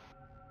wall.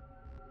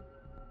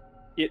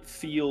 It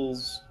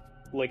feels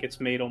like it's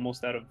made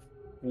almost out of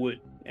wood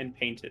and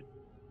painted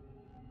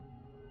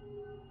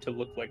to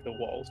look like the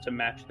walls, to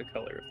match the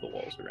color of the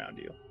walls around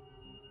you.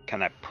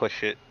 Can I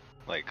push it,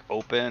 like,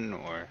 open,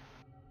 or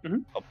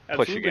Mhm, I'll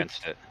push absolutely.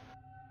 against it?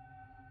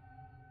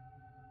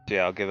 So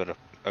yeah, I'll give it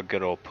a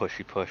good old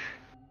pushy push.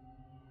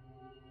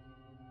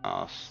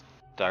 I'll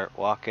start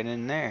walking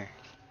in there,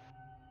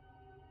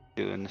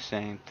 doing the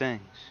same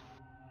things.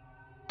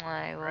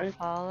 I will Right.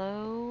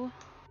 follow.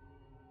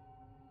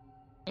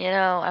 You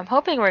know, I'm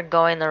hoping we're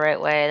going the right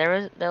way.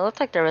 There looked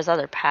like there was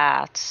other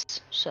paths,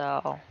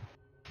 so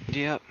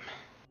Yep.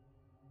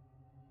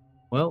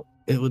 Well,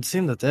 it would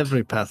seem that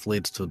every path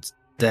leads to its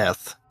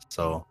death,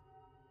 so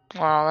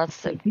well,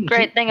 that's the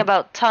great thing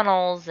about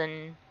tunnels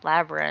and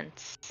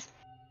labyrinths.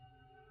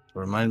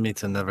 remind me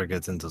to never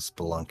get into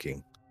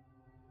spelunking.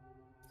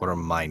 Or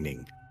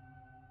mining.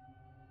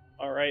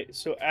 All right,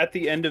 so at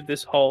the end of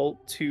this hall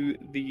to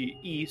the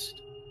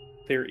east,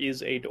 there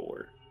is a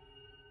door.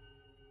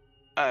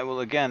 I will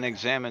again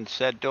examine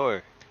said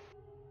door.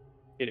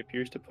 It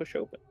appears to push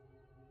open.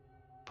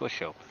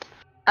 Push open.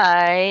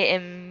 I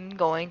am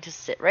going to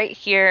sit right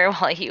here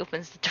while he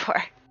opens the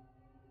door.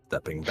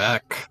 Stepping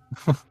back.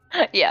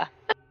 Yeah.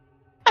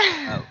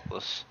 I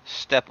will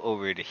step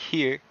over to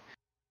here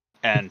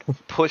and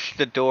push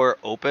the door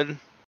open,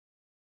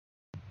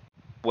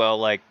 while,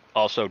 like,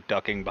 also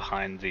ducking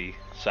behind the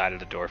side of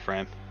the door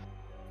frame.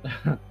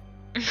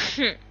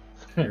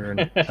 You're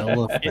an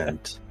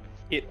elephant.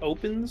 It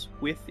opens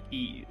with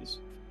ease.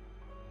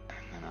 And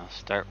then I'll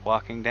start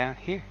walking down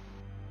here.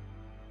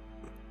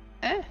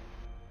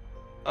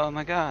 Oh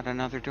my god,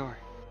 another door.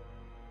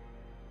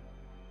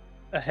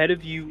 Ahead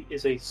of you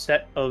is a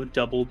set of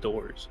double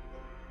doors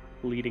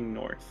leading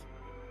north.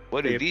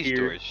 What They are these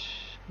appear- doors?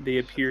 They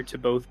appear to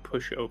both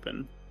push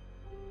open.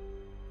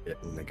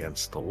 Getting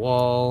against the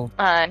wall.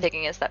 I'm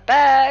taking a step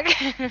back.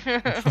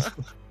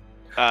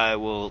 I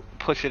will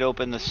push it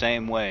open the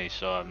same way,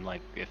 so I'm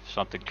like, if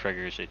something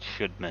triggers, it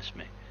should miss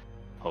me.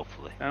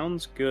 Hopefully.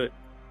 Sounds good.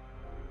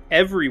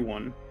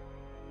 Everyone,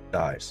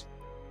 Dies.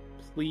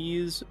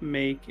 please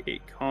make a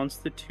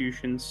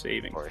Constitution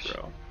saving course.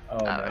 throw.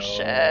 Oh,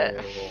 shit.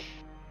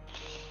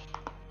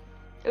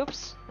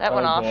 Oops, that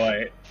went off.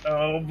 Boy.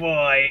 Oh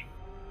boy.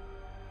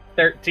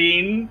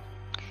 13.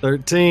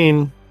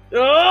 13.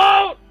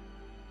 Oh!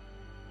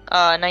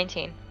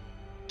 19.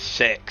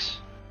 6.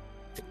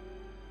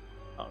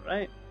 All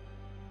right.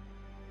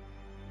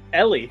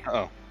 Ellie,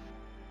 Oh.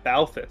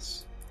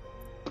 Baalthus,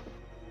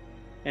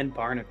 and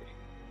Barnaby.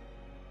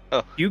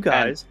 Oh. You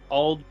guys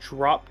all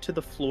drop to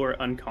the floor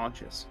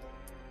unconscious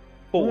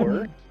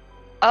for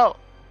Oh,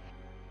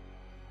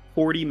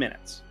 40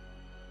 minutes.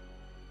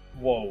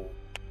 Whoa.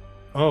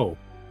 Oh.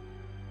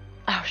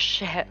 oh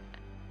shit.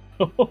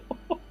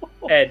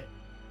 Ed,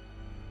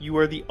 you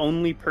are the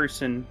only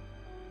person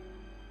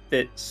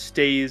that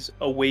stays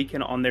awake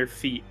and on their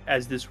feet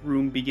as this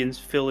room begins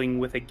filling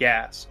with a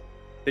gas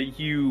that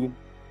you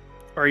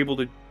are able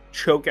to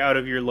choke out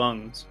of your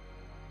lungs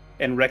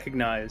and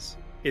recognize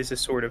is a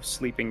sort of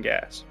sleeping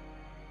gas.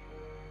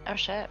 Oh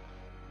shit.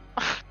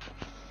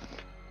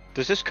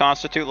 Does this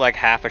constitute like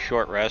half a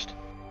short rest?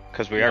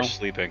 Because we are No.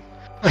 sleeping.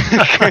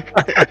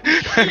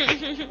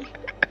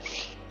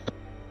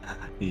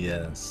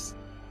 Yes.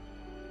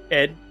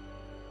 Ed,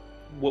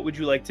 what would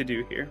you like to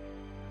do here?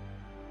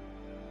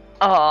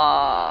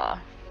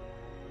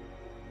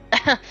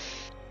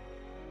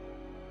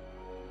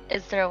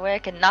 Is there a way I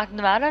can knock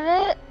them out of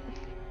it?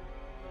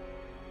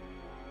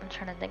 I'm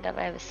trying to think if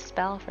I have a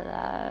spell for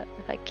that.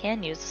 If I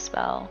can use a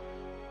spell.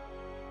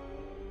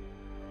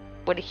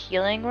 Would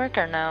healing work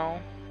or no?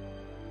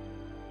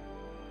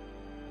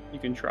 You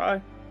can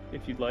try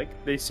if you'd like.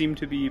 They seem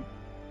to be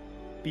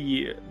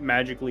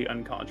magically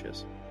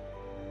unconscious.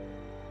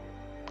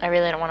 I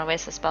really don't want to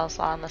waste a spell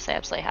slot unless I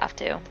absolutely have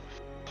to.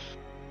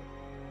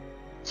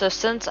 So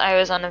since I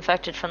was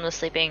uninfected from the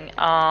sleeping,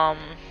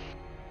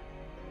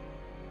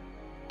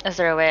 is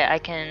there a way I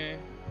can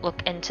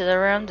look into the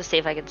room to see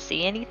if I can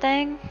see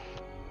anything?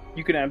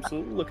 You can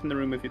absolutely look in the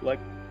room if you'd like.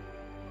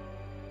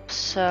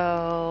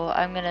 So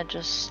I'm gonna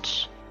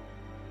just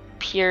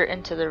peer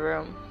into the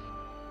room.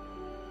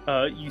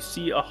 You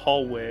see a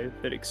hallway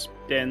that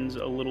extends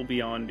a little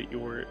beyond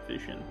your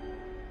vision.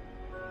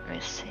 Let me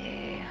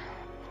see.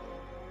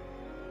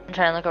 I'm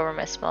trying to look over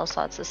my spell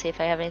slots to see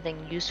if I have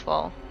anything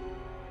useful.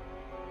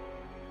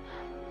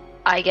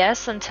 I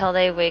guess until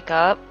they wake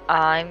up,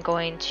 I'm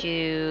going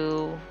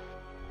to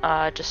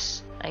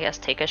just, I guess,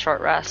 take a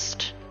short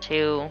rest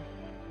to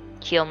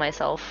heal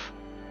myself.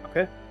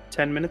 Okay.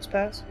 10 minutes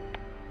pass.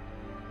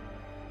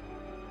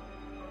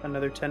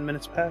 Another 10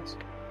 minutes pass.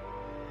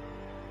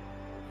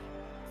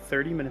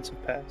 30 minutes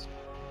have passed.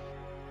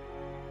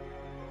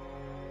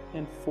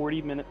 And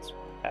 40 minutes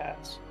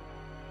pass.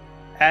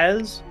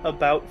 As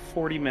about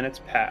 40 minutes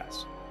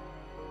pass,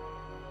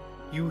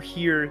 you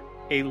hear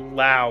a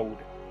loud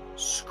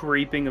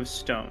scraping of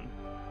stone.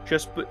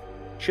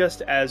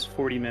 Just as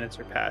 40 minutes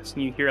are passed,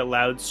 and you hear a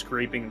loud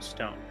scraping of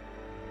stone.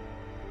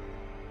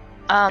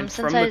 And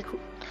Since I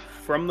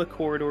from the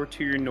corridor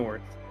to your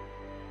north,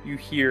 you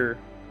hear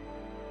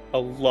a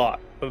lot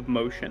of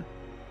motion.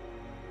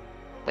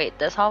 wait,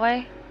 this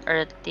hallway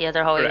or the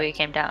other hallway we Correct.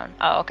 came down?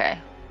 Oh, okay.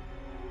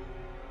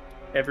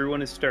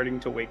 Everyone is starting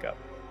to wake up.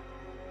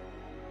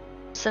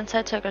 Since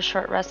I took a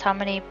short rest, how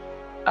many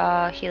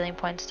healing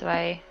points do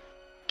I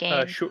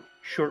gain?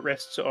 Short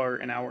rests are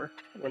an hour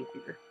or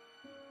longer.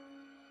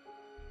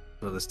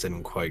 So this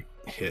didn't quite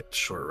hit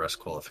short rest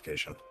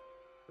qualification.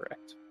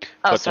 Correct.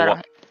 Oh, But so I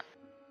don't.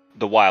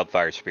 the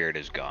wildfire spirit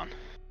is gone.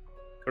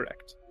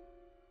 Correct.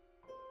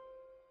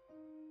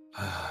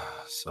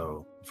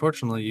 So,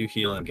 unfortunately, you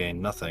heal and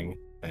gain nothing,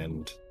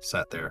 and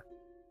sat there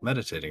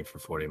meditating for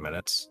 40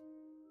 minutes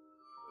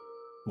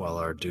while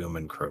our doom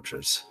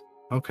encroaches.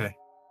 Okay.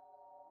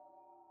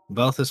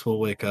 Baalthus will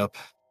wake up,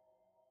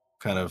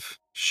 kind of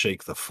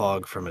shake the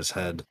fog from his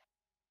head,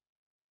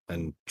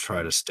 and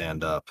try to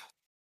stand up.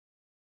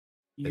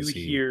 You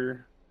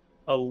hear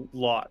a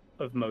lot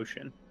of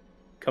motion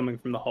coming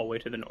from the hallway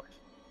to the north.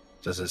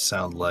 Does it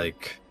sound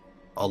like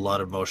a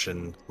lot of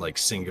motion, like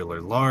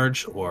singular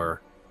large,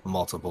 or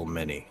multiple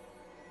mini?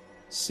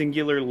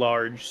 Singular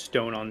large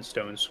stone on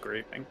stone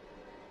scraping.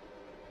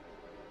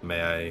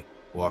 May I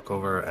walk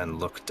over and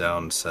look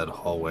down said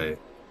hallway?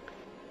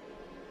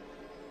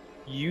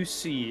 You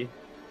see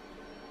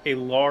a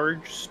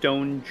large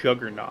stone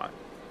juggernaut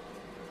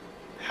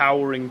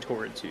powering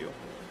towards you,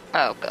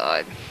 Oh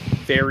god.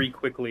 very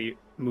quickly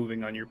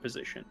moving on your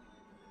position.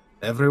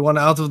 Everyone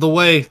out of the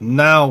way,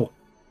 now!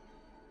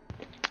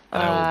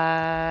 And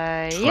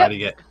I will try Yep. to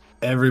get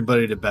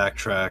everybody to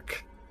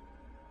backtrack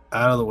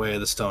out of the way of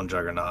the stone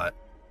juggernaut.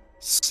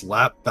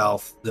 Slap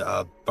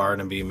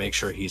Barnaby, make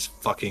sure he's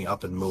fucking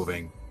up and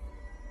moving.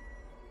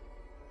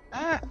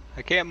 I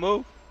can't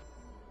move.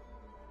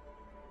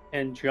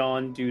 And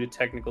John, due to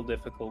technical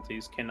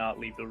difficulties, cannot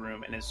leave the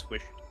room and is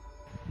squished.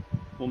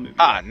 We'll move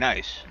you.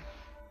 Nice.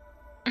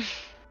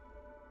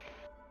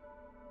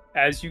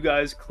 As you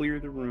guys clear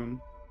the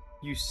room,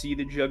 you see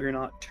the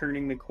juggernaut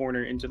turning the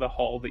corner into the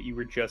hall that you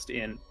were just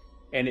in,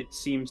 and it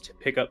seems to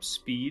pick up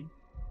speed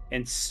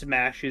and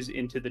smashes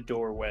into the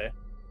doorway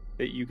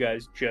that you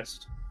guys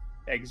just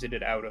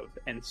exited out of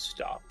and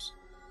stops.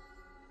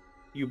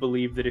 You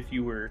believe that if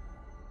you were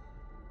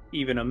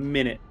even a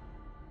minute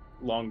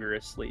longer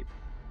asleep,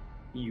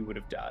 you would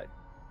have died.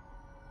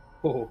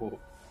 Oh,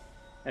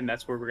 And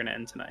that's where we're going to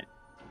end tonight.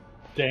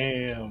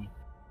 damn.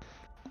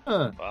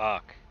 Huh.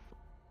 Fuck.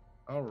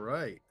 All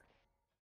right.